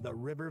 Missouri, and the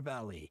River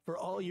Valley. For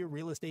all your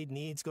real estate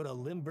needs, go to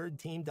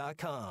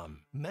LimbirdTeam.com.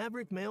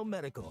 Maverick Male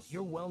Medical,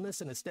 your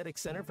wellness and aesthetic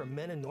center for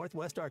men in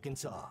Northwest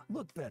Arkansas.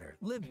 Look better,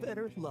 live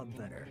better, love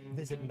better.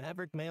 Visit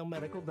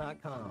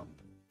MaverickMaleMedical.com.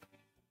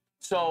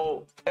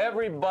 So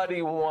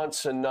everybody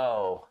wants to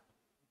know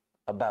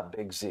about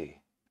Big Z.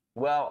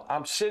 Well,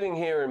 I'm sitting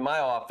here in my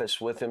office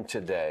with him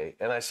today,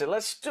 and I said,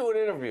 let's do an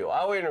interview.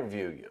 I'll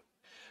interview you.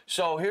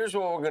 So here's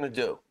what we're going to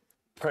do.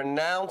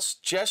 Pronounce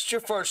just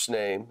your first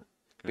name,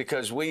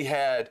 because we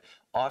had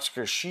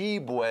Oscar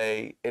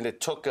Shibwe, and it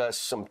took us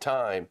some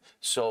time.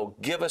 So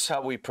give us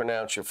how we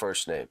pronounce your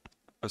first name.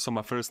 So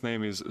my first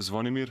name is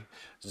Zvonimir.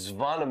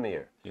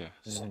 Zvonimir. Yeah.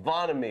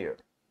 Zvonimir.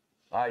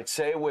 All right,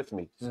 say it with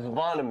me.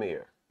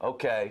 Zvonimir.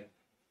 Okay.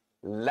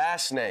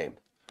 Last name.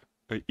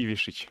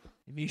 Ivisic.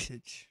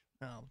 Ivisic.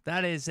 Oh,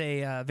 that is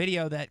a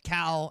video that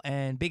Cal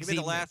and Big Z. Give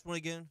me the last one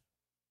again.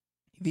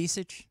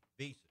 Ivisic.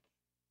 Vesic.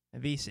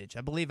 Ivisic.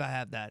 I believe I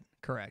have that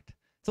correct.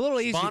 It's a little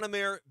easier.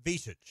 Zvonimir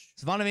Vesic.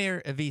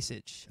 Zvonimir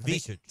Ivisic.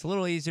 Vesic. It's a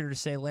little easier to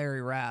say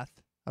Larry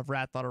Rath of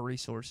Rath Auto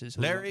Resources.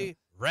 Larry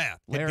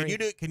Rath. Larry.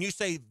 Can you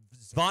say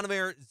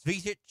Zvonimir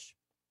Vesic?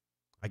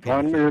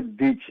 Zvonimir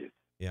Vesic.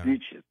 Yeah.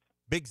 Vesic.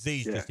 Big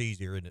Z's just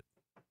easier, isn't it?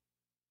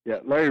 Yeah,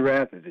 Larry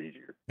Rath is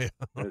easier. Yeah.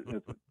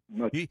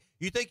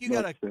 You think you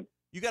got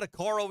a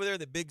car over there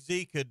that Big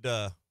Z could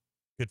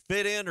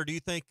fit in, or do you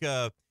think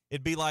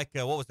it'd be like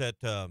what was that?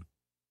 The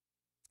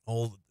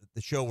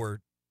show where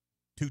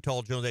Too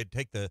Tall Jones, they'd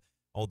take the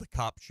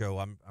cop show.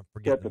 I'm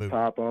forgetting Get the movie.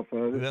 top off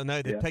of it.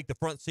 No, they'd take the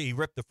front seat. He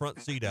ripped the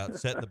front seat out and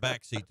sat in the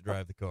back seat to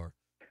drive the car.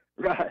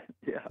 Right.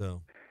 Yeah.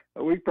 So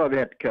we probably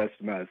have to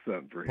customize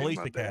something for him. Police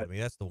I bet. Academy.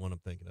 That's the one I'm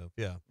thinking of.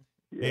 Yeah.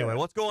 Yeah. Anyway,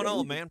 what's going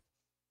on, man?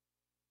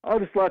 Oh,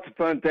 just lots of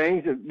fun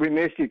things. We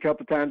missed you a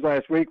couple of times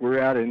last week. We were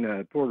out in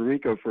Puerto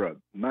Rico for a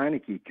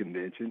Meineke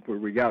convention where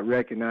we got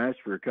recognized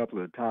for a couple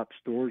of the top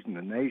stores in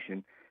the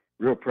nation.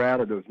 Real proud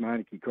of those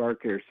Meineke car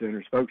care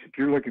centers. Folks, if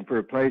you're looking for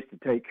a place to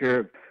take care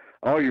of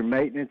all your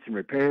maintenance and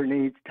repair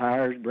needs,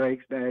 tires,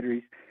 brakes,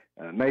 batteries,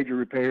 major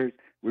repairs,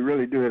 we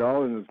really do it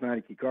all in those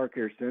Meineke car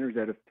care centers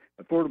at an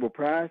affordable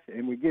price,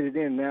 and we get it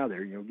in now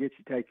there, get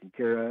you taken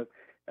care of.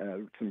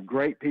 Some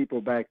great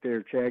people back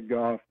there, Chad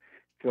Goff,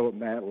 Philip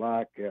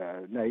Matlock,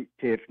 Nate,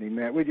 Tiffany,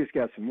 Matt. We just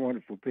got some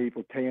wonderful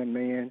people, Tan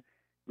Man,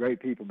 great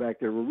people back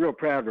there. We're real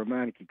proud of our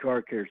Meineke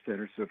Car Care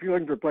Center. So if you're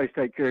looking for a place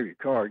to take care of your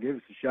car, give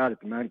us a shot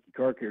at the Meineke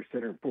Car Care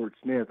Center in Fort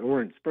Smith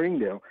or in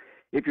Springdale.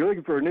 If you're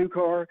looking for a new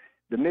car,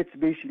 the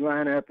Mitsubishi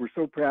lineup, we're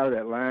so proud of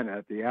that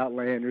lineup. The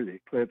Outlander, the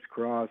Eclipse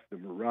Cross, the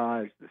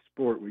Mirage, the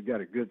Sport, we've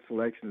got a good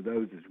selection of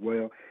those as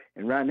well.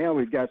 And right now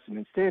we've got some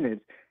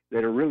incentives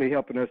that are really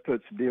helping us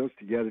put some deals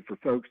together for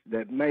folks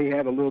that may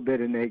have a little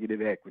bit of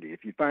negative equity.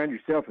 If you find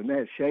yourself in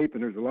that shape,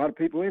 and there's a lot of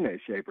people in that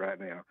shape right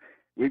now,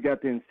 we've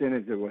got the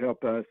incentives that will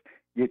help us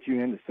get you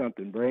into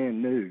something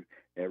brand new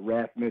at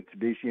Rath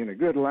Mitsubishi and a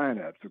good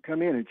lineup. So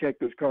come in and check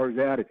those cars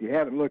out. If you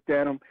haven't looked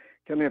at them,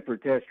 come in for a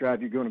test drive.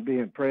 You're going to be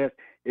impressed.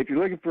 If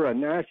you're looking for a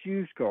nice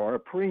used car, a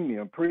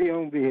premium,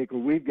 pre-owned vehicle,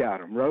 we've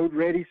got them. Road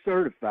ready,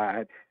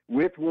 certified,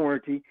 with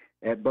warranty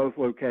at both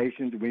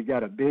locations. We've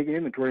got a big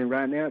inventory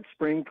right now. It's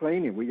spring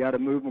cleaning. We got to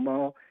move them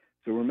all.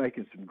 So we're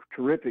making some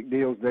terrific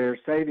deals there.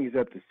 Savings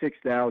up to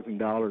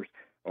 $6,000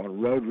 on a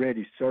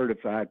road-ready,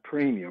 certified,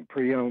 premium,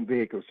 pre-owned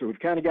vehicle. So we've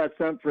kind of got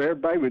something for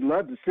everybody. We'd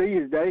love to see you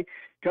today.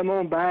 Come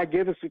on by,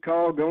 give us a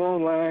call, go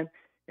online,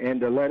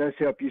 and let us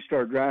help you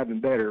start driving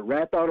better.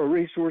 Rath Auto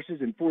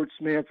Resources in Fort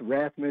Smith,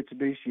 Rath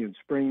Mitsubishi in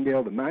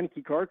Springdale, the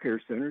Meineke Car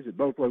Care Centers at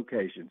both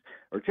locations.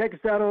 Or check us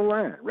out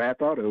online,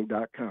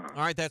 rathauto.com.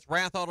 All right, that's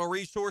Rath Auto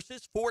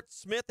Resources, Fort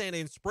Smith, and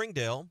in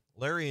Springdale.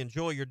 Larry,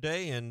 enjoy your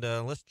day, and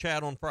let's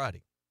chat on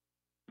Friday.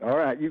 All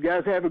right, you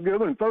guys have a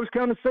good one. Folks,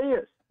 come and see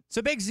us.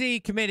 So Big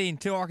Z committing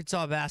to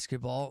Arkansas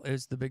basketball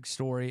is the big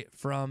story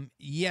from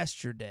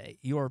yesterday.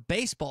 Your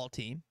baseball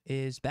team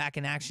is back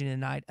in action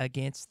tonight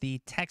against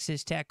the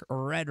Texas Tech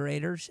Red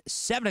Raiders,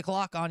 7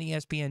 o'clock on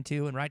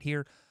ESPN2 and right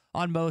here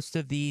on most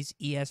of these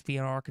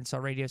ESPN Arkansas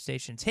radio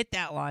stations.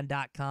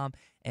 HitThatLine.com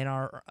and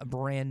our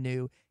brand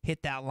new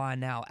Hit That Line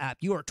Now app.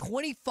 You are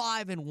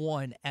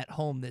 25-1 at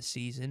home this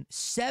season,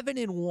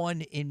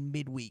 7-1 in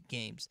midweek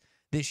games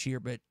this year.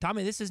 But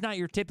Tommy, this is not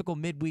your typical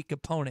midweek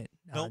opponent.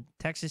 Nope.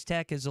 Texas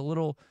Tech is a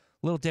little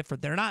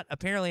different. They're not,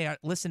 apparently,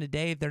 listen to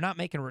Dave, they're not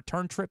making a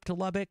return trip to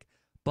Lubbock,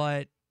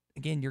 but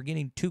again, you're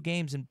getting 2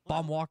 games in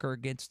Baum Walker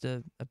against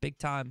a big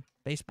time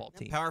baseball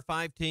team. Power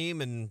 5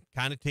 team and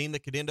kind of team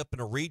that could end up in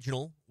a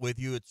regional with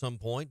you at some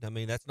point. I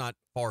mean, that's not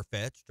far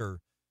fetched or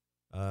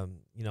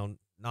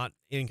not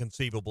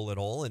inconceivable at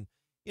all. And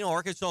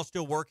Arkansas is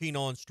still working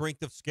on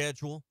strength of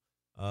schedule.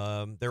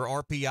 Their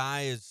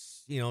RPI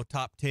is,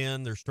 top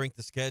 10. Their strength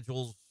of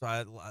schedules,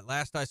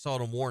 last I saw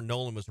it on Warren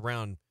Nolan, was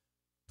around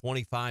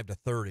 25 to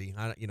 30.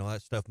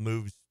 That stuff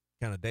moves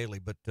kind of daily.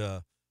 But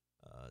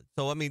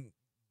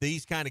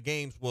these kind of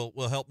games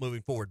will help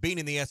moving forward. Being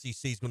in the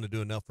SEC is going to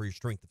do enough for your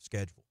strength of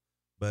schedule.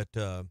 But,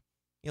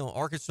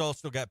 Arkansas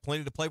still got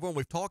plenty to play for. And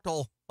we've talked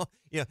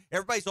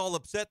everybody's all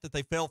upset that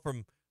they fell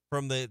from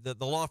the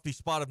lofty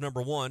spot of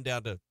number 1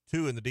 down to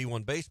 2 in the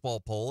D1 baseball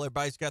poll.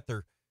 Everybody's got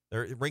they're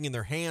wringing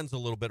their hands a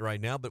little bit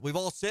right now. But we've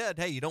all said,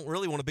 hey, you don't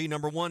really want to be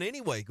number 1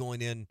 anyway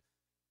going in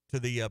to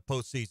the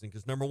postseason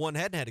because number 1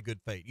 hadn't had a good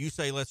fate. You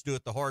say let's do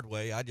it the hard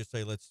way. I just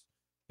say let's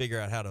figure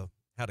out how to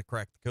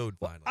crack the code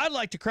finally. I'd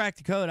like to crack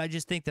the code. I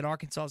just think that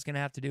Arkansas is going to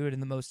have to do it in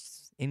the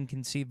most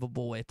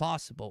inconceivable way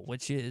possible,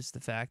 which is the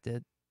fact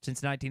that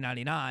since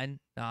 1999,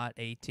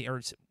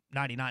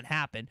 99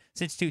 happened,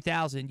 since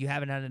 2000, you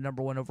haven't had a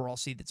number 1 overall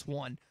seed that's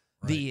won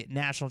the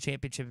national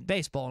championship in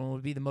baseball, and it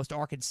would be the most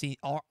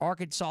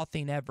Arkansas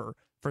thing ever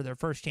for their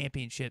first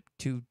championship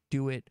to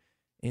do it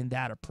in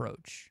that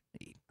approach.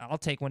 I'll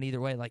take one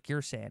either way, like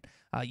you're saying.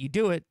 You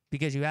do it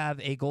because you have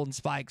a Golden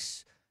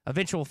Spikes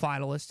eventual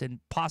finalist and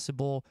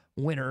possible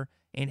winner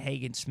in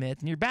Hagen Smith,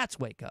 and your bats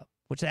wake up,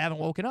 which they haven't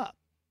woken up.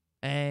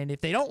 And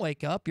if they don't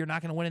wake up, you're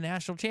not going to win a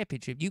national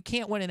championship. You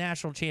can't win a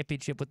national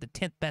championship with the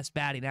 10th best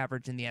batting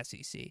average in the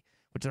SEC,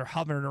 which are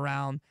hovering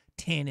around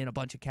 10 in a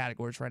bunch of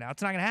categories right now.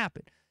 It's not going to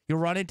happen. You'll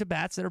run into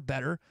bats that are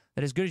better,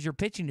 that as good as your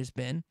pitching has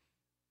been,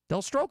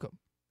 they'll stroke them.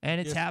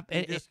 And you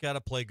just got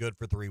to play good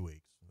for 3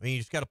 weeks. You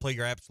just got to play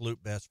your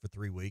absolute best for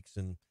 3 weeks.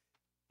 And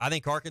I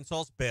think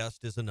Arkansas's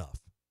best is enough.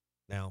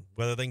 Now,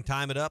 whether they can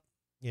time it up,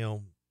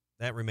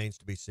 that remains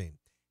to be seen.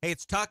 Hey,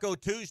 it's Taco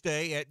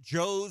Tuesday at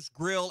Joe's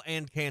Grill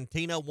and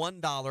Cantina.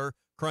 $1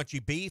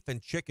 crunchy beef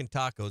and chicken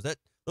tacos.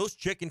 Those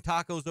chicken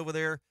tacos over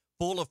there,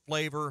 full of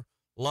flavor.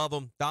 Love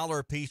them. $1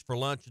 a piece for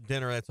lunch and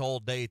dinner. That's all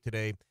day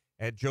today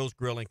at Joe's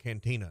Grill and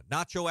Cantina.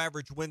 Nacho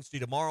Average Wednesday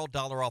tomorrow.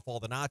 $1 off all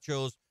the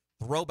nachos.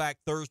 Throwback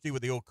Thursday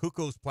with the old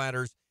Cuco's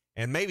platters.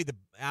 And maybe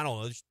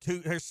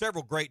there's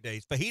several great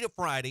days. Fajita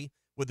Friday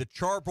with the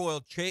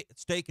charbroiled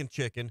steak and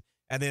chicken.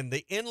 And then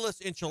the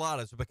endless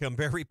enchiladas have become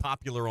very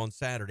popular on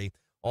Saturday.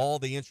 All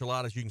the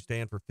enchiladas you can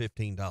stand for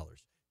 $15.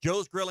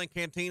 Joe's Grill and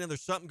Cantina,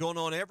 there's something going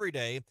on every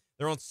day.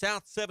 They're on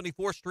South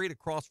 74th Street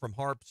across from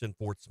Harps in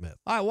Fort Smith.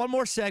 All right, one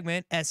more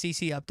segment,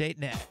 SEC update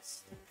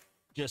next.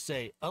 Just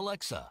say,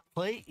 Alexa,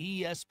 play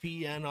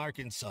ESPN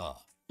Arkansas.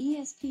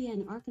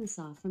 ESPN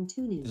Arkansas from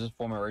TuneIn. This is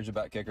former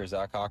Razorback kicker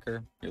Zach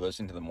Hawker. You're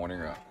listening to The Morning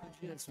Rush.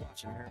 Just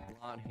watching her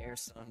blonde hair,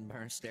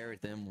 sunburn, stare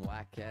at them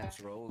white cats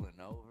rolling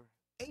over.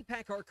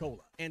 APAC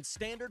Arcola and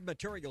Standard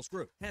Materials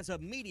Group has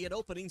immediate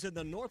openings in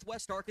the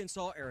Northwest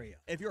Arkansas area.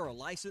 If you're a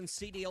licensed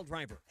CDL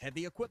driver,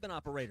 heavy equipment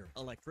operator,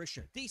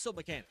 electrician, diesel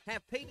mechanic,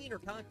 have paving or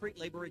concrete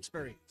labor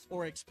experience,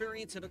 or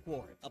experience in a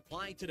quarry,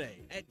 apply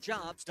today at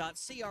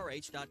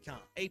jobs.crh.com.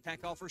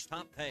 APAC offers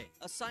top pay,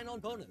 a sign-on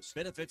bonus,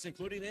 benefits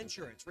including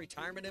insurance,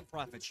 retirement, and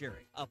profit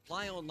sharing.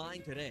 Apply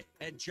online today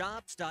at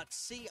jobs.crh.com.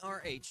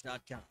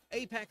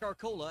 APAC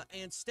Arcola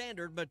and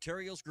Standard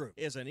Materials Group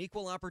is an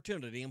equal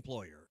opportunity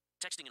employer.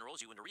 Texting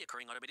enrolls you into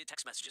recurring automated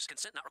text messages.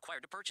 Consent not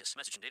required to purchase.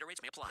 Message and data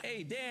rates may apply.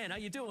 Hey, Dan, how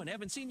you doing?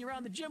 Haven't seen you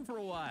around the gym for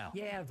a while.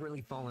 Yeah, I've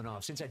really fallen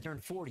off. Since I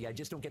turned 40, I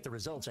just don't get the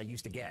results I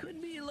used to get.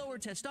 Could be lower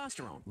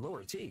testosterone.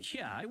 Lower T.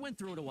 Yeah, I went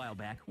through it a while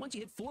back. Once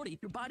you hit 40,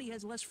 your body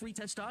has less free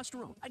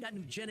testosterone. I got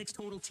Nugenix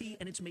Total T,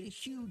 and it's made a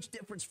huge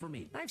difference for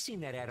me. I've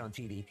seen that ad on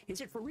TV.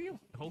 Is it for real?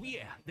 Oh,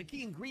 yeah. The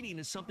key ingredient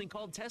is something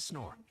called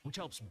Tesnor, which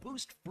helps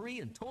boost free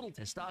and total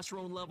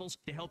testosterone levels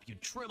to help you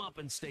trim up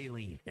and stay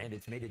lean. And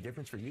it's made a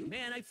difference for you?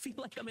 Man, I feel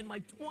like I'm in my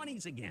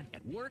 20s again.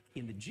 At work,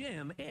 in the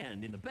gym,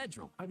 and in the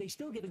bedroom. Are they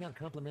still giving out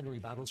complimentary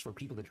bottles for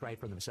people to try it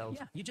for themselves?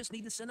 Yeah, you just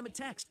need to send them a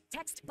text.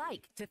 Text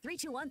BIKE to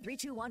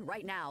 321-321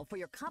 right now for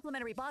your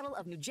complimentary bottle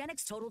of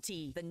Nugenix Total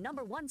T, the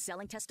 #1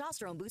 selling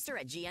testosterone booster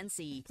at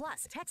GNC.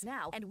 Plus, text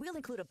now and we'll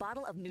include a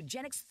bottle of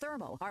Nugenix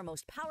Thermo, our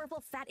most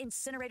powerful fat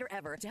incinerator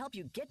ever, to help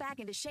you get back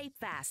into shape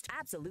fast.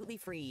 Absolutely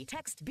free.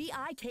 Text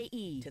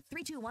BIKE to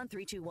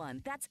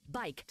 321-321. That's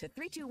BIKE to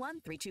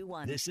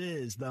 321-321. This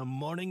is the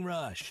Morning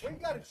Rush. We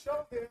got to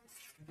show them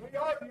we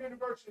are the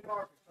University of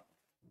Arkansas.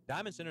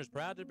 Diamond Center is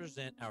proud to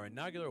present our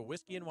inaugural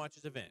Whiskey and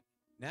Watches event.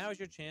 Now is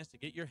your chance to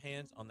get your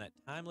hands on that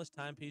timeless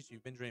timepiece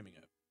you've been dreaming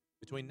of.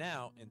 Between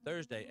now and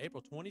Thursday,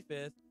 April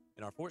 25th,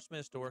 in our Fort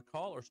Smith store,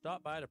 call or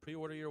stop by to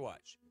pre-order your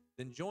watch.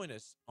 Then join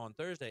us on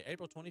Thursday,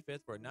 April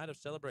 25th for a night of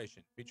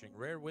celebration featuring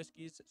rare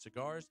whiskeys,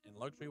 cigars, and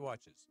luxury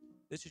watches.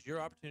 This is your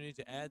opportunity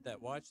to add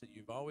that watch that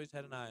you've always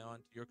had an eye on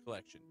to your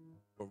collection.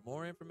 For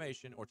more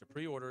information or to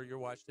pre-order your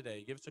watch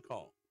today, give us a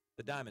call.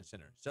 The Diamond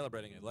Center,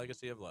 celebrating a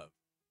legacy of love.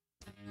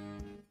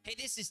 Hey,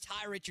 this is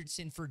Ty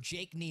Richardson for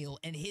Jake Neal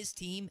and his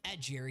team at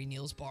Jerry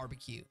Neal's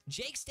Barbecue.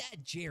 Jake's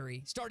dad,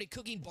 Jerry, started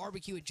cooking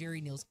barbecue at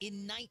Jerry Neal's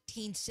in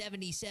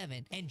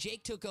 1977, and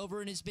Jake took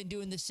over and has been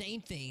doing the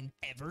same thing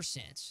ever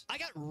since. I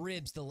got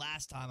ribs the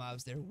last time I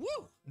was there.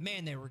 Woo!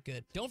 Man, they were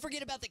good. Don't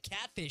forget about the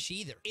catfish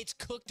either. It's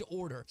cooked to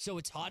order, so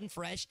it's hot and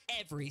fresh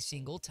every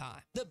single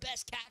time. The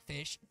best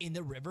catfish in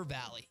the River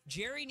Valley.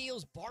 Jerry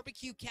Neal's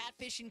Barbecue,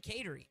 Catfish, and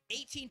Catering,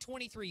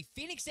 1823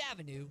 Phoenix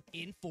Avenue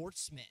in Fort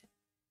Smith.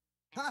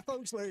 Hi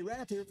folks, Larry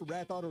Rath here for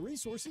Rath Auto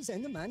Resources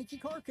and the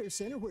Meineke Car Care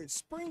Center, where it's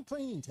spring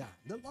cleaning time.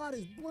 The lot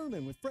is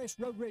blooming with fresh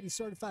road-ready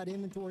certified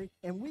inventory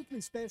and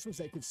weekly specials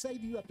that could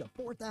save you up to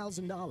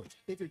 $4,000.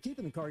 If you're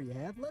keeping the car you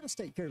have, let us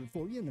take care of it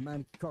for you in the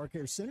Meineke Car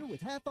Care Center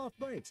with half-off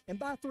brakes and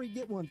buy 3,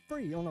 get 1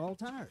 free on all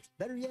tires.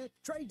 Better yet,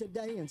 trade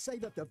today and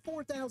save up to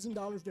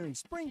 $4,000 during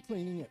spring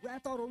cleaning at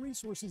Rath Auto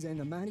Resources and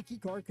the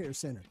Meineke Car Care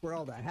Center, where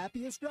all the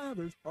happiest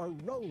drivers are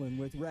rolling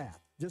with Rath.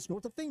 Just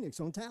north of Phoenix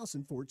on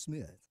Towson, Fort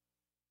Smith.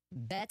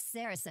 Bet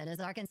Saracen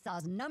is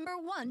Arkansas's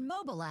 #1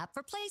 mobile app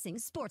for placing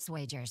sports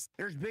wagers.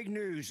 There's big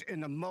news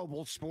in the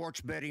mobile sports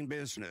betting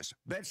business.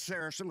 Bet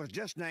Saracen was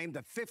just named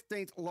the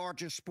 15th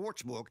largest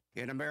sports book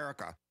in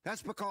America.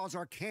 That's because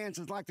our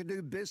Kansans like to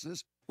do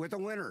business with a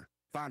winner.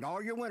 Find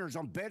all your winners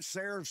on Bet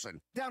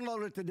Saracen.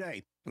 Download it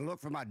today and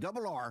look for my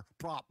R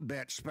prop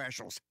bet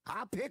specials.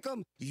 I pick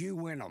them, you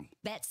win them.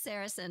 Bet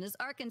Saracen is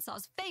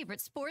Arkansas's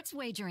favorite sports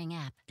wagering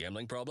app.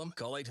 Gambling problem?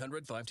 Call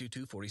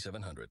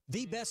 800-522-4700.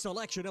 The best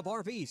selection of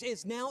RVs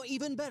is now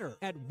even better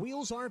at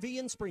Wheels RV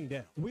in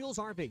Springdale. Wheels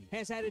RV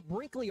has added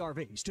Brinkley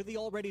RVs to the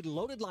already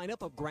loaded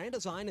lineup of Grand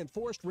Design and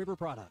Forest River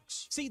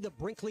products. See the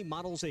Brinkley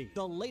Model Z,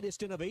 the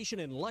latest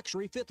innovation in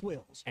luxury fifth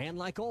wheels. And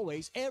like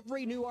always,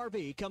 every new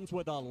RV comes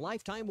with a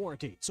lifetime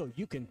warranty, so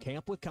you can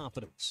camp with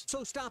confidence.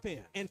 So stop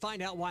in and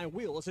find out why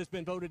Wheels has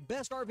been voted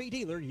best RV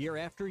dealer year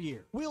after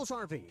year. Wheels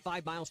RV,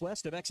 5 miles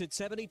west of exit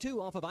 72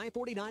 off of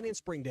I-49 in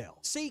Springdale.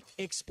 Seek,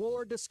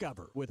 explore,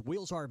 discover with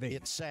Wheels RV.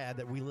 It's sad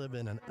that we live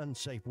in an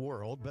unsafe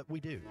world, but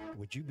we do.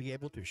 Would you be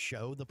able to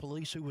show the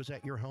police who was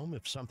at your home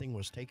if something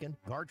was taken?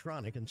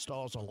 Guardtronic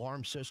installs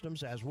alarm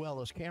systems as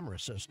well as camera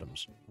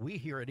systems. We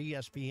here at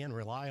ESPN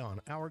rely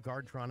on our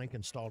Guardtronic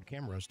installed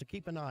cameras to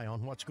keep an eye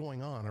on what's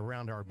going on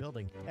around our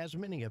building, as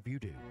many of you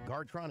do.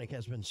 Guardtronic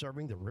has been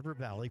serving the River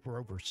Valley for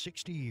over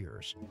 60 years.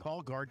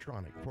 Call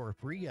Guardtronic for a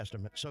free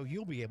estimate so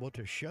you'll be able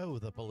to show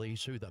the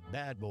police who the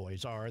bad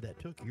boys are that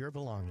took your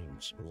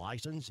belongings.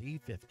 License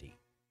E50.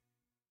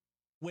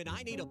 When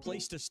I need a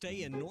place to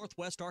stay in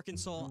Northwest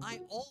Arkansas, I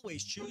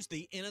always choose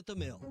the Inn at the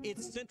Mill.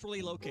 It's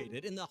centrally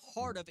located in the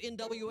heart of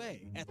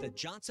NWA at the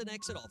Johnson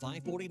exit off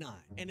I-49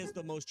 and is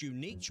the most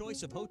unique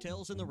choice of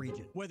hotels in the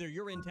region. Whether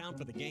you're in town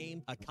for the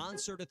game, a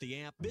concert at the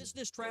Amp,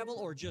 business travel,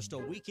 or just a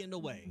weekend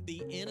away,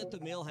 the Inn at the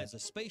Mill has a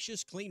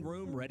spacious, clean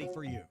room ready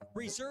for you.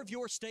 Reserve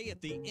your stay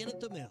at the Inn at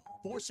the Mill,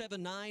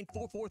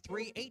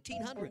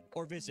 479-443-1800,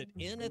 or visit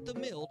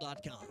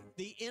innatthemill.com.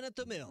 The Inn at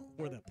the Mill,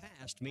 where the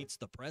past meets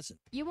the present.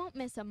 You won't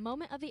miss a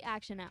moment of the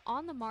action at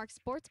On the Mark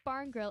Sports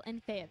Bar and Grill in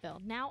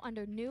Fayetteville, now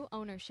under new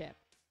ownership.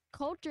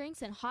 Cold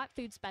drinks and hot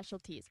food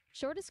specialties,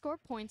 sure to score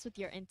points with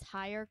your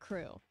entire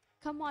crew.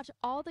 Come watch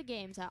all the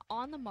games at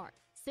On the Mark,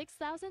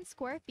 6,000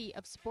 square feet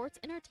of sports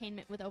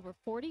entertainment with over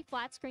 40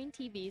 flat screen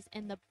TVs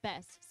and the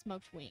best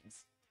smoked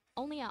wings.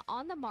 Only at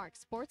On the Mark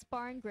Sports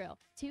Bar and Grill,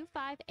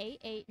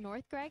 2588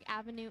 North Gregg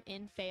Avenue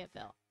in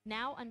Fayetteville,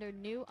 now under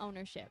new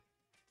ownership.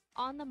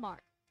 On the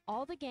Mark,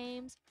 all the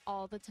games,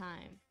 all the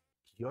time.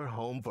 Your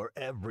home for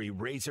every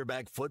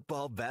Razorback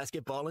football,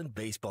 basketball, and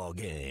baseball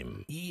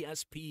game.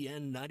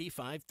 ESPN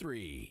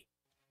 95.3.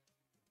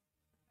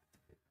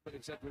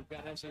 Except we've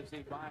got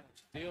SEC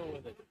finals. Deal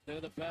with it. They're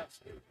the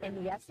best.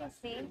 In the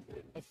SEC,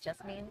 it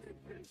just means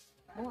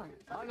more.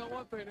 I know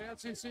one thing. The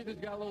SEC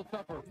just got a little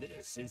tougher.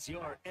 This is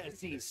your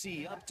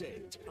SEC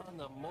update on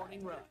the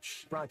Morning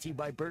Rush. Brought to you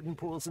by Burton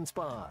Pools and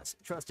Spas.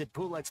 Trusted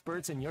pool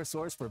experts and your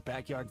source for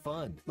backyard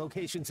fun.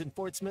 Locations in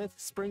Fort Smith,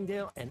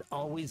 Springdale, and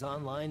always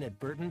online at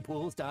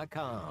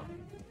burtonpools.com.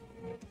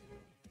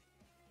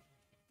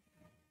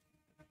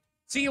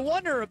 So you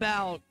wonder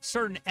about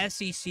certain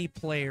SEC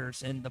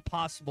players and the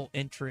possible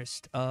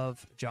interest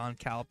of John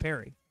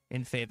Calipari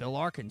in Fayetteville,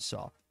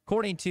 Arkansas.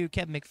 According to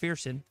Kevin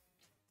McPherson,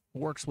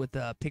 who works with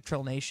Pig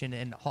Trail Nation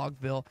in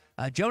Hogville,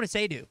 Jonas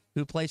Adu,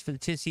 who plays for the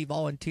Tennessee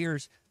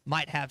Volunteers,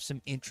 might have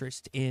some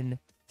interest in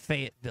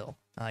Fayetteville.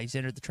 He's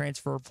entered the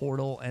transfer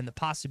portal and the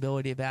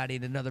possibility of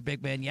adding another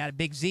big man. You had a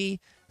Big Z,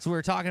 as we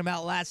were talking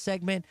about last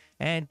segment,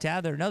 and to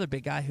add another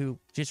big guy who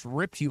just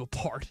ripped you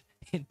apart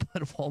in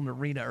Bud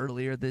Arena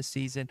earlier this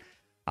season.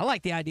 I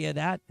like the idea of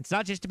that. It's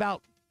not just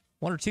about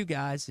one or two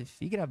guys. If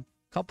you can have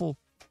a couple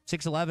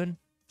 6'11",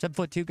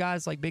 7'2"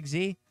 guys like Big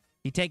Z,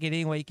 you take it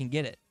any way you can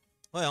get it.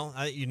 Well,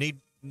 you need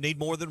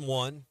more than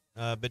one.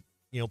 But,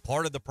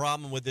 part of the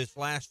problem with this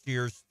last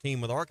year's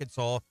team with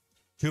Arkansas,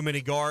 too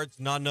many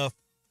guards, not enough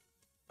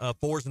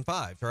 4s and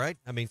 5s, right?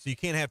 I mean, so you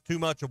can't have too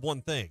much of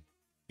one thing.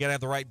 You got to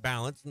have the right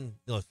balance. And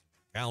listen,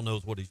 Cal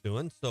knows what he's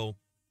doing. So,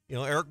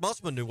 Eric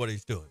Musman knew what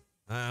he's doing.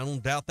 I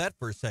don't doubt that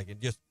for a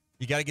second. Just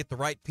You got to get the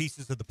right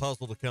pieces of the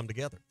puzzle to come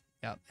together.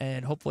 Yeah,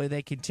 and hopefully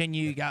they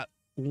continue. You got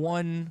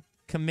one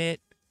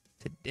commit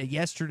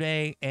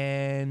yesterday,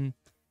 and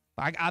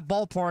I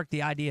ballparked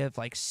the idea of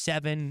like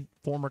 7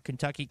 former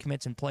Kentucky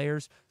commits and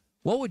players.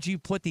 What would you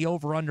put the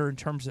over-under in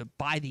terms of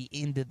by the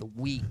end of the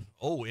week?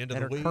 Oh, end of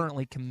the week? That are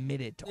currently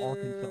committed to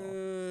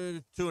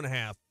Arkansas.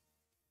 2.5.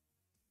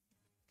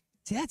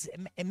 See,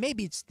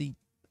 maybe it's the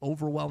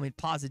overwhelming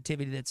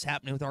positivity that's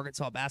happening with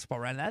Arkansas basketball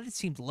right now. That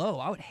seems low.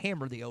 I would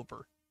hammer the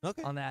over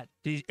on that.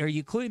 Are you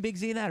including Big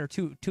Z in that, or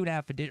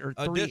 2.5 or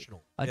 3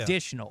 additional?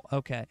 Additional. Yeah.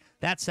 Okay,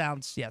 that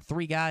sounds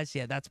 3 guys.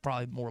 Yeah, that's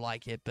probably more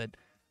like it. But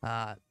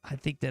I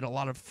think that a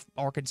lot of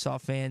Arkansas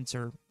fans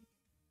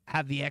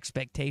have the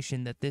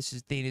expectation that this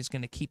thing is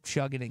going to keep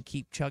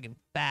chugging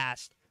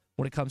fast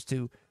when it comes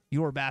to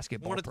your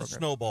basketball program. To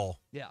snowball.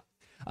 Yeah.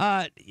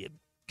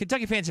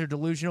 Kentucky fans are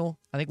delusional.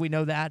 I think we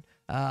know that.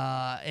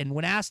 And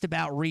when asked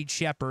about Reed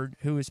Sheppard,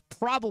 who is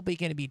probably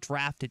going to be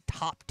drafted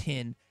top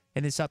 10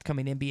 in this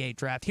upcoming NBA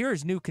draft, here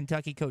is new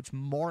Kentucky coach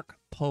Mark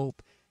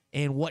Pope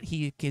and what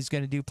he is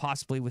going to do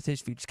possibly with his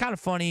future. It's kind of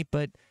funny,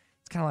 but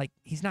it's kind of like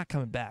he's not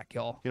coming back,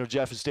 y'all. You know,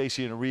 Jeff and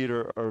Stacy and Reed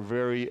are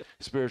very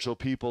spiritual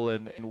people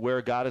and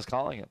where God is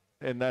calling him.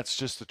 And that's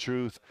just the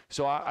truth.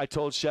 So I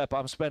told Shep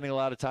I'm spending a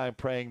lot of time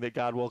praying that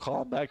God will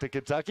call him back to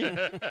Kentucky.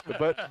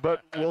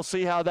 but we'll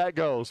see how that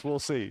goes. We'll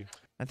see.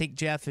 I think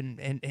Jeff and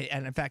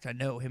in fact I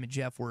know him and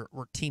Jeff were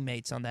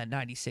teammates on that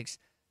 96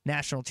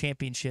 national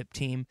championship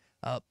team.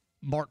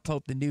 Mark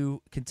Pope, the new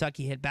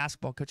Kentucky head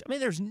basketball coach. I mean,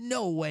 there's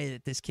no way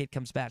that this kid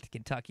comes back to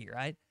Kentucky,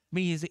 right? I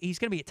mean, he's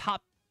going to be a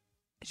top,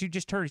 as you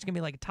just heard, he's going to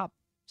be like a top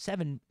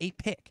 7, 8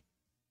 pick.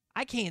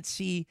 I can't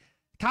see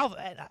Kyle.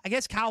 I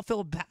guess Kyle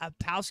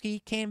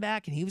Filipowski came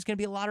back and he was going to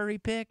be a lottery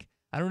pick.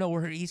 I don't know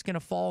where he's going to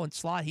fall and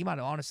slot. He might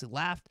have honestly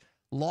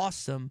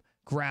lost some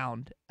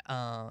ground.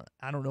 I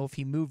don't know if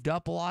he moved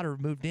up a lot or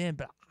moved in,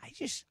 but I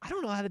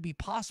don't know how that'd be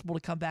possible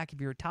to come back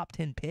if you're a top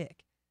 10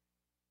 pick.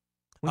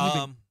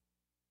 Well,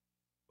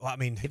 I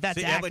mean, if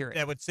that's accurate,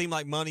 that would seem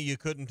like money you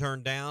couldn't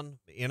turn down.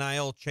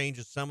 NIL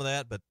changes some of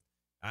that, but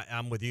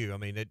I'm with you. I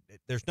mean,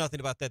 there's nothing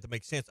about that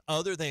makes sense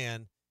other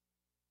than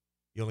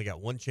you only got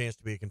one chance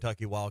to be a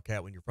Kentucky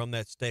Wildcat when you're from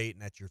that state,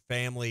 and that's your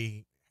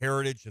family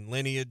heritage and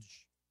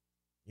lineage.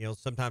 You know,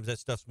 sometimes that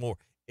stuff's more.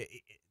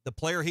 The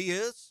player he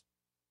is,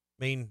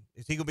 I mean,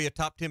 is he going to be a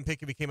top 10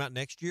 pick if he came out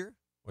next year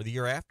or the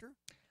year after?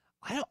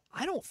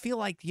 I don't feel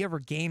like you ever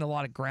gain a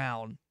lot of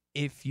ground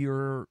if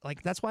you're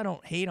like. That's why I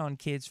don't hate on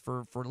kids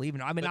for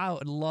leaving. I mean, I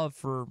would love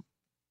for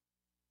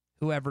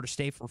whoever to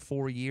stay for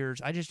 4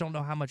 years. I just don't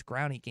know how much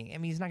ground he can. I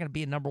mean, he's not going to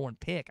be a number 1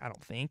 pick, I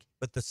don't think.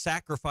 But the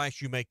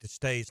sacrifice you make to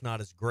stay is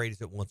not as great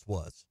as it once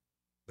was,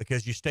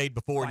 because you stayed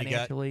before and you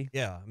got.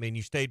 Yeah, I mean,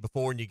 you stayed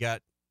before and you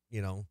got,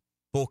 you know,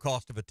 full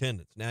cost of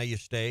attendance. Now you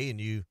stay and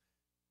you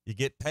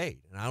get paid.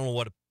 And I don't know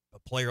what a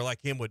player like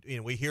him would. You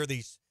know, we hear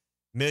these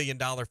 $1 million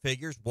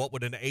figures. What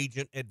would an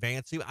agent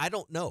advance you? I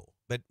don't know,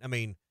 but I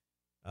mean,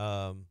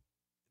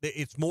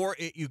 it's more.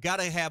 You got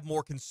to have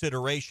more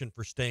consideration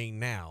for staying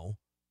now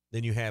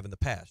than you have in the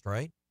past,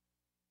 right?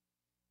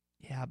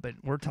 Yeah, but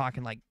we're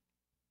talking like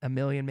 $1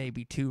 million,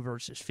 maybe 2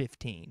 versus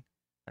 15.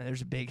 And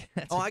there's a big.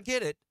 I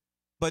get it,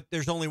 but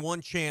there's only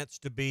one chance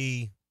to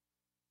be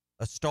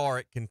a star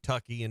at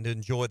Kentucky and to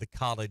enjoy the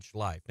college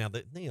life. Now,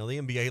 the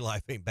NBA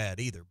life ain't bad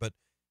either, but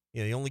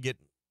you only get.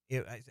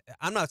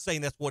 I'm not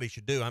saying that's what he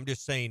should do. I'm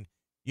just saying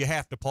you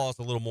have to pause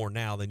a little more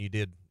now than you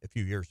did a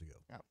few years ago.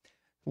 Yeah.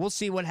 We'll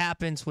see what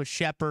happens with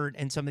Sheppard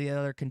and some of the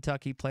other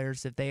Kentucky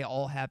players, if they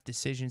all have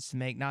decisions to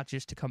make, not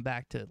just to come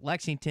back to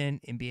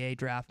Lexington, NBA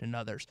draft, and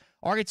others.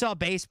 Arkansas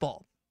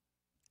baseball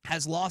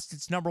has lost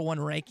its number 1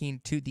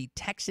 ranking to the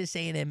Texas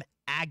A&M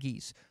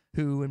Aggies,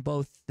 who in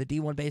both the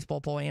D1 baseball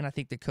poll and I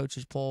think the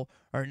coaches poll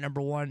are at number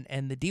 1.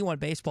 And the D1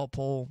 baseball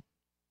poll,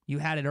 you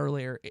had it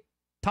earlier,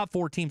 top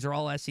 4 teams are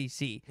all SEC.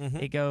 Mm-hmm.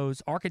 It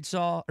goes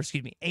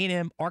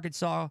A&M,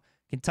 Arkansas,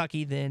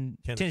 Kentucky, then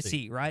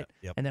Tennessee, right?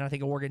 Yep. And then I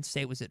think Oregon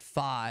State was at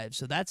 5.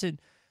 So it's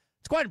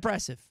quite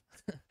impressive.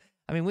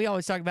 I mean, we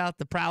always talk about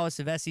the prowess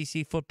of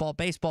SEC football.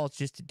 Baseball is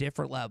just a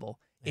different level.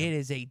 Yep. It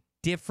is a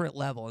different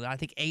level. And I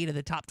think 8 of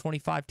the top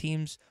 25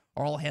 teams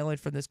are all hailing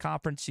from this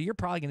conference. So you're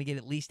probably going to get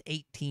at least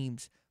 8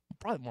 teams,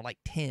 probably more like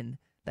 10,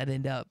 that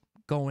end up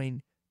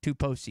going to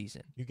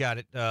postseason. You got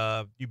it.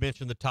 You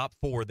mentioned the top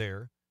 4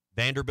 there.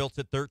 Vanderbilt's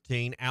at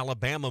 13.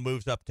 Alabama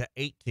moves up to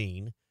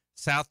 18.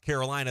 South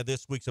Carolina,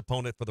 this week's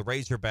opponent for the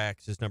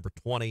Razorbacks, is number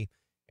 20.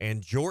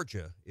 And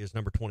Georgia is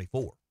number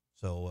 24.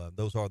 So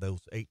those are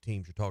those 8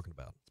 teams you're talking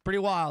about. It's pretty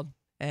wild.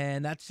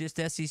 And that's just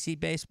SEC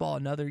baseball,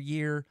 another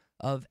year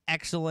of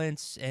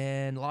excellence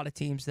and a lot of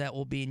teams that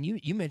will be. And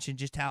you mentioned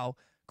just how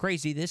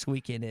crazy this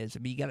weekend is. I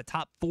mean, you got a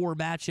top 4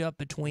 matchup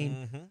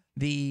between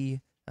the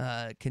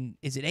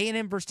is it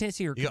A&M versus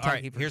Tennessee or Kentucky? All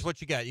right, here's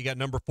what you got. You got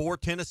number 4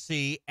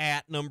 Tennessee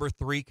at number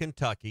 3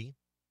 Kentucky.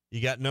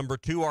 You got number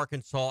 2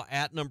 Arkansas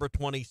at number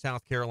 20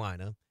 South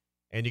Carolina,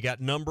 and you got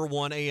number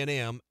 1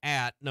 A&M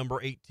at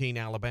number 18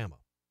 Alabama.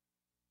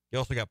 You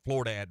also got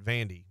Florida at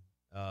Vandy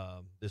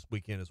this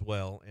weekend as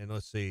well. And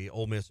let's see,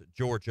 Ole Miss at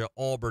Georgia,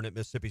 Auburn at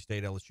Mississippi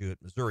State, LSU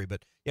at Missouri.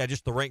 But, yeah,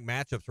 just the ranked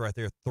matchups right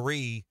there.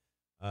 Three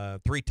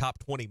top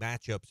 20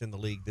 matchups in the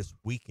league this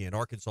weekend.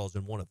 Arkansas is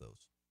in one of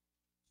those.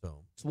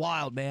 So it's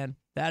wild, man.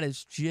 That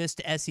is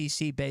just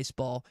SEC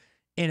baseball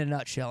in a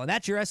nutshell. And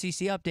that's your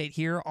SEC update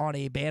here on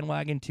a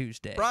Bandwagon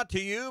Tuesday. Brought to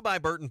you by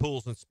Burton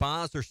Pools and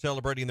Spas. They're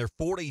celebrating their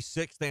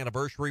 46th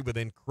anniversary with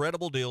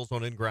incredible deals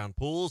on in-ground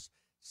pools.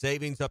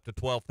 Savings up to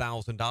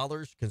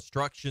 $12,000.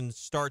 Construction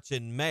starts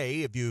in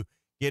May. If you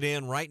get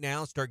in right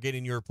now, start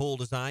getting your pool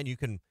design, you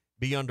can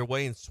be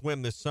underway and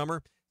swim this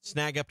summer.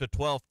 Snag up to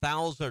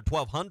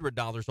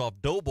 $1,200 off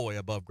Doughboy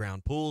above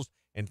ground pools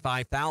and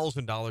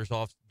 $5,000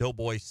 off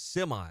Doughboy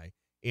semi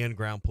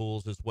in-ground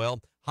pools as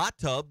well. Hot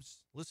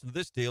tubs, listen to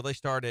this deal. They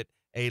start at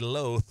a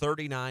low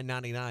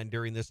 $39.99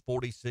 during this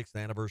 46th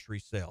anniversary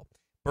sale.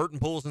 Burton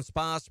Pools and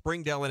Spas,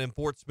 Springdale and in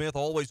Fort Smith,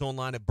 always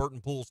online at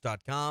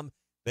burtonpools.com.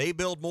 They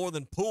build more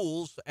than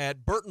pools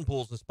at Burton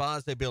Pools and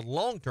Spas. They build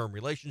long-term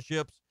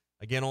relationships.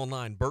 Again,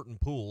 online,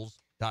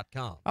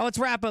 burtonpools.com. Let's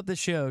wrap up the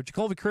show.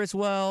 Jacoby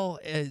Criswell,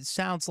 it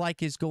sounds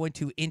like, is going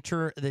to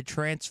enter the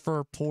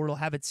transfer portal.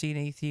 Haven't seen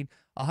anything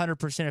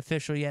 100%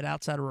 official yet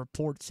outside of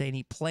reports saying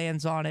he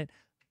plans on it.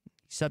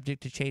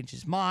 Subject to change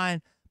his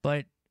mind,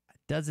 but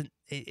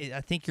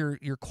I think your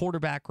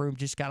quarterback room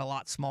just got a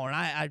lot smaller. And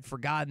I'd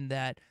forgotten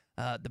that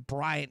the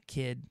Bryant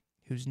kid,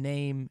 whose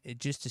name it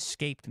just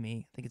escaped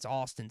me, I think it's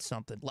Austin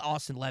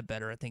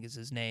Ledbetter, I think is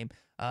his name,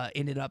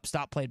 ended up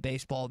stopped playing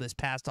baseball this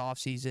past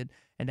offseason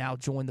and now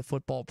joined the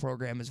football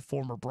program as a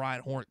former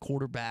Bryant Hornet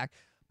quarterback.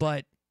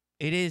 But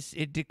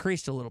it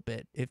decreased a little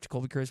bit if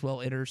Jacoby Criswell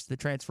enters the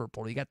transfer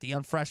portal. You got the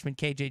young freshman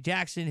K.J.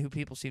 Jackson, who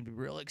people seem to be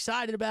real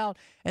excited about,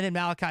 and then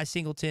Malachi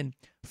Singleton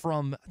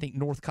from, I think,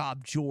 North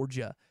Cobb,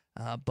 Georgia.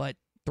 But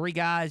three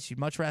guys, you'd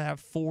much rather have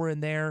four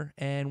in there,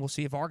 and we'll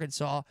see if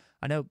Arkansas,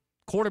 I know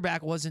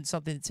quarterback wasn't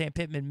something that Sam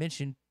Pittman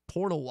mentioned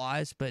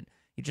portal-wise, but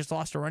you just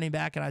lost a running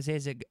back in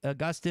Isaiah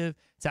Augustive.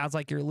 Sounds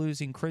like you're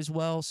losing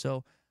Criswell,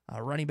 so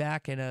a running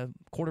back and a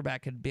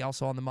quarterback could be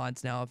also on the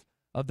minds now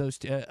of those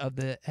of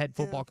the head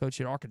football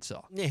coach at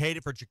Arkansas. You hate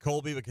it for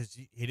Jacoby because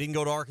he didn't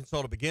go to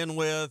Arkansas to begin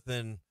with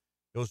and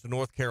goes to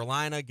North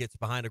Carolina, gets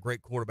behind a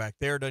great quarterback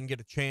there, doesn't get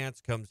a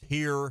chance, comes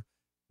here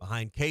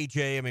behind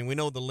KJ. I mean, we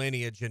know the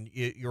lineage, and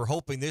you're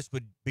hoping this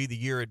would be the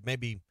year it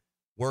maybe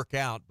work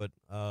out, but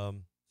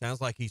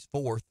sounds like he's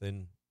fourth,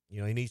 and he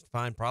needs to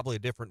find probably a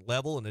different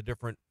level and a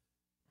different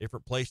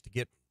place to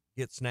get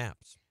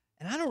snaps.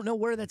 And I don't know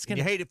where that's going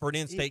to... You hate it for an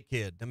in-state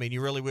kid. I mean,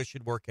 you really wish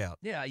it'd work out.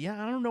 Yeah,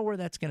 I don't know where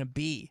that's going to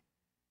be.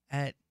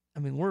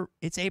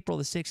 It's April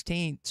the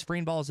 16th.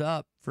 Spring ball's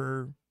up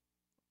for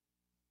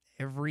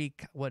every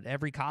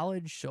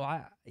college.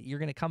 So you're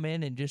going to come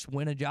in and just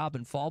win a job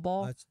in fall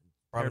ball. That's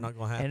probably not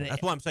going to happen.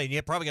 That's what I'm saying.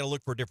 You probably got to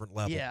look for a different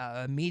level.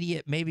 Yeah,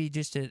 immediate. Maybe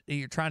just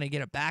you're trying to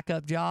get a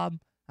backup job.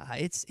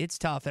 It's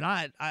tough, and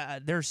I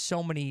there's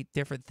so many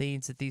different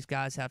things that these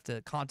guys have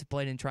to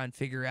contemplate and try and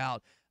figure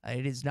out.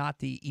 It is not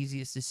the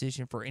easiest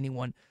decision for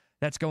anyone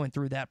that's going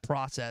through that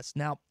process.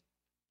 Now,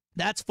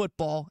 that's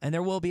football, and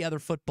there will be other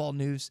football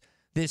news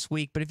this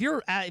week. But if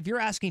you're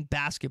asking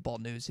basketball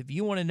news, if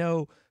you want to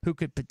know who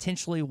could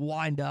potentially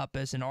wind up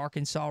as an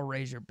Arkansas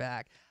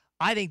Razorback,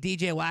 I think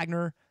DJ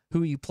Wagner,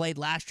 who you played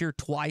last year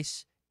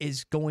twice,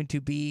 is going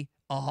to be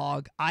a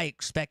hog. I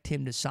expect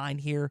him to sign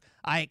here.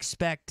 I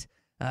expect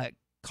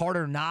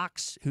Carter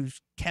Knox, who's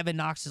Kevin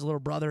Knox's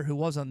little brother, who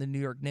was on the New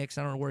York Knicks.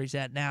 I don't know where he's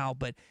at now,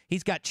 but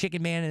he's got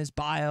Chicken Man in his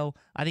bio.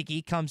 I think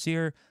he comes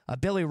here.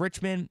 Billy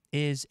Richmond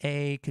is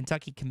a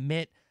Kentucky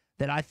commit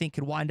that I think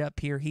could wind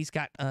up here. He's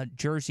got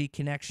Jersey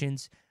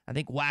connections. I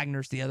think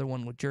Wagner's the other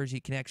one with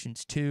Jersey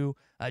connections too.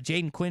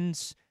 Jaden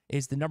Quins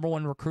is the number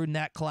one recruit in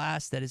that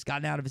class that has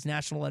gotten out of his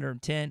national letter of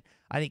intent.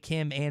 I think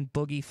him and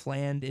Boogie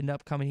Fland end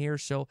up coming here.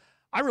 So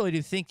I really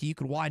do think that you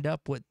could wind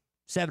up with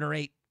 7 or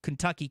 8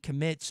 Kentucky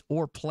commits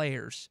or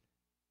players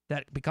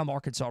that become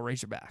Arkansas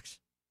Razorbacks.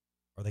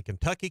 Are they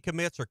Kentucky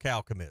commits or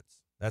Cal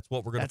commits? That's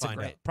what we're going to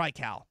find out. Probably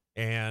Cal.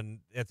 And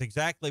that's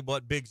exactly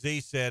what Big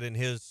Z said in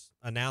his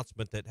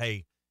announcement that,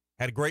 hey,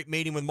 had a great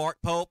meeting with Mark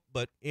Pope,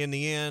 but in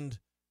the end,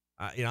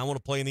 I want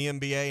to play in the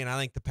NBA, and I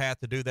think the path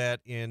to do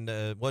that in,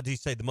 what did he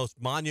say, the most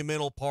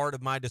monumental part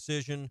of my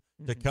decision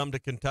to come to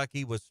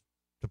Kentucky was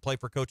to play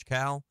for Coach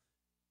Cal.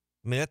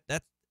 I mean,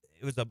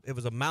 it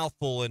was a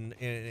mouthful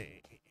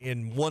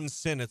in one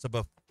sentence of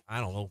 4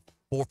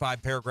 or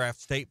 5 paragraph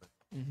statement.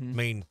 I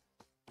mean,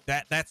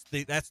 that's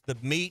the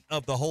meat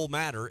of the whole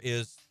matter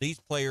is these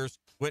players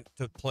went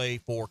to play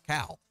for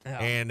Cal. Yeah.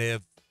 And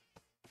if,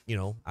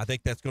 I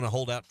think that's going to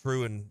hold out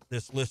true in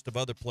this list of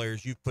other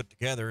players you've put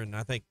together, and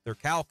I think they're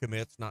Cal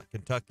commits, not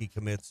Kentucky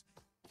commits,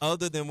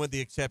 other than with the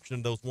exception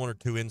of those 1 or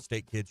 2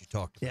 in-state kids you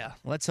talked about. Yeah,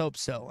 let's hope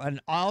so.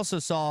 And I also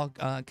saw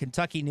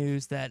Kentucky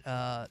news that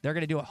they're going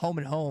to do a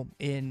home-and-home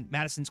in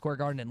Madison Square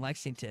Garden in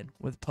Lexington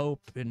with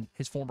Pope and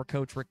his former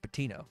coach, Rick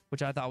Pitino,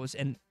 which I thought was,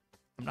 and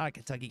I'm not a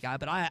Kentucky guy,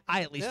 but I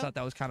at least thought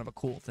that was kind of a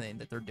cool thing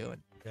that they're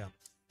doing. Yeah.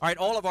 All right,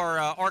 all of our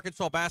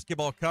Arkansas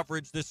basketball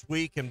coverage this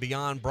week and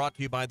beyond brought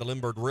to you by the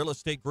Limbird Real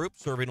Estate Group,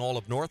 serving all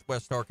of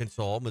Northwest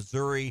Arkansas,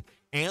 Missouri,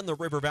 and the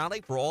River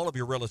Valley. For all of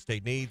your real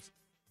estate needs,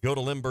 go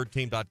to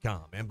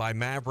LimbirdTeam.com. And by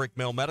Maverick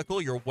Male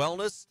Medical, your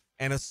wellness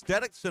and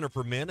aesthetic center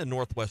for men in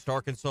Northwest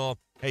Arkansas.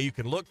 Hey, you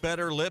can look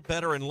better, live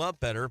better, and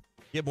love better.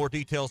 Get more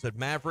details at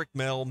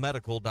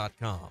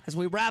MaverickMaleMedical.com. As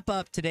we wrap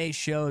up today's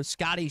show,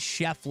 Scotty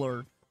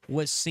Scheffler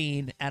was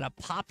seen at a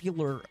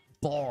popular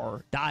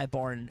dive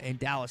bar in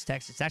Dallas,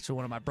 Texas. It's actually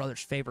one of my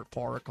brother's favorite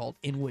bar called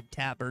Inwood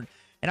Tavern.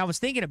 And I was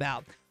thinking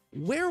about,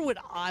 where would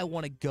I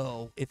want to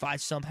go if I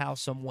somehow,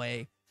 some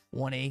way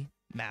won a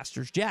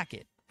Masters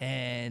jacket?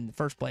 And the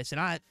first place, and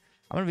I'm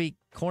going to be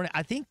corny.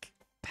 I think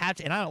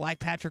Patrick, and I don't like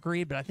Patrick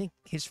Reed, but I think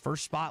his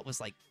first spot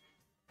was like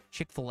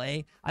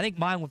Chick-fil-A. I think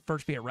mine would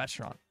first be a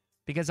restaurant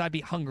because I'd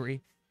be hungry.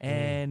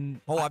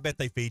 And I bet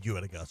they feed you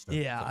at Augusta.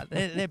 Yeah,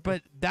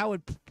 but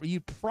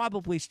you'd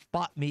probably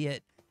spot me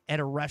at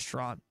a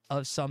restaurant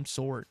of some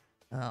sort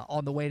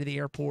on the way to the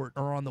airport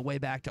or on the way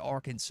back to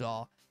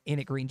Arkansas in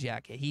a green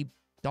jacket. He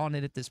donned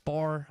it at this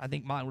bar. I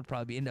think mine would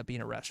probably end up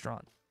being a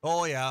restaurant.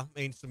 Oh yeah, I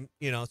mean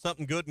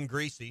something good and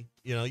greasy.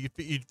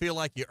 You'd feel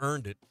like you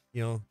earned it.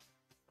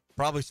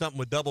 Probably something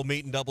with double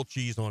meat and double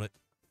cheese on it.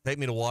 Take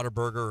me to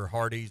Whataburger or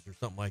Hardee's or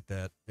something like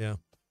that. Yeah.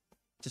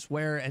 Just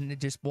while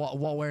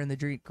wearing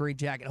the green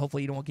jacket,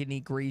 hopefully you don't get any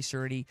grease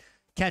or any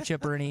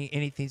ketchup or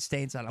anything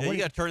stains on it. Yeah, you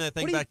got to turn that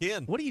thing back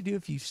in. What do you do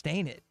if you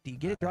stain it? Do you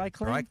get it dry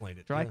cleaned? Dry cleaned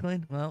it. Dry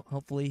cleaned? Well,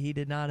 hopefully he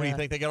did not. What do you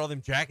think? They got all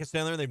them jackets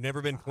down there? They've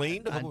never been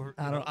cleaned? I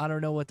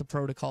don't know what the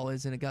protocol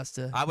is in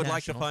Augusta. I would National.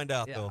 like to find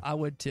out, though. I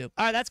would too.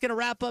 All right, that's going to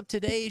wrap up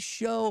today's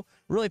show.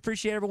 Really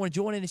appreciate everyone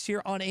joining us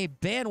here on a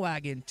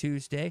Bandwagon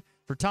Tuesday.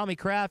 For Tommy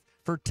Kraft,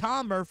 for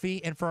Tom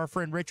Murphy, and for our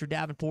friend Richard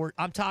Davenport,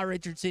 I'm Ty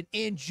Richardson.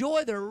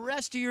 Enjoy the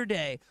rest of your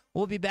day.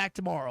 We'll be back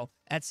tomorrow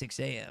at 6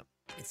 a.m.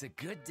 It's a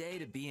good day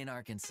to be in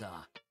Arkansas.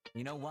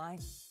 You know why?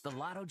 The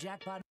Lotto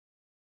jackpot